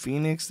Joaquin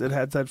Phoenix that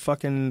had that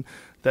fucking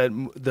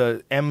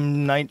the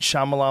M. Night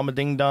Shyamalan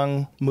Ding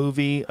Dong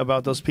movie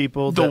about those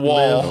people The that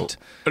Wall. lived.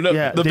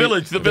 No, the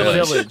Village. The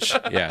Village.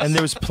 Yes. And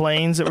there was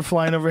planes that were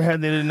flying overhead.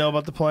 They didn't know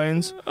about the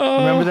planes.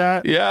 Remember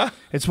that? Yeah.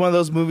 It's one of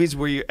those movies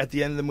where you, at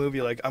the end of the movie,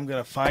 you're like, I'm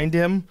going to find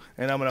him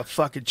and I'm going to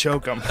fucking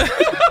choke him.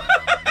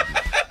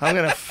 I'm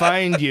going to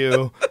find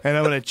you and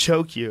I'm going to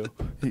choke you.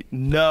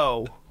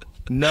 No.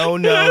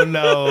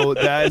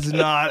 That is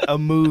not a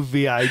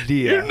movie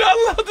idea. You're not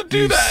allowed to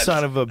do that. You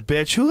son of a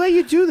bitch. Who let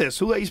you do this?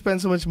 Who let you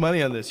spend so much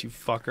money on this, you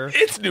fucker?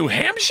 It's New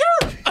Hampshire.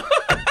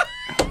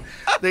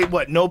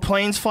 No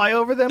planes fly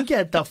over them?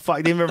 Get the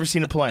fuck. They've never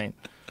seen a plane.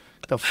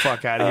 The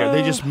fuck out of here.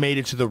 They just made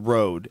it to the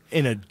road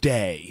in a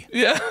day.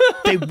 Yeah.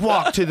 They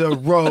walked to the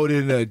road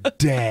in a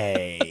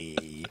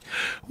day.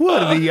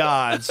 What are the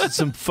odds that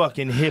some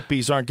fucking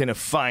hippies aren't going to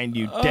find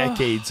you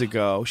decades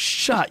ago?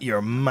 Shut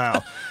your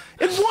mouth.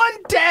 In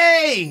one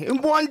day,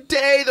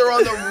 they're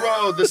on the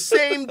road, the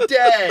same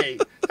day.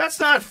 That's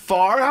not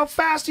far. How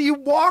fast are you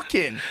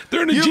walking?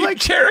 They're in a Jeep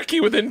Cherokee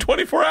within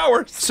 24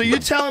 hours. So you're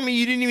telling me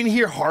you didn't even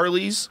hear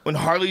Harleys? When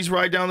Harleys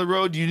ride down the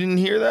road, you didn't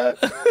hear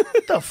that?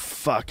 Get the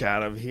fuck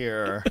out of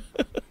here.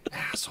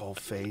 Asshole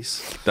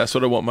face. That's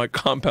what I want my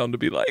compound to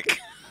be like.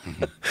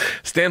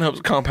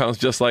 Stanhope's compound's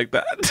just like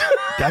that.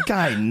 That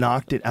guy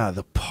knocked it out of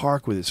the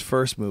park with his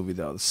first movie,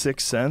 though, The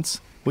Sixth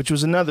Sense, which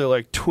was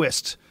another,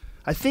 twist.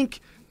 I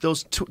think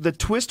the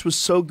twist was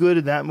so good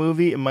in that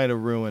movie, it might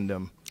have ruined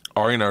him.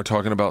 Ari and I are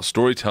talking about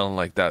storytelling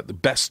like that. The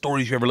best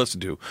stories you ever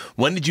listened to.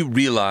 When did you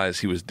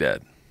realize he was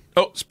dead?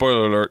 Oh,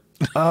 spoiler alert.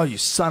 Oh, you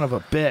son of a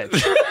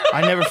bitch.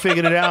 I never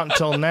figured it out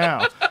until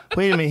now.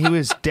 Wait a minute, he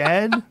was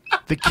dead?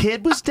 The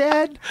kid was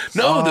dead?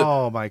 No.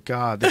 Oh, my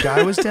God. The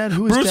guy was dead?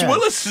 Who was Bruce dead?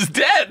 Willis is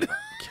dead.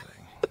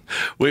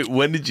 Wait,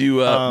 when did you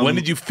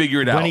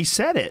figure it out? When he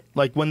said it.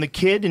 Like, when the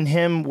kid and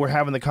him were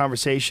having the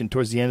conversation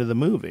towards the end of the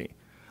movie.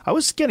 I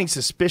was getting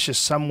suspicious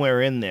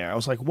somewhere in there. I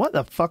was like, what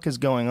the fuck is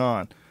going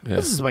on? Yeah.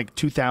 This is like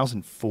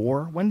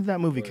 2004. When did that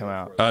movie come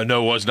out?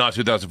 No, it was not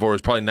 2004. It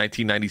was probably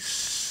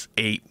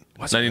 1998.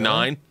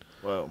 99?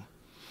 Whoa.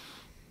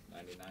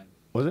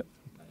 Was it?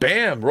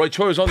 Bam! Roy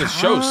Choi was on the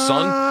show,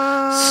 son.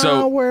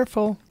 So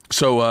whereful.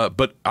 So,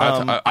 but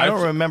I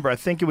don't remember. I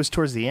think it was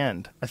towards the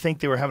end. I think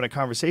they were having a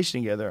conversation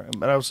together.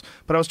 But I was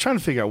trying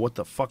to figure out what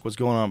the fuck was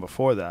going on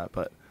before that.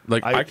 But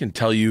like I can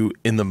tell you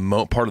in the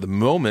part of the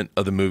moment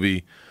of the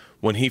movie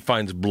when he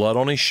finds blood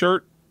on his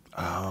shirt.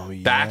 Oh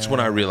yeah. That's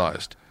when I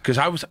realized.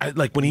 Because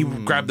like when he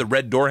grabbed the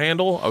red door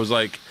handle, I was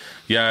like,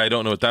 yeah, I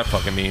don't know what that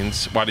fucking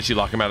means. Why did she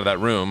lock him out of that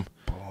room?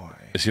 Boy.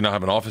 Does he not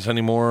have an office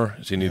anymore?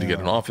 Does he need to get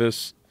an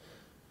office?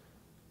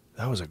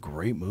 That was a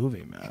great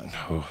movie, man.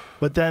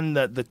 But then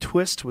the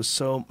twist was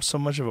so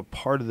much of a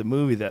part of the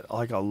movie that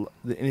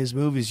in his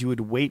movies you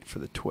would wait for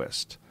the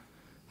twist.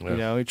 Yeah. You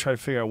know, you try to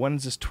figure out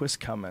when's this twist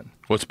coming.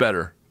 What's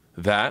better,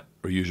 that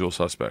or Usual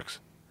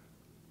Suspects?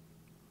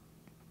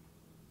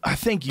 I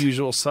think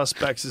Usual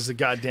Suspects is a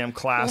goddamn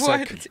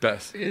classic.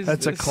 Best.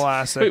 That's a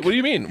classic. Wait, what do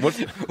you mean?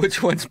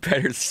 Which one's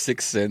better,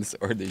 Sixth Sense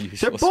or the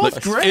Usual They're both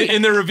Suspects? great.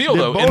 In the reveal,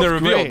 They're though. In the both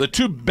reveal. great. The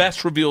two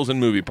best reveals in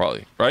movie,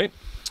 probably, right?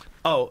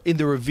 Oh, in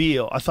the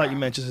reveal. I thought you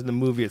meant just in the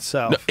movie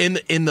itself. No, in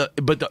the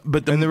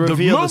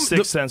reveal, the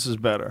Sixth Sense is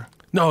better.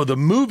 No, the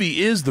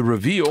movie is the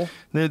reveal.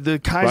 The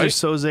Kaiser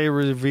Soze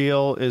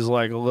reveal is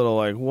like a little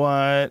like,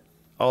 what?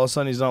 All of a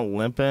sudden he's not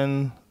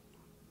limping.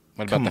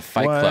 What about the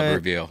Fight Club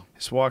reveal?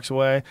 Just walks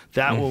away.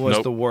 That one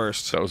was the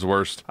worst. That was the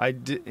worst. I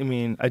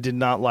did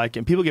not like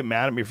it. People get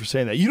mad at me for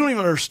saying that. You don't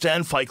even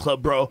understand Fight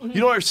Club, bro.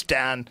 You don't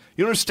understand.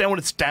 You don't understand what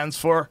it stands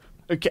for.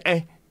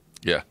 Okay?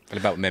 Yeah. What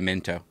about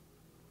Memento?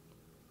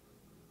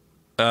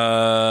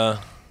 It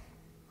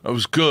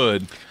was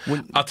good.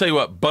 I'll tell you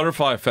what,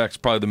 Butterfly Effect's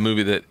probably the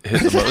movie that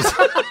hit the most.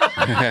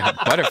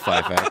 Butterfly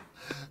Effect.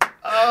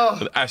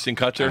 With Ashton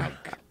Kutcher.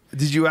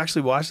 Did you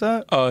actually watch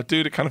that?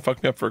 Dude, it kind of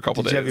fucked me up for a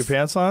couple days. Did you have your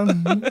pants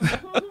on?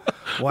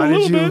 Why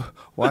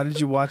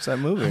did you watch that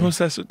movie? I'm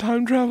obsessed with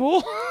time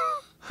travel.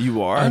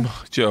 You are?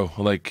 Joe,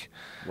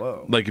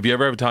 Whoa. Like if you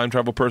ever have a time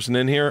travel person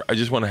in here, I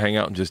just want to hang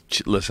out and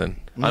just listen.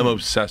 I'm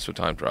obsessed with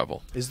time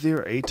travel. Is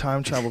there a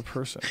time travel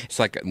person? It's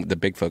like the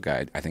Bigfoot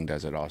guy, I think,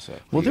 does it also.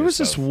 Well, there was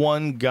this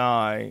one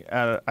guy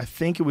at, I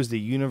think it was the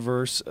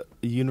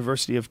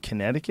University of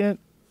Connecticut,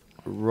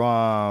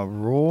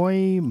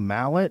 Roy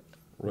Mallet.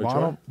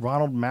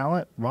 Ronald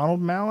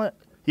Mallet?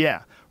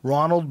 Yeah,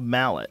 Ronald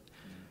Mallet.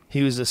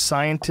 He was a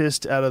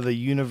scientist out of the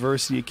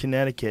University of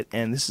Connecticut,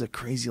 and this is a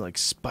crazy like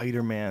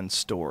Spider-Man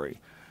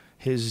story.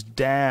 His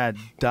dad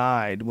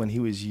died when he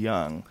was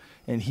young,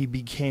 and he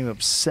became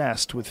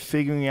obsessed with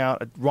figuring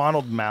out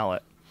Ronald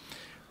Mallet.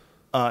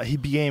 He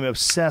became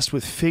obsessed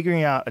with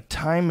figuring out a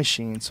time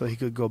machine so he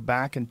could go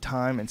back in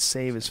time and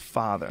save his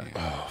father.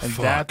 And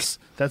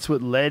that's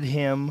what led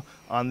him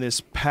on this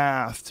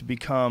path to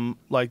become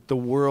like the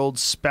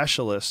world's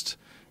specialist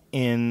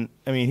in.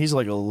 I mean, he's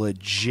like a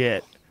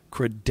legit,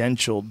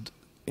 credentialed,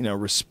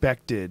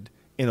 respected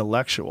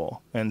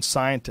intellectual and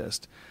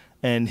scientist,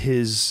 and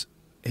his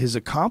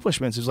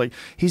accomplishments is like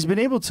he's been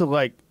able to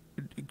like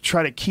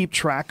try to keep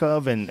track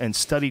of and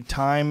study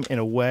time in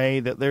a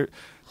way that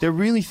they're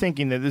really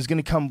thinking that there's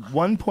going to come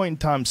one point in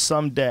time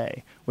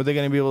someday where they're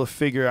going to be able to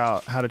figure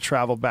out how to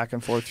travel back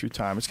and forth through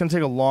time. It's going to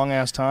take a long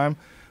ass time,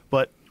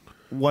 but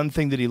one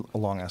thing that he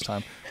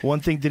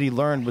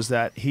learned was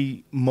that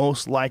he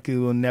most likely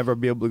will never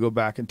be able to go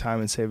back in time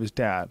and save his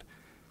dad.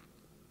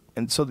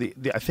 And so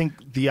I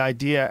think the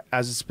idea,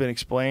 as it's been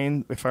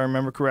explained, if I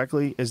remember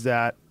correctly, is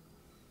that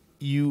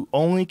you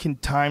only can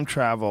time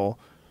travel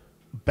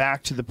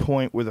back to the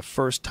point where the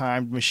first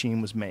time machine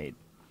was made.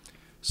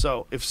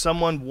 So if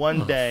someone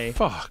one day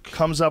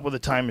comes up with a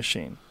time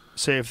machine,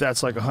 say if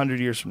that's like 100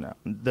 years from now,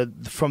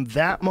 from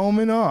that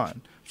moment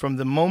on, from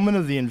the moment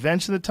of the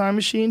invention of the time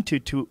machine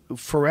to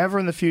forever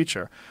in the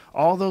future,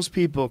 all those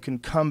people can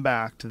come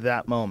back to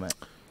that moment.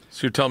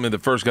 So you're telling me the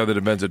first guy that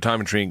invents a time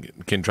machine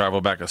can travel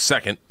back a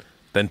second,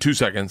 then 2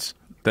 seconds,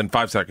 then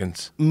 5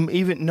 seconds?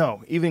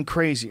 Even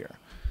crazier.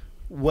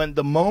 When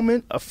the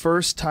moment a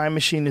first time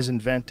machine is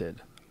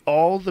invented,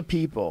 all the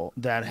people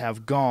that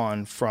have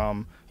gone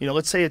from,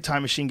 let's say a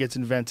time machine gets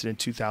invented in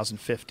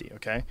 2050,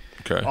 okay?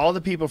 Okay. All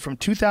the people from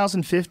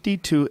 2050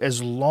 to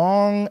as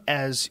long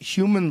as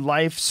human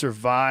life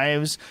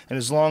survives, and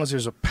as long as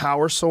there's a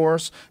power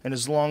source, and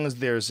as long as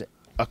there's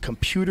a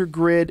computer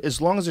grid,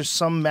 as long as there's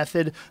some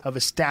method of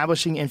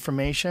establishing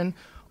information,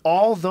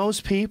 all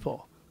those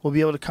people will be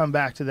able to come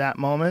back to that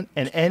moment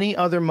and any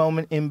other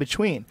moment in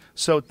between.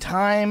 So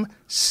time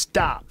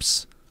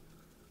stops.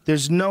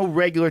 There's no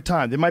regular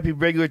time. There might be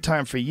regular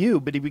time for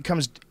you, but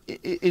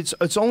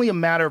it's only a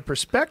matter of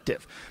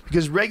perspective,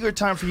 because regular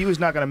time for you is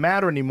not going to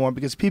matter anymore,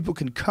 because people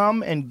can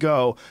come and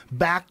go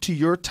back to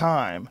your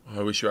time.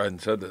 I wish you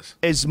hadn't said this.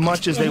 As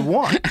much as they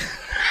want.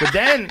 But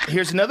then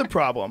here's another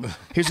problem.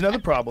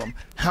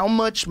 How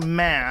much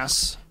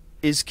mass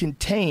is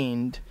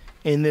contained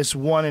in this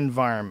one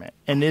environment?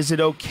 And is it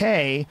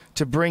okay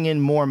to bring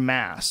in more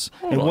mass?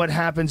 What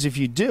happens if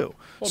you do?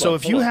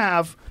 If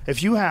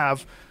you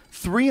have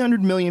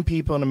 300 million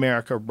people in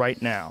America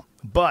right now,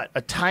 but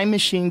a time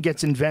machine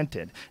gets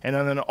invented, and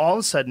then all of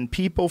a sudden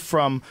people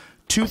from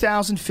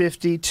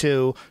 2050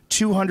 to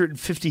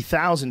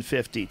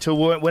 250,050 to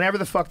whenever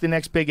the fuck the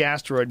next big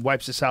asteroid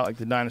wipes us out like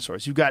the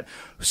dinosaurs. You've got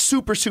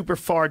super, super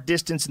far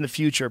distance in the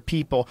future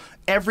people.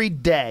 Every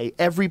day,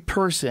 every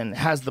person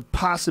has the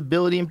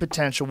possibility and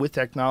potential with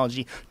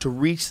technology to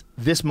reach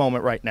this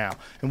moment right now.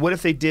 And what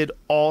if they did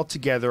all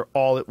together,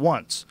 all at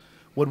once?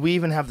 Would we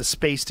even have the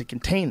space to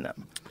contain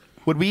them?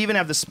 Would we even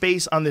have the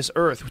space on this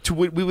earth?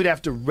 We would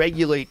have to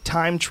regulate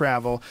time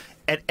travel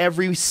at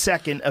every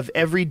second of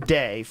every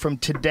day from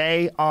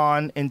today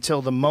on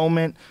until the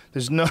moment.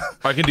 There's no.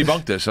 I can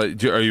debunk this. Are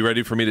you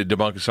ready for me to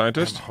debunk a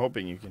scientist? I'm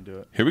hoping you can do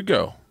it. Here we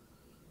go.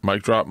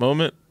 Mic drop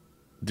moment.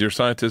 Dear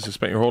scientists who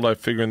spent your whole life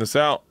figuring this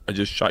out, I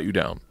just shot you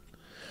down.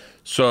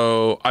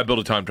 So I built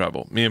a time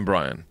travel, me and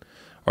Brian.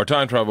 Our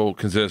time travel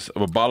consists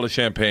of a bottle of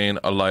champagne,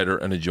 a lighter,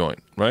 and a joint,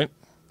 right?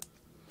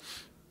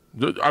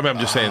 I mean, I'm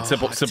just saying,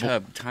 simple.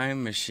 Tub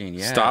time machine,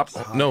 yeah. Stop.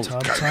 No,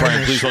 God,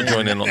 Brian, please don't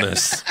join in on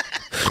this.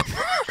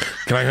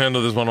 Can I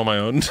handle this one on my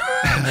own?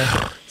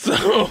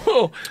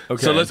 So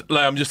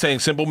I'm just saying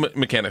simple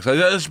mechanics.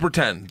 Let's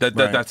pretend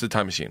that's the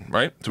time machine,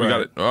 right? So we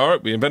got it. All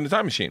right, we invented a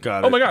time machine.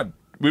 Got it. Oh my God.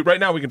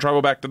 Right now we can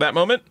travel back to that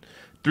moment.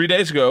 3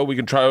 days ago, we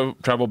can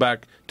travel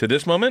back to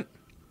this moment.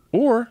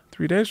 Or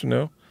 3 days from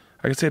now,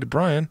 I can say to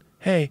Brian,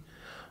 hey,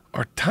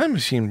 our time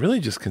machine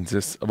really just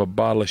consists of a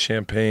bottle of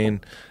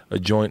champagne, a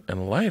joint, and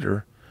a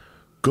lighter.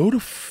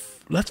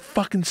 Let's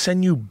fucking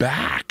send you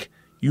back.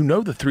 You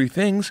know the three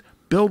things.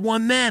 Build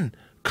one then.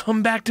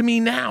 Come back to me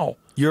now.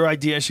 Your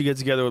idea, I should get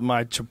together with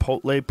my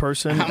Chipotle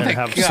person and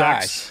have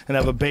sex and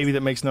have a baby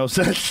that makes no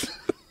sense.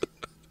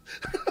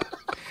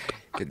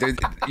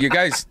 You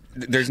guys,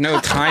 there's no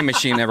time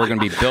machine ever going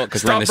to be built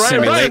because we're in the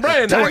simulation.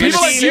 Brian,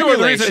 people like you are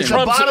the reason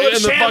Trump's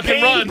in the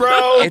fucking run,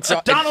 bro.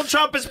 Donald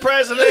Trump is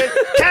president.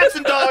 Cats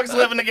and dogs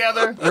living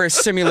together. We're a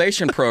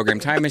simulation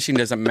program. Time machine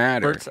doesn't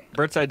matter.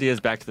 Bert's idea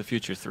is Back to the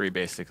Future 3,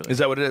 basically. Is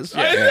that what it is?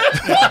 Yeah.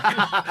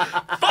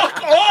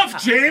 Fuck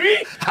off,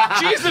 Jamie!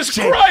 Jesus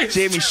Christ!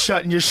 Jamie,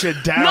 shutting your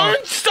shit down.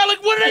 Non-stop.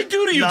 Like, what did I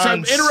do to you?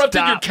 I'm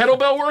interrupting your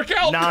kettlebell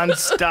workout?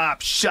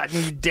 Non-stop,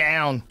 shutting you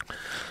down.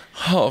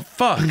 Oh,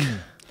 fuck.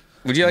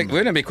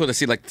 Wouldn't it be cool to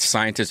see like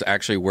scientists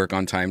actually work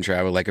on time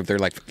travel? Like if they're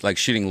like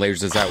shooting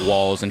lasers at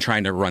walls and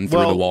trying to run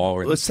through the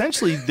wall.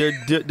 Essentially,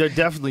 they're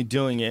definitely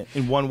doing it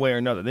in one way or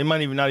another. They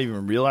might not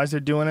even realize they're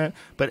doing it.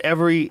 But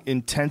every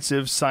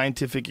intensive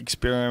scientific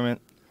experiment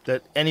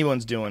that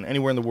anyone's doing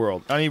anywhere in the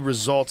world, any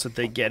results that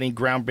they get, any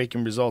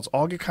groundbreaking results,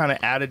 all get kind of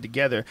added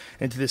together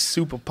into this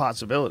soup of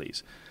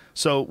possibilities.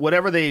 So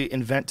whatever they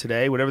invent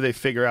today, whatever they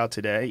figure out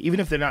today,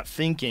 even if they're not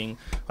thinking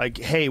like,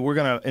 hey, we're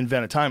going to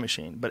invent a time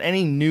machine, but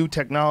any new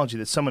technology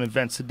that someone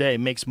invents today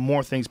makes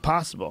more things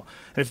possible.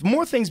 And if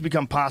more things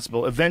become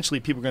possible, eventually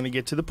people are going to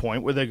get to the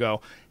point where they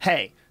go,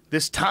 hey,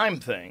 this time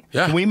thing,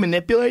 can we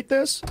manipulate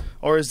this?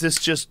 Or is this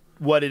just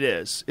what it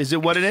is? Is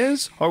it what it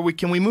is? Or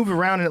can we move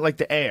around in it like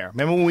the air?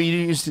 Remember when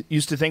we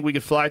used to think we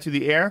could fly through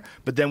the air,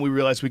 but then we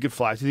realized we could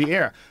fly through the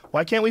air.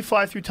 Why can't we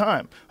fly through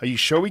time? Are you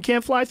sure we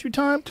can't fly through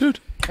time?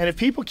 Dude. And if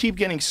people keep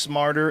getting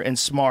smarter and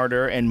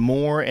smarter and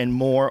more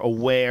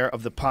aware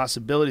of the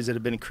possibilities that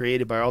have been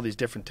created by all these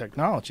different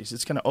technologies,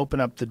 it's going to open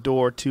up the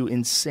door to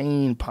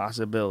insane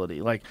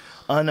possibility, like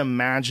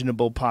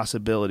unimaginable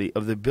possibility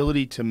of the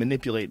ability to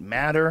manipulate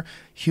matter,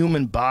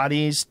 human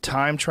bodies,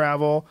 time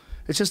travel.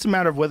 It's just a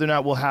matter of whether or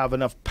not we'll have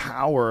enough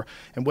power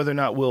and whether or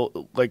not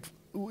we'll, like,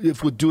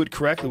 if we'll do it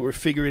correctly, we'll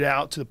figure it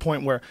out to the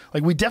point where,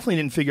 like, we definitely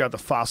didn't figure out the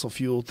fossil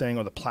fuel thing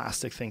or the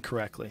plastic thing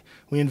correctly.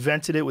 We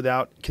invented it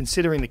without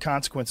considering the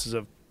consequences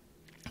of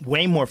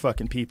way more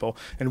fucking people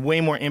and way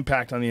more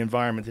impact on the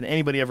environment than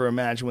anybody ever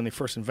imagined when they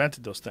first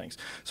invented those things.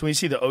 So when you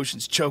see the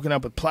oceans choking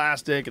up with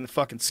plastic and the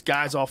fucking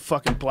sky's all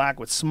fucking black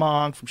with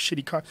smog from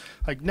shitty cars,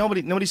 like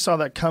nobody saw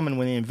that coming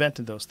when they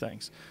invented those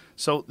things.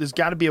 So there's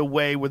got to be a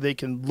way where they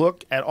can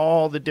look at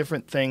all the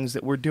different things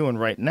that we're doing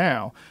right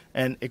now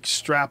and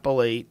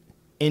extrapolate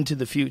into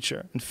the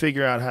future and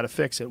figure out how to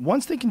fix it.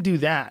 Once they can do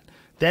that,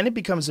 then it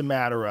becomes a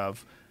matter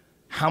of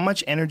how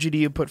much energy do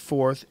you put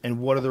forth and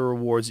what are the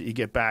rewards that you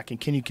get back, and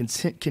can you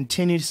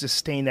continue to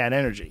sustain that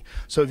energy?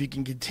 So if you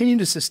can continue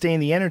to sustain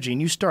the energy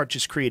and you start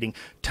just creating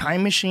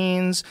time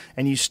machines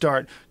and you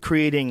start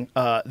creating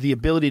the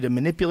ability to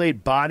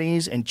manipulate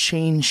bodies and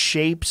change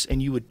shapes, and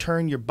you would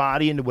turn your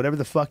body into whatever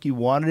the fuck you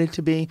wanted it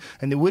to be,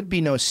 and there would be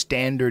no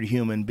standard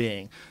human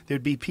being.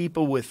 There'd be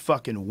people with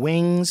fucking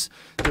wings.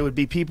 There would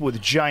be people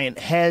with giant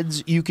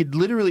heads. You could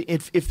literally,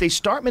 if they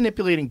start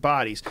manipulating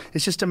bodies,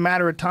 it's just a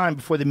matter of time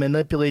before they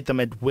manipulate them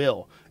at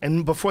will,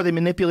 and before they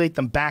manipulate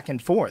them back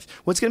and forth.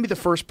 What's going to be the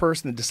first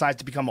person that decides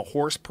to become a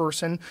horse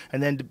person,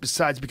 and then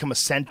decides to become a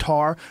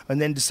centaur,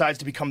 and then decides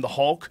to become the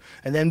Hulk,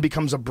 and then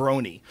becomes a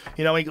brony?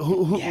 You know, like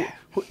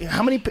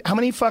how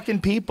many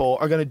fucking people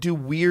are going to do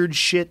weird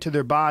shit to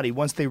their body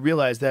once they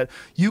realize that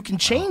you can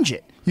change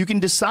it? You can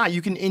decide.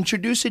 You can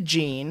introduce a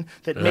gene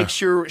that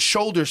makes your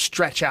shoulders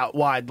stretch out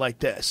wide like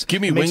this.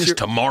 Give me wings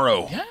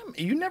tomorrow. Yeah,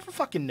 you never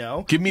fucking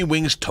know. Give me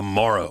wings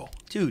tomorrow.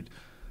 Dude,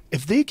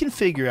 if they can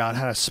figure out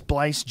how to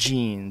splice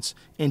genes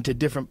into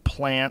different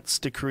plants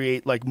to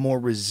create like more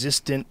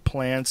resistant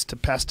plants to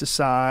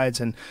pesticides,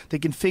 and they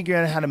can figure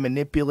out how to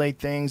manipulate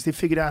things. They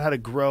figured out how to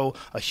grow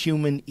a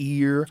human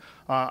ear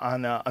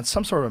on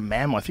some sort of a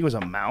mammal. I think it was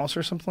a mouse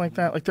or something like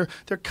that. Like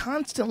they're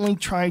constantly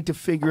trying to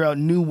figure out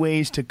new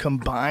ways to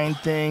combine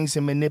things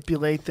and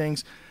manipulate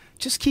things.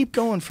 Just keep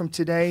going from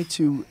today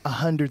to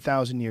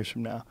 100,000 years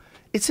from now.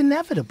 It's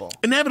inevitable.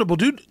 Inevitable,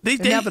 dude.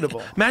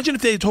 Inevitable. Imagine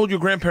if they told your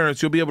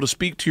grandparents you'll be able to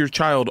speak to your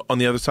child on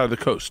the other side of the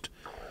coast.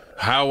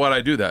 How would I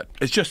do that?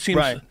 It just seems...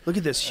 Right. Look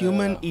at this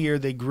human ear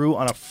they grew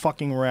on a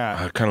fucking rat.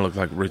 I kind of look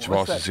like Rich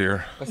Voss's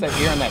ear. What's that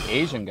ear on that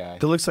Asian guy?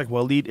 That looks like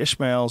Waleed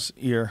Ismail's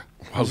ear.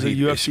 He's a Waleed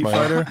UFC Ismail.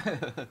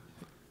 fighter.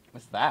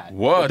 What's that?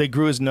 What? They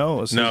grew his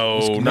nose. No,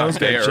 his not nose got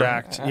there.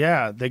 jacked.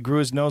 Yeah, they grew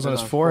his nose on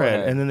his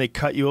forehead, and then they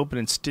cut you open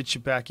and stitch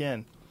it back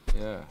in.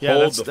 Yeah.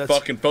 Hold the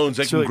fucking phones.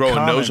 They can really grow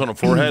common. a nose on a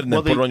forehead and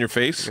Well, then put it on your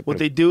face. What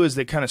they do is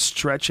they kind of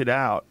stretch it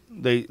out.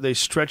 They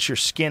stretch your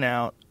skin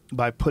out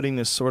by putting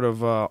this sort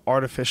of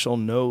artificial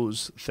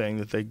nose thing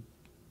that they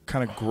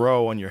kind of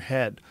grow on your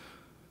head.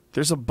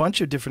 There's a bunch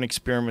of different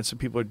experiments that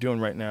people are doing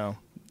right now.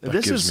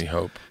 That gives me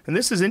hope. And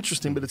this is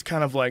interesting, but it's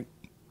kind of like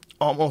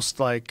almost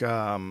like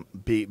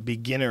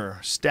beginner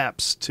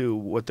steps to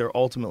what they're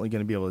ultimately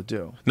going to be able to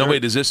do. No,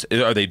 wait,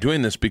 are they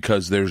doing this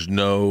because there's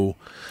no...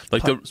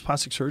 like It's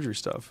plastic surgery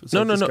stuff. It's No,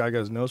 like no, this no. guy got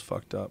his nose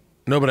fucked up.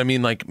 No, but I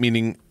mean, like,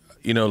 meaning,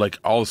 you know, like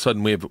all of a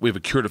sudden we have a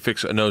cure to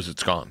fix a nose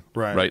that's gone.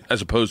 Right.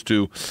 As opposed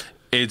to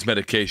AIDS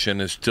medication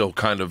is still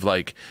kind of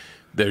like,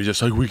 they're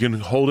just like, we can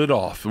hold it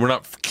off. We're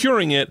not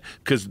curing it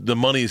because the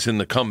money's in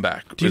the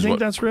comeback. Do you think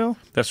that's real?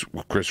 That's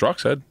what Chris Rock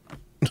said.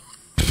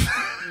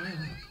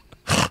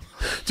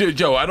 Dude,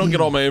 Joe, I don't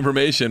get all my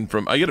information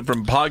I get it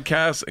from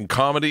podcasts and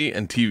comedy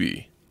and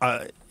TV.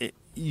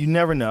 You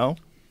never know.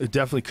 It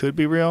definitely could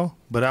be real,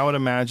 but I would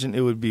imagine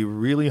it would be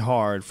really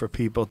hard for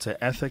people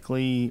to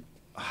ethically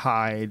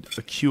hide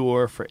a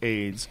cure for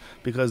AIDS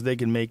because they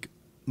can make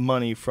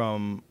money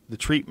from the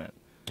treatment.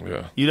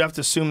 Yeah. You'd have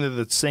to assume they're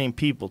the same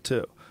people,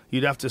 too.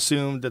 You'd have to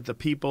assume that the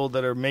people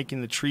that are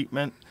making the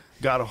treatment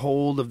got a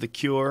hold of the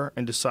cure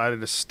and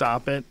decided to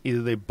stop it.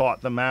 Either they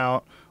bought them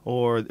out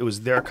or it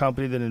was their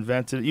company that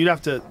invented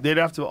it. They'd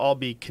have to all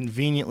be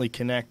conveniently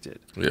connected.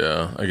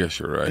 Yeah, I guess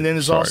you're right. And then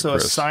there's Sorry, also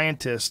Chris. a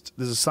scientist.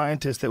 There's a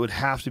scientist that would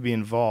have to be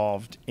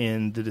involved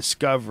in the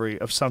discovery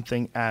of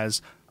something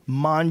as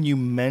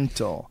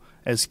monumental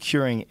as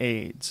curing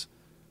AIDS.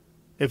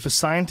 If a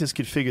scientist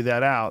could figure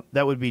that out,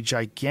 that would be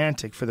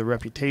gigantic for the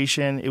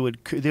reputation. They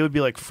would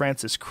be like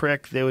Francis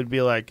Crick. They would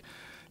be like,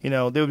 they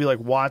would be like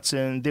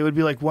Watson. They would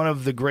be like one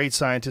of the great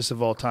scientists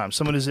of all time.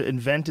 Someone who's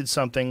invented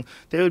something.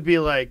 They would be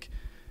like,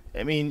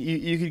 I mean,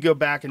 you could go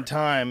back in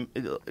time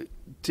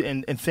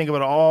and think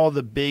about all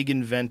the big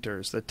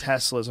inventors, the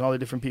Teslas and all the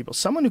different people.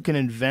 Someone who can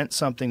invent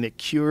something that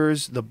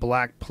cures the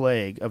Black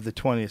Plague of the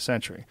 20th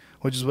century,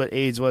 which is what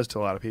AIDS was to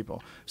a lot of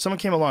people. If someone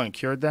came along and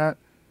cured that,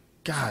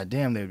 god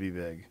damn, they'd be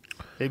big.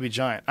 They'd be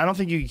giant. I don't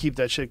think you can keep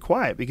that shit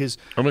quiet because...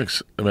 It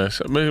makes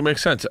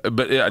sense.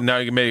 But now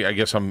I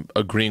guess I'm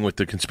agreeing with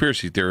the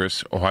conspiracy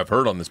theorists who I've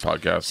heard on this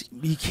podcast.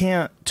 You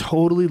can't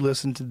totally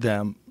listen to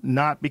them,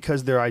 not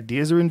because their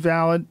ideas are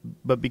invalid,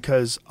 but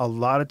because a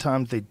lot of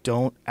times they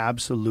don't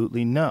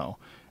absolutely know.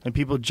 And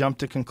people jump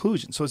to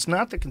conclusions. So it's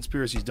not that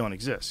conspiracies don't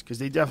exist, because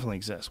they definitely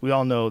exist. We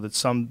all know that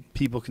some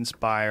people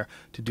conspire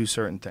to do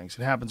certain things.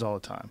 It happens all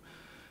the time.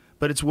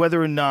 But it's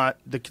whether or not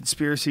the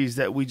conspiracies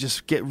that we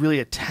just get really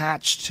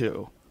attached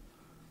to,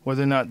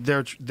 whether or not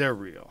they're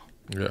real.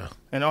 Yeah.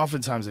 And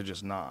oftentimes they're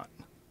just not.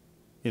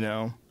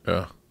 Yeah.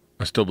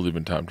 I still believe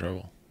in time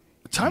travel.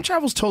 Time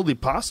travel's totally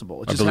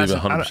possible. I believe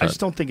 100%. I just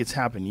don't think it's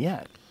happened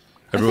yet.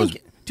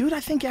 I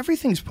think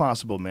everything's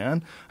possible,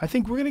 man. I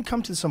think we're going to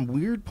come to some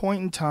weird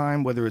point in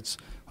time, whether it's,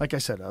 like I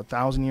said,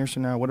 1,000 years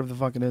from now, whatever the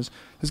fuck it is.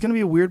 There's going to be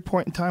a weird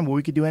point in time where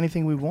we could do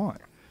anything we want.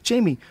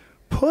 Jamie,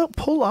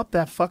 pull up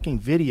that fucking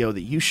video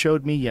that you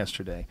showed me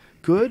yesterday.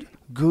 Good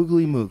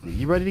googly moogly.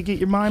 You ready to get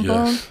your mind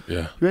blown?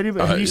 Yeah. You ready?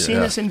 Have you seen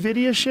this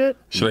NVIDIA shit?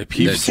 Should I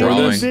peep The through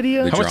drawing. this?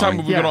 Video? How much time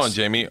have we got Yes. on,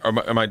 Jamie?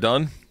 Am I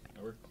done?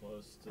 We're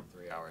close to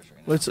 3 hours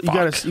right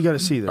now. You gotta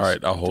see this. All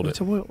right, I'll hold it.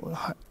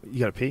 You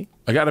gotta pee?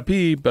 I gotta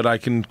pee, but I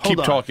can keep Hold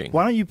on. talking.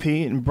 Why don't you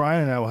pee and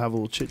Brian and I will have a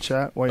little chit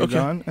chat while you're Okay.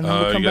 gone, and then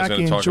we'll come you guys back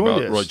gonna and talk enjoy about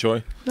this. Roy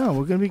Choi? No,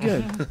 we're gonna be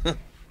good.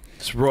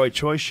 It's Roy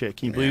Choi shit.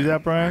 Can you believe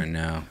that, Brian? I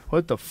know.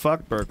 What the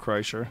fuck, Bert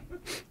Kreischer?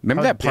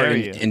 Remember How that part dare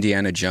in you.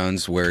 Indiana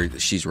Jones where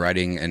she's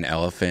riding an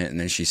elephant and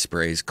then she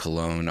sprays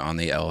cologne on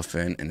the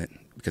elephant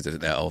because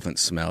the elephant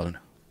smelled?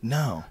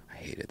 No. I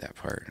hated that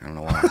part. I don't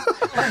know why.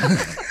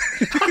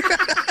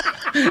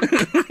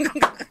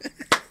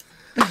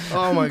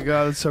 Oh my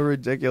god, it's so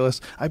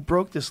ridiculous. I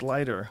broke this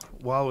lighter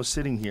while I was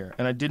sitting here,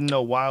 and I didn't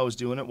know why I was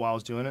doing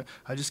it.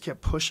 I just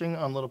kept pushing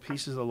on little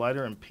pieces of the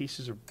lighter, and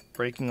pieces are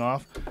breaking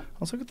off. I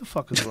was like, what the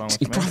fuck is wrong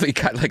with You me? probably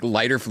got like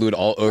lighter fluid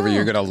all over.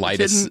 You're gonna light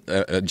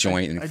a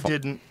joint.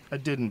 And I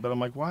didn't, but I'm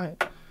like, why?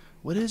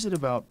 What is it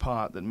about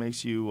pot that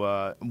makes you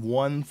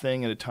one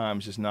thing at a time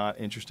is just not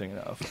interesting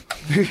enough?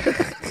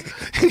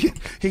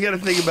 You got to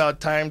think about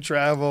time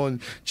travel and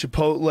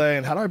Chipotle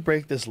and how do I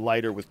break this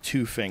lighter with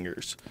 2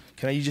 fingers?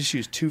 Can I just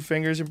use 2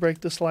 fingers and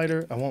break this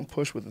lighter? I won't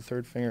push with the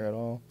 3rd finger at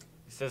all.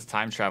 He says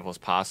time travel is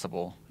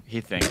possible. He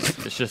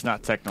thinks it's just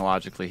not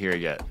technologically here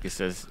yet. He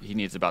says he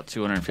needs about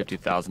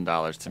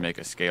 $250,000 to make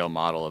a scale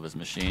model of his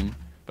machine.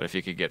 But if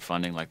he could get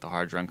funding like the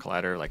Hadron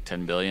Collider, like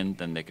 $10 billion,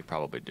 then they could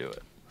probably do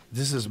it.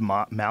 This is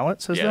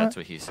Mallet says that? Yeah, that's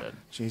what he said.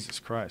 Jesus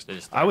Christ.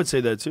 I would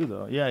say that too,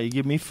 though. Yeah, you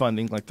give me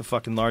funding like the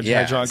fucking Large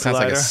yeah, Hadron it sounds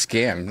Collider. like a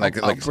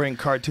scam. I'll bring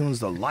cartoons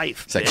to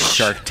life. It's like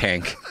Shark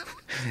Tank.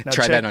 Now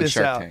Try that on this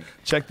Shark out. Tank.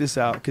 Check this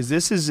out, because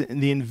this is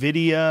the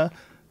NVIDIA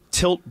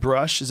Tilt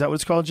Brush. Is that what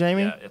it's called,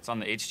 Jamie? Yeah, it's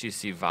on the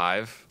HTC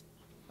Vive.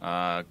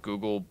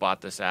 Google bought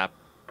this app,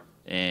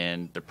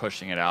 and they're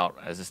pushing it out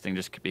as this thing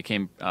just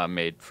became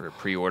made for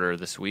pre-order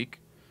this week.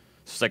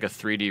 So it's like a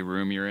 3D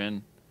room you're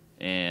in.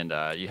 And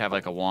you have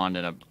like a wand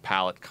and a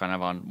palette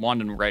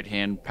wand in the right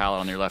hand, palette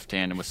on your left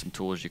hand, and with some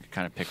tools you can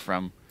kind of pick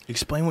from.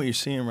 Explain what you're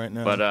seeing right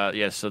now. But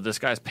yeah, so this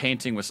guy's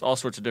painting with all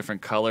sorts of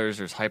different colors.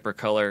 There's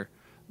hypercolor.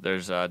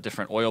 There's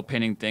different oil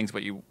painting things,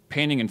 but you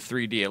painting in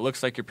 3D. It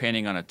looks like you're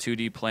painting on a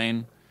 2D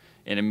plane,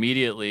 and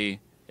immediately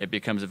it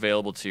becomes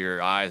available to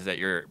your eyes that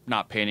you're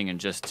not painting in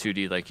just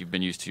 2D like you've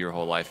been used to your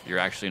whole life. You're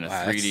actually in a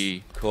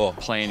 3D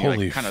plane. You're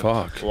Holy like kind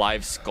fuck. of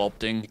live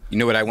sculpting. You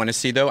know what I want to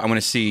see, though? I want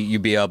to see you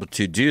be able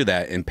to do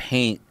that and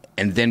paint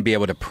and then be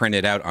able to print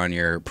it out on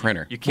your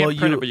printer. You can't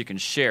print it, but you can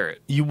share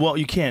it.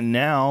 You can't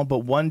now, but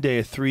one day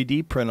a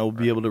 3D printer will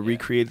be able to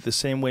recreate it the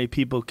same way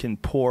people can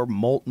pour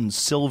molten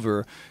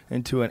silver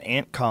into an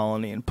ant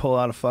colony and pull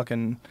out a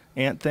fucking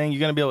ant thing. You're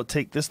going to be able to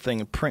take this thing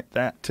and print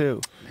that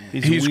too.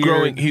 He's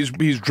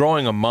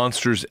drawing a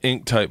Monsters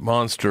Inc. type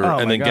monster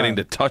and then getting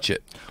to touch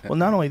it. Well,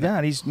 not only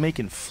that, he's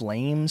making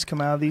flames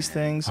come out of these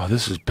things. Oh,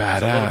 this is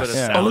badass.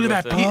 Yeah. Oh, look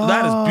at that.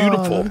 That is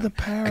beautiful. Look at the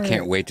parrot. I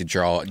can't wait to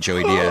draw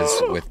Joey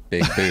Diaz with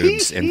big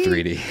boobs in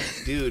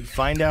 3D. Dude,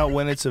 find out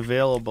when it's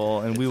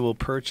available and we will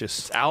purchase.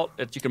 It's out.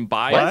 You can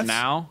buy What? it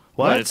now.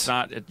 What? But it's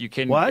not. You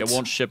can. What? It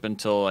won't ship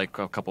until like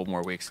a couple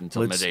more weeks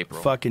until Let's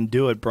mid-April. fucking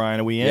do it,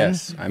 Brian. Are we in?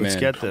 Yes, I'm Let's in.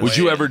 get this. Would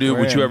you ever do?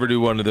 We're Would you in. ever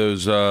do one of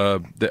those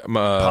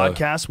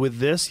podcasts with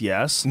this?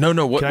 Yes. No.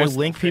 Can I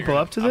link people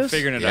up to this? I'm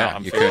figuring it Yeah, out.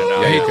 I'm you figuring could. it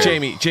out. Yeah, Hey, you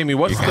could. Jamie,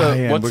 what's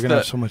Man, what's we're gonna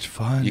have so much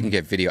fun. You can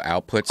get video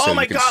outputs. Oh so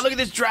my you can God! Look at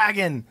this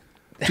dragon,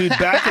 dude.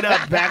 Back it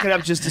up. Back it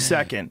up just a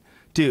second,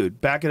 dude.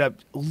 Back it up.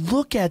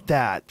 Look at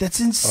that. That's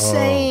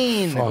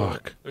insane.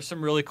 fuck? There's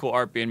some really cool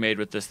art being made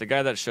with this. The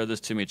guy that showed this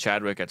to me,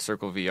 Chadwick at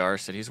Circle VR,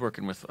 said he's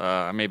working with,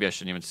 maybe I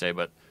shouldn't even say,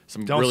 but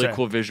some Don't really say.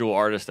 cool visual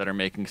artists that are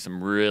making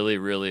some really,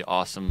 really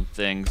awesome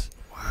things.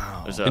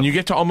 Wow. And you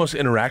get to almost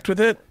interact with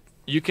it.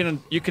 You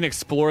can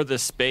explore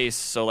this space.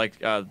 So like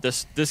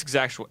this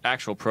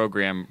actual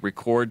program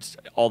records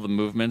all the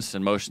movements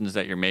and motions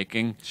that you're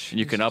making, and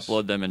you can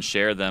upload them and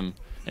share them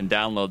and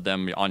download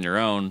them on your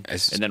own, and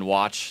then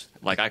watch.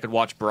 Like I could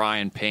watch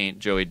Brian paint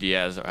Joey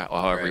Diaz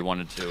however he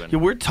wanted to. And Yeah,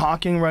 we're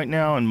talking right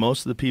now, and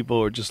most of the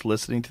people are just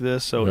listening to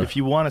this. So if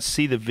you want to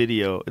see the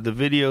video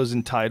is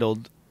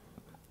entitled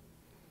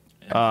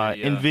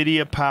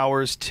NVIDIA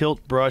Powers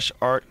Tilt Brush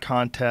Art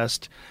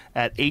Contest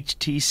at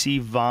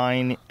HTC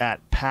Vine at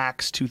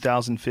PAX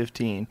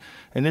 2015.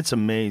 And it's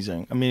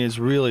amazing. I mean, it's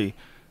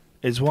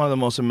one of the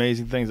most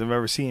amazing things I've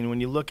ever seen. When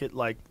you look at,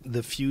 like,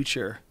 the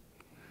future,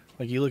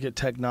 like, you look at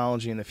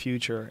technology in the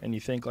future, and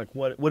you think, like,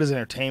 what is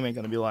entertainment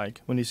going to be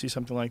like when you see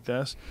something like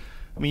this?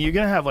 I mean, you're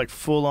going to have, like,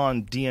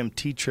 full-on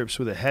DMT trips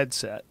with a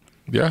headset.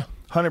 Yeah.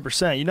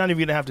 100%. You're not even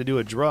going to have to do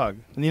a drug.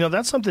 And, you know,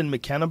 that's something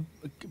McKenna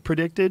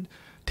predicted.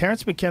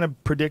 Terrence McKenna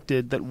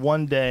predicted that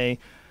one day,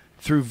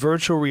 through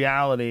virtual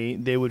reality,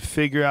 they would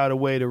figure out a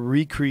way to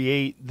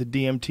recreate the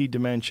DMT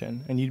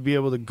dimension. And you'd be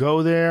able to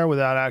go there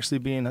without actually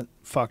being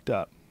fucked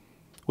up.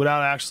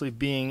 Without actually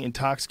being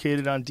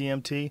intoxicated on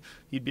DMT,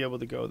 you'd be able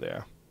to go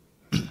there.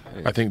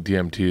 I think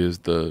DMT is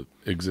the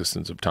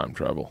existence of time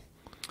travel.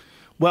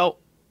 Well,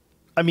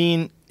 I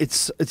mean,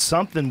 it's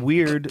something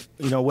weird,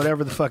 you know,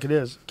 whatever the fuck it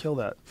is. Kill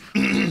that.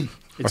 I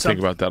think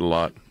about that a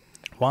lot.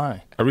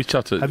 Why? I reached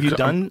out to... Have you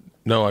done...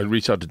 No, I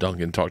reached out to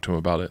Duncan and talked to him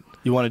about it.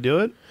 You want to do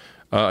it?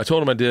 I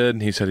told him I did,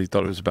 and he said he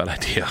thought it was a bad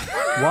idea.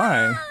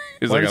 Why?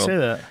 He's Why like, did you say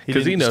that?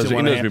 Because he knows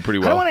me pretty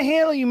well. I don't want to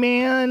handle you,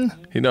 man.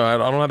 I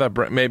don't have that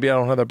brain. Maybe I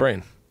don't have that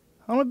brain.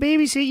 I want to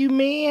babysit you,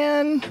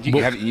 man. You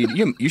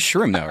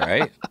shroom though,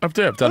 right? I've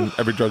done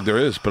every drug there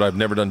is, but I've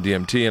never done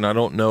DMT, and I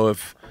don't know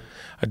if...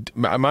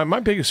 My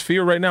biggest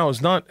fear right now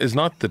is not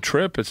the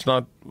trip. It's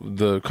not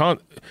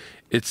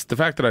it's the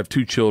fact that I have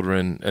 2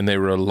 children, and they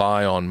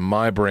rely on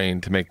my brain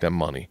to make them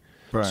money.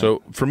 Right.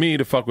 So for me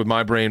to fuck with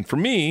my brain, for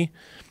me,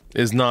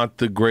 is not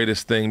the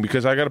greatest thing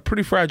because I got a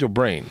pretty fragile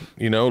brain.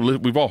 You know,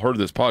 we've all heard of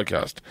this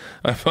podcast.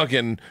 I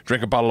fucking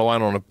drink a bottle of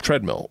wine on a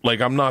treadmill.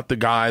 Like, I'm not the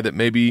guy that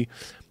maybe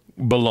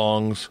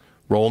belongs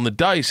rolling the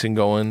dice and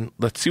going,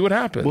 let's see what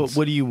happens.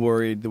 What are you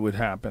worried that would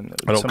happen?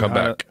 I don't come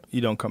back. You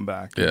don't come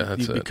back. Yeah,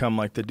 that's you it. become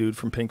like the dude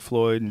from Pink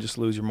Floyd and just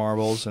lose your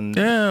marbles and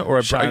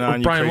or shine or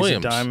on Brian your crazy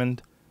Williams.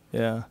 diamond.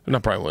 Yeah,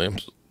 Not Brian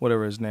Williams.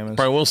 whatever his name is.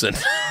 Brian Wilson.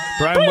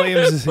 Brian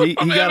Williams. He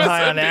got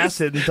high on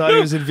acid and thought he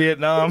was in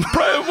Vietnam.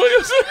 Brian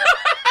Williams.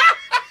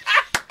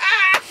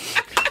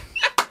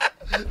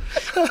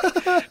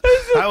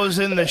 I was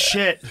in the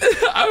shit.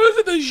 I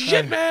was in the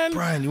shit, man.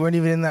 Brian, you weren't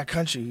even in that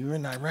country. You were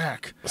in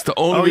Iraq. It's the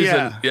only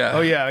reason. Yeah.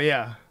 Oh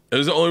yeah. It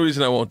was the only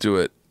reason I won't do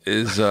it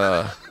is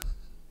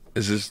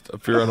just a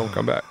fear I don't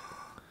come back.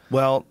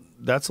 Well,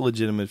 that's a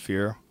legitimate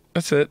fear.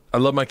 That's it. I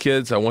love my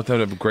kids. I want them to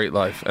have a great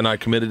life. And I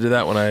committed to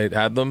that when I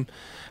had them.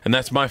 And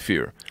that's my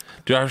fear.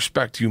 Dude, I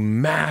respect you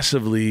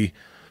massively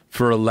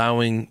for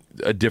allowing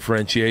a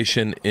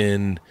differentiation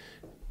in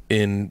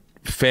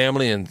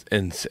family and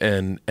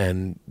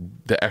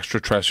the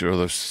extraterrestrial,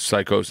 the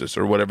psychosis,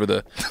 or whatever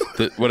the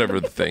whatever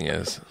the thing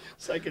is.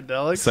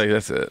 Psychedelics? It's like,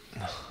 that's it.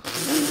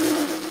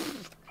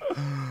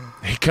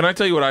 Hey, can I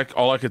tell you what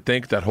all I could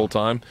think that whole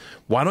time?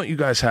 Why don't you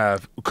guys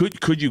have,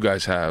 could you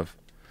guys have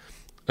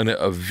a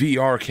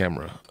VR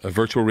camera, a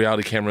virtual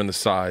reality camera in the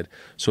side,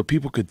 so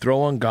people could throw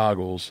on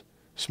goggles,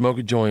 smoke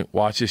a joint,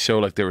 watch the show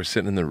like they were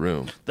sitting in the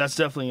room? That's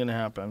definitely going to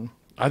happen.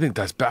 I think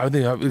that's bad.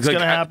 It's going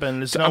to happen.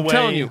 There's no I'm way.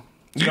 telling you.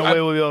 There's no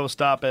way we'll be able to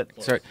stop it.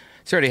 It's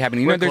already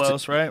happening. We're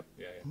close, right?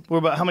 Yeah. We're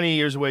about how many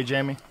years away,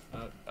 Jamie?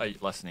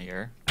 Less than a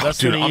year.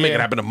 Dude, I'll make it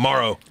happen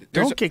tomorrow.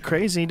 Don't get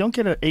crazy. Don't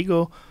get an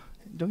ego.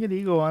 Don't get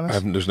ego on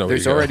us.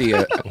 There's already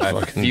a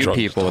few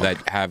people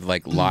that have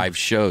like live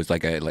shows,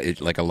 like a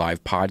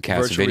live podcast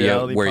Virtual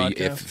video where podcast.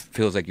 it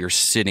feels like you're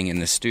sitting in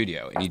the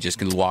studio and you just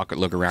can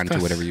look around and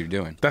do whatever you're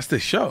doing. That's the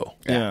show.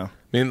 Yeah.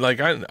 I mean, like,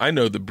 I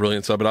know the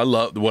brilliance of it. I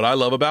love what I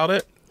love about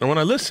it. And when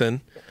I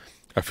listen,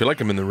 I feel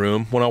like I'm in the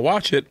room. When I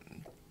watch it,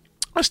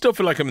 I still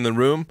feel like I'm in the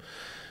room.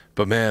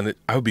 But, man,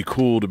 I would be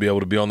cool to be able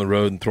to be on the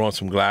road and throw on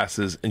some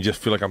glasses and just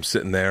feel like I'm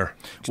sitting there.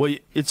 Well,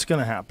 it's going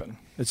to happen.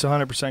 It's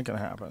 100% going to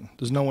happen.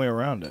 There's no way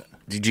around it.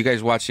 Did you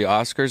guys watch the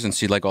Oscars and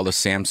see like all the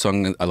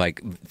Samsung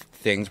like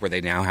things where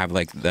they now have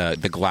like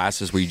the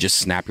glasses where you just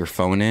snap your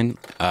phone in?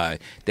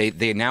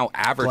 They now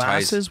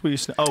advertise glasses where you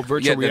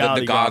virtual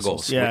reality the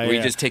goggles. Yeah, where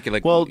you just take it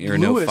like well, you're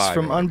Lewis no 5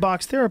 from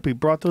Unbox Therapy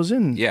brought those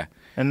in. Yeah.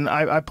 And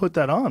I put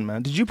that on,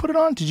 man. Did you put it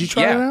on? Did you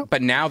try it out?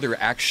 But now they're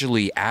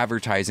actually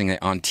advertising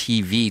it on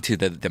TV to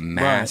the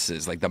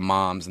masses, like the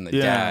moms and the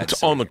dads.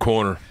 It's on the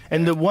corner.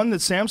 And the one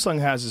that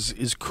Samsung has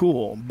is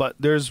cool, but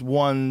there's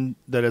one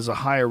that has a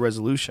higher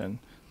resolution.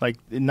 Like,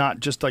 not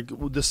just like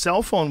the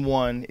cell phone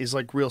one is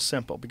like real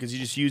simple because you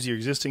just use your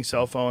existing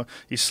cell phone,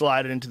 you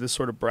slide it into this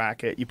sort of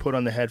bracket, you put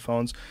on the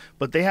headphones.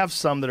 But they have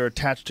some that are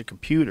attached to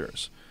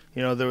computers.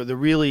 You know, the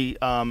really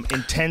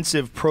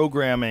intensive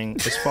programming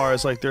as far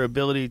as like their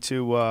ability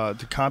to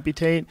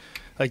computate.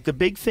 Like the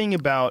big thing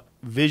about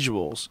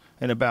visuals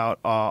and about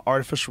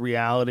artificial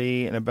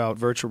reality and about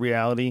virtual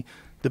reality,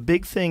 the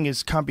big thing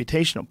is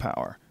computational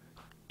power.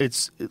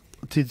 It's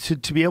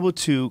to be able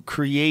to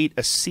create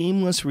a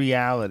seamless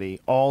reality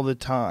all the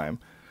time.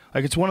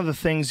 Like it's one of the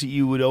things that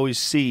you would always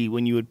see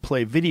when you would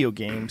play video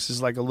games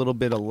is like a little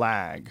bit of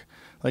lag.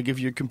 Like if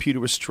your computer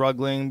was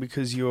struggling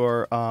because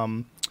your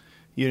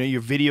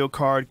your video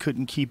card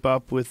couldn't keep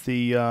up with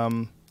the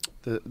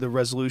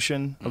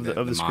resolution of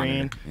the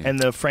screen and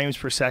the frames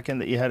per second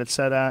that you had it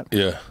set at.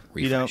 Yeah.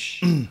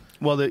 Refresh.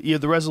 Well,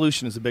 the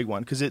resolution is the big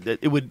one because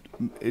it would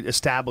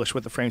establish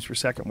what the frames per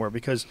second were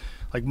because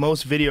like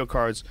most video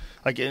cards,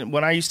 like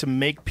when I used to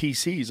make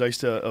PCs, I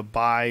used to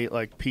buy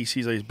like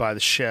PCs. I used to buy the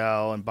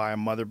shell and buy a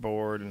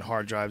motherboard and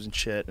hard drives and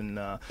shit. And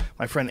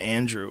my friend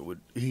Andrew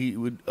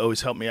would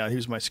always help me out. He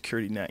was my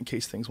security net in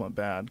case things went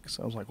bad because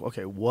I was like,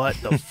 okay, what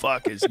the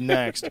fuck is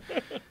next?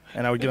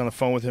 And I would get on the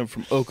phone with him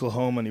from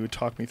Oklahoma and he would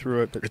talk me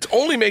through it. But it's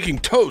only making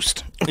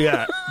toast.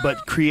 Yeah,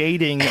 but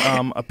creating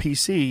a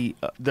PC,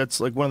 that's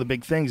like one of the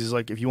big things is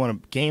like if you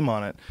want to game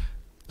on it,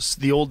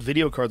 the old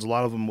video cards, a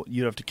lot of them,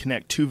 you'd have to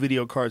connect 2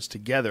 video cards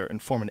together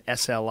and form an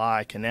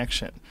SLI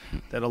connection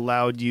that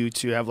allowed you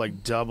to have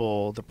like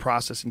double the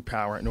processing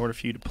power in order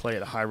for you to play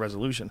at a high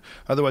resolution.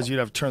 Otherwise, you'd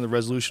have to turn the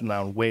resolution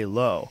down way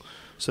low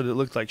so that it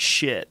looked like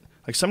shit.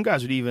 Like some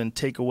guys would even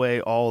take away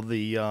all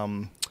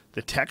the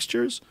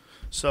textures.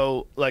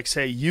 So, like,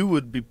 say you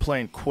would be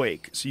playing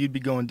Quake, so you'd be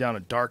going down a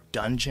dark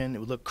dungeon. It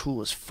would look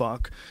cool as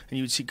fuck, and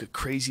you would see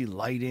crazy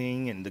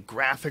lighting, and the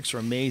graphics are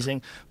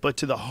amazing. But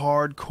to the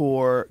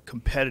hardcore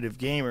competitive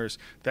gamers,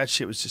 that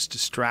shit was just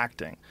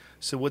distracting.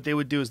 So what they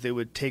would do is they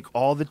would take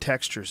all the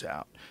textures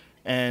out,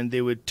 and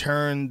they would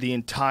turn the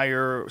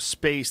entire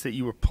space that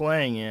you were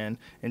playing in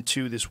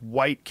into this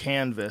white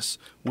canvas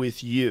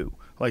with you.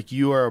 Like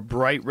you are a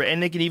bright red,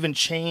 and they can even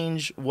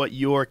change what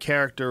your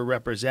character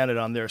represented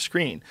on their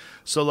screen.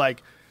 So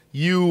like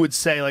you would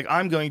say like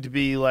I'm going to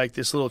be like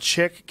this little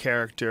chick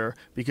character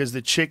because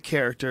the chick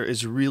character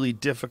is really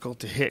difficult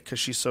to hit because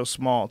she's so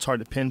small. It's hard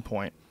to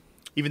pinpoint.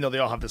 even though they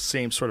all have the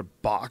same sort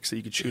of box that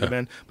you could shoot them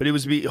in, but it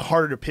would be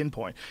harder to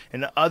pinpoint.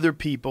 And other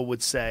people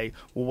would say,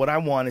 well, what I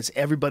want is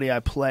everybody I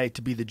play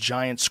to be the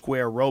giant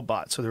square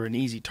robot, so they're an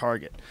easy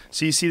target.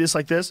 So you see this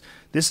like this?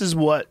 This is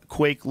what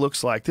Quake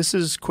looks like. This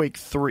is Quake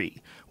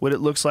 3, what it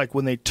looks like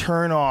when they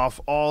turn off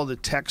all the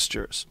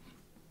textures.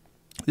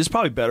 There's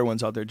probably better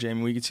ones out there,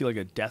 Jamie. We can see like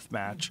a death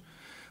match.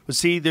 But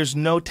see, there's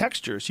no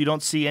textures. You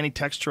don't see any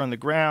texture on the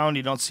ground.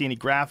 You don't see any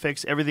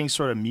graphics. Everything's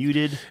sort of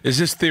muted. Is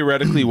this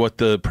theoretically what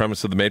the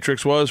premise of the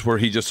Matrix was, where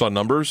he just saw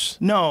numbers?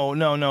 No.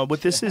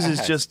 What this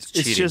is just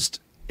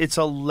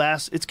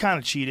it's kind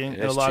of cheating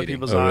in a lot of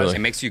people's eyes. Really? It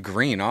makes you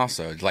green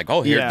also. It's like,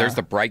 oh, here, there's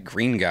the bright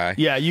green guy.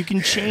 Yeah, you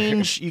can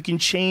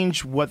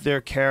change what their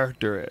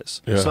character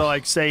is. Yeah. So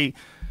like say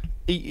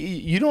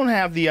you don't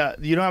have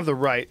the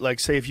right, like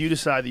say if you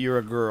decide that you're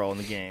a girl in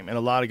the game, and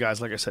a lot of guys,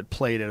 like I said,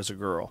 played it as a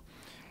girl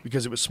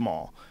because it was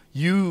small.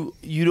 You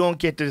don't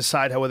get to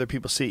decide how other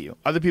people see you.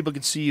 Other people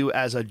can see you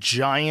as a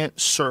giant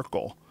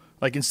circle.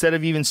 Like instead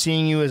of even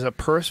seeing you as a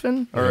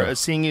person or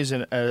seeing you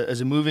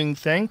as a moving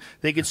thing,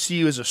 they could see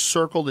you as a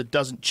circle that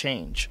doesn't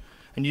change,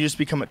 and you just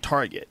become a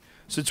target.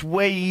 So it's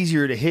way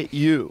easier to hit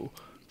you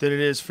than it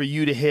is for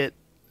you to hit,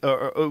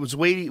 or it was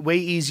way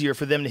easier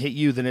for them to hit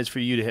you than it is for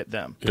you to hit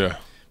them. Yeah.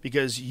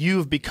 Because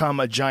you've become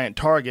a giant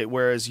target,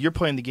 whereas you're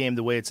playing the game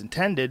the way it's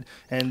intended,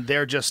 and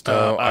they're just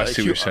I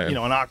see what you're saying.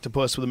 An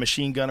octopus with a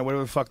machine gun or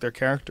whatever the fuck their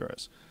character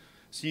is.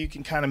 So you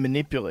can kind of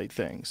manipulate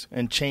things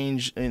and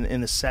change in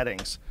the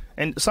settings.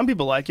 And some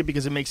people like it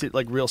because it makes it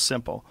like real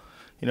simple.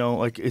 You know,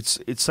 like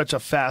it's such a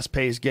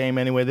fast-paced game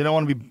anyway. They don't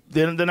want to be.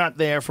 They're not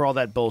there for all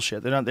that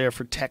bullshit. They're not there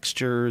for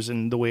textures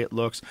and the way it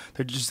looks.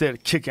 They're just there to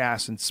kick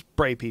ass and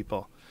spray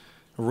people,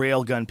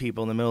 railgun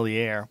people in the middle of the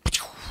air.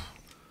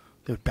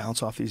 They would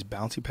bounce off these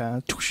bouncy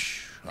pads.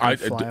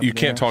 You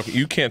can't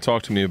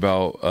talk to me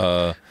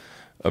about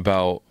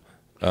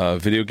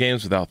video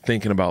games without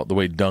thinking about the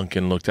way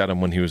Duncan looked at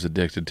him when he was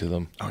addicted to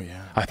them. Oh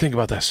yeah, I think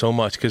about that so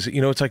much because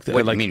it's like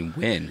What do you mean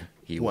when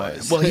he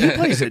was? Well, he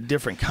plays a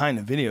different kind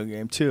of video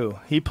game too.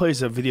 He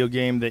plays a video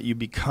game that you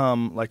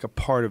become like a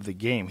part of the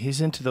game. He's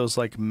into those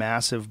like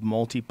massive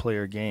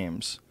multiplayer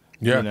games.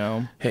 Yeah. You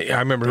know? Hey, I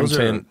remember him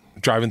saying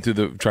driving through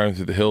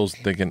the hills,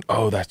 thinking,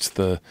 "Oh, that's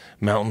the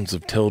mountains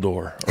of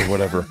Tildor or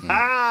whatever."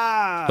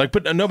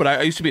 But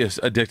I used to be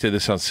addicted.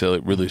 This sounds silly,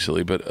 really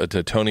silly, but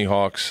to Tony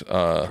Hawk's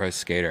Pro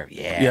Skater.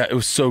 Yeah, it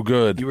was so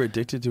good. You were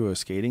addicted to a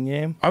skating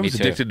game? I was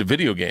addicted to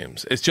video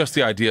games. It's just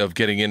the idea of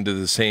getting into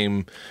the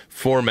same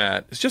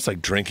format. It's just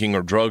like drinking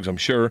or drugs, I'm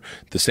sure.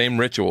 The same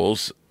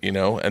rituals, and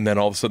then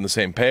all of a sudden the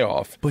same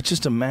payoff. But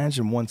just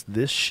imagine once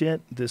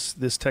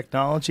this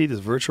technology, this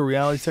virtual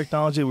reality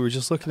technology we were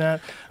just looking at,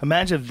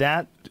 imagine if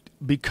that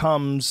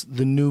becomes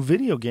the new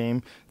video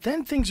game,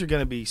 then things are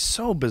going to be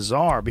so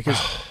bizarre because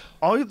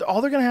all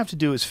they're going to have to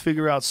do is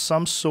figure out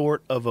some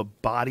sort of a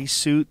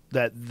bodysuit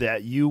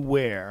that you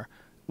wear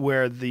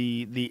where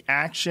the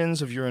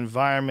actions of your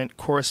environment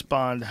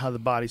correspond to how the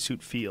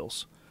bodysuit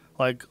feels.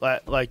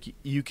 Like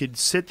you could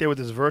sit there with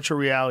this virtual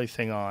reality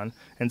thing on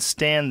and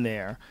stand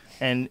there,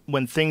 and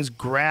when things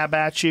grab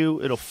at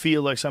you, it'll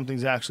feel like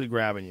something's actually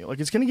grabbing you. Like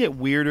it's going to get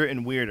weirder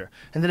and weirder.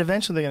 And then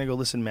eventually they're going to go,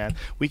 listen, man,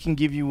 we can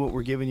give you what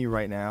we're giving you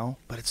right now,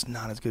 but it's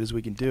not as good as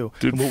we can do.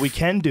 Dude. And what we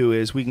can do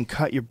is we can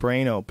cut your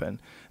brain open,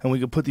 and we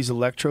can put these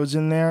electrodes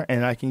in there,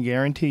 and I can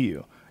guarantee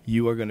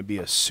you are going to be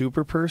a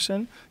super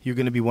person. You're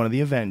going to be one of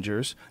the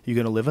Avengers. You're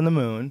going to live on the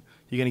moon.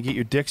 You're going to get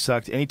your dick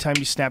sucked anytime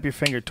you snap your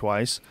finger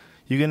twice.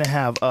 You're going to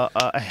have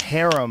a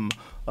harem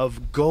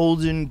of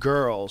golden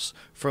girls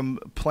from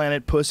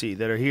Planet Pussy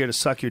that are here to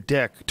suck your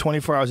dick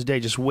 24 hours a day,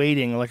 just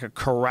waiting like a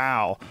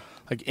corral,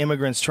 like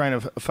immigrants trying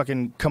to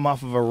fucking come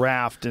off of a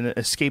raft and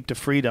escape to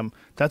freedom.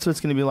 That's what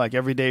it's going to be like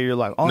every day of your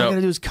life. All you got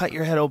to do is cut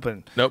your head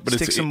open,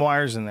 stick some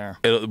wires in there.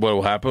 What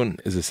will happen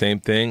is the same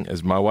thing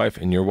as my wife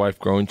and your wife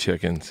growing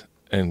chickens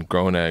and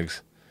growing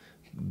eggs.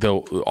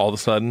 They'll all of a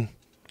sudden,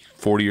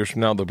 40 years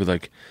from now, they'll be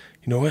like,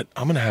 you know what?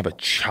 I'm going to have a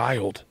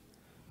child.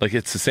 Like,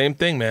 it's the same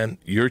thing, man.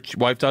 Your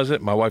wife does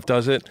it. My wife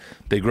does it.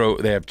 They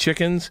have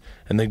chickens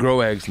and they grow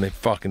eggs, and they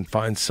fucking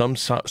find some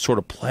sort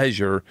of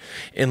pleasure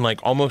in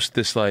like almost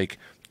this like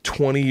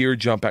 20-year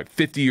jump back,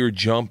 50-year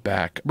jump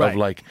back of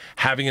like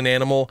having an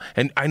animal.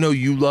 And I know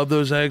you love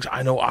those eggs.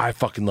 I know I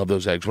fucking love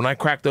those eggs. When I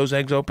crack those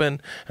eggs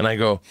open and I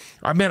go,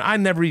 I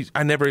never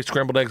ate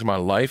scrambled eggs in my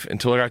life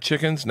until I got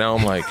chickens. Now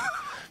I'm like,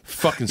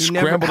 fucking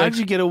scrambled eggs. How'd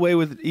you get away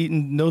with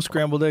eating no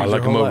scrambled eggs? I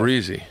like them over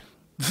easy.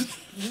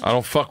 I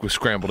don't fuck with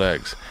scrambled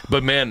eggs.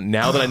 But man,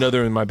 now that I know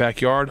they're in my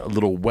backyard, a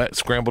little wet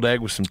scrambled egg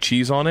with some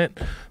cheese on it,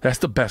 that's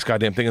the best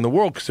goddamn thing in the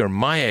world because they're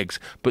my eggs.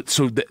 But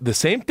so the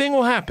same thing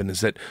will happen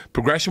is that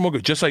progression will go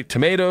just like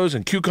tomatoes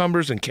and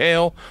cucumbers and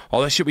kale,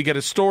 all that shit we get at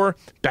the store.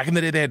 Back in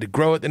the day, they had to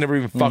grow it. They never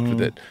even fucked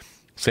with it.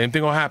 Same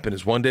thing will happen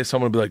is one day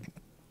someone will be like,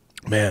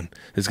 man,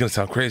 this is going to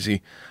sound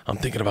crazy. I'm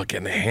thinking about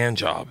getting a hand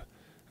job.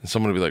 And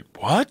someone will be like,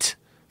 what?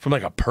 From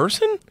like a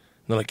person? And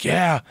they're like,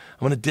 yeah, I'm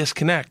going to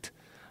disconnect.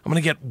 I'm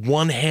going to get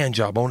one hand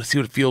job. I want to see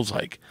what it feels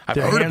like. I've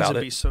Their heard hands about would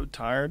it. be so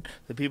tired.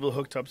 The people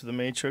hooked up to the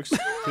Matrix,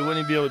 they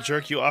wouldn't be able to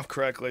jerk you off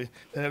correctly.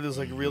 They have those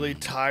like really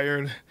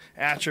tired,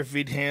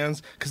 atrophied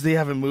hands because they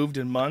haven't moved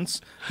in months.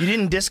 You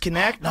didn't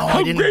disconnect? No, How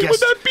I didn't great guess. would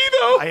that be,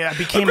 though? I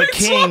became a a great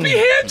king. sloppy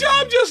hand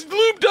job just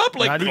lubed up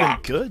like Not even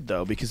good,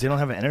 though, because they don't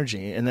have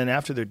energy. And then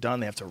after they're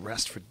done, they have to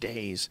rest for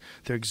days.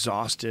 They're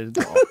exhausted.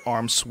 Their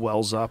arm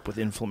swells up with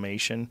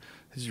inflammation.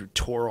 They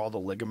tore all the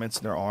ligaments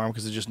in their arm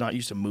because they're just not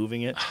used to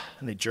moving it,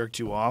 and they jerked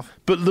you off.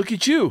 But look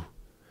at you.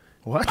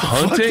 What?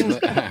 Hunting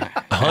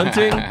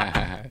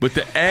with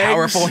the eggs.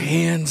 Powerful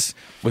hands.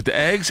 With the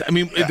eggs. I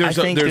mean, I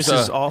think this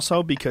is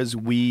also because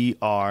we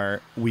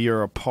are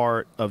a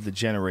part of the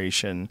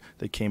generation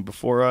that came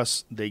before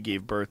us. They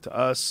gave birth to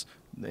us.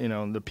 You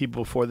know, the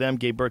people before them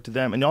gave birth to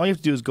them. And all you have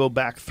to do is go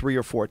back 3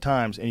 or 4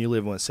 times, and you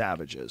live with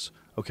savages.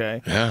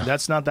 Okay? Yeah.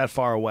 That's not that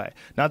far away.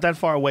 Not that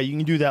far away. You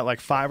can do that like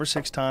 5 or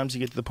 6 times.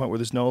 You get to the point where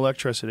there's no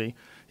electricity.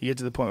 You get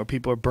to the point where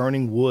people are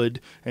burning wood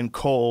and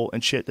coal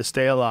and shit to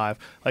stay alive.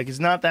 Like, it's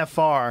not that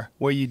far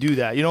where you do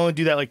that. You don't only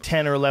do that like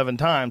 10 or 11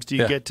 times till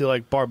you get to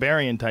like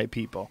barbarian type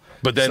people.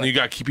 But then you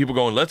got to keep people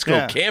going, let's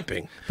go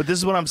camping. But this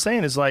is what I'm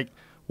saying is like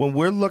when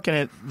we're looking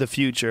at the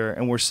future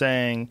and we're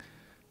saying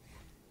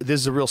this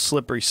is a real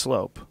slippery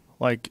slope.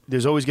 Like,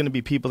 there's always going to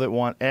be people that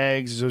want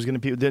eggs. There's always going to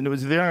be they're not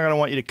going to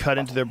want you to cut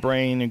into their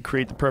brain and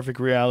create the perfect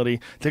reality.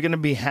 They're going to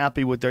be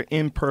happy with their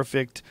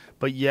imperfect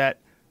but yet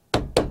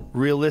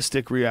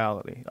realistic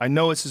reality. I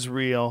know this is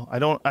real.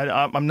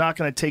 I'm not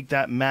going to take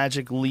that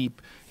magic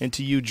leap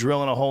into you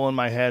drilling a hole in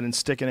my head and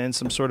sticking in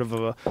some sort of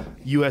a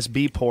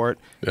USB port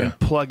and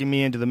plugging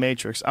me into the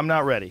Matrix. I'm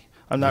not ready.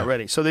 I'm not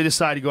ready. So they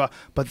decide to go out,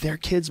 but their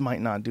kids might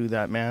not do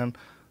that, man.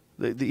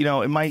 You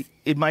know, it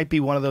might be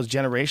one of those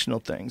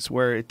generational things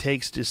where it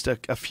takes just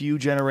a few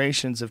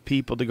generations of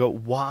people to go,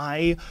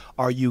 why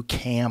are you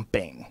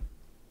camping?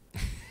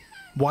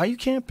 Why are you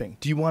camping?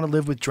 Do you want to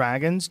live with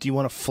dragons? Do you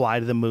want to fly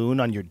to the moon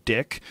on your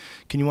dick?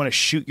 Can you want to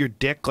shoot your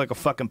dick like a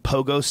fucking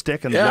pogo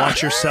stick and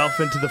launch yourself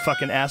into the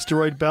fucking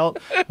asteroid belt?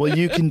 Well,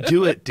 you can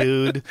do it,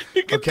 dude.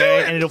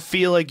 Okay? And it'll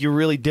feel like you're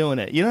really doing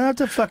it. You don't have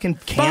to fucking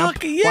camp.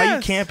 Fuck yes. Why are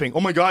you camping?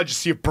 Oh my God, did you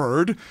see a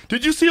bird?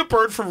 Did you see a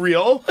bird for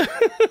real?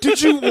 Did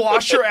you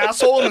wash your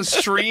asshole in the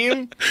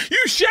stream?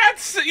 You shat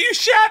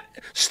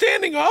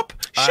standing up?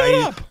 Shut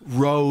up.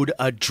 Rode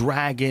a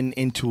dragon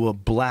into a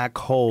black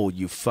hole,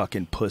 you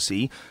fucking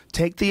pussy.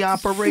 Take the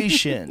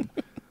operation.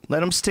 Let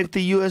them stick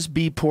the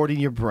USB port in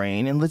your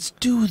brain, and let's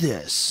do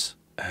this.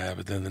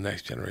 But then the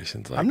next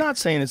generation's like... I'm not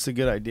saying it's a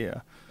good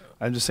idea.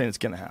 I'm just saying it's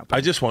going to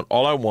happen.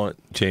 All I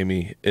want,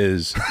 Jamie,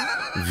 is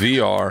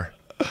VR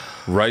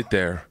right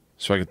there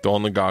so I can throw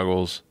on the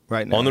goggles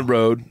right now on the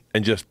road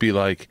and just be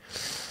like...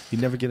 You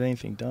never get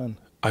anything done.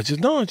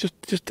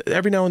 Just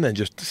every now and then,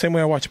 just the same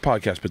way I watch a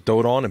podcast, but throw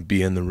it on and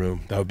be in the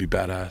room. That would be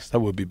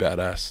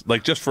badass.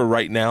 Like, just for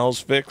right now's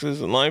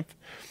fixes in life,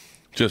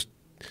 just...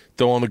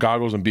 throw on the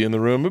goggles and be in the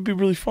room. It'd be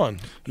really fun.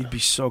 You'd be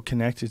so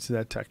connected to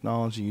that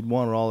technology. You'd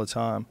want it all the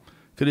time.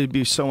 Because it'd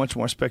be so much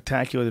more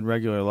spectacular than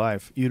regular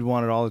life. You'd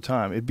want it all the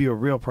time. It'd be a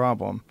real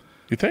problem.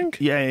 You think?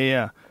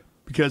 Yeah.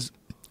 Because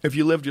if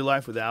you lived your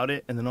life without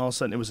it and then all of a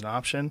sudden it was an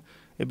option,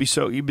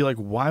 you'd be like,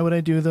 why would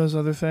I do those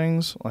other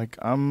things? Like,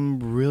 I'm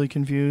really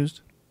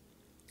confused.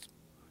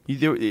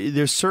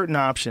 There's certain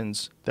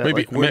options that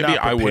maybe we're not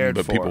I wouldn't,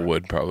 but for. people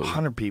would probably.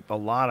 100 people,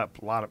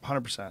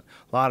 100%.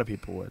 A lot of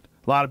people would.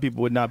 A lot of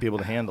people would not be able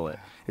to handle it.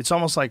 It's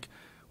almost like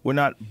we're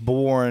not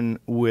born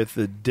with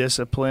the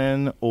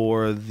discipline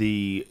or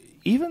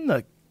even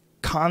the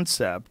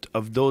concept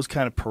of those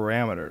kind of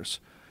parameters.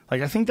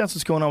 Like, I think that's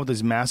what's going on with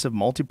these massive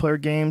multiplayer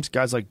games.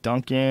 Guys like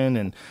Duncan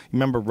and you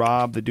remember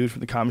Rob, the dude from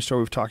the Comedy Store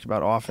we've talked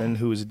about often,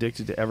 who is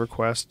addicted to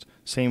EverQuest.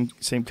 Same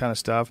kind of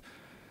stuff.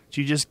 So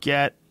you just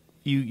get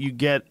you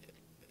get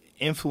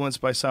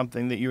influenced by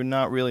something that you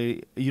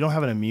don't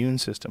have an immune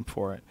system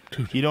for it.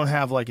 Dude. You don't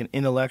have like an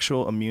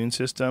intellectual immune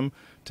system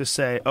to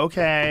say,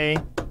 okay,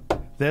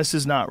 this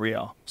is not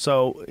real.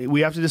 So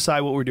we have to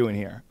decide what we're doing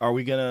here. Are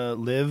we going to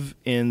live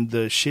in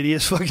the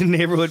shittiest fucking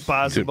neighborhood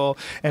possible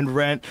and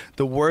rent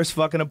the worst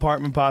fucking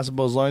apartment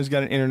possible as long as you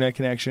got an internet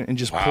connection and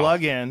just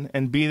plug in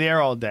and be there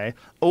all day?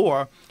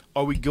 Or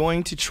are we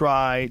going to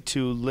try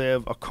to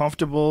live a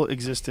comfortable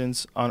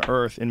existence on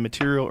Earth, in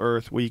material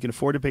Earth, where you can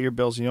afford to pay your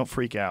bills and you don't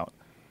freak out?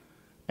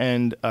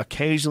 And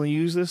occasionally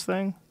use this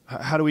thing?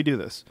 How do we do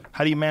this?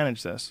 How do you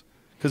manage this?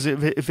 Because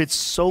if it's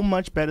so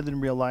much better than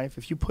real life,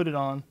 if you put it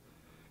on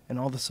and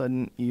all of a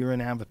sudden you're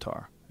an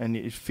Avatar and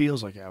it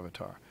feels like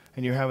Avatar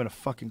and you're having a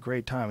fucking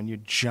great time and you're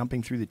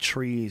jumping through the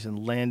trees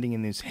and landing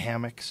in these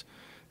hammocks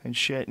and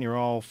shit and you're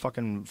all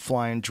fucking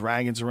flying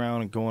dragons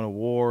around and going to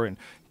war and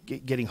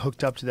getting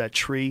hooked up to that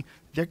tree,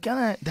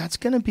 that's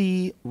gonna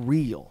be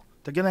real.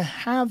 They're gonna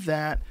have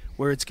that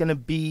where it's gonna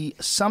be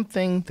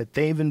something that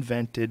they've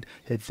invented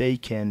that they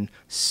can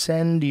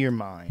send to your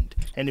mind,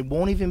 and it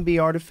won't even be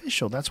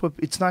artificial.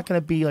 It's not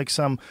gonna be like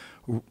some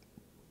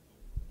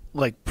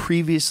like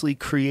previously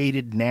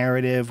created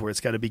narrative where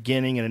it's got a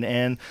beginning and an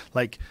end,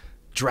 like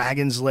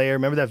Dragon's Lair.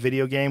 Remember that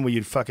video game where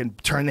you'd fucking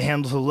turn the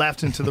handle to the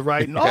left and to the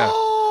right and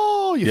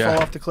oh, you Yeah.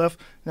 fall off the cliff.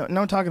 No,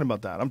 I'm talking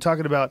about that. I'm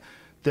talking about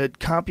that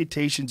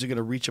computations are going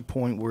to reach a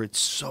point where it's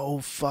so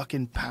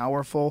fucking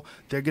powerful,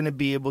 they're going to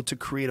be able to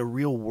create a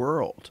real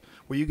world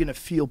where you're going to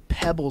feel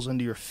pebbles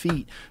under your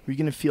feet, where you're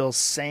going to feel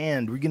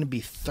sand, where you're going to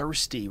be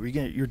thirsty, where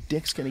your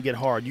dick's going to get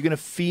hard. You're going to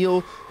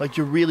feel like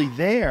you're really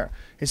there.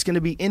 It's going to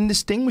be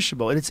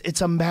indistinguishable. And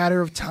it's a matter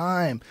of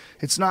time.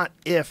 It's not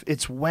if,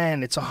 it's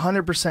when. It's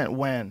 100%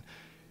 when.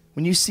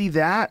 When you see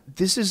that,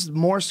 this is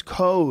Morse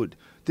code.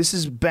 This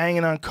is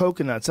banging on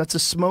coconuts. That's a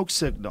smoke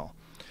signal.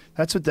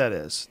 That's what that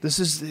is.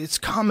 It's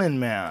coming,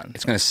 man.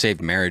 It's going to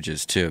save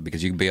marriages too,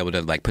 because you can be able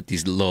to like put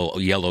these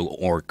little yellow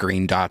or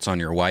green dots on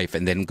your wife,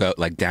 and then go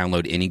like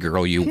download any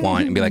girl you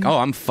want and be like, "Oh,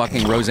 I'm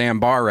fucking Roseanne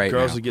Barr right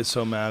Girls now." will get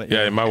so mad at you.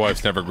 Yeah, my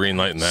wife's never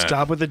greenlighting that.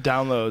 Stop with the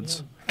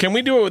downloads. Can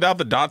we do it without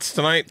the dots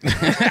tonight?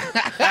 Sorry,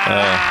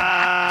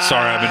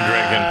 I've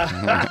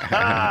been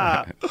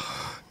drinking.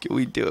 Can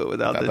we do it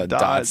without Got the the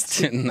dots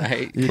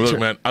tonight. Look,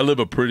 man, I live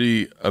a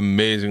pretty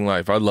amazing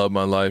life. I love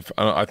my life.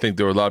 I think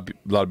there are a lot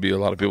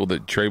of people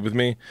that trade with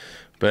me,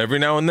 but every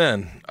now and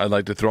then, I'd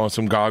like to throw on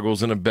some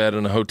goggles in a bed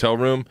in a hotel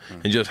room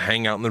and just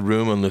hang out in the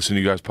room and listen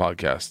to you guys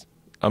podcast.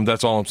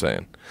 That's all I'm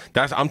saying.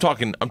 I'm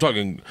talking.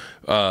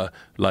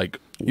 Like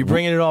You're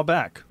bringing it all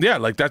back. yeah,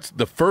 like that's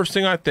the first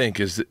thing I think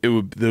is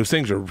those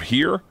things are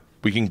here.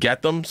 We can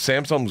get them.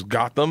 Samsung's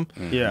got them.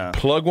 Yeah.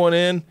 Plug one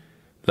in.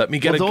 Let me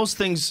get those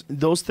things.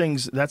 That's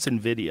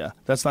NVIDIA.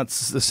 That's not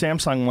the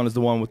Samsung one. Is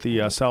the one with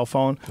the cell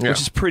phone, Yeah.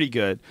 which is pretty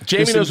good.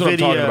 Jamie This knows what I'm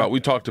talking NVIDIA about. We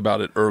talked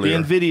about it The earlier.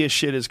 NVIDIA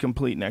shit is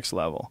complete next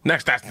level.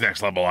 That's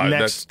next level.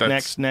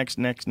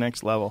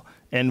 Next level.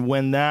 And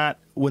when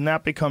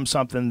that becomes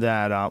something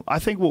that I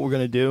think what we're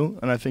going to do,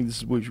 and I think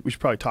we should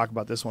probably talk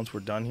about this once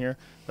we're done here.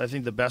 But I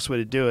think the best way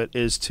to do it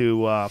is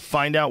to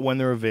find out when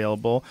they're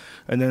available,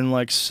 and then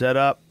like set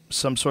up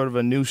some sort of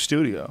a new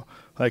studio,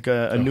 like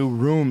a new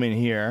room in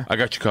here. I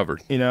got you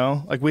covered. You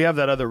know, like we have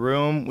that other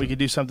room. We could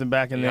do something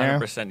back in You there.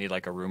 100% need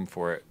like a room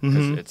for it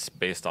because it's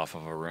based off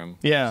of a room.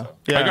 Yeah, So.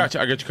 yeah. I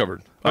got you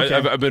covered. Okay.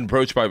 I've been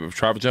approached by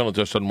Travel Channel. It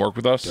just doesn't work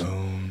with us.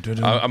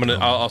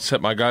 I'll set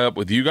my guy up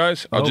with you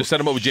guys. I'll just set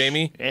him up with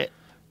Jamie.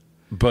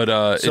 But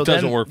So it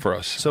doesn't then- work for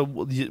us. So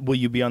will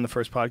you be on the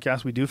first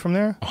podcast we do from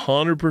there?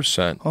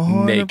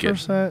 100% naked.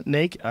 100%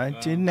 naked. I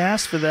didn't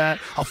ask for that.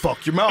 I'll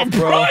fuck your mouth,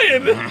 bro.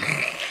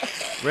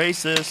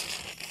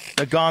 Racist.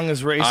 The gong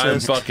is I'm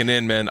racist. fucking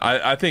in, man.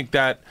 I think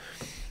that,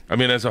 I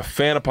mean, as a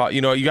fan of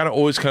you got to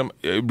always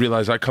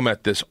realize I come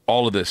at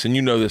all of this, and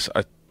you know this.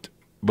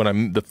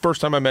 The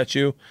first time I met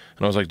you,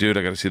 and I was like, dude,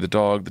 I got to see the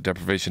dog, the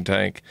deprivation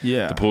tank,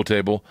 Yeah. the pool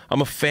table.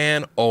 I'm a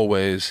fan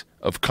always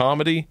of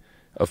comedy,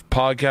 of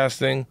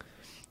podcasting,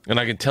 and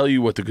I can tell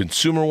you what the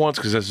consumer wants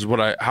because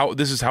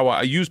this is how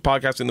I use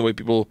podcasting the way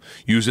people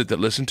use it that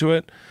listen to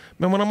it.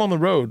 Man, when I'm on the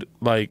road,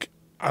 like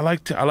I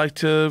like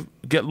to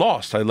get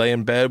lost. I lay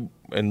in bed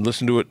and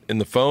listen to it in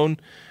the phone,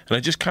 and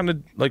I just kind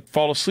of like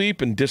fall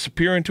asleep and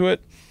disappear into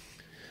it.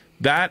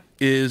 That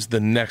is the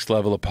next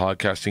level of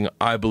podcasting,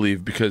 I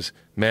believe, because,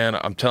 man,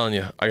 I'm telling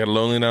you, I got a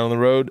lonely night on the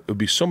road. It would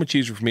be so much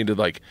easier for me to,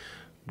 like,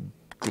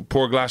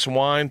 pour a glass of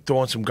wine, throw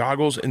on some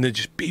goggles, and then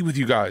just be with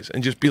you guys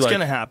and just be It's like...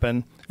 gonna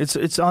happen.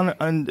 It's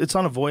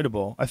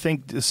unavoidable. I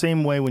think the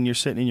same way when you're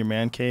sitting in your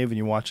man cave and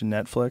you're watching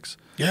Netflix.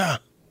 Yeah.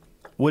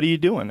 What are you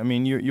doing? I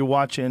mean, you're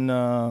watching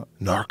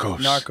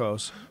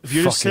Narcos. If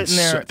you're just Fucking sitting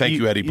there, thank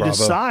you, Eddie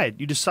Bravo.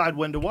 You decide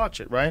when to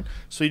watch it, right?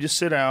 So you just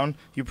sit down,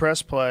 you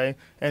press play,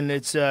 and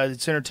it's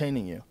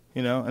entertaining you,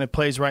 you know, and it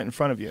plays right in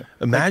front of you.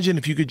 Imagine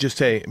if I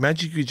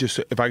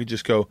could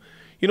just go,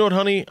 you know what,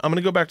 honey, I'm going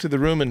to go back to the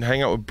room and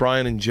hang out with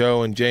Brian and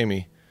Joe and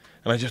Jamie.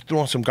 And I just throw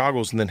on some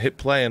goggles and then hit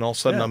play, and all of a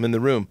sudden Yeah. I'm in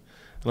the room.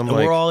 And I'm And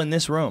like, we're all in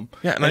this room.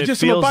 Yeah, and I it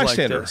just am a feels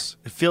bystander. Like this.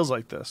 It feels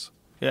like this.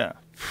 Yeah.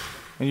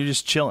 And you're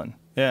just chilling.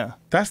 Yeah.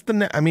 that's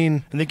And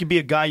there could be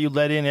a guy you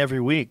let in every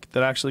week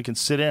that actually can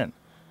sit in.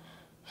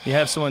 You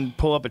have someone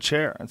pull up a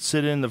chair and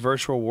sit in the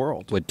virtual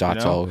world. With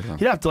dots all over them.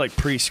 You'd have to like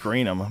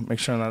pre-screen them, make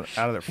sure they're not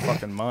out of their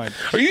fucking mind.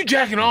 are you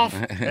jacking off?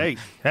 Hey,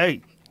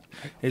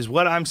 is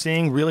what I'm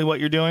seeing really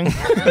what you're doing?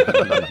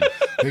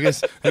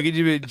 Because I could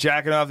you be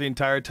jacking off the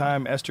entire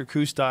time, Esther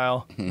Koo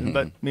style,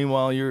 but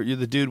meanwhile you're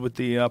the dude with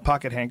the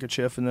pocket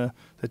handkerchief and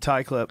the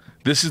tie clip.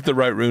 This is the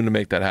right room to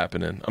make that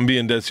happen in. I'm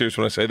being dead serious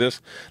when I say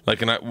this.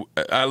 Like, and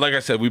like I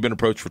said, we've been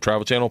approached for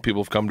Travel Channel.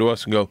 People have come to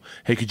us and go,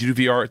 "Hey, could you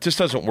do VR?" It just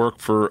doesn't work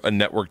for a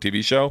network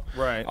TV show.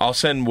 Right. I'll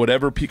send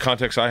whatever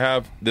context I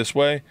have this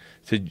way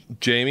to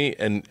Jamie,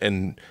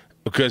 and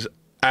because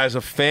as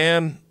a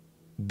fan,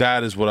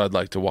 that is what I'd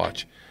like to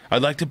watch.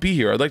 I'd like to be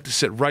here. I'd like to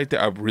sit right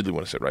there. I really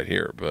want to sit right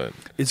here, but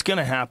It's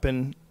gonna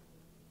happen.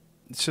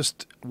 It's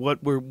just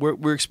what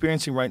we're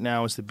experiencing right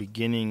now is the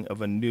beginning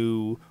of a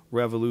new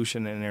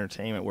revolution in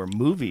entertainment where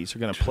movies are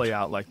going to play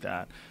out like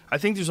that. I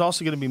think there's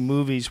also going to be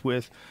movies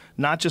with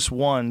not just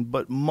one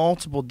but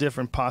multiple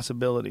different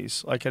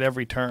possibilities, like at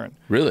every turn.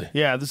 really,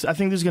 Yeah, I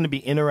think there's going to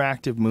be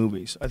interactive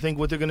movies. I think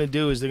what they're going to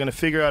do is they're going to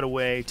figure out a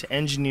way to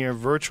engineer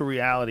virtual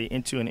reality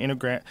into an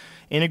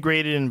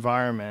integrated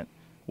environment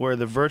where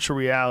the virtual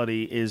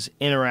reality is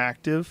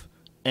interactive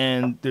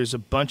and there's a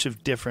bunch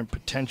of different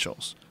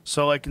potentials.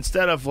 So like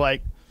instead of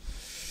like,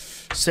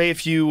 say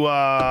if you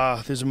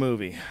there's a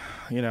movie,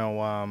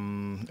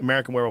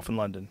 American Werewolf in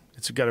London.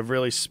 It's got a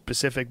really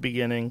specific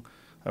beginning,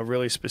 a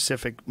really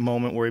specific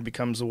moment where he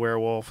becomes a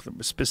werewolf,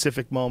 a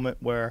specific moment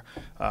where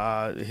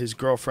his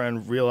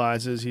girlfriend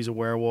realizes he's a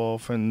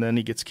werewolf, and then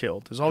he gets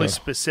killed. There's all these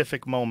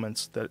specific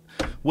moments that.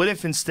 What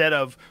if instead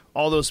of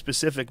all those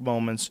specific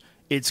moments,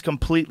 it's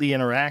completely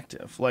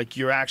interactive? Like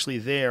you're actually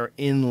there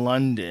in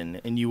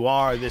London, and you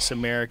are this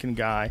American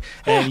guy,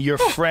 and your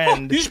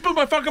friend. You just blew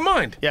my fucking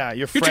mind. Yeah,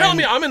 your friend. You're telling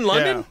me I'm in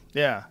London?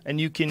 Yeah,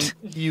 and you can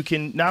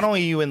not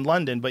only are you in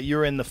London, but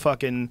you're in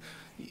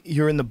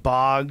the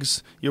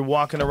bogs. You're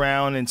walking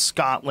around in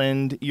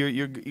Scotland.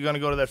 You're gonna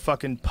go to that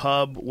fucking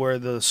pub where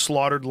the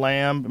slaughtered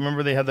lamb.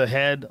 Remember they had the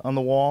head on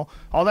the wall.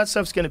 All that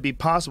stuff's gonna be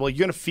possible. You're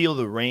gonna feel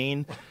the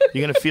rain.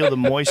 You're gonna feel the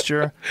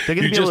moisture. They're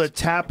gonna be able to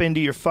tap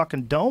into your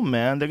fucking dome,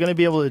 man. They're gonna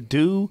be able to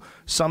do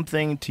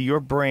something to your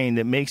brain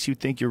that makes you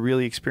think you're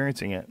really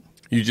experiencing it.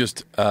 You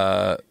just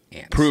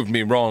proved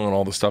me wrong on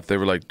all the stuff. They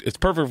were like, it's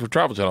perfect for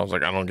Travel Channel. I was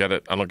like, I don't get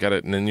it.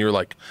 And then you're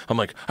like, I'm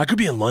like, I could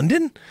be in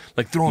London?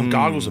 Like throwing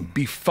goggles and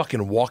be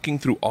fucking walking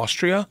through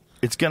Austria?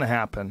 It's going to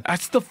happen.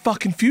 That's the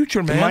fucking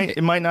future, man.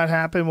 It might not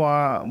happen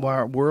while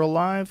we're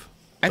alive.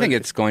 I think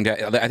it's going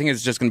to. I think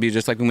it's just going to be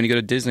just like when you go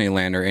to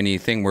Disneyland or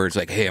anything where it's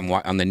like, hey, I'm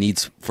on the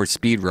Needs for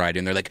Speed ride,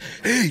 and they're like,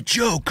 hey,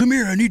 Joe, come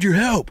here, I need your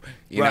help.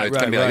 It's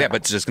going to be like that, but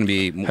it's just going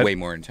to be way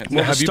more intense.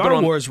 Well, the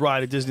Star Wars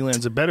ride at Disneyland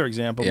is a better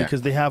example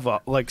because they have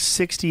like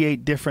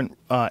 68 different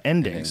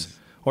endings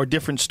or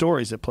different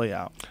stories that play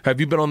out.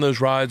 Have you been on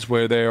those rides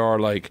where they are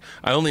like,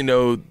 I only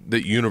know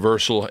that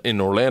Universal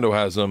in Orlando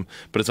has them,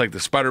 but it's like the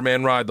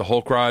Spider-Man ride, the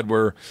Hulk ride,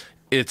 where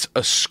it's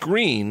a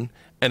screen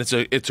and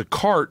it's a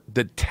cart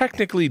that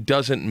technically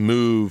doesn't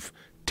move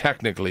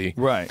technically.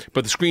 Right.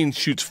 But the screen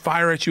shoots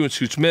fire at you and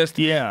shoots mist.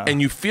 Yeah.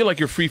 And you feel like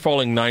you're free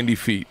falling 90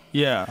 feet.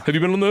 Yeah. Have you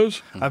been on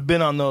those? I've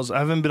been on those. I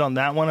haven't been on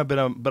that one,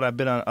 but I've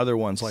been on other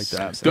ones like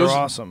that. They're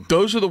awesome.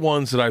 Those are the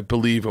ones that I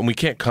believe, and we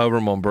can't cover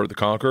them on Bert the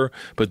Conqueror,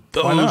 but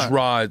those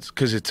rides,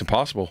 because it's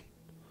impossible.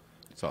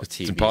 It's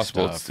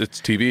impossible. It's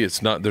TV.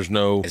 It's not. There's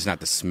no. It's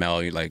not the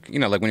smell. Like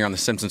when you're on the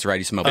Simpsons ride,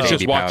 you smell it's baby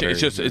just watching. powder.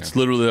 It's just. It's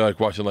literally like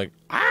watching like.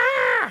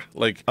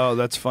 Oh,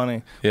 that's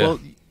funny. Yeah. Well,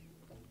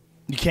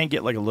 you can't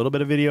get like a little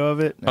bit of video of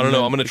it. I don't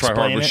know. I'm going to try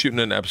hard. We're shooting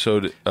an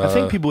episode. I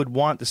think people would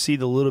want to see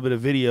the little bit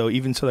of video,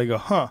 even so they go,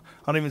 "Huh,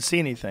 I don't even see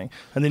anything."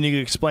 And then you can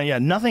explain, "Yeah,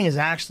 nothing is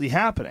actually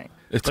happening."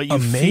 It's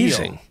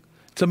amazing.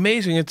 It's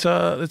amazing. It's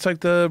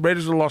like the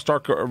Raiders of the Lost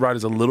Ark ride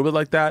is a little bit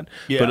like that,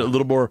 but a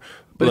little more.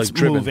 But like it's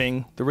driven.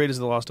 moving. The Raiders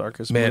of the Lost Ark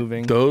is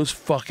moving. Those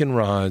fucking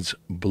rides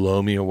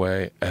blow me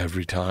away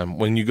every time.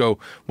 When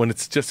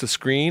it's just a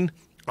screen,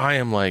 I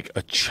am like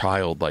a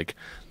child, like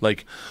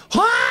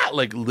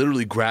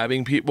literally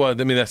grabbing people. I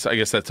mean, I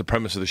guess that's the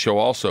premise of the show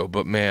also.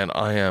 But man,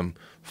 I am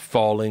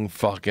falling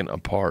fucking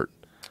apart.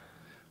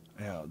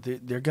 Yeah,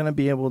 they're going to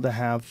be able to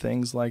have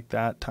things like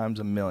that times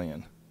a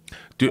million.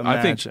 Dude,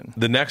 Imagine. I think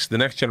the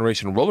next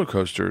generation of roller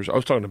coasters. I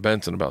was talking to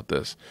Benson about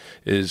this.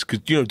 Is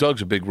because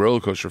Doug's a big roller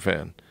coaster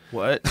fan.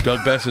 What?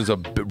 Doug Benson's a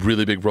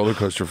really big roller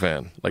coaster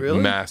fan. Like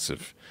really?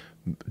 Massive.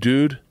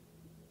 Dude,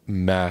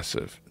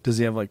 massive. Does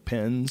he have like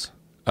pins?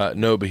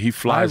 No, but he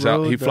flies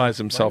out. He flies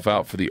himself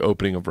out for the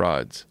opening of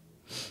rides.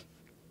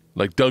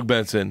 Like Doug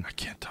Benson. I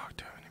can't talk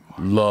to him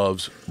anymore.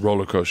 Loves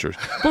roller coasters.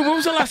 But when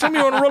was the last time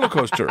you were on a roller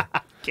coaster?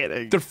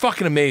 Kidding. They're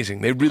fucking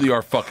amazing. They really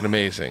are fucking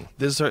amazing.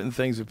 There's certain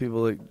things that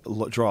people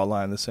like, draw a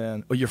line in the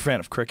sand. Oh, you're a fan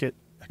of cricket?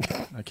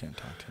 I can't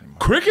talk to you anymore.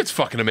 Cricket's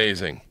fucking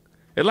amazing.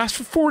 It lasts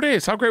for 4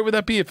 days. How great would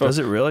that be if? Does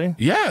it really?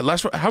 Yeah, it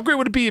lasts. How great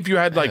would it be if you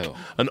had like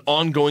an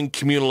ongoing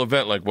communal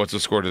event? Like, what's the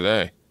score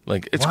today?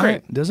 Like, it's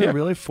great. Does it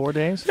really? 4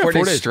 days? Yeah, 4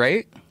 days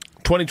straight.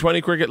 2020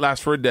 cricket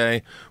lasts for a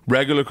day.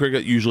 Regular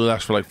cricket usually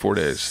lasts for like 4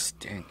 days.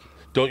 Stink.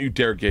 Don't you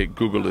dare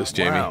Google this,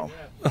 Jamie. Wow.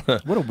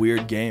 What a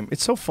weird game.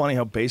 It's so funny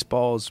how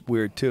baseball is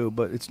weird too,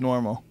 but it's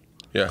normal.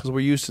 Yeah. Because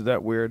we're used to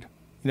that weird.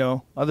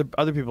 Other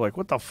people are like,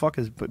 what the fuck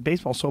is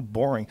baseball so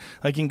boring?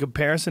 Like in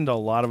comparison to a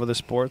lot of other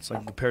sports, like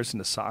in comparison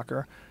to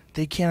soccer,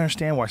 they can't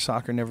understand why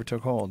soccer never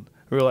took hold.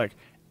 We were like,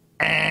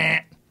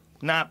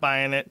 not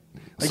buying it.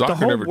 Like Soccer the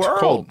whole never took world,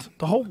 hold.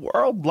 the whole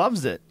world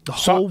loves it. The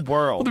whole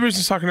world. Well, the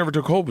reason soccer never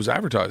took hold was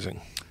advertising.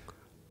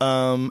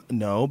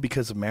 No,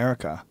 because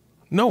America.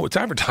 No, it's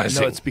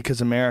advertising. No, it's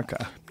because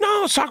America.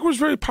 No, soccer was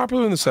very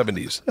popular in the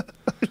 70s.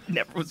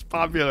 Never was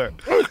popular.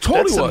 It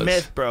totally That's was. a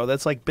myth, bro.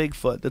 That's like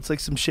Bigfoot. That's like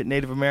some shit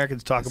Native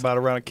Americans talk about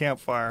around a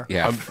campfire.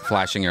 Yeah,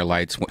 flashing your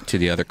lights to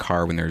the other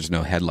car when there's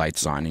no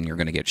headlights on and you're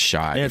going to get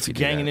shot. Yeah, it's a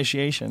gang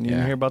initiation. You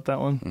didn't hear about that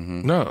one?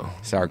 Mm-hmm. No.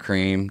 Sour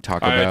cream,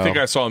 Taco Bell. I think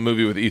I saw a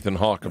movie with Ethan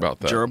Hawke about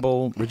that.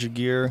 Gerbil, Richard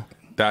Gere.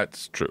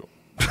 That's true.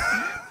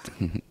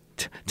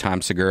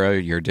 Tom Segura,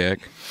 your dick.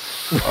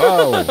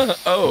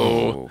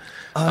 Oh.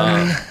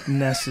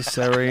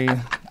 Unnecessary.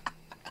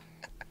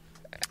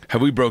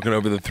 Have we broken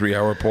over the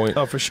 3-hour point?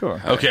 Oh, for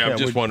sure. Okay, Yeah, I'm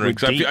just we're wondering,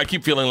 because deep. I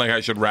keep feeling like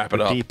I should wrap it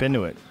We're up. deep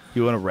into it.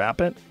 You want to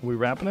wrap it? Are we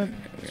wrapping it?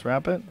 Let's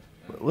wrap it.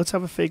 Let's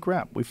have a fake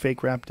wrap. We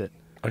fake wrapped it.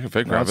 I can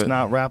fake Now wrap it's it.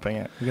 not wrapping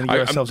it. We're going to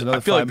give ourselves another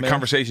I feel 5 like the minutes.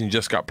 conversation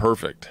just got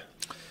perfect.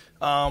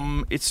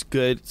 It's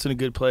good. It's in a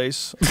good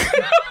place.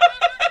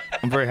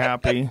 I'm very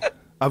happy.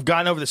 I've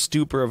gotten over the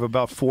stupor of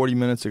about 40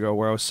 minutes ago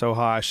where I was so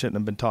high I shouldn't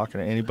have been talking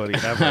to anybody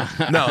ever.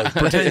 No,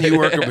 pretend you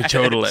work at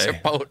Chipotle.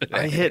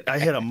 I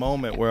hit a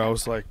moment where I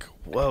was like,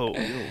 whoa,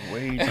 you're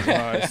way too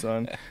high,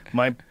 son.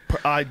 My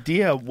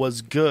idea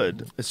was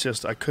good. It's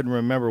just I couldn't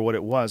remember what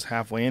it was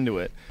halfway into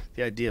it.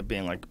 The idea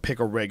being like pick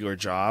a regular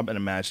job and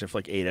imagine if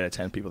like 8 out of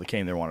 10 people that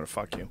came there wanted to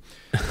fuck you.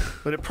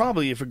 But it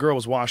probably, if a girl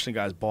was washing a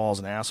guy's balls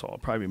and asshole,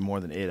 it'd probably be more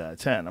than 8 out of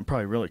 10. I'm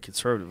probably really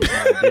conservative with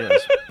my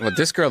ideas. Well,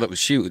 this girl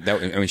she knew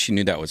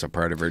that was a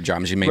part of her job.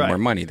 And she made more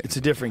money. It's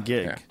a different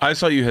gig. Yeah. I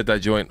saw you hit that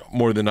joint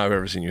more than I've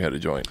ever seen you hit a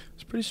joint.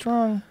 It's pretty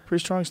strong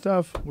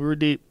stuff. We were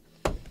deep.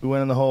 We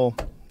went in the hole.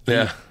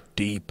 Yeah.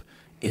 Deep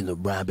in the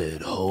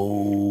rabbit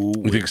hole.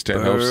 You think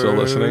Stanhope's still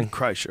listening?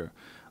 Kreischer.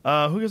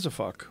 Who gives a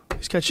fuck?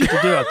 He's got shit to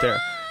do out there.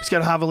 He's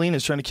got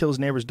javelinas trying to kill his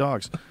neighbor's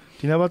dogs. Do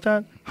you know about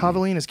that?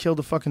 Javelinas killed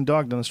a fucking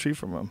dog down the street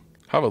from him.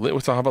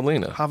 What's a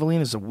javelina?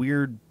 Javelina is a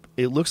weird...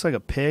 It looks like a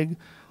pig,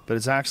 but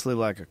it's actually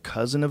like a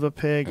cousin of a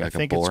pig. Like I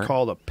think a it's boar?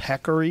 called a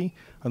peccary.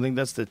 I think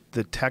that's the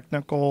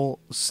technical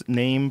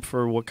name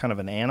for what kind of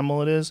an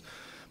animal it is.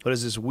 But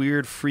it's this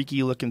weird,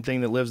 freaky-looking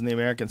thing that lives in the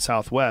American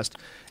Southwest.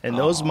 And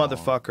those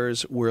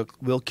motherfuckers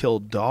will kill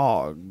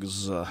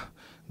dogs.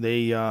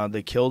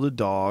 They killed a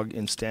dog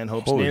in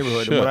Stanhope's Holy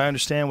neighborhood. shit. And what I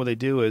understand what they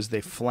do is they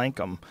flank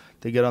them.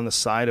 They get on the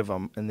side of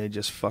them, and they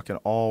just fucking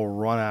all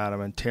run at them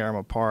and tear them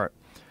apart.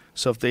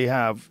 So if they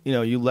have,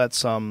 you let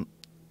some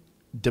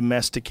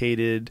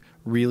domesticated,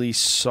 really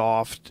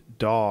soft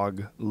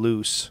dog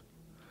loose,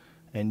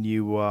 and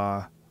you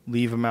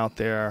leave them out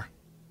there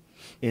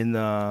in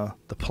the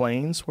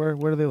plains. Where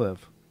do they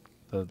live?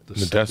 The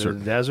desert.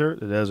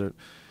 The desert.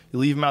 You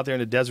leave them out there in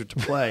the desert to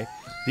play.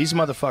 These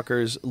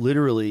motherfuckers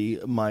literally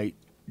might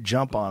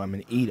jump on them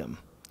and eat them.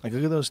 Like,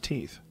 look at those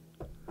teeth.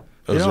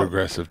 Those are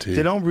aggressive teeth.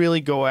 They don't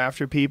really go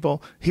after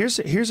people. Here's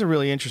a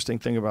really interesting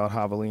thing about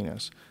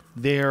javelinas.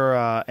 They're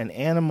an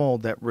animal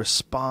that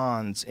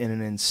responds in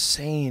an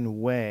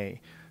insane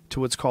way to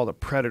what's called a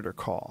predator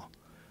call.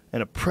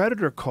 And a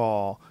predator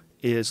call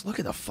is, look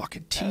at the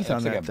fucking teeth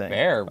on that thing.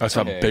 Bear. That's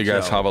a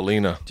big-ass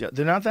javelina.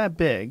 They're not that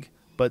big,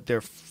 but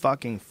they're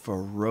fucking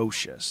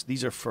ferocious.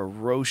 These are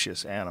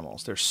ferocious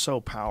animals. They're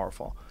so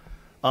powerful.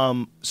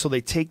 So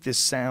they take this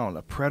sound.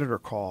 A predator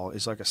call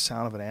is like a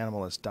sound of an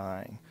animal that's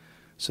dying.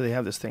 So they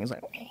have this thing. It's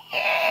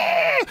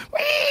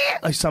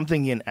like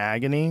something in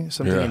agony,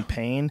 something in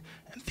pain.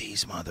 And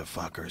these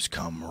motherfuckers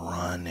come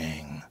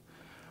running.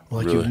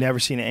 Like Really? You've never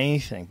seen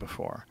anything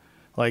before.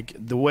 Like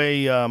the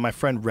way my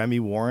friend Remy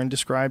Warren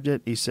described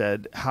it, he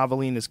said,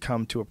 javelinas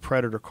come to a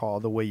predator call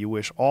the way you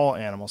wish all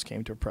animals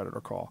came to a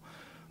predator call.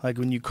 Like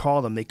when you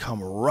call them, they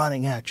come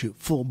running at you,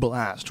 full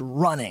blast,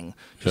 running,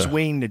 just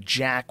waiting to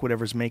jack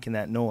whatever's making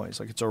that noise.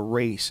 Like it's a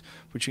race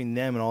between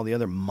them and all the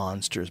other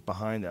monsters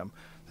behind them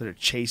that are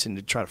chasing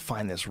to try to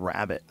find this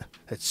rabbit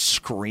that's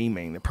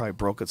screaming. They probably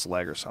broke its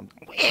leg or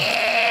something.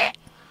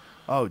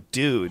 Oh,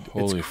 dude,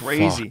 Holy it's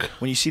crazy. fuck.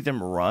 When you see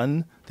them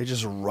run, they're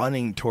just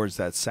running towards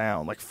that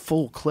sound, like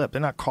full clip.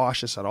 They're not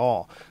cautious at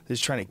all. They're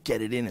just trying to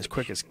get it in as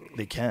quick as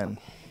they can.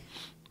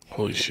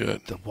 Holy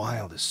shit. The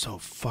wild is so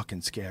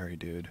fucking scary,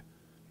 dude.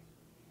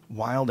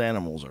 Wild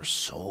animals are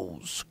so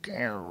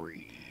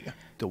scary.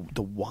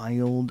 The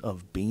wild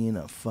of being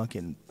a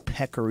fucking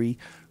peccary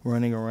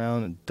running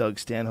around in Doug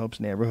Stanhope's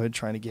neighborhood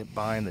trying to get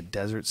by in the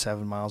desert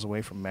 7 miles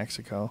away from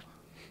Mexico.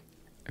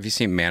 Have you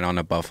seen Man on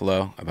a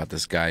Buffalo? About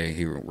this guy,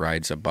 he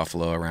rides a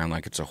buffalo around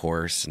like it's a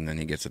horse, and then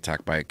he gets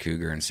attacked by a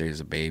cougar and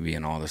saves a baby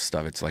and all this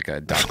stuff. It's like a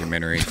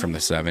documentary from the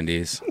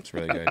 70s. It's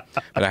really good.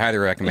 But I highly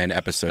recommend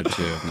episode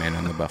 2 of Man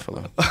on the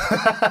Buffalo.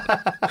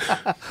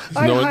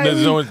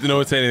 No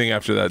one say anything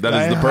after that. That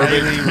is the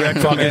perfect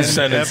fucking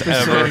sentence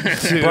ever.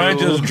 2. Brian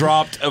just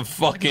dropped a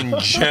fucking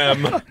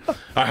gem.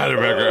 I had a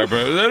record.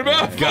 Is that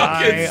about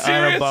Guy fucking on a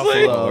seriously?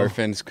 buffalo.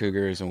 Orphans,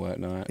 cougars, and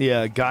whatnot.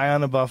 Yeah, Guy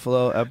on a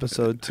Buffalo,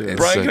 episode 2. It's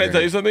Brian, so can I great.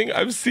 tell you something?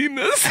 I've seen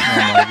this. Oh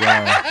my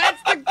god,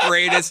 That's the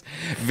greatest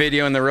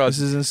video in the world. this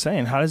is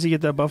insane. How does he get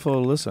that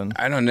buffalo to listen?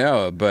 I don't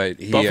know, but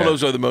he,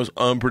 Buffaloes are the most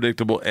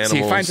unpredictable animals. so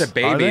he finds a Are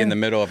baby they? in the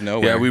middle of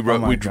nowhere. Yeah, we Oh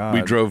my we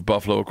God. drove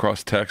buffalo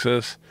across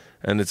Texas,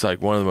 and it's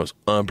like one of the most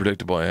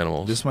unpredictable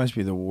animals. This must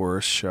be the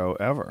worst show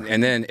ever.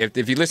 And then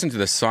if you listen to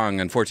the song,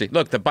 unfortunately,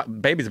 look, the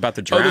baby's about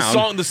to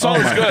drown. the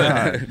song's Oh my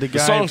good. God. The guy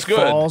song's good.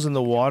 falls in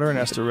the water and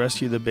has to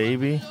rescue the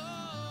baby.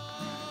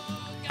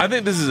 I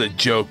think this is a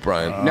joke,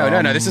 Brian. No.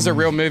 This is a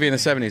real movie in the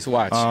 70s.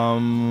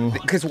 Watch.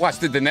 Because watch,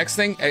 the next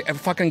thing, a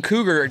fucking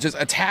cougar just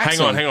attacks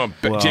him. Hang on.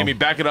 Well, Jamie,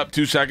 back it up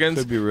 2 seconds.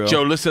 could be real.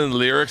 Joe, listen to the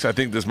lyrics. I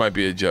think this might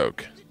be a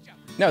joke.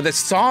 No, this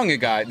song,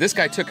 this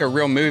guy took a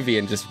real movie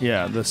and just...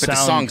 Yeah, But the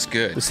song's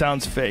good. The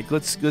sound's fake.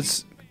 Let's Go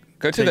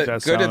to take the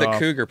that sound off.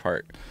 cougar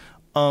part.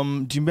 Do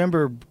you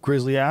remember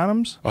Grizzly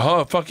Adams?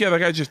 Oh, fuck yeah, that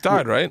guy just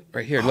died, right?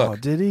 Right here, Oh,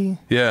 look. did he?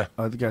 Yeah.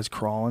 Oh, the guy's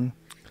crawling,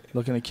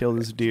 looking to kill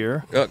this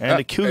deer, Look, and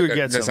the cougar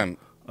gets there's him. some-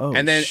 Oh,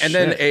 and then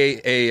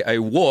shit. a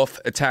wolf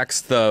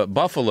attacks the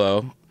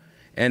buffalo,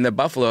 and the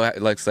buffalo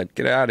like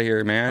get out of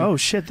here, man. Oh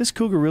shit! This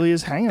cougar really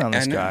is hanging on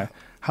this I know. guy.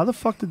 How the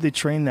fuck did they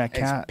train that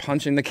He's cat?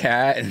 punching the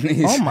cat.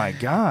 And Oh my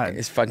god!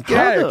 It's fucking get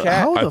out of here,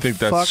 cat. How I the think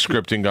that's fuck-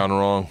 scripting gone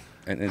wrong.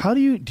 How do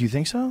you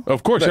think so?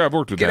 Of course, yeah, I've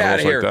worked with Get animals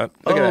outta here. like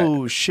that. Look at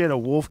Oh shit! A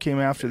wolf came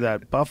after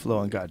that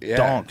buffalo and got Yeah.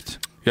 donked.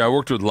 Yeah, I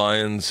worked with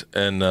lions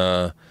and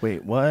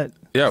Wait, what?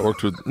 I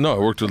worked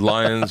with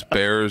lions,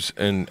 bears,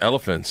 and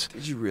elephants.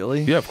 Did you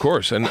really? Yeah, of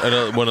course. And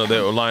when a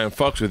lion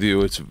fucks with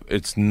you,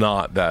 it's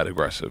not that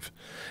aggressive.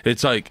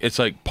 It's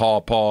like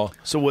paw.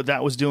 So what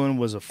that was doing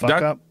was a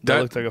fuck up.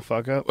 That looked like a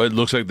fuck up. It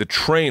looks like the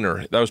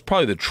trainer. That was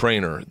probably the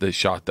trainer that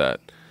shot that,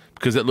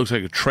 because it looks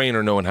like a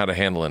trainer knowing how to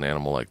handle an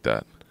animal like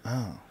that.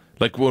 Oh.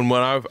 Like when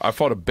I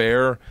fought a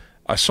bear.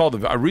 I found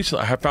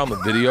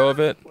the video of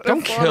it.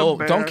 Don't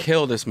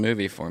kill this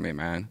movie for me,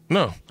 man.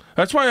 No.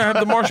 That's why I have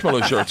the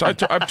marshmallow shirts. I've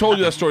told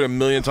you that story a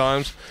million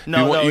times.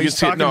 He's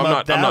talking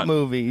about that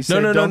movie. He said,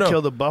 no. Don't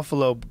kill the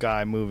buffalo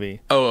guy movie.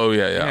 Oh,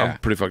 yeah. I'm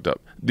pretty fucked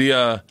up.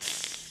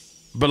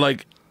 But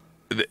like,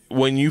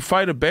 when you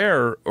fight a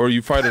bear or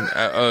you fight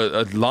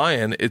a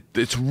lion,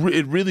 it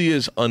really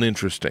is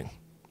uninteresting.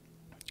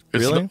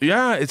 Really?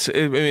 Yeah. It's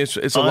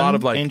a lot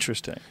of like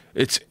interesting.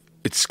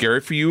 It's scary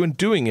for you in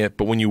doing it,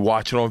 but when you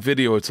watch it on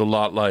video, it's a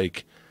lot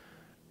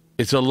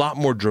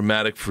more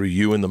dramatic for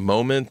you in the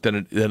moment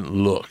than it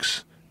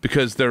looks,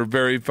 because they're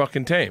very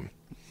fucking tame.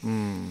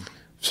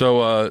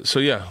 So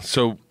yeah.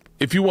 So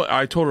if you want,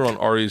 I told her on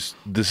Ari's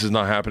 "This Is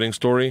Not Happening"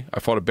 story. I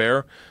fought a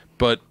bear,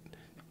 but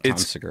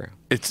it's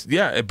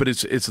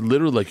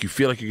literally like you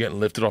feel like you're getting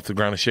lifted off the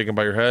ground and shaken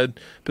by your head,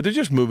 but they're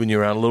just moving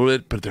you around a little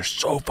bit. But they're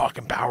so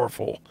fucking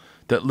powerful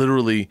that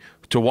literally.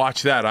 To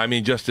watch that, I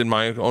mean, just in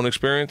my own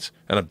experience,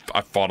 and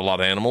I've fought a lot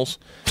of animals,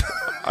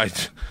 I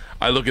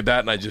look at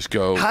that and I just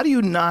go... How do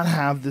you not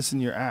have this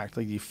in your act?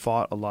 Like, you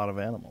fought a lot of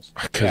animals.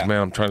 Because,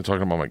 man, I'm trying to talk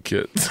about my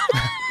kids.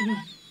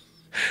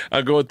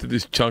 I'm going through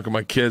this chunk of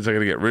my kids. I got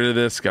to get rid of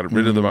this, got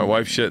rid of my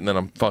wife shit, and then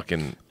I'm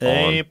fucking on.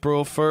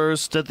 April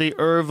 1st at the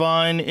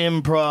Irvine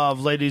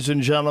Improv, ladies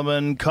and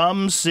gentlemen.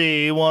 Come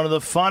see one of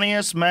the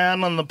funniest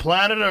men on the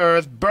planet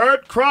Earth,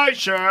 Bert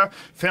Kreischer,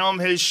 film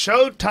his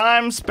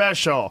Showtime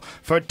special.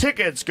 For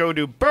tickets, go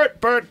to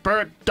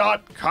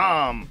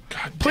bertbertbert.com.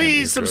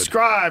 Please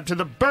subscribe to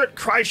the Bert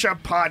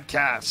Kreischer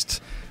podcast.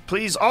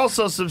 Please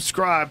also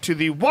subscribe to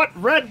the What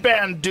Red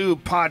Band Do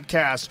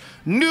podcast,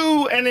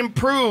 new and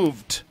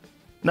improved.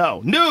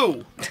 No,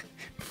 new.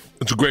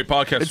 It's a great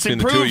podcast It's between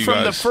the two of improved you from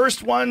guys. the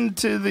first one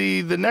to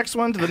the next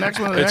one to the next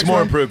one to the next more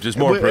one. improved. It's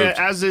more improved.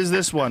 As is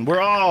this one.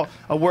 We're all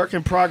a work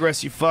in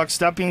progress, you fuck.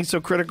 Stop being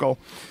so critical.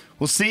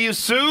 We'll see you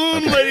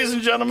soon, ladies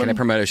and gentlemen. Can I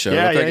promote a show?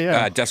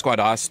 Yeah. Death Squad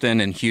Austin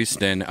and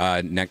Houston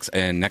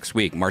next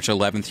week, March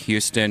 11th,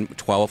 Houston,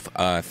 12th,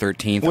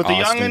 13th, With Austin. the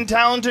young and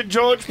talented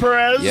George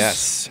Perez.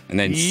 Yes, and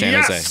then San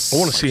Jose. I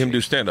want to see him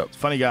do stand-up.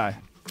 Funny guy.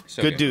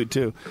 So good dude,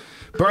 too.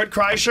 Bert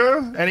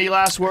Kreischer, any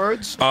last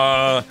words?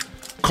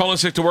 Call in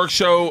Sick to Work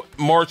show,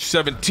 March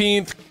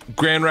 17th,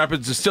 Grand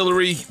Rapids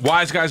Distillery,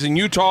 Wise Guys in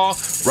Utah,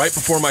 right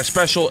before my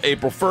special,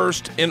 April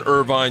 1st in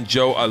Irvine.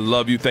 Joe, I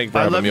love you. Thank you for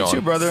having me on. I love you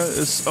too, brother.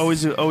 It's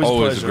always a Always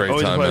pleasure. a great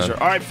Always time, a pleasure.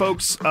 man. All right,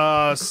 folks.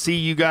 See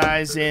you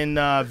guys in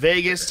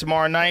Vegas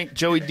tomorrow night.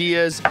 Joey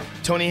Diaz,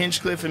 Tony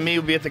Hinchcliffe, and me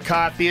will be at the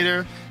Ka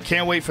Theater.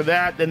 Can't wait for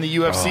that. Then the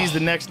UFC's the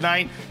next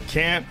night.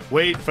 Can't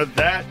wait for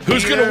that.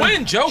 Who's going to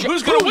win, Joe?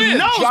 Who's going to win?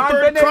 Knows, John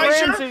Bert Bennett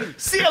Kreischer. Ramsey.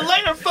 See you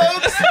later,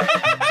 folks.